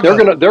Chicago,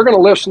 they're gonna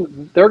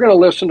listen. They're gonna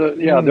listen to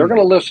they're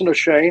gonna listen to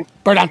Shane.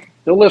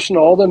 They'll listen to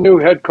all the new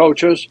head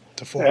coaches,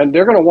 and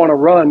they're gonna want to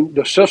run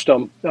the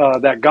system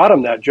that got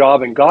him that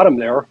job and got him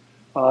there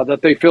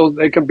that they feel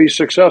they can be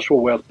successful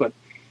with. But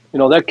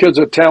that kid's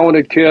a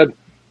talented kid.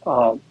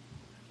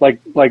 Like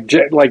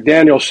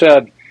Daniel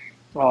said,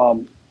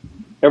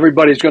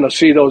 everybody's going to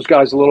see those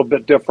guys a little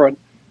bit different.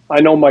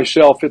 I know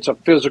myself; it's a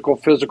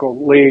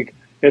physical league.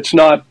 It's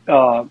not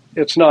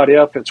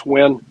if, it's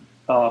when.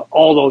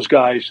 All those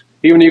guys,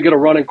 even you get a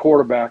running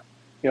quarterback.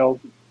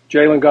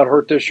 Jalen got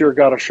hurt this year,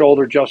 got a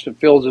shoulder. Justin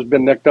Fields has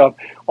been nicked up.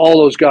 All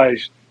those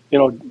guys,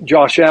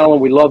 Josh Allen.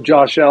 We love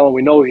Josh Allen.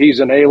 We know he's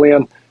an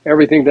alien.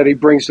 Everything that he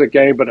brings to the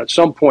game, but at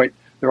some point,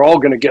 they're all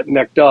going to get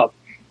nicked up.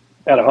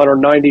 At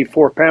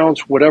 194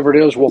 pounds, whatever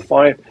it is, we'll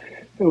find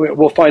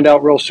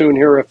out real soon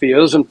here if he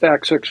is in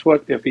fact 6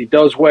 foot. If he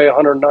does weigh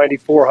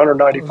 194,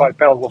 195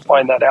 pounds, we'll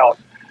find that out.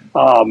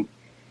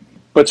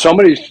 But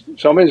somebody's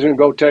going to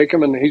go take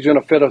him, and he's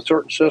going to fit a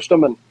certain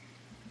system. And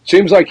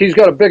seems like he's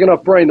got a big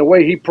enough brain. The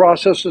way he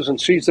processes and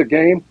sees the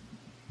game,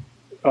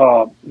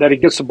 that he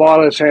gets the ball out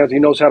of his hands. He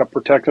knows how to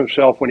protect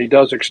himself when he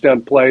does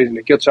extend plays, and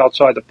he gets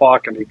outside the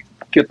pocket and he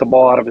get the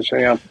ball out of his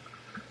hand.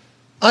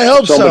 I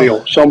hope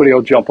somebody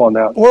will jump on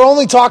that. We're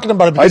only talking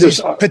about it because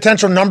he's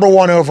potential number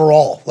one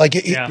overall.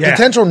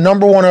 Potential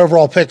number one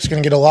overall pick is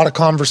going to get a lot of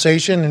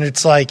conversation, and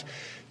it's like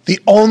the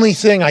only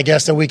thing I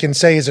guess that we can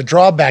say is a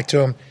drawback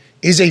to him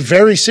is a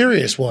very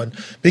serious one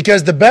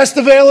because the best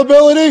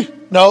availability,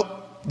 nope,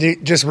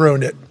 just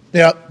ruined it.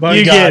 Yep. But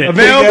You get it.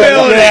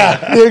 Availability.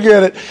 Yeah, you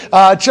get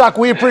it. Chuck,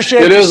 we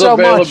appreciate It you is so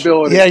much.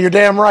 availability. Yeah, you're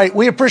damn right.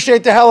 We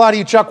appreciate the hell out of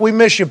you, Chuck. We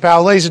miss you,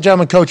 pal. Ladies and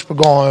gentlemen, Coach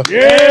Pagano.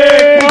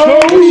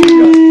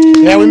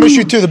 Yeah, we miss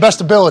you too. The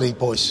best ability,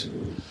 boys,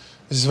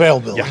 is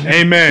availability.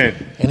 Amen.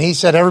 And he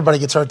said everybody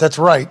gets hurt. That's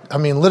right. I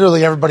mean,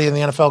 literally everybody in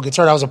the NFL gets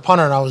hurt. I was a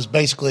punter, and I was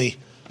basically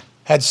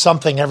had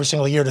something every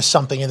single year to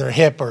something, either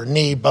hip or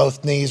knee,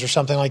 both knees or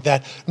something like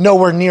that.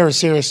 Nowhere near as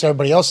serious as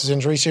everybody else's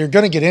injury. So you're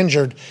going to get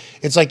injured.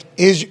 It's like,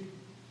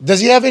 does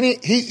he have any?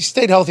 He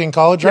stayed healthy in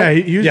college, right?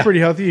 Yeah, he was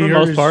pretty healthy. For the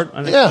most part,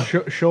 I think.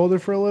 Yeah. Shoulder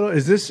for a little.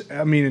 Is this,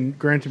 I mean, and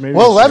granted, maybe.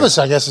 Well, Levis,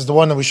 I guess, is the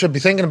one that we should be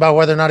thinking about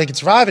whether or not he can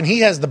survive. And he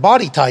has the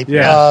body type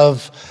Yeah.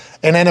 of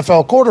an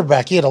NFL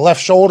quarterback. He had a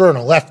left shoulder and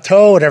a left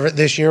toe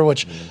this year,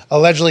 which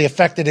allegedly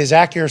affected his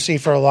accuracy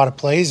for a lot of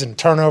plays and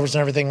turnovers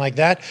and everything like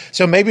that.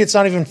 So maybe it's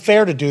not even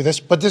fair to do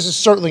this, but this is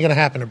certainly going to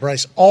happen to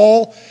Bryce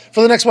all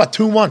for the next,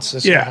 2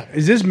 months. Yeah.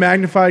 Is this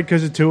magnified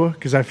because of Tua?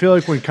 Because I feel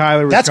like when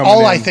Kyler was That's coming all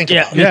in, I think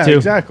about. Me Yeah, too.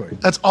 exactly.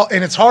 That's all,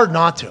 and it's hard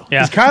not to.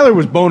 Yeah. Because Kyler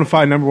was bona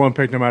fide number one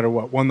pick no matter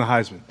what, won the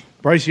Heisman.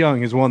 Bryce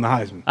Young has won the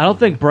Heisman. I don't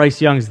think Bryce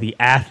Young's the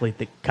athlete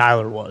that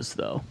Kyler was,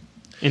 though,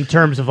 in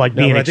terms of like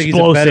No, being but I think he's a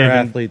explosive. better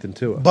and- athlete than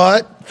Tua.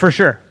 But for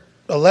sure.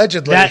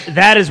 allegedly,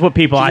 That is what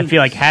people I feel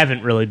like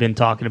haven't really been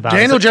talking about.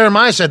 Daniel It's like-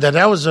 Jeremiah said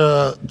that was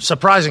a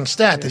surprising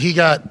stat that he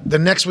got the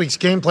next week's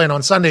game plan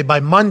on Sunday.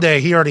 By Monday,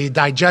 he already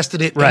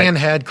digested it Right. and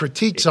had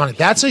critiques on it.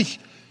 That's a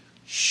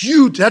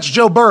huge. That's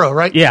Joe Burrow,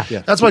 right? Yeah.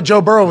 That's why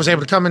Joe Burrow was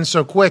able to come in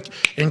so quick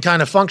and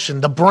kind of function.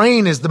 The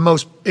brain is the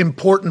most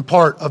important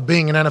part of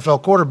being an NFL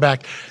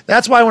quarterback.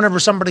 That's why whenever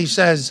somebody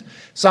says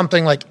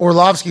something like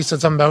Orlovsky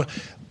said something about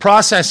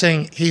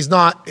processing, he's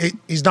not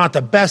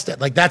the best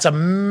at. Like, that's a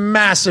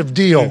massive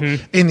deal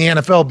in the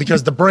NFL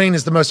because the brain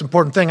is the most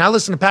important thing. I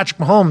listened to Patrick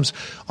Mahomes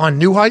on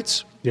New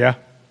Heights, Yeah.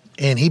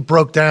 and he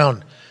broke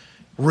down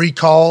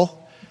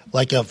recall,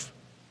 like of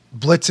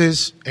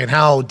blitzes and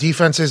how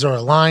defenses are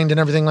aligned and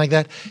everything like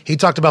that. He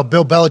talked about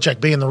Bill Belichick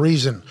being the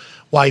reason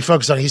why he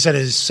focused on it. He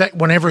said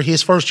whenever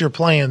his first year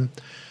playing,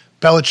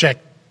 Belichick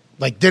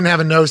didn't have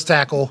a nose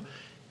tackle,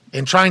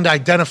 and trying to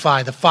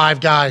identify the 5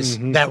 guys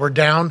that were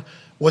down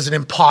was an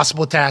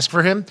impossible task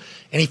for him.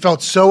 And he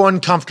felt so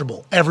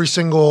uncomfortable every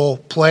single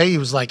play. He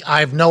was like, I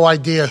have no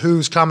idea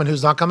who's coming,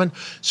 who's not coming.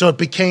 So it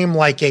became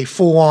like a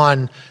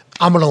full-on,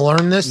 I'm going to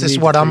learn this. This is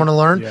what I'm going to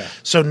learn. Yeah.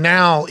 So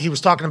now he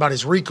was talking about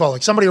his recall.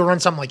 Like somebody will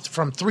run something like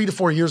from 3 to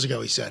 4 years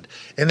ago, he said.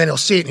 And then he'll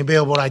see it and he'll be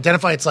able to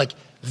identify. It's like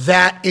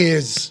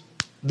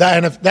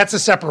that's a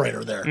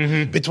separator there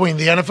between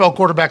the NFL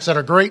quarterbacks that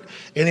are great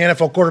and the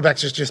NFL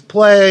quarterbacks that just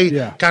play,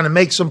 kind of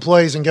make some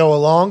plays and go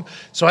along.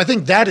 So I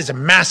think that is a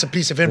massive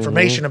piece of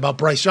information about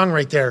Bryce Young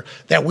right there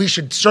that we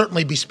should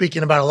certainly be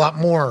speaking about a lot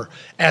more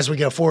as we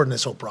go forward in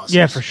this whole process.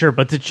 Yeah, for sure.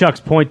 But to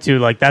Chuck's point, too,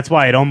 that's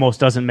why it almost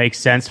doesn't make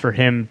sense for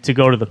him to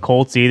go to the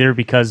Colts either,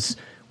 because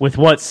with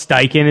what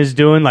Steichen is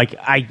doing,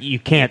 you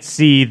can't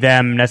see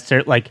them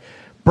necessarily.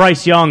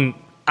 Bryce Young,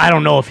 I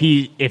don't know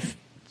if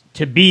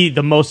to be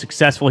the most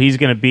successful he's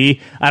going to be,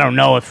 I don't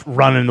know if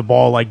running the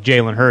ball like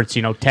Jalen Hurts,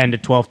 10 to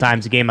 12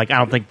 times a game, I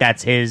don't think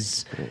that's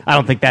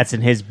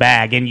in his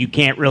bag. And you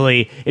can't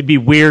really, it'd be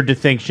weird to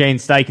think Shane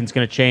Steichen's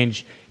going to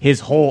change his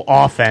whole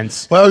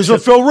offense. Well, he's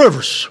with Phil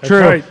Rivers.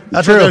 True.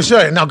 That's what they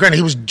say. Now, granted,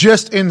 he was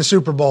just in the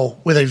Super Bowl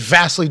with a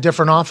vastly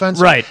different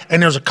offense. Right.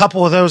 And there's a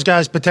couple of those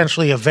guys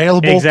potentially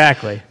available.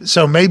 Exactly.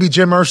 So maybe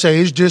Jim Irsay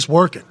is just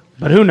working.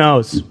 But who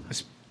knows?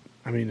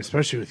 I mean,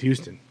 especially with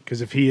Houston,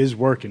 because if he is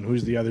working,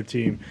 who's the other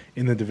team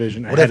in the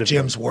division What ahead if of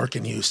Jim's him?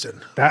 working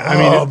Houston?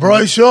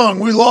 Bryce Young,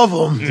 we love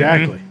him.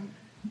 Exactly.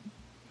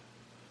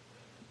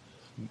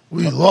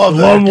 We love Love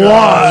that him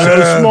guy.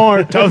 so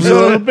smart, tough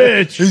son of a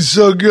bitch. He's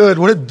so good.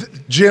 What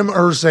if Jim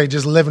Irsay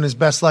just living his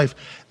best life?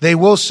 They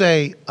will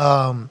say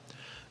the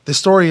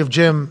story of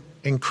Jim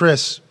and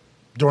Chris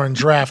during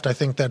draft, I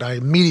think that I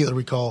immediately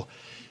recall,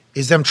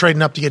 is them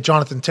trading up to get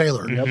Jonathan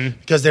Taylor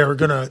because they were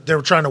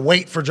trying to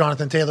wait for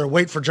Jonathan Taylor.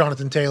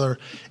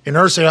 And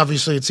Irsay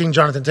obviously had seen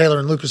Jonathan Taylor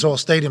in Lucas Oil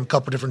Stadium a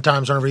couple different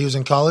times whenever he was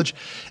in college.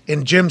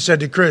 And Jim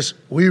said to Chris,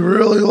 "We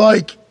really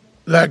like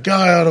that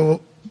guy out of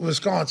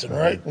Wisconsin,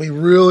 right? We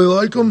really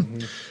like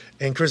him."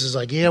 And Chris is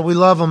like, "Yeah, we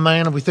love him,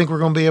 man, and we think we're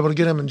going to be able to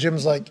get him." And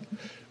Jim's like,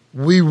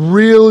 "We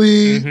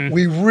really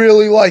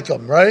like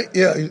him, right?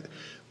 Yeah.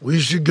 We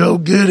should go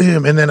get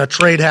him." And then a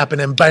trade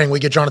happened, and bang, we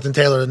get Jonathan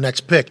Taylor the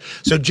next pick.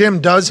 So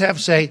Jim does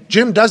have say.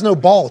 Jim does know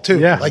ball, too.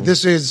 Yeah.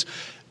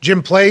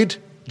 Jim played.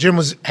 Jim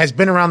has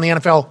been around the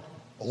NFL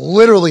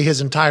literally his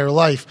entire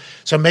life.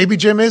 So maybe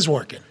Jim is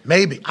working.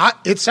 Maybe.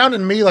 It sounded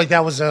to me like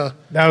that was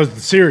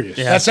serious.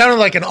 Yeah. That sounded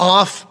like an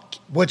off,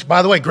 which,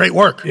 by the way, great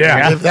work.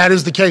 Yeah. If that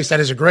is the case, that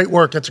is a great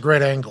work. That's a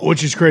great angle.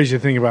 Which is crazy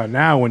to think about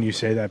now when you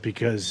say that,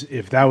 because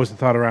if that was the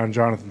thought around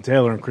Jonathan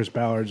Taylor and Chris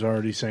Ballard's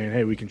already saying,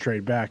 hey, we can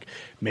trade back,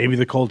 maybe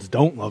the Colts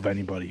don't love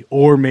anybody,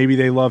 or maybe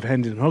they love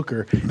Hendon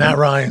Hooker. Matt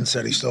Ryan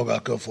said he still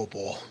got good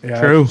football.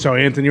 Yeah, True. So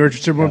Anthony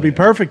Richardson would be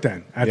perfect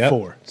then at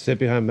 4. Sit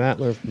behind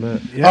Matt, learn from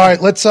Matt. Yeah. All right,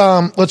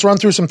 let's run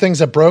through some things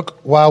that broke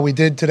while we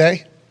did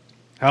today.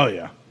 Hell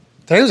yeah.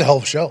 Today was a hell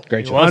of a show.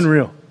 Great show.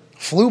 Unreal.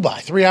 Flew by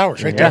 3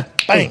 hours right there.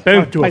 Bang.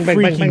 Boom. To a bang,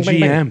 freaking bang, bang,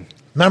 bang. GM.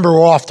 Remember,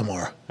 we're off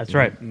tomorrow. That's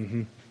right.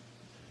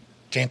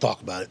 Can't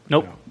talk about it.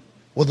 Nope.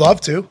 Would love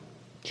to.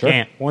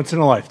 Can't. Once in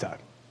a lifetime.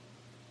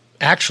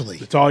 Actually,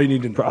 That's all you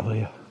need to know.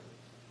 Probably.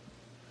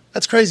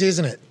 that's crazy,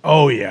 isn't it?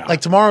 Oh, yeah.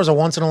 Like tomorrow's a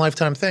once in a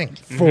lifetime thing.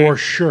 For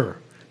sure.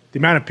 The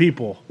amount of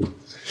people.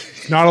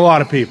 Not a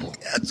lot of people.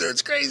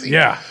 It's crazy.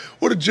 Yeah.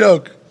 What a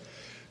joke.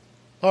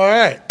 All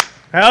right.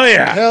 Hell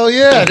yeah. Hell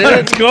yeah, dude.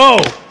 Let's go.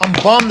 I'm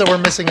bummed that we're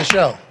missing a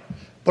show.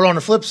 But on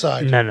the flip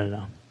side,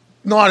 No.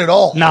 not at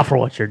all. Not for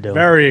what you're doing.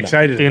 Very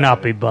excited. Do about not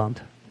it. be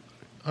bummed.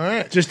 All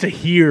right. Just to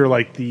hear,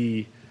 like,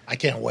 the. I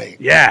can't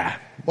wait. Yeah.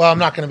 Well, I'm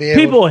not going to be able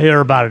People will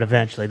hear about it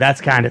eventually. That's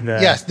kind of the.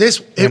 Yes, this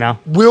you it know.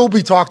 will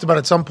be talked about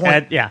at some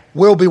point. Yeah.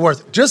 Will be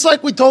worth it. Just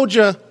like we told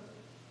you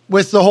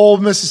with the whole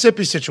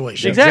Mississippi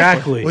situation.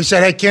 Exactly. We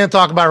said, hey, can't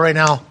talk about it right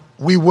now.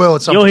 We will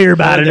at some You'll point. hear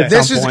about it at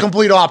This some is the point.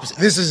 complete opposite.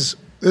 This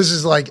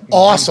is like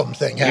awesome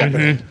thing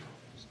happening.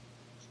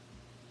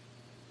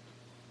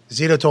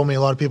 Zito told me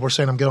a lot of people are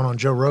saying I'm going on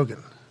Joe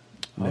Rogan.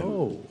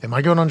 Oh. Am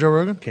I going on Joe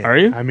Rogan? Are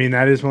you? I mean,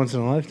 that is once in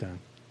a lifetime.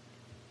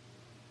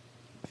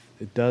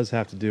 It does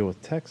have to deal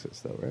with Texas,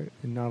 though, right?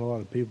 And not a lot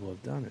of people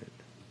have done it.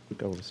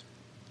 Goes.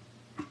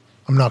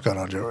 I'm not going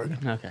on Joe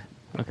Rogan.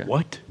 Okay.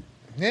 What?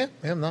 Yeah,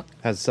 I'm not.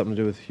 Has something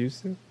to do with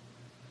Houston?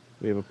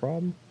 We have a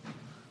problem?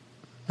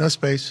 No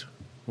space.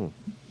 Going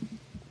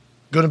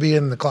to be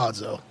in the clouds,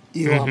 though.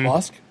 Elon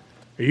Musk.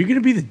 Are you going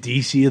to be the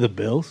DC of the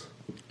Bills?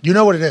 You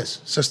know what it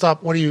is. So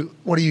stop. Why are you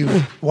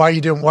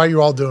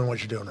all doing what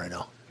you're doing right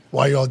now?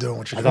 Why are you all doing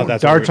what you're I doing? thought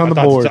that's Darts what on we-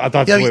 the I thought- board. I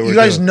thought Yeah, that's what we you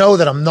were guys doing. know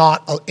that I'm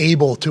not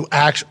able to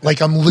actually,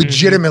 like, I'm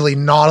legitimately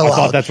not I allowed.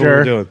 thought that's what we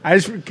were doing. I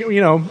just,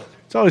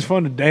 it's always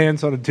fun to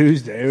dance on a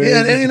Tuesday.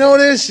 Yeah, and you know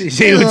what it is?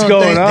 See what's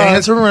going on.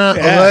 Dance around.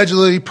 Yeah.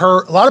 Allegedly,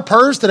 a lot of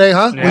purrs today,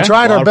 huh? Yeah. We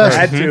tried A our lot of best.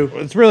 Had to.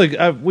 It's really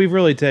we've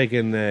really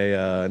taken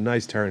a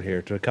nice turn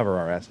here to cover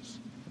our asses.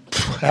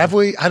 Have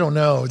we? I don't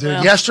know, dude.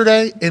 Well.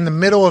 Yesterday, in the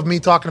middle of me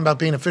talking about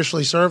being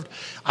officially served,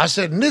 I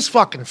said, in this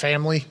fucking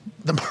family,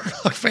 the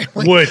Murdoch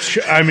family. Which,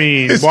 I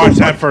mean, It's watch the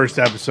that first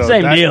episode.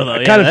 Same That- deal though.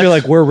 I kind of feel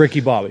like we're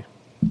Ricky Bobby,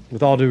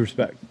 with all due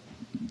respect.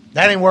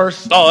 That ain't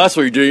worse. Oh, that's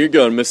what you're doing. You're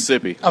going to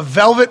Mississippi. A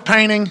velvet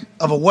painting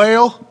of a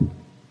whale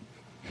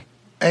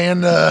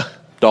and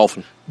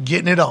Dolphin.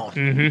 getting it on.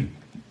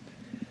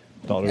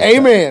 With all due respect.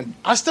 Amen.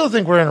 I still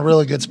think we're in a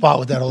really good spot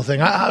with that whole thing.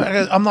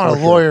 I'm not a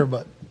lawyer,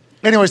 but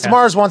anyways,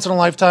 tomorrow's once in a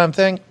lifetime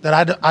thing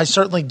that I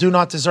certainly do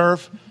not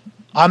deserve.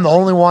 I'm the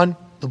only one.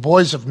 The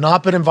boys have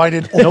not been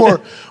invited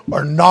or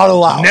are not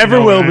allowed.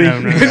 Never will be.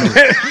 no.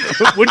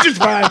 Which is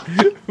fine.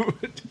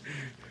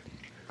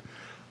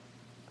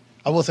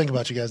 I will think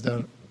about you guys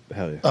down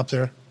Hell yeah. up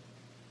there.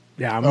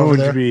 Yeah, I'm Over going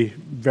there. to be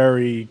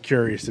very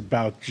curious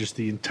about just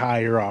the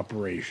entire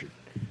operation.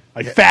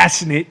 Like,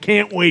 fascinated.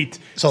 Can't wait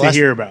to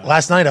hear about it.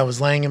 Last night I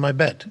was laying in my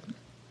bed,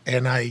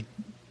 and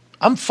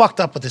I'm fucked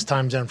up with this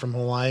time zone from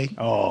Hawaii.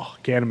 Oh,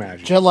 can't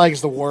imagine. Jet lag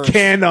is the worst.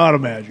 Cannot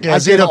imagine. Yeah, I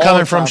did Zito all coming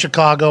the from time.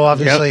 Chicago,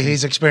 obviously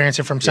he's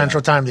experiencing from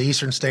Central Time to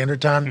Eastern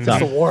Standard Time. It's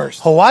the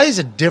worst. Hawaii's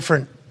a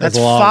different. That's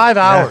a lot. 5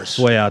 hours. It's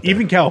way out there.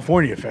 Even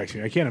California affects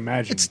me. I can't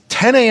imagine. It's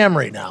 10 a.m.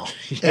 right now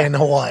in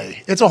Hawaii.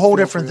 It's a whole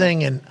different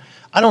thing, and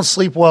I don't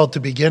sleep well to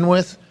begin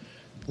with,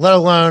 let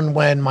alone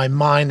when my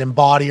mind and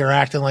body are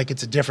acting like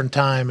it's a different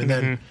time, and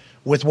then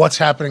with what's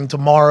happening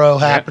tomorrow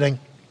happening.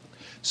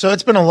 So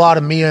it's been a lot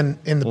of me in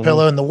the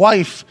pillow, and the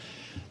wife,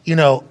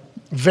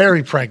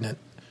 very pregnant.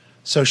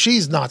 So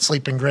she's not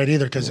sleeping great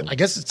either because I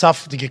guess it's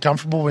tough to get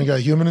comfortable when you got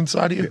a human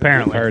inside of you.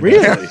 Apparently. Heard Really?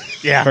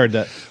 that. Yeah. Heard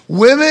that.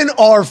 Women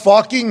are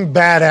fucking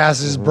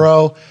badasses,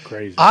 bro.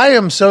 Crazy. I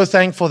am so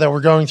thankful that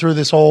we're going through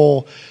this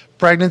whole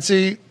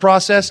pregnancy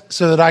process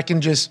so that I can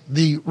just,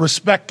 the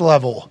respect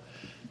level,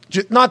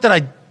 not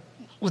that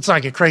let's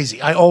not get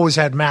crazy. I always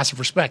had massive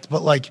respect,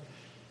 but like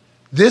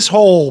this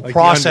whole the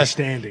process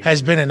understanding.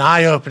 has been an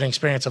eye-opening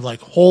experience of like,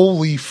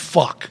 holy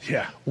fuck.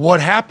 Yeah.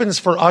 What happens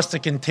for us to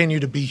continue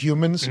to be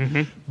humans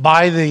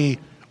by the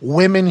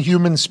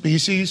women-human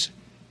species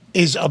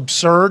is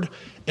absurd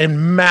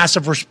and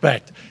massive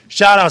respect.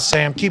 Shout out,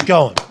 Sam. Keep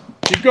going.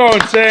 Keep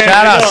going, Sam.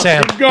 Shout out, Keep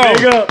Sam. Keep going.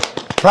 Big up.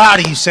 Proud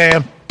of you,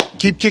 Sam.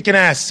 Keep kicking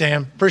ass,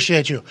 Sam.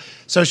 Appreciate you.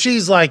 So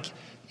she's like,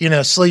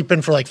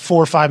 sleeping for like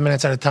 4 or 5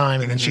 minutes at a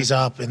time, and then she's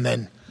up, and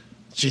then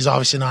she's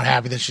obviously not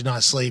happy that she's not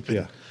asleep.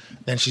 And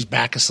then she's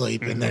back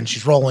asleep, and then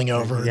she's rolling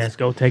over. Yes,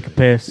 go take a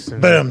piss.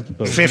 And Boom.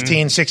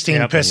 15, 16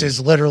 Yep.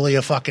 pisses, literally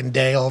a fucking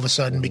day all of a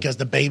sudden because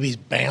the baby's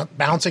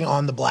bouncing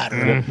on the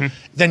bladder.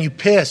 Then you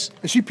piss.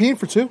 Is she peeing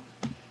for two?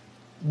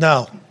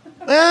 No.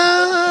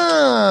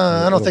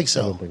 I don't think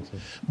so.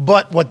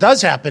 But what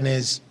does happen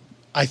is,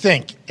 I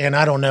think, and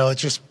I don't know,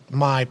 it's just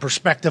my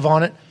perspective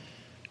on it,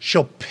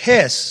 she'll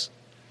piss,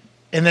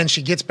 and then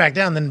she gets back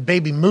down, then the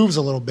baby moves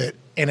a little bit,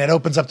 and it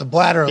opens up the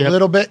bladder a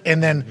little bit,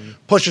 and then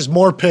pushes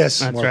more piss.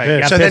 That's More right.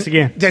 piss. Gotta So piss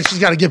again. then she's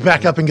got to get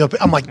back up and go.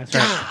 I'm like,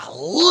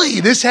 golly,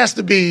 this has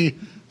to be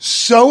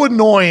so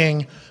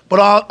annoying, but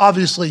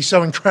obviously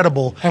so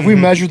incredible. Have we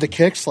measured the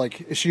kicks?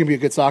 Like, is she gonna be a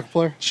good soccer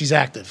player? She's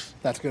active.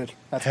 That's good.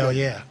 That's Hell good.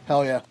 yeah.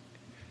 Hell yeah.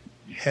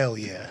 Hell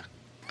yeah.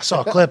 I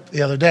saw a clip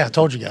the other day. I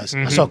told you guys.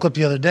 I saw a clip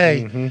the other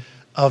day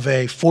of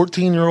a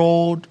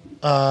 14-year-old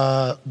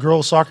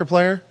girls soccer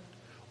player.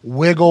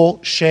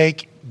 Wiggle,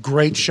 shake,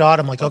 great shot.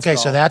 I'm like, okay,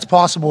 so that's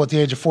possible at the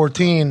age of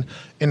 14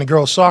 in the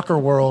girls soccer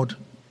world.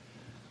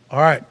 All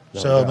right.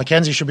 So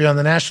Mackenzie should be on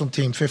the national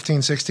team,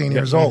 15, 16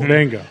 years old.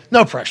 Bingo.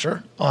 No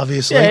pressure,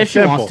 obviously. Yeah, if she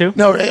wants to.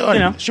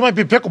 No, she might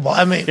be pickleball.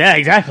 I mean, Yeah,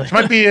 exactly. she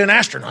might be an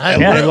astronaut.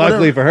 Yeah, And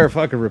luckily for her,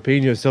 fucking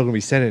Rapinoe is still going to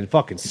be sending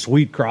fucking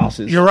sweet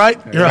crosses. You're right.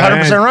 You're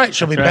 100% right.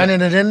 She'll be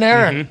bending it in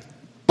there and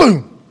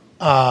boom.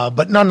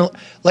 But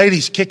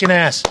ladies, kicking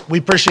ass. We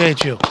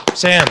appreciate you.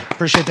 Sam,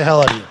 appreciate the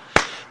hell out of you.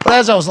 But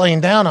as I was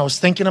laying down, I was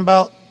thinking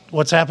about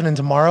what's happening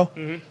tomorrow.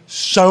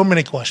 So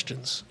many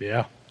questions.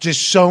 Yeah.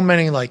 Just so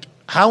many, like,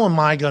 how am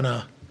I going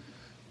to,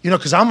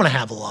 because I'm going to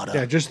have a lot of.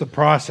 Yeah, just the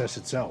process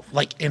itself.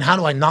 Like, and how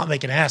do I not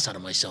make an ass out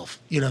of myself?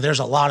 There's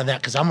a lot of that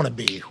because I'm going to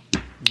be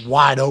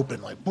wide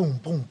open, like boom,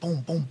 boom,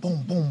 boom, boom,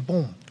 boom, boom,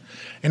 boom.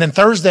 And then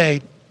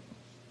Thursday,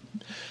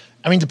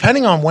 I mean,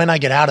 depending on when I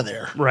get out of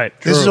there. Right.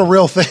 This is a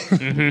real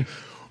thing.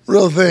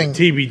 Real thing.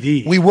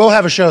 TBD. We will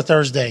have a show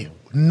Thursday.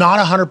 Not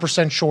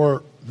 100%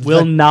 sure.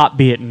 Will not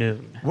be at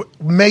noon.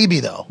 Maybe,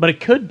 though. But it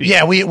could be.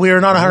 Yeah, we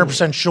are not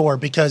 100% sure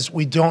because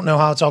we don't know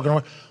how it's all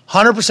going to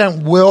work.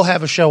 100% will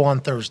have a show on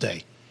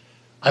Thursday.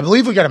 I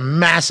believe we got a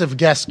massive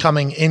guest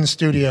coming in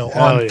studio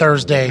on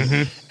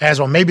Thursday as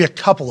well. Maybe a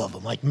couple of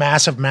them, like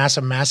massive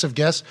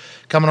guests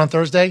coming on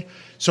Thursday.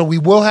 So we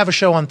will have a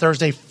show on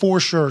Thursday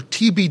for sure,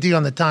 TBD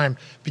on the time,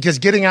 because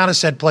getting out of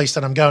said place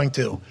that I'm going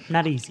to.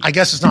 Not easy. I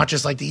guess it's not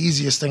just like the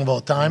easiest thing of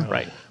all time.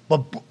 Right.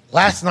 But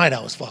last night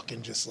I was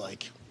fucking just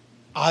like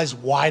eyes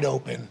wide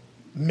open,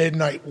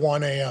 midnight,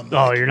 1 a.m.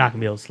 Oh, you're not going to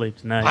be able to sleep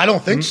tonight. I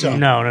don't think so.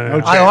 No.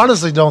 I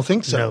honestly don't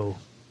think so. No.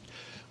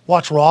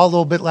 Watched Raw a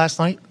little bit last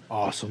night.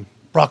 Awesome.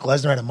 Brock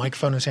Lesnar had a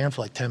microphone in his hand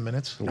for like 10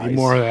 minutes. Need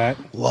more of that.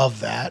 Love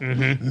that.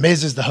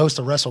 Miz is the host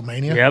of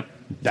WrestleMania. Yep.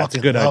 That's a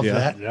Fucking good love idea.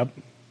 That. Yep.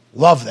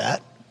 Love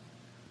that.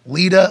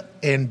 Lita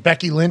and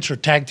Becky Lynch are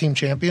tag team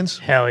champions.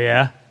 Hell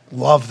yeah.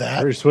 Love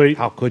that. Pretty sweet.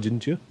 How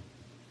couldn't you?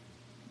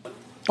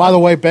 By the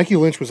way, Becky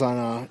Lynch was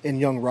on in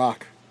Young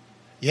Rock.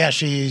 Yeah,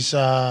 she's The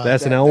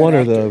SNL one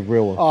or the actor.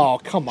 real one? Oh,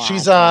 come on.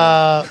 she's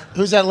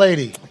who's that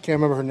lady? I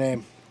can't remember her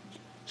name.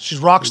 She's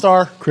rock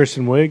star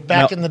Kristen Wiig.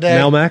 back in the day.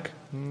 Melmac?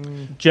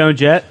 Joan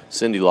Jett.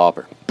 Cindy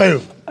Lauper.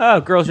 Boom. Oh,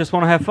 girls just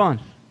want to have fun.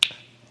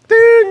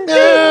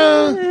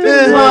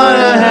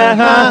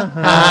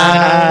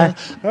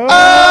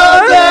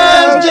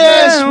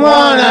 Just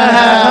wanna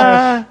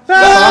have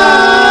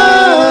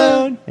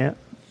fun. Yeah.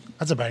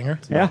 That's a banger.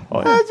 Yeah.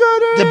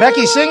 Did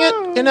Becky sing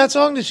it in that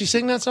song? Did she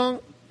sing that song?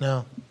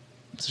 No.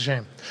 It's a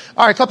shame.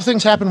 All right, a couple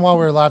things happened while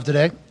we were live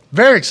today.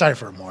 Very excited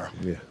for tomorrow.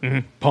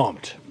 Yeah.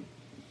 Pumped.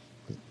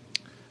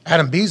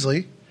 Adam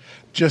Beasley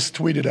just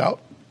tweeted out.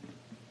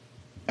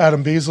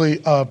 Adam Beasley,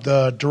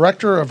 the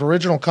director of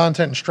original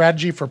content and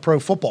strategy for Pro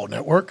Football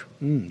Network.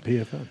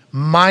 PFN.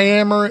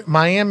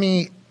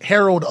 Miami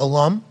Herald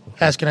alum,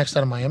 has connects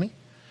out of Miami.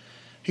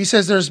 He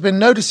says there's been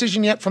no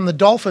decision yet from the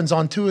Dolphins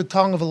on Tua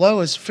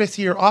Tagovailoa's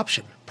fifth-year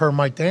option, per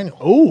Mike Daniel.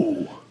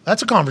 Ooh.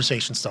 That's a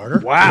conversation starter.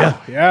 Wow.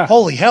 Yeah.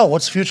 Holy hell,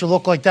 what's the future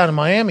look like down in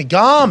Miami?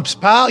 Gumps,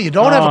 pal, you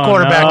don't have a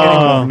quarterback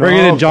anymore. Bring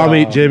in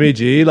Jimmy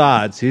G,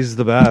 lads. He's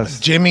the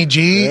best. Jimmy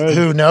G,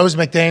 who knows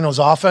McDaniel's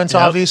offense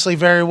obviously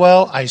very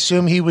well. I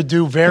assume he would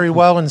do very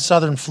well in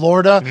Southern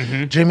Florida.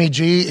 Jimmy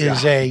G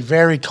is a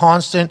very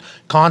consummate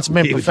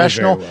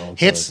professional. very well in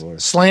Hits, Southern Florida.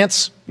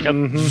 slants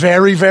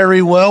very,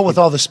 very well with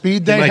all the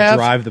speed they He might have.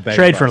 drive the bank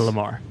Trade for press.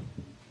 Lamar.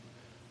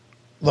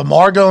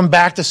 Lamar going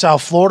back to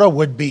South Florida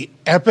would be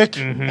epic.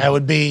 That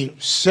would be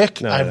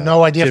sick. I have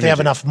no idea if they have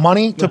enough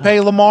money to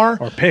pay Lamar.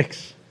 Or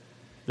picks.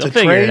 They'll To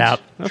figure trade? it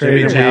out.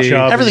 Trade him with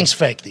Chubb. Everything's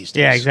fake these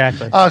days. Yeah,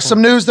 exactly.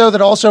 Some news, though,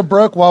 that also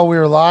broke while we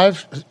were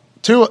live.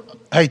 Tua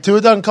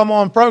doesn't come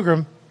on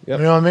program. Yep.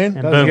 You know what I mean?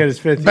 Doesn't Boom. get his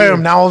fifth year.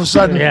 Boom. Now all of a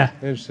sudden, Yeah.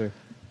 Interesting.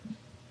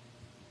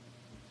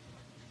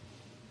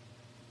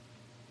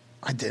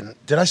 I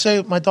didn't. Did I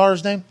say my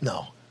daughter's name?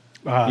 No.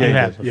 You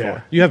have before.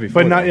 Yeah. You have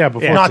before. But not though.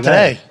 before Not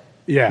today. today.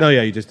 Yeah. No,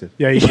 yeah, you just did.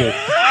 Yeah, you did.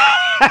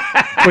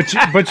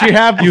 but you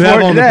have You before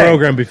have on today. the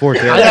program before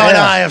today. I know,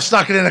 I have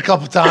snuck it in a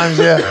couple times,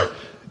 yeah.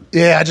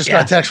 Yeah, I just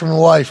got a text from the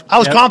wife. I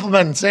was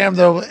complimenting Sam,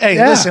 though. Hey,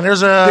 Yeah. listen,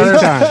 there's Big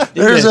time.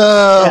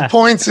 a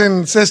points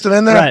and system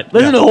in there. Right.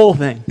 Listen to the whole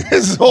thing.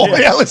 Listen to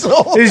the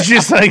whole. It's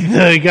just like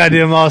the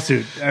goddamn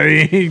lawsuit. I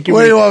mean,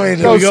 What do you want me to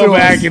do? Go Sue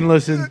back us? and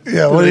listen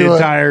Yeah, to what do the you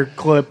want? entire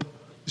clip.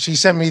 She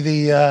sent me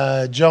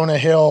the Jonah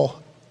Hill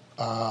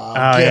Oh,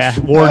 gif. yeah.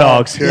 War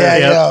Dogs. Yeah, Yep.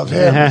 yeah, of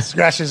him. Uh-huh.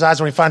 Scratching his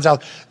eyes when he finds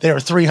out they were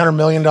 $300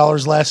 million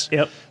less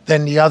Yep.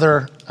 than the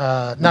other.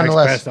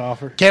 Nonetheless, best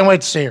offer. can't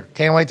wait to see her.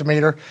 Can't wait to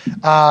meet her.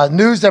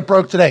 News that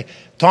broke today.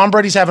 Tom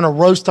Brady's having a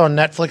roast on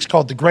Netflix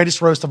called The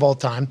Greatest Roast of All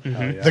Time.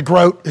 The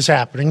GROAT is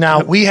happening.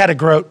 Now, we had a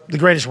GROAT, The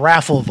Greatest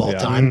Raffle of All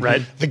Time.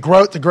 Right. The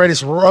GROAT, The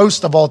Greatest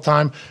Roast of All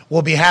Time,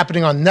 will be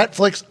happening on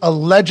Netflix,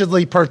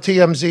 allegedly per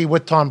TMZ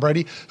with Tom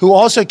Brady, who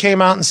also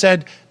came out and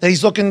said that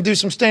he's looking to do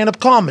some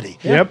stand-up comedy.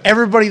 Yep.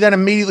 Everybody then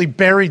immediately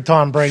buried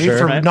Tom Brady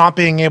for not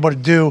being able to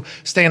do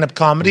stand-up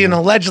comedy, and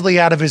allegedly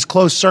out of his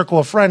close circle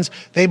of friends,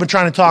 they've been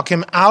trying to talk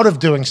him out of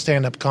doing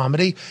stand-up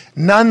comedy.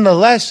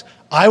 Nonetheless,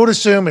 I would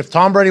assume if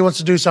Tom Brady wants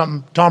to do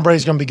something, Tom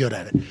Brady's going to be good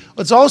at it.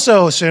 Let's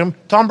also assume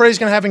Tom Brady's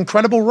going to have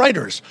incredible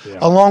writers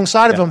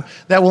alongside of him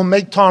that will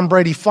make Tom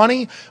Brady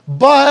funny,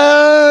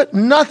 but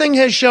nothing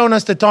has shown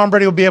us that Tom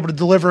Brady will be able to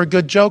deliver a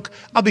good joke.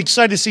 I'll be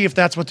excited to see if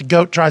that's what the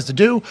GOAT tries to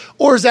do,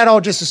 or is that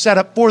all just a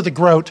setup for the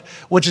GROAT,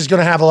 which is going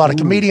to have a lot of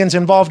comedians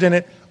involved in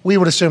it? We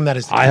would assume that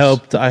is the case.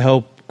 I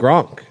hope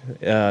Gronk,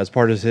 as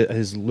part of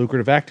his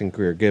lucrative acting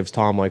career, gives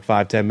Tom like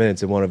 5-10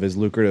 minutes in one of his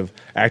lucrative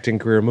acting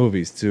career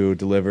movies to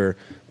deliver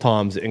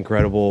Tom's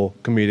incredible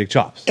comedic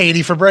chops.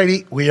 80 for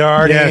Brady. We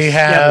already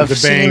have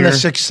seen the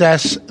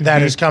success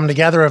that has come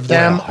together of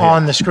them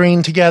on the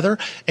screen together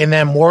and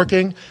them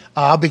working.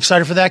 I'll be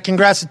excited for that.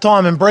 Congrats to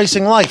Tom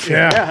embracing life.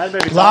 Yeah.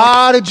 A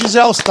lot of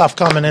Giselle stuff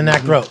coming in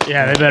that growth.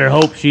 Yeah, they better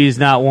hope she's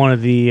not one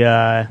of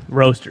the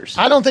roasters.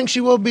 I don't think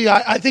she will be.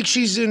 I think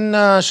she's in.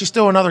 She's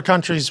still in other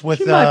countries with.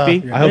 She might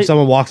be. I hope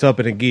someone walks up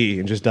in a gi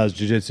and just does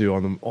jiu-jitsu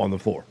on the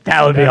floor.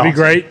 That would be That'd awesome. be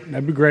great.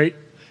 That'd be great.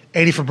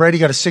 80 for Brady,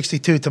 got a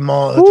 62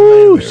 tomorrow.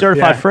 Woo,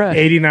 certified fresh.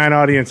 89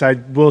 audience. I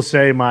will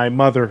say my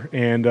mother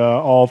and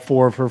all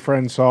four of her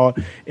friends saw it,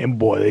 and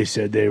boy, they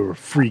said they were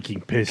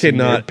freaking pissed.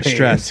 Cannot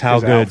stress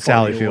how good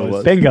Sally Field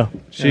was. Bingo.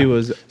 She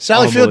was.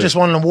 Sally Field just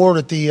won an award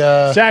at the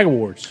SAG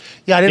Awards.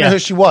 Yeah, I didn't know who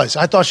she was.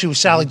 I thought she was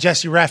Sally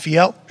Jesse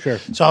Raphael. Sure.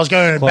 So I was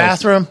going to the Close.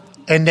 bathroom,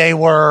 and they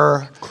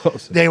were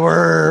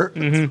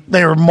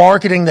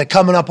marketing that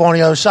coming up on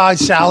the other side,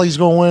 Sally's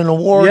going to win an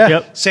award. Yeah.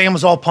 Yep. Sam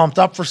was all pumped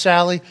up for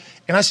Sally.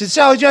 And I said,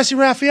 Sally Jesse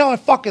Raphael, I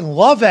fucking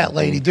love that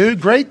lady, dude.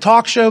 Great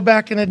talk show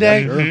back in the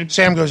day. Mm-hmm.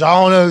 Sam goes, I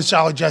don't know who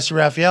Sally Jesse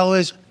Raphael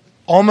is.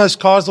 Almost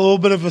caused a little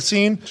bit of a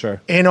scene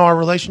in our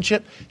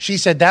relationship. She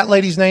said that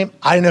lady's name.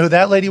 I didn't know who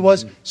that lady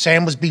was.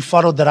 Sam was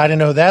befuddled that I didn't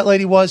know who that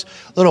lady was.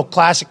 Little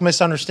classic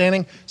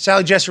misunderstanding.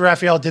 Sally Jesse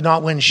Raphael did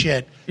not win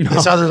shit.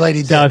 This other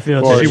lady did. She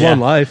won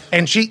life.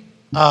 And she,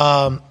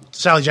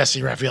 Sally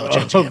Jesse Raphael,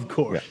 Of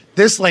course.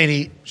 This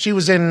lady, she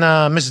was in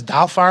Mrs.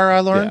 Doubtfire, I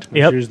learned.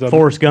 Yep. She was the,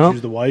 Forrest Gump. She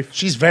was the wife.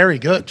 She's very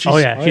good. She's,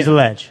 She's a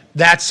ledge.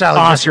 That's Sally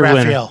Oscar Jesse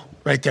winner. Raphael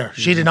right there.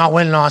 She did not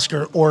win an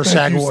Oscar or a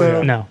SAG you, award.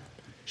 Sam. No.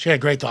 She had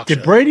a great talk show.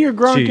 Did Brady or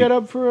Gronk She- get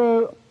up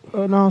for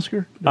an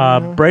Oscar?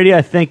 Brady,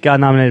 I think, got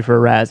nominated for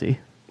a Razzie.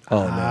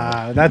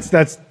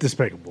 That's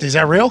despicable. Is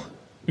that real?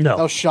 No.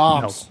 Those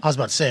shops. I was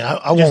about to say, I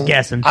Just won.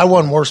 guessing. I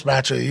won worst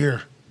match of the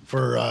year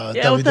for Yeah,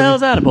 WWE. what the hell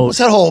is that about? What's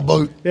that whole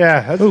about?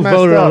 Yeah, that's Who messed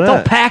voted up. on It's all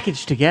that?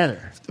 packaged together.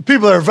 The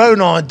people that are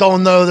voting on it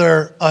don't know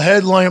they're a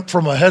headlamp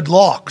from a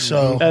headlock,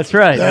 so That's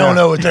right. they don't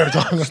know what they're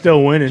talking about.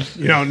 Still winning.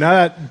 You know, now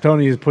that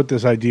Tony has put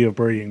this idea of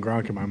Brady and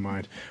Gronk in my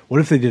mind, what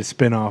if they did a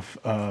spinoff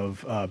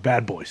of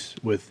Bad Boys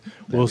with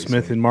Will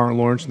Smith and Martin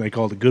Lawrence, and they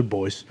called it Good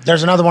Boys?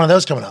 There's another one of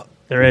those coming up.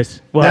 There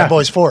is. Well, Bad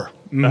Boys 4.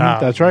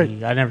 That's right.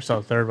 I never saw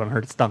the third one. I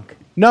heard it stunk.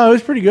 No, it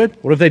was pretty good.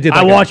 What if they did?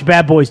 I Like watched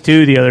Bad Boys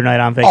 2 the other night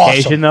on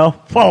vacation,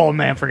 Awesome. though. Oh,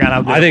 man, forgot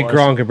how good I think it was.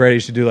 Gronk and Brady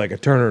should do like a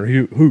Turner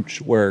Hooch,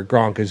 where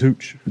Gronk is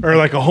Hooch. Or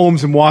like a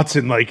Holmes and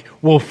Watson, like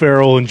Will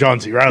Ferrell and John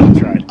C. Reilly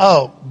tried.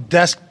 Oh,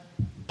 Desk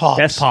Pops.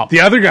 That's pop.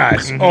 The other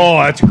guys. Oh,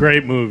 that's a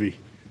great movie.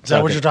 Is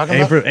that what you're talking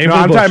Aim about? for- aim No, for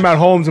the I'm bush. talking about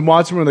Holmes and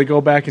Watson when they go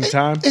back in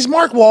time. Is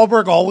Mark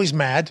Wahlberg always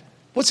mad?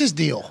 What's his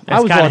deal?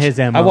 That's kind of his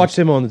MO. I watched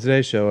him on the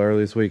Today Show earlier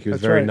this week. He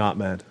was That's very right. not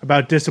mad.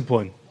 About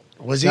discipline.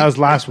 Was he? That was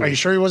last Are you week.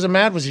 sure he wasn't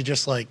mad? Was he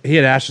just like, He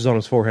had ashes on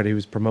his forehead. He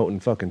was promoting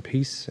fucking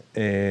peace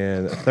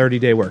and a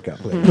 30-day workout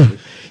plan.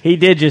 He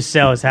did just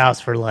sell his house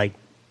for like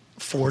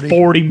 40?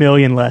 $40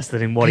 million less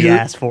than what he You-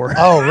 asked for.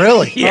 Oh,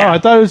 really? Yeah. Oh, I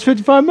thought it was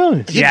 $55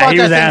 million. He Yeah, bought he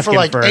that was thing for asking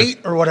like for- 8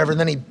 or whatever, and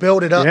then he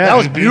built it up. Yeah. That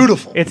was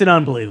beautiful. It's an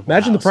unbelievable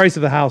Imagine the house. price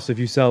of the house if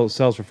you sells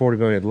for $40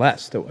 million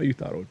less than what you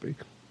thought it would be.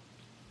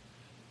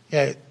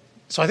 Yeah.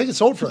 So I think it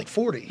sold for like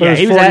 40, But it was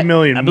he was 40 at-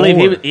 million I believe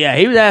more.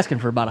 he was asking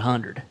for about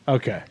 100.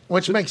 Okay.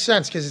 which makes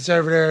sense because it's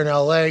over there in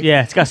L.A.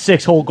 Yeah, it's got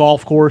 6-hole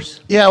golf course.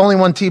 Yeah, only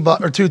one tee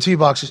box or 2 tee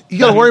boxes. You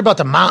got to worry about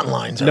the mountain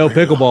lines. No over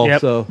here. pickleball,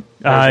 Yep.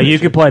 so You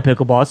could play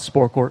pickleball. It's a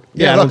sport court.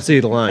 yeah, I look, don't see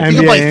the line. And- You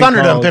can play NBA and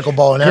Thunderdome college.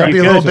 pickleball, and that'd Yeah, be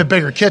a you little could. bit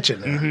bigger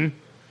kitchen.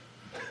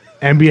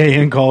 There. NBA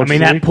and college. I mean,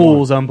 that league.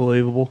 pool's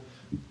unbelievable.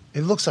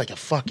 It looks like a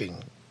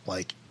fucking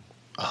like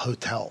a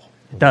hotel.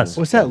 It does.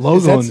 What's that logo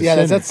Is that, in the yeah,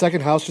 center? is that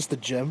second house just a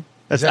gym?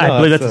 I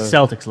believe that's that's the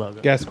Celtics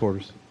logo. Guest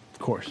quarters. Of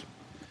course.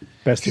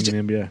 Best team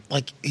in the NBA.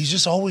 Like he's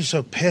just always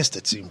so pissed.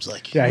 It seems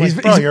like. Yeah, Like, he's-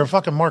 bro, he's- you're a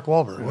fucking Mark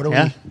Wahlberg. What are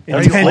Yeah. we?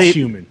 Intense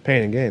human.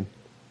 Pain and gain.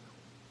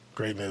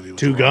 Great movie. with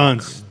Two Wahlberg.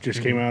 Guns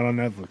just came out on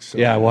Netflix. So.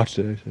 Yeah, I watched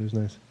it. It was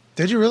nice.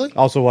 Did you really?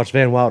 Also watched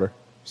Van Wilder.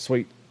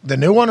 Sweet. The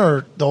new one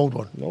or the old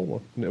one? No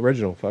one. The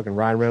original. Fucking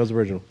Ryan Reynolds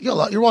original.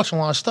 You're watching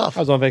a lot of stuff. I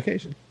was on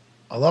vacation.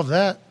 I love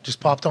that. Just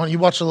popped on. You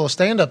watched a little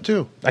stand up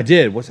too. I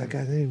did. What's that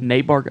guy's name?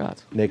 Nate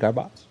Bargatze. Nate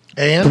Garbotts.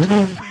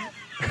 And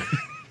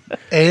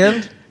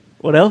And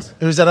what else?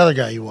 Who's that other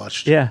guy you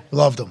watched? Yeah.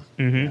 Loved him.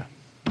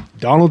 Mm-hmm.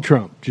 Donald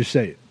Trump. Just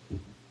say it.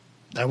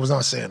 That was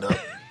not saying that.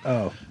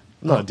 Oh.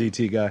 Not a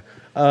DT guy.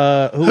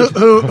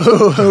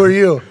 Who are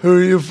you? Who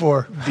are you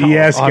for?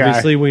 DS guy.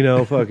 Obviously, we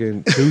know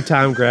fucking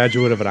 2-time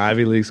graduate of an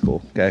Ivy League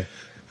school. Okay.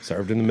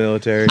 Served in the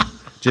military.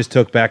 Just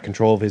took back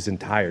control of his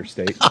entire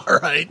state. All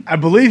right. I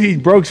believe he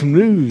broke some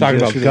news. Talking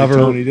about yesterday,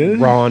 Governor Tony, didn't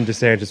he? Ron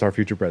DeSantis, our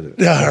future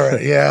president. All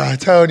right. Yeah.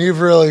 Tone, you've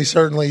really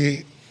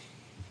certainly,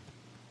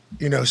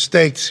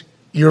 staked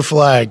your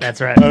flag.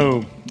 That's right.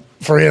 Oh.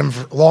 For him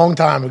a long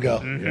time ago.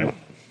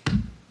 Mm-hmm.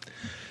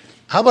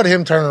 How about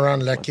him turning around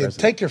to that kid?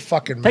 Take your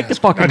fucking mask. Take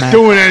the fucking Not mask.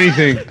 doing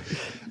anything.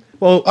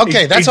 Well,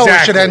 okay, that's how we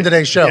should end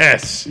today's show.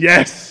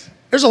 Yes.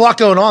 There's a lot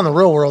going on in the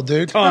real world,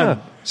 dude. Ton.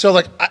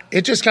 So,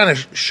 it just kind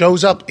of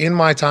shows up in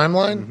my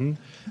timeline, Mm-hmm.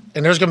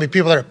 and there's going to be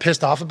people that are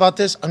pissed off about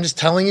this. I'm just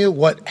telling you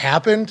what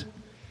happened.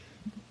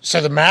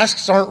 So the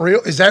masks aren't real?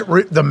 Is that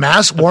the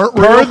masks weren't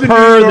real?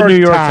 Per the New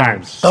York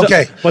Times.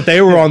 Okay. But they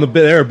were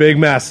they were a big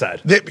mask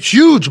side.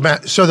 Huge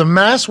masks. So the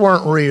masks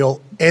weren't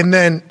real, and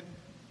then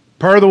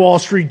Per the Wall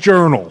Street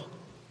Journal.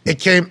 it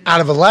came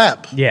out of a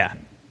lab. Yeah.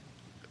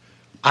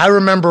 I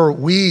remember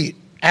we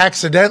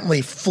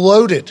accidentally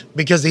floated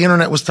because the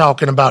internet was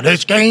talking about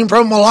this came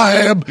from a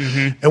lab,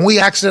 and we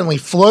accidentally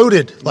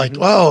floated like,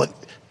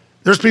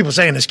 there's people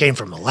saying this came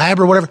from a lab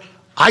or whatever.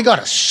 I got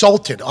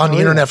assaulted on the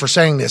internet for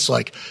saying this,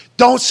 like,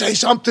 don't say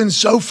something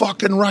so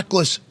fucking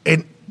reckless.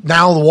 And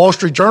now the Wall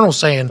Street Journal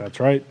saying That's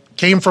right.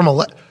 came from a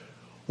lab.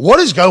 What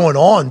is going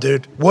on,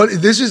 dude?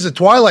 This is a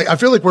twilight. I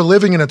feel like we're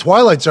living in a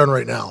twilight zone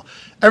right now.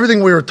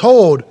 Everything we were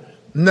told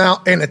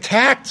now and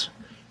attacked,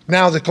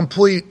 now the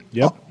complete.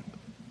 Yep.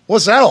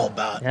 What's that all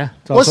about? Yeah.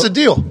 What's the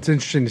deal? It's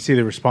interesting to see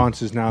the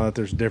responses now that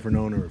there's a different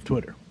owner of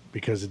Twitter,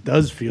 because it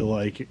does feel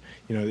like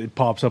it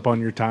pops up on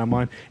your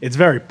timeline. It's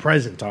very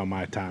present on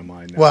my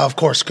timeline now. Well, of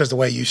course, because the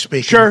way you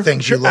speak Sure, and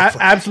things you sure, look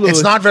for. absolutely.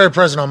 It's not very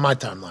present on my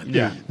timeline.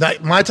 Yeah.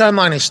 My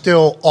timeline is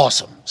still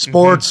awesome.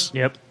 Sports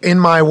Yep. in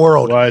my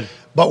world. Right.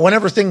 But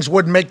whenever things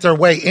would make their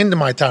way into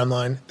my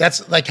timeline,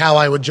 that's like how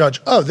I would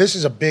judge, this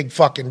is a big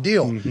fucking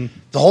deal.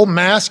 The whole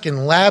mask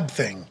and lab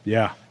thing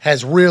Yeah.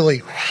 has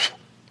really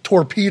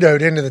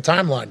torpedoed into the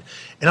timeline.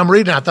 And I'm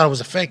reading it, I thought it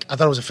was a fake. I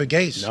thought it was a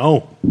fugazi.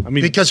 No. I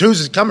mean, Because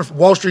who's it coming from?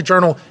 Wall Street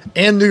Journal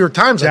and New York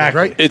Times, I think,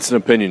 Exactly. right? It's an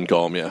opinion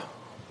column, yeah.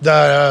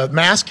 The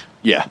mask?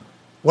 Yeah.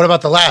 What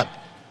about the lab?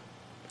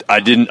 I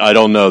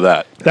don't know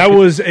that. that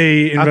was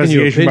a How can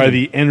you investigation by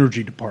opinion? the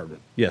Energy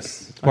Department.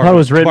 Yes. I thought it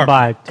was written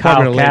by Kyle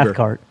Department of Labor.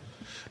 Cathcart.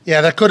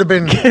 Yeah, that could have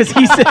been. Because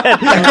he said, That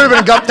could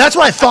have been. That's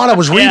what I thought I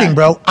was reading, Yeah.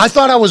 bro. I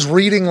thought I was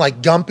reading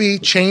like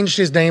Gumpy changed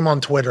his name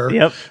on Twitter.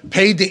 Yep.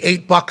 Paid the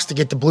 $8 to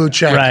get the blue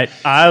check. right.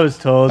 I was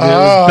told it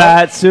was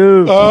bat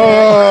soup.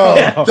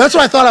 Oh, that's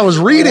what I thought I was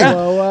reading.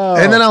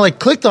 And then I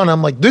clicked on it.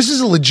 I'm like, this is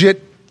a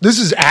legit. This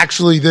is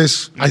actually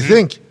this. I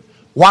think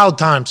wild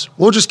times.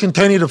 We'll just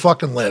continue to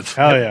fucking live.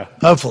 Hell yeah.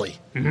 Hopefully.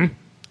 And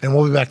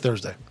we'll be back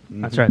Thursday.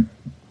 That's right.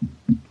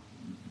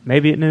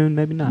 Maybe at noon,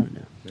 maybe not at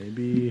noon.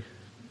 Maybe.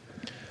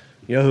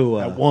 You know who?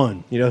 At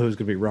 1. You know who's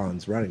going to be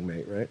Ron's running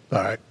mate, right?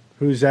 All right.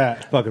 Who's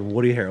that? Fucking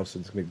Woody Harrelson's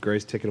going to be the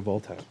greatest ticket of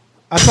all time.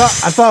 I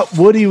thought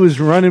Woody was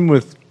running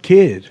with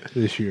Kid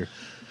this year.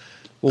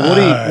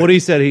 Well, Woody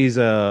said he's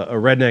a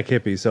redneck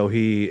hippie, so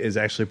he is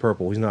actually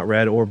purple. He's not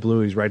red or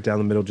blue. He's right down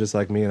the middle, just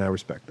like me, and I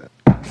respect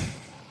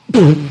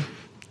that.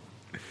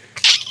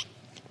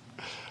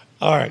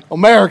 All right.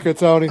 America,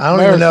 Tony. I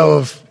don't even know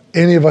if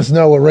any of us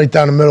know what right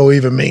down the middle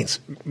even means.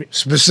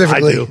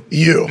 Specifically, I do.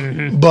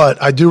 you. But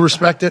I do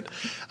respect it.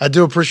 I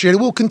do appreciate it.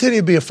 We'll continue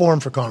to be a forum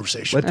for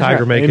conversation. Let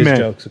Tiger make Amen. his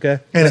jokes, okay?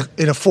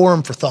 In a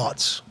forum for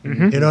thoughts. You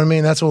know what I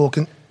mean? That's what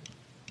we'll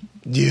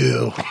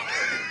you.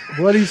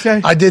 What did he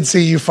say? I did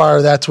see you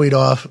fire that tweet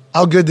off.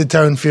 How good did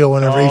Tone feel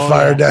whenever he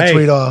fired that Hey,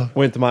 tweet off?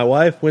 went to my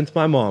wife, went to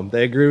my mom.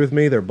 They agree with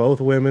me. They're both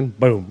women.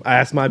 Boom. I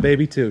asked my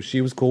baby, too.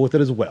 She was cool with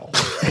it as well.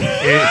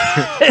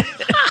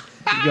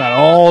 You got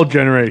all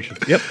generations.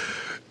 Yep.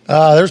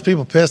 There's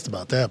people pissed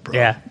about that, bro.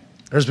 Yeah.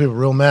 There's people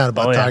real mad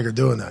about yeah. Tiger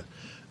doing that.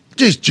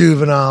 Just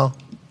juvenile.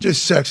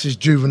 Just sexist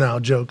juvenile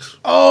jokes.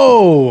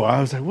 Oh,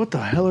 I was like, what the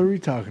hell are we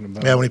talking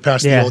about? Yeah, when he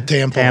passed the old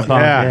tampon.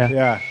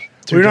 Yeah.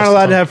 Too We're not just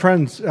allowed to fun. have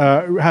friends,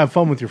 have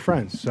fun with your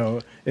friends.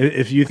 So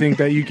if you think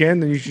that you can,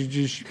 then you should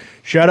just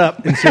shut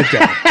up and sit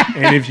down.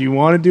 And if you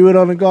want to do it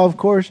on a golf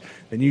course,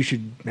 then you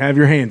should have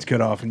your hands cut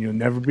off, and you'll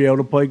never be able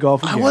to play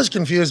golf again. I was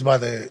confused by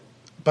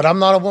but I'm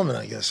not a woman,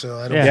 I guess. So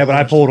I don't. Yeah, but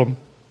I pulled him.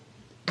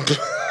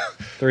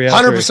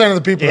 100% of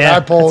the people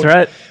that I polled, that's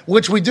right.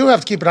 which we do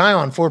have to keep an eye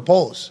on for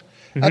polls.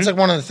 That's like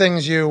one of the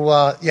things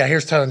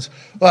here's Tones.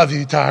 Love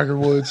you, Tiger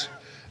Woods.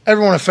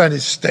 Everyone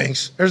offended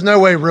stinks. There's no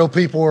way real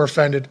people were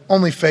offended.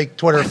 Only fake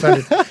Twitter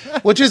offended,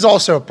 which is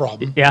also a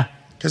problem. Yeah.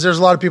 Because there's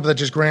a lot of people that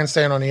just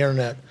grandstand on the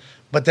internet,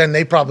 but then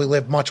they probably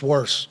live much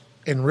worse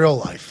in real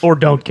life. Or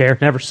don't care.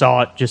 Never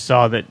saw it. Just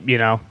saw that,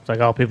 it's like,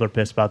 oh, people are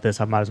pissed about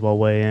this. I might as well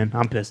weigh in.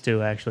 I'm pissed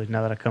too, actually,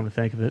 now that I come to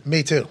think of it.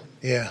 Me too.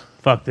 Yeah.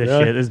 Fuck this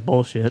Really? shit. This is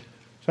bullshit.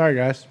 Sorry,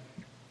 guys.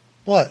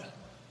 What?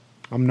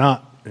 I'm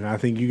not. And I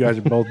think you guys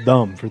are both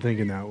dumb for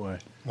thinking that way.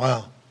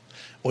 Wow.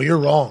 Well, you're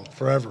wrong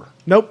forever.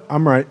 Nope,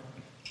 I'm right.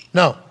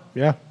 No,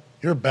 Yeah.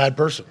 you're a bad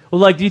person.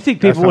 Well, like, do you think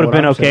people not would have what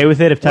been I'm okay saying.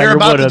 with it if We're Tiger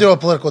about would to have? do a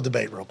political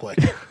debate real quick.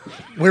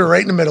 We were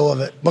right in the middle of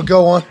it, but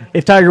go on.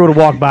 If Tiger would have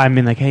walked by and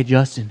been like, "Hey,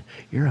 Justin,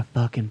 you're a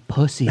fucking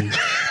pussy,"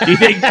 do you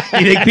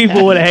think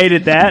people would have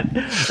hated that,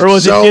 or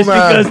was So it just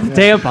mad. because the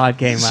tampon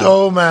came out?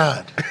 So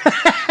mad.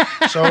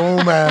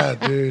 So mad,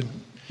 dude.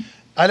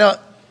 I know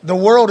the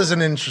world is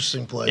an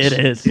interesting place. It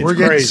is. We're It's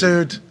getting crazy.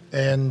 sued,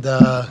 and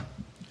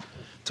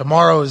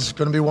tomorrow is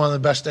going to be one of the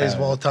best days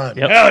of all time.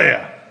 Yep. Hell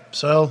yeah.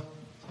 So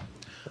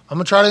I'm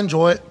going to try to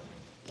enjoy it.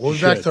 We'll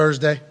be back Should.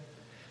 Thursday.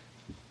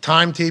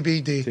 Time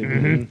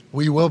TBD.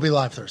 We will be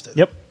live Thursday.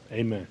 Yep.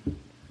 Amen.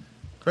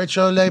 Great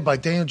show today by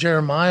Daniel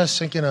Jeremiah,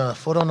 sinking a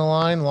foot on the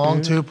line,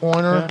 long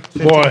two-pointer,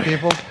 15 Boy,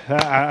 people.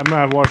 I'm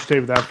going to watch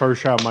tape. That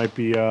first shot might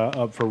be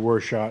up for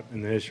worst shot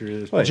in the history of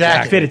this. What,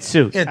 Jacket. fitted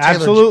suit. Yeah, Taylor-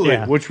 Absolutely,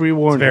 Yeah. which we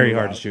warned. Very him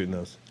hard about. to shoot in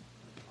those.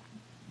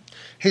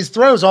 His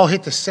throws all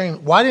hit the same.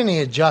 Why didn't he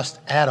adjust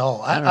at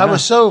all? I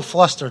was so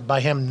flustered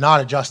by him not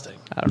adjusting.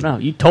 I don't know.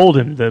 You told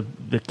him the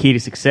key to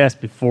success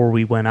before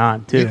we went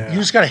on too. You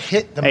just got to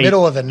hit the Hey,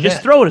 middle of the net.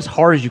 Just throw it as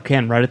hard as you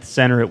can, right at the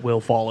center. It will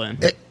fall in.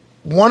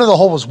 One of the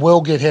holes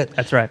will get hit.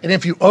 That's right. And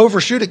if you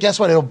overshoot it, guess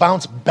what? It'll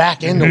bounce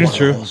back into one of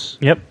the holes.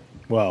 Yep.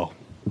 Well,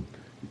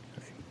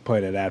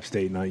 played at App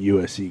State, not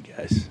USC,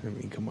 guys. I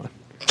mean, come on.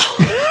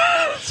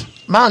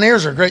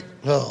 Mountaineers are great.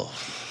 Oh.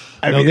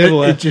 I No mean,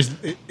 giveaway.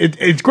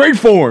 it's great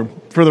form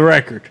for the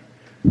record.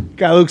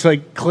 Guy looks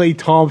like Klay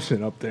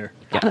Thompson up there.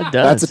 Kinda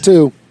That's does. a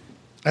 2.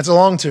 That's a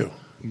long two.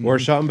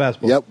 Worst shot in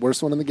basketball. Yep,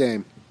 worst one in the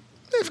game.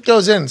 If it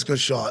goes in, it's a good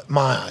shot.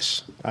 My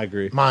eyes. I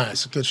agree. My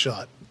eyes. A good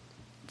shot.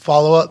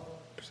 Follow up.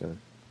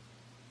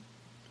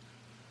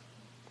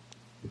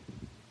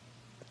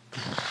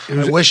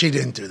 I wish he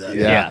didn't do that.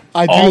 Yeah.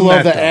 I do All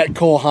love net, the at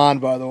Cole Haan,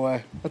 by the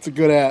way. That's a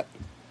good at.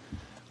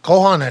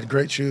 Cole Haan had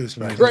great shoes.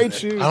 Back in the Great day.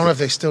 shoes. I don't know if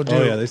they still do.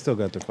 Oh yeah, they still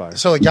got their fire.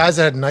 So the guys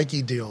that had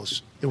Nike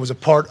deals, it was a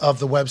part of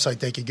the website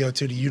they could go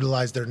to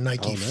utilize their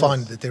Nike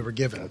fund that they were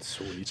given. That's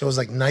sweet. So it was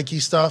like Nike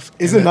stuff.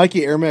 Is and it then-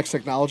 Nike Air Max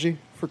technology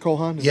for Cole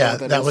Haan? Is Yeah,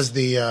 what that is? was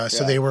the.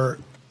 So Yeah. they were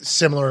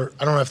similar.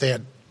 I don't know if they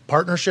had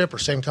partnership or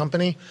same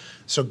company.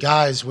 So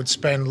guys would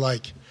spend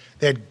like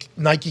they had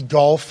Nike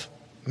golf,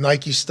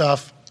 Nike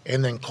stuff,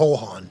 and then Cole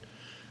Haan.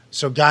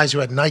 So guys who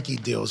had Nike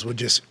deals would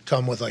just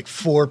come with like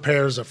 4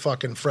 pairs of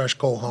fucking fresh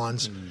Cole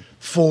Haans,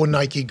 full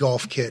Nike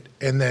golf kit,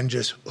 and then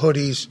just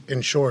hoodies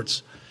and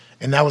shorts.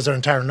 And that was their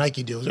entire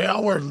Nike deals. Yeah,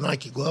 I'll wear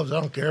Nike gloves. I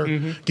don't care.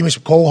 Give me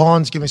some Cole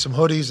Haans, give me some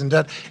hoodies and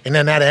that. And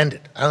then that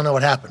ended. I don't know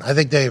what happened. I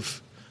think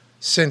they've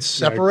since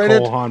separated.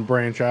 Cole Haan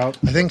branch out.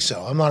 I think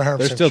so. I'm not 100%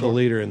 They're still sure. the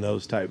leader in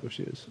those type of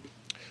shoes.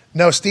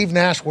 No, Steve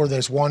Nash wore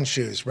those one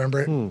shoes.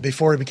 Remember it?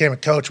 Before he became a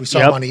coach, we saw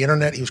Yep. him on the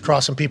internet. He was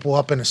crossing people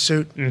up in a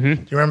suit. Do you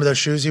remember those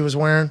shoes he was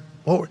wearing?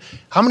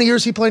 How many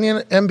years he played in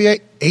the NBA?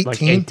 18?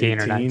 Like 18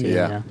 or 19.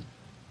 Yeah.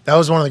 That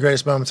was one of the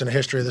greatest moments in the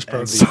history of this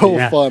program. So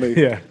Yeah. funny.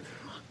 Yeah.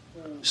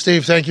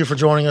 Steve, thank you for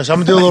joining us. I'm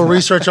going to do a little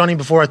research on you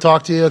before I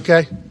talk to you,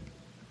 okay?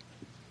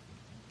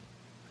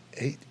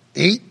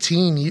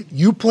 18.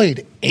 You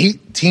played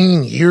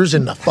 18 years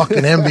in the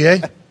fucking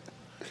NBA?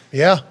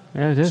 Yeah.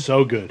 Yeah, it is.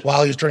 So good.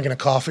 While he was drinking a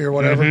coffee or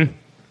whatever.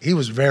 He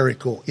was very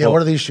cool. Yeah, Oh.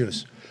 what are these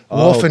shoes?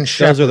 Wolf and Those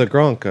Shepherd. are the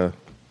Gronk.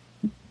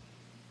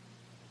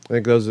 I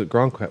think those are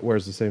Gronk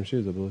wears the same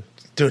shoes, I believe.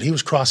 Dude, he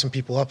was crossing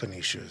people up in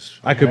these shoes.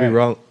 I could be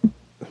wrong.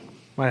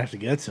 Might have to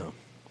get some.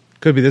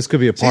 Could be. This could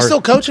be a Is he part.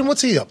 still coaching?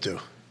 What's he up to?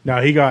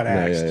 No, he got Yeah,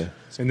 axed. yeah.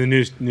 And the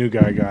new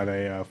guy got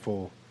a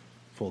full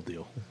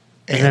deal.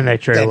 And then they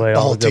trade then away the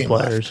all whole the good team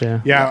players.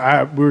 left. Yeah.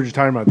 Yeah, we were just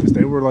talking about this.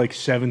 They were like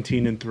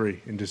 17-3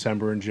 in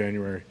December and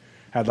January.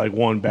 Had like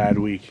one bad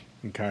week,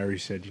 and Kyrie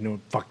said, "You know what?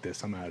 Fuck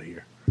this. I'm out of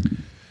here."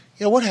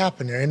 Yeah, what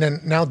happened there? And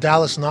then now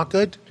Dallas not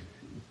good?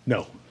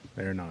 No,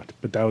 they're not.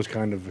 But that was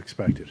kind of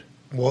expected.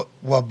 Well,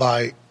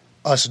 by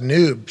us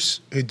noobs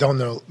who don't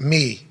know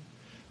me,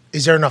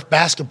 is there enough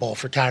basketball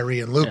for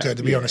Kyrie and Luka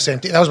to be on the same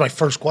team? That was my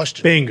first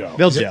question. Bingo.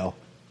 They'll gel.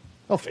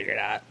 They'll figure it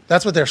out.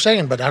 That's what they're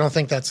saying, but I don't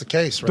think that's the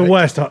case, right? The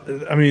West,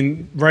 I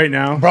mean, right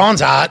now, LeBron's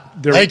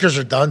hot. They're- Lakers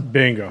are done.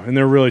 bingo. And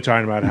they're really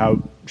talking about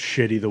how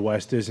shitty the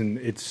West is, and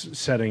it's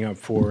setting up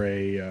for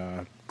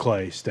a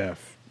Clay,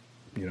 Steph,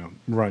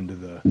 run to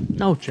the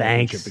No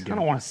championship thanks. again. I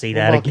don't want to see What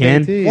that about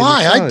again. KD?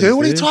 Why? The I Suns, do.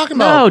 What are you dude. talking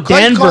No, about?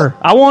 Clay Denver.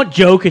 I want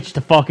Jokic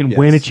to fucking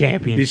win a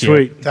championship. Be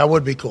sweet. That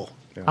would be cool.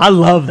 I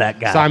love that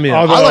guy. Sign me up.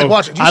 Although- I like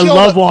watching. Do you I see all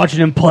love the- watching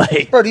him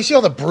play. Bro, do you see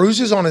all the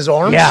bruises on his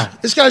arms? Yeah.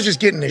 This guy's just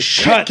getting his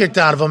shit kicked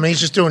out of him, and he's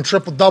just doing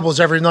triple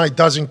doubles every night.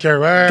 Doesn't care.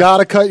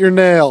 Gotta cut your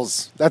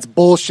nails. That's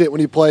bullshit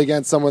when you play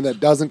against someone that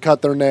doesn't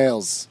cut their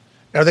nails.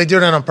 Are they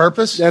doing that on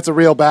purpose? That's a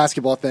real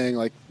basketball thing.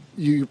 Like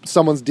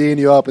someone's D'ing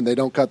you up and they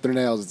don't cut their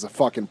nails. It's a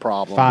fucking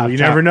problem. Five You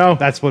time. never know.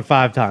 That's what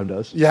 5-time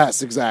does.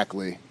 Yes,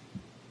 exactly.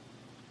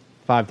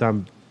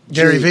 5-time.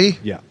 Gary V?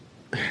 Yeah.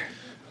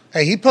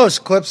 Hey, he posts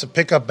clips of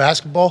pickup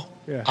basketball.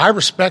 Yeah. I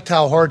respect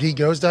how hard he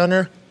goes down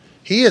there.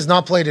 He has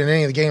not played in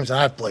any of the games that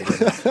I've played in.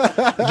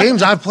 The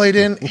games I've played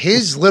in,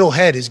 his little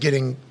head is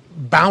getting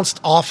bounced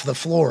off the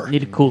floor. Need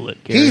to cool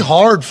it. Gary. He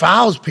hard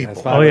fouls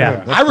people. Oh,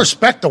 yeah. I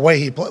respect the way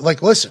he plays.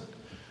 Like, listen,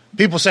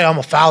 people say I'm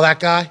gonna foul that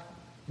guy.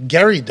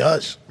 Gary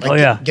does. Oh,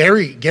 yeah.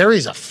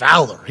 Gary's a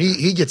fouler.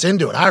 He gets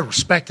into it. I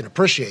respect and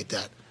appreciate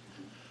that.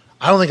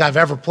 I don't think I've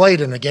ever played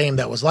in a game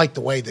that was like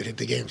the way that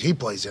the games he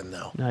plays in,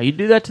 though. No, you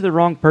do that to the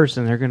wrong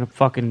person, they're going to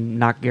fucking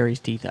knock Gary's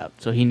teeth out.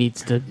 So he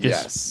needs to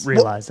just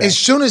realize that. As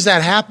soon as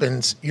that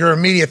happens, your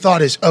immediate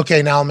thought is,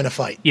 okay, now I'm in a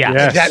fight. Yeah.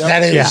 Like,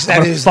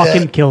 that is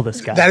fucking kill this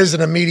guy. That is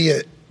an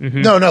immediate.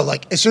 No,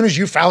 like as soon as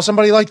you foul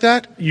somebody like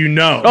that, You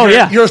know. Oh,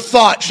 yeah. your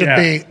thought should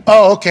be,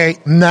 oh, okay,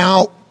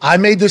 now I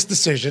made this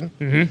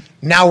decision.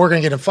 Now we're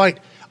going to get in a fight.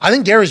 I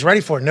think Gary's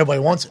ready for it. Nobody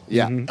wants it.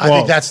 Yeah. I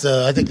think that's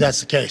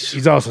the case.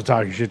 He's also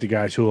talking shit to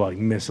guys who like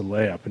miss a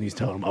layup, and he's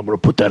telling them, "I'm going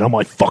to put that on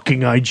my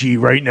fucking IG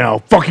right now.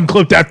 Fucking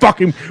clip that.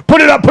 Fucking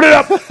put it up. Put it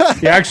up."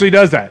 He actually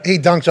does that. He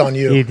dunked on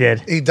you. He did.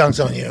 He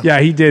dunks on you. Yeah,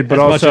 he did. But As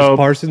much also, as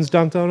Parsons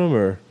dunked on him,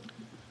 or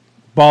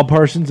Ball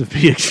Parsons of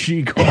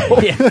PXG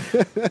goal. Yeah.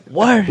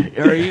 What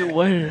are you?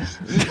 What is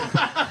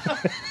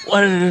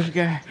this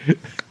guy?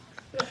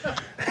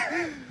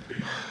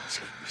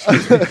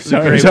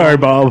 Sorry,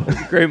 Bob.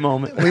 Great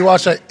moment. We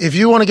watch that. If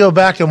you want to go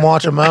back and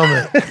watch a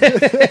moment,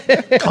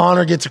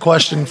 Connor gets a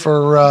question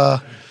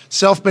for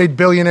self-made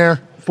billionaire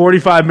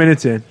 45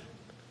 minutes in.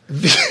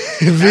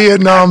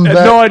 Vietnam I have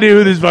vet. no idea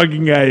who this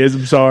fucking guy is.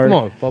 I'm sorry.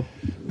 come on, Bob.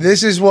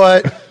 This is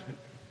what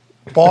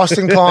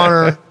Boston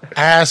Connor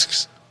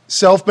asks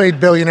self-made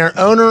billionaire,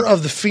 owner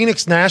of the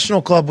Phoenix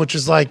National Club, which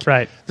is like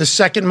the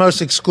second most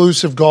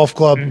exclusive golf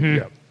club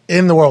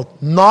in the world.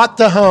 Not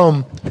the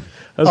home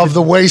of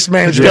the waste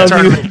management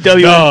tournament,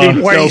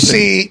 where you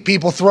see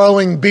people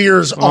throwing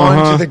beers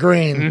onto the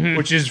green.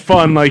 Which is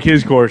fun like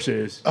his course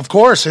is. Of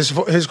course,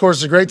 his course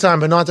is a great time,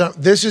 but not that.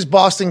 This is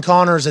Boston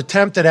Connor's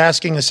attempt at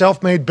asking a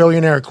self-made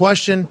billionaire a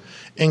question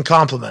and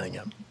complimenting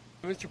him.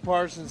 Mr.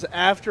 Parsons,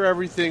 after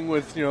everything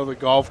with the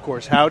golf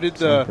course, how did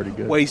the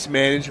waste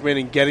management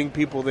and getting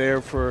people there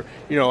for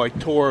like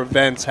tour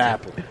events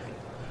happen?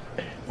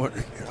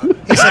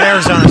 He said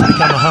Arizona's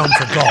become a home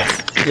for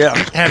golf. Yeah.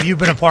 Have you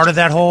been a part of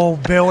that whole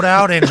build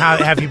out, and how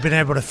have you been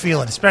able to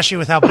feel it, especially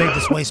with how big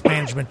this waste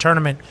management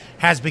tournament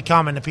has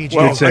become in the PGA?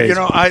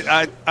 Well,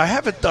 I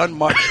haven't done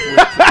much with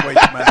the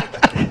waste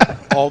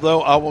management,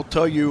 although I will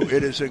tell you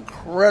it is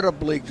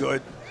incredibly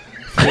good.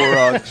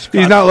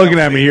 He's not looking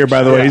at me here,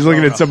 by the way. He's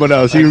looking at someone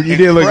else. You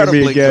did look at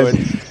me again.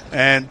 Good.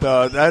 And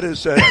that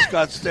is at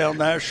Scottsdale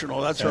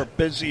National. That's our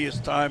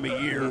busiest time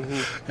of year.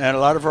 And a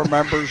lot of our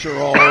members are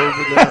all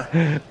over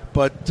there.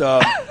 But,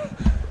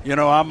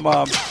 I'm...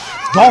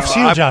 golf's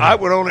huge on it.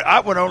 I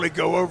would only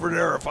go over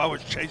there if I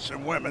was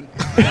chasing women.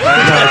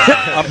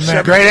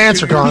 Great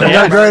answer, Connor.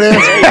 Great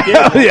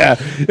answer. Yeah.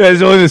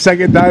 It's only the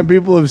second time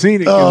people have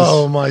seen it.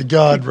 Oh, my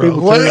God, bro.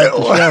 What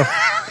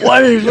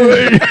is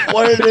it?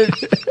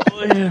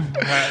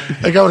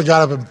 Like I would have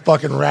got up and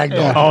fucking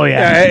ragdoll. Oh,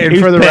 yeah. And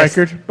He's for the pissed.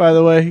 record, by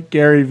the way,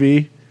 Gary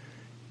V.,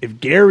 if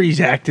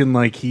Gary's acting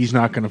like he's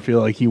not going to feel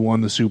like he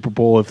won the Super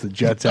Bowl if the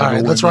Jets ever All right,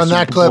 win let's the run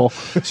that Super clip. Bowl.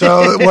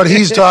 So what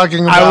he's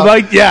talking about. I would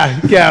like,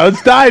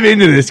 let's dive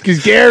into this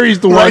because Gary's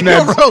the one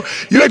that. Bro,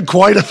 you had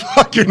quite a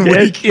fucking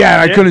week.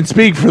 Yeah, I couldn't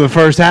speak for the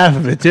first half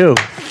of it too.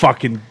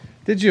 Fucking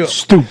Did you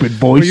stupid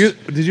voice.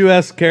 Did you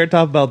ask Carrot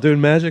Top about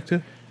doing magic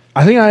too?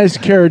 I think I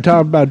asked Carrot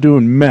Top about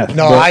doing meth.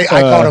 No, but,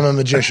 I called him a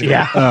magician.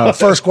 Yeah.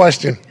 First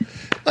question.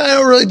 I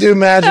don't really do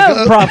magic.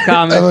 Prop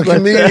comment. I'm a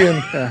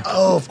comedian.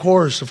 Oh, of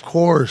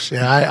course.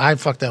 Yeah, I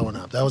fucked that one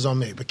up. That was on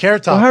me. But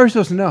Carrot Top. Well, how are we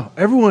supposed to know?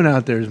 Everyone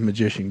out there is a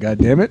magician. God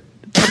damn it!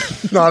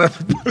 Not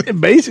everybody.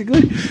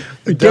 Basically,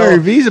 Gary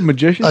V's a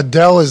magician.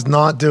 Adele is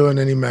not doing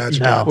any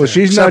magic out Well, there,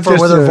 she's except not for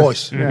just with her a-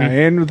 voice. Yeah,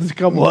 and with a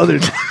couple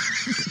others.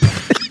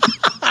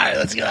 All right,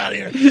 let's get out of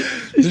here.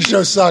 This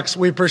show sucks.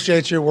 We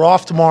appreciate you. We're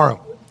off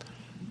tomorrow.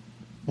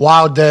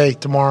 Wild day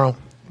tomorrow.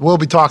 Will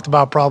be talked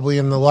about probably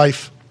in the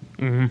Life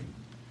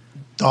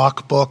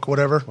doc, book,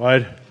 whatever.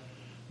 What?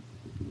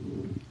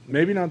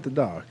 Maybe not the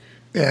dog.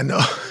 Yeah, no.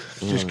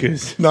 Just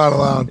because. Not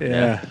allowed.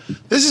 Yeah.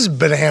 This is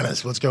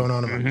bananas, what's going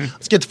on.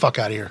 Let's get the fuck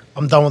out of here.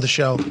 I'm done with the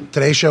show.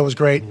 Today's show was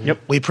great.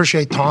 Yep. We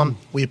appreciate Tom.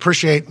 We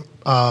appreciate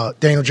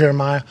Daniel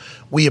Jeremiah.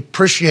 We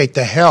appreciate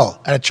the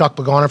hell out of Chuck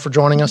Pagano for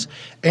joining us.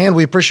 And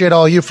we appreciate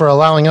all of you for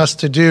allowing us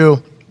to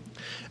do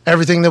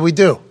everything that we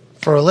do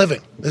for a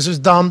living. This is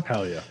dumb.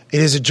 Hell yeah. It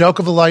is a joke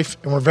of a life,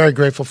 and we're very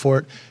grateful for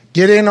it.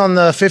 Get in on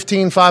the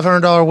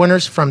 $500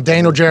 winners from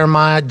Daniel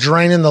Jeremiah,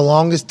 draining the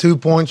longest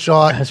 2-point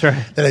shot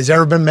that has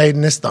ever been made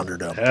in this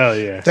Thunderdome. Hell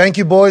yeah. Thank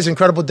you, boys.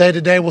 Incredible day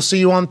today. We'll see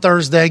you on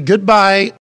Thursday. Goodbye.